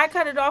before, but I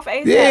cut it off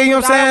ASAP. Yeah, you know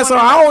what I'm saying. So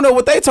I don't know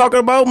what they talking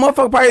about.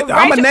 Motherfucker, probably.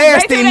 I'm a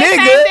nasty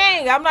nigga. Same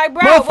thing. I'm like,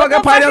 bro, what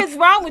the fuck is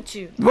wrong with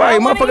you? Right,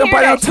 motherfucker,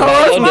 probably told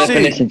her some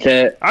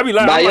shit. I be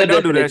like,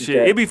 don't do that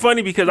shit. It be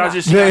funny because I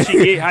just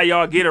see how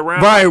y'all get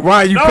around.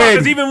 Right, you petty.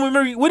 Because even when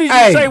what did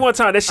you say one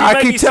time? That shit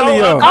made me so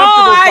uncomfortable.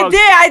 Oh, I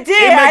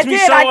did.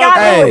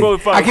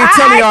 I keep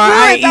telling y'all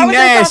I ain't eating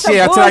ass shit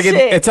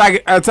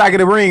until I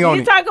get a ring on it.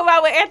 You talk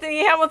about with Anthony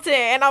Hamilton,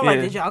 and I'm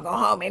like, did y'all go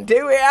home and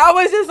do it? I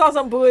was just on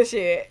some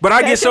bullshit. But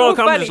I get so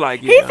uncomfortable, just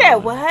like, he said,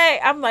 what?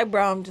 I'm like,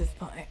 bro, I'm just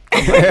playing.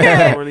 I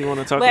don't really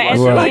want to talk about shit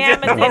like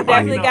that. Hamilton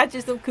definitely got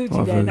you some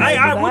coochie that night.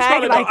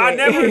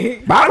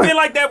 I've been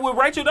like that with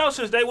Rachel though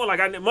since day one. Like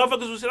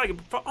motherfuckers would say like,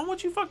 I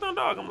want you fucked on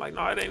dog. I'm like,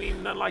 no, it ain't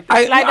even nothing like that.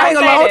 I ain't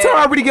gonna lie, all the time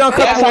I really get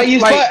uncomfortable. That's how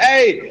you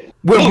hey,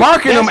 with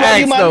marking them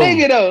acts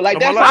though. Like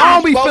that's I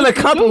don't be feeling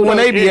comfortable when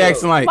they be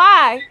acting like.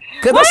 Why?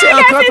 Cause that shit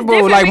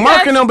uncomfortable. Like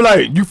marking them, be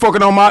like, you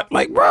fucking on my,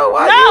 like, bro.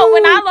 Why no,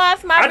 when I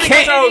lost my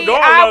virginity,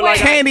 I would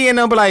Candy and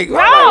them be like, no,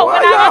 when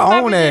I lost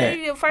my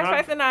virginity, the first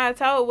person I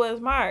told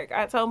was Mark.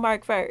 I told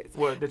Mark first.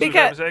 What? Did you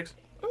have sex?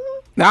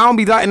 Now I don't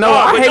be like,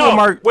 I hate when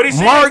Mark. What he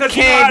said Mark is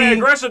Candy. How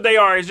aggressive they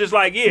are. It's just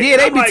like, yeah,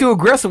 they be too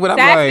aggressive with.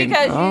 That's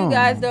because you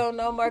guys don't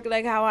know Mark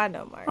like how I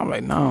know Mark. I'm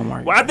like, no,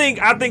 Mark. Well, I think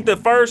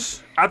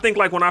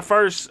like when I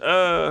first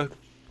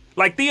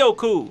like Theo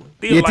cool.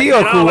 Theo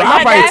cool.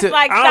 That's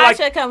like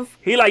Sasha comes.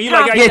 He like you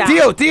like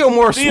Theo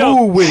more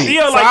smooth with it.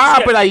 Theo like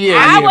I be like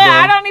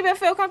I don't even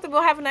feel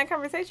comfortable having that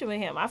conversation with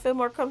him. I feel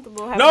more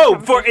comfortable having. No,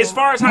 for as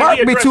far as how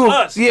he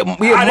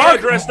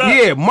addressed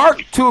us.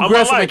 Mark too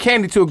aggressive and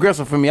Candy too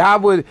aggressive for me. I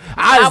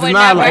just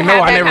not like no,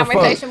 I never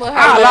fucked.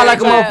 I lie like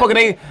a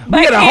motherfucker.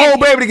 We had a whole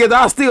baby together.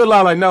 I still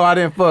lie like no, I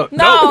didn't fuck.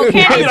 No,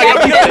 Candy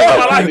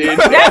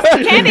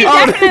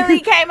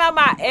definitely came out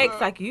my ex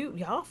like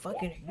y'all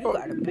fucking. You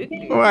got a big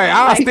deal. Right,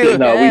 I still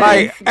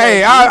like,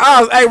 hey,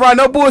 right,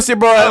 no bullshit,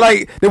 bro.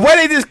 Like the way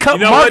they just come,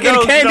 Mark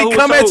and Candy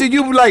come at you,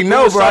 you be like,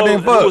 no, bro, I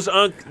didn't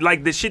fuck.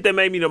 Like the shit that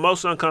made me the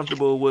most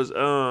uncomfortable was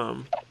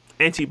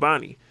Auntie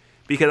Bonnie.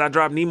 because I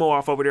dropped Nemo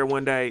off over there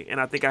one day,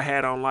 and I think I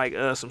had on like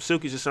some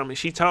Silkies or something.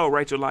 She told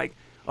Rachel like,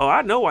 "Oh,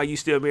 I know why you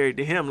still married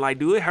to him. Like,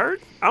 do it hurt?"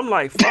 I'm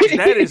like, "Fuck,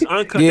 that is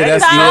uncomfortable." Yeah,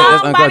 that's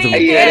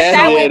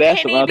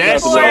uncomfortable.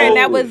 That's so.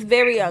 That was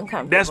very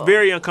uncomfortable. That's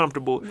very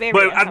uncomfortable.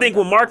 I think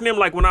when Mark and them,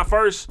 like when I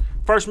first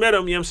met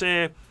him, you know what I'm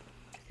saying.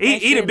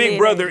 He the big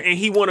brother, and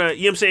he wanna,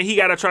 you know what I'm saying, he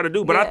gotta try to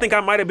do. But I think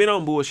I might have been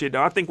on bullshit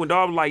though. I think when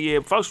Dog was like, "Yeah,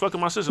 folks fucking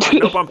my sister,"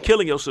 like, "Nope, I'm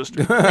killing your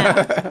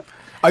sister."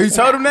 Oh, you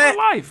told him that?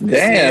 Life. Damn.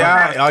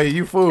 Yeah, oh,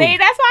 you fool. See,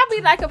 that's why I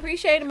be like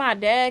appreciating my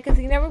dad because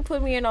he never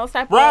put me in those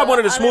type of. Rob, one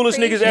of the smoothest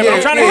niggas ever.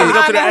 I'm trying to get him to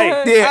go to the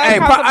A.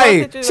 Yeah,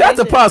 hey, shout out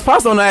to Pops.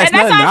 Pops don't ask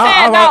nothing.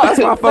 That's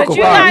why I fuck with Pops. But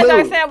you guys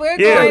are saying we're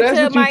going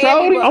to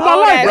Miami with on my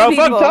life, bro.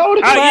 Fuck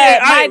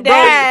my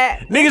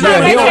dad. Niggas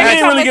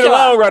don't really get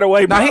along right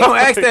away, bro. Nah, he don't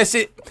ask that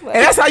shit. And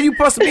that's how you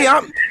supposed to be. I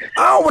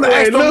don't want to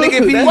ask no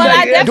nigga if he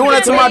doing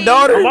it to my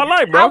daughter. On my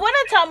life, bro. I would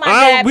have told my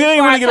dad. We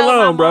ain't really get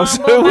along, bro.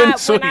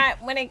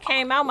 When it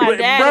came out, my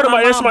dad.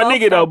 That's my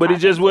nigga though, but it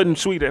just wasn't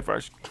sweet at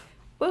first.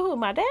 But who,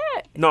 my dad?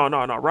 No.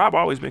 Rob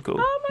always been cool.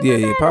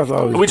 Yeah, Pops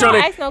always. We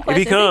trying to. If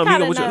he come,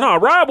 no.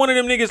 Rob, one of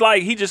them niggas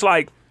like he just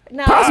like.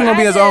 No, Pops gonna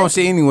be his own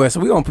shit anyway, so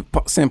we gonna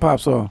send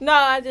Pops off.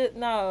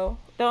 No.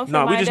 Don't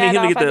send we my just dad need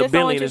him to off. get the I just don't Bentley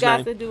want in you his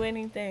guys name. to do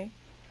anything.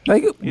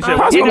 Like, we're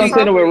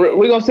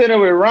gonna send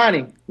him with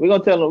Ronnie. We're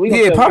gonna tell him.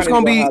 Yeah, Pops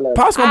gonna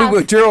be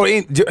with Gerald.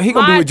 He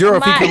gonna be with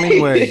Gerald if he come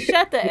anyway.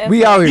 Shut the F.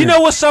 We out here. You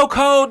know what's so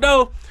cold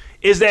though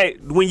is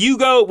that when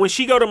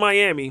she go to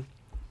Miami,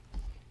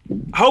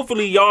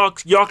 hopefully y'all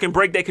can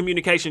break that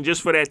communication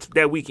just for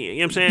that weekend. You know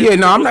what I'm saying? Yeah,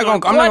 no, I'm not gonna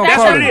call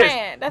That's her. what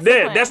it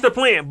is. That's the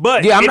plan.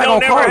 But yeah, I'm it not don't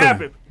gonna never call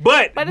happen.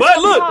 But it's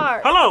look,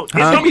 hard. hold on. It's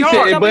gonna be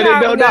hard. But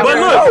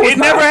it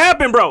never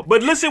happened, bro.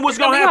 But listen, what's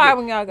gonna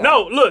happen?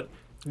 No, look.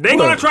 They're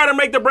gonna try to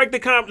make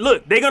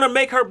they're gonna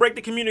make her break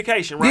the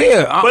communication, right?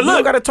 Yeah, but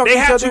look, gotta talk they to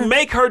have each other. to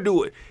make her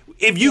do it.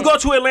 If you go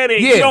to Atlanta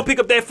and you don't pick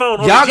up that phone,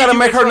 y'all gotta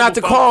make her not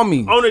to call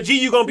me. On the G,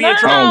 you gonna be in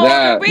trouble.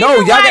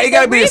 No, it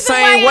gotta be the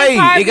same way.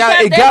 It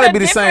gotta be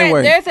the same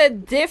way. There's a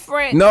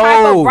different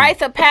type of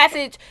rites of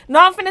passage.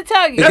 No, I'm finna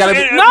tell you.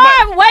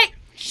 Wait.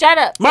 Shut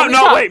up.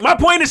 Wait. My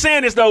point is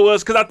saying this though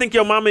was because I think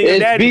your mama and your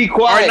daddy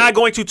are not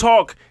going to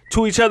talk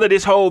to each other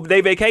this whole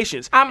day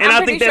vacations.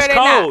 I think that's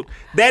cold.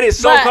 That is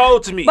so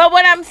cold to me. But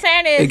what I'm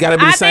saying is, it gotta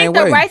be the same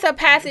way. The rites of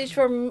passage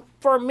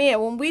for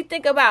men, when we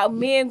think about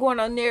men going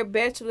on their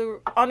bachelor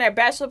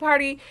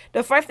party,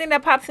 the first thing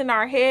that pops in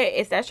our head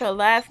is that's your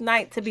last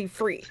night to be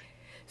free.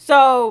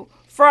 So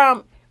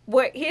from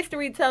what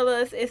history tells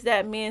us is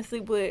that men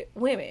sleep with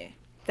women.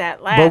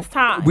 That last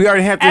time. We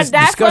already had this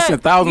discussion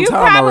 1,000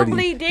 times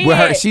already. Did. With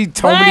her, she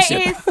told me this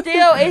shit.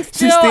 It's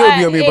she still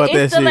be on me about that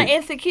shit. It's still an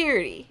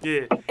insecurity.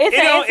 Yeah. It's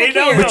an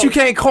insecurity. But you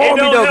can't call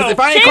me though, because if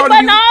I ain't calling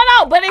you,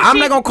 I'm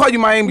not gonna call you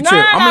Miami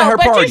trip. I'm gonna her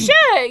party. But you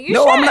should.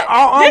 No, I'm not.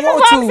 I this is want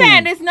what to. I'm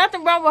saying. There's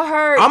nothing wrong with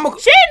her.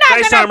 She's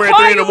FaceTime not gonna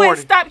call you and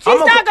stop. She's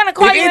not gonna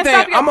call you and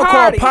stop your party. I'm gonna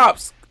call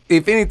Pops.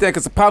 If anything,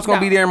 because Pops gonna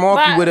be there in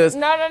Milwaukee with us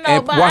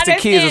and watch the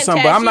kids or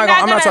something. But I'm not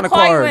trying to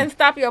call her and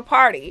stop your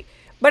party.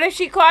 But if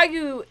she call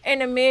you in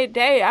the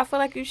midday, I feel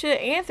like you should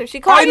answer. She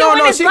called you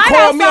when it's she light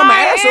called me. I'm gonna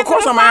outside, answer. Of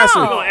course, I'm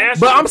gonna answer.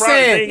 But I'm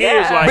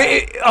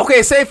saying,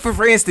 okay, say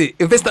for instance,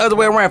 if it's the other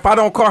way around, if I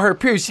don't call her,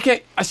 period, she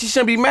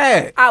shouldn't be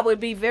mad. I would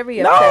be very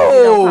upset. If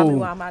you don't call me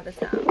while I'm out of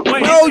town.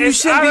 No, you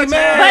shouldn't be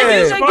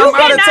mad. But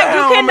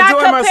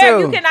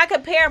you cannot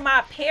compare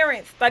my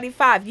parents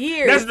 35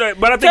 years.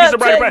 But I think it's the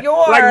right way.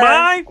 Like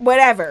mine,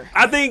 whatever.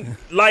 I think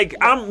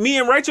me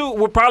and Rachel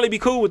would probably be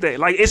cool with that.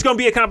 Like it's gonna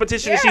be a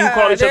competition to see who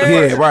call each other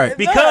first. Yeah, right.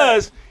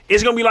 Because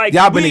it's gonna be like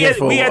y'all we at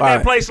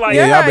that place like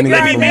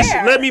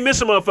let me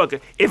miss a motherfucker.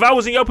 If I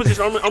was in your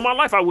position on my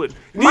life, I wouldn't.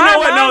 You know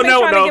what?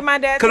 No.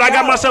 Because I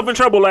got myself in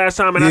trouble last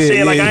time and I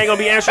said I ain't gonna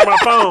be answering my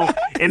phone.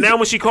 And now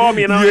when she called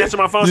me and I don't answer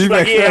my phone, she's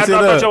like, I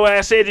thought your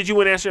ass said that you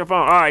wouldn't answer your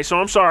phone. All right, so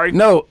I'm sorry.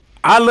 No.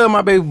 I love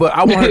my baby, but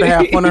I want her to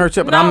have fun on her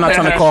trip, and I'm not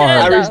trying to call her.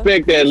 I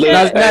respect that.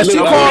 Now she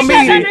called me.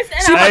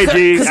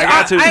 Hey, G, I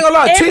got to. I ain't gonna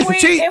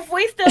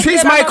lie.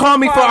 Trees might call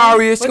me for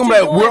Aria. She's gonna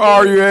be like, where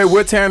Aria at?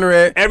 Where Tanner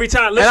at? Every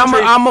time.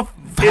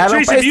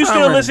 Listen, if you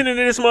still listening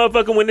to this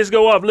motherfucker when this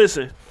go off,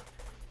 listen.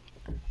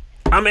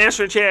 I'm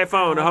answering Chad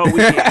phone the whole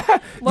weekend.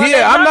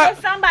 I'm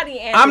not. Somebody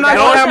answer. I'm not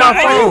gonna have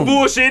my phone.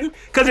 Bullshitting.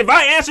 Because if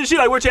I answer, she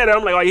like, where Chad at?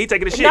 I'm like, oh, he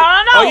taking the shit. No.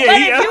 Oh, yeah,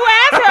 but if you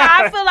answer,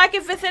 I feel like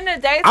if it's in the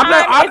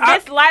daytime,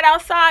 if it's light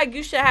outside,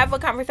 you should have a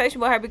conversation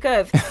with her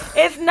because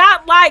it's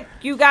not like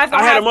you guys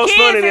don't have kids. I had the most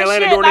fun in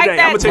Atlanta during the day.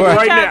 I'm gonna tell you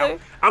right now.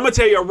 I'm gonna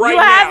tell you right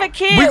now. You have a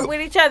kid with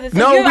each other.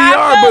 So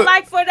I feel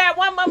like for that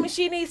one moment,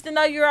 she needs to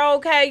know you're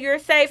okay, you're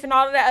safe, and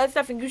all of that other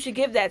stuff, and you should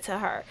give that to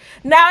her.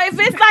 Now, if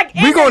it's like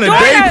we going to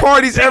day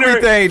parties,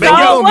 everything, then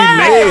you're gonna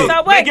be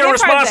mad. Make your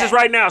responses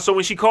right now, so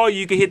when she call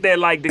you can hit that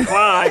like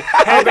decline.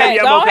 Hey,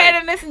 baby, go ahead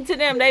and listen to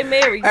them. They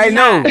married. Hey,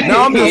 no,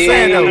 I'm just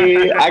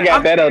saying though. I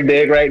got that on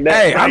deck right now.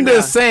 Hey, I'm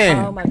just saying.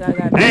 Oh my God.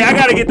 Hey, I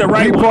gotta get the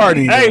right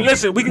party. Hey,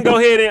 listen, we can go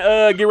ahead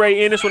and get ready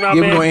to end this one out,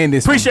 man. We're gonna end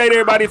this. Appreciate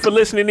everybody for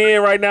listening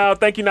in right now.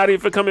 Thank you, Nadia,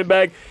 for coming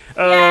back.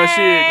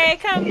 Yay,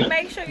 come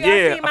make sure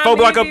y'all see my 4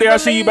 block up there. I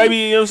see you, release. baby.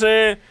 You know what I'm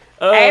saying?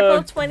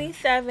 April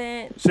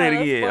 27th. Say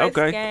it again. Sports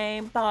Okay.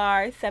 Game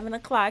bar,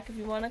 7:00. If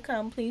you want to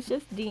come, please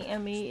just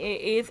DM me.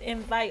 It is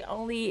invite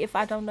only. If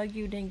I don't know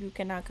you, then you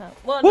cannot come.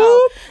 Well,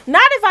 no,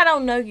 not if I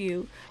don't know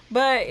you,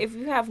 but if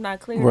you have not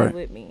cleared it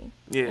with me.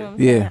 Yeah. You know what I'm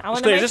saying? I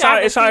want to make sure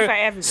I can see for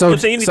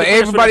everybody. So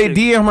everybody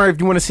DM her if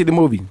you want to see the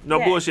movie. No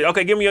bullshit.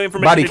 Okay, give me your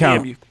information. Body to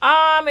count. DM you.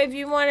 If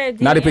you want to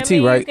DM Nadia Petit,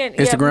 me, right? you can,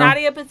 Instagram? Yeah,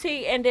 Nadia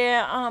Petit, and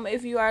then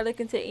if you are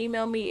looking to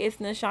email me, it's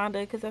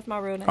Nashonda, because that's my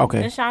real name.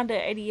 Okay.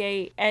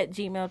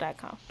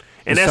 Nashonda88@gmail.com.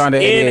 And that's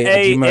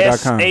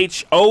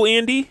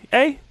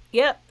NASHONDA?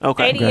 Yep.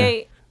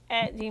 Okay.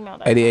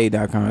 88@gmail.com.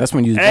 88.com. That's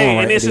when you was Hey, born,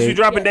 right? and this is 88? we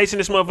dropping dates in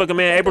this motherfucker,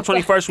 man. April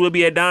 21st, we'll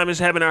be at Diamonds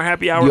having our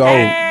happy hour. Yo.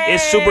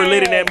 It's super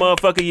lit in that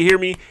motherfucker. You hear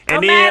me? And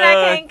I'm then mad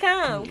I can't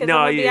come because I'm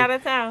going to be out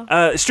of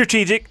town.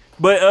 Strategic,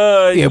 but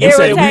yeah, we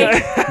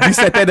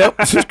set that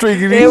up.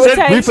 Strategic. We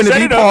finna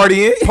be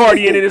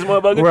partying in this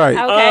motherfucker. Right.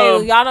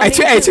 Okay, y'all don't need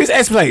to. Hey,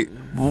 explain.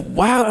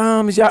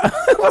 Wow, is y'all?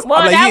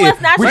 Well, that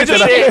was not Rachel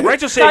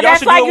said so y'all that's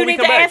should why do it you when we need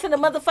come to back. answer the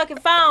motherfucking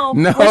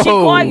phone No, when she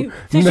call you.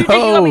 Since you think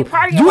you gonna be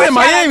partying, you in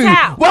Miami?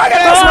 Why I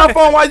gotta answer my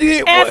phone? Why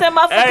you answer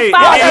my fucking phone? Why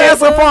I gotta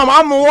answer my phone?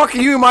 I'm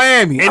Milwaukee. You in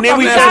Miami? And then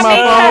we answer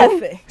my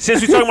phone.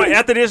 Since we talking about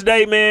after this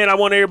day, man, I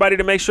want everybody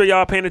to make sure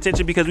y'all paying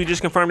attention because we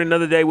just confirmed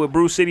another day with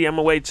Brew City. I'm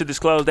gonna wait to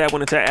disclose that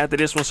one until after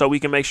this one, so we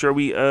can make sure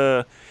we you know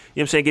what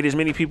I'm saying, get as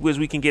many people as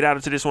we can get out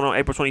into this one on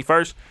April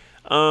 21st.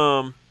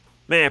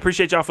 Man,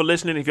 appreciate y'all for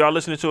listening. If y'all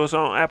listening to us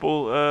on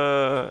Apple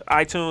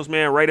iTunes,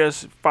 man, rate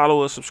us,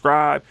 follow us,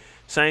 subscribe.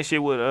 Same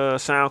shit with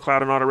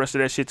SoundCloud and all the rest of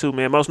that shit too,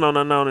 man. Most known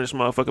unknown in this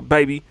motherfucker,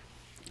 baby.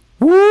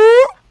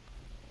 Woo!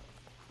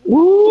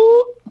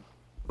 Woo!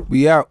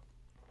 We out.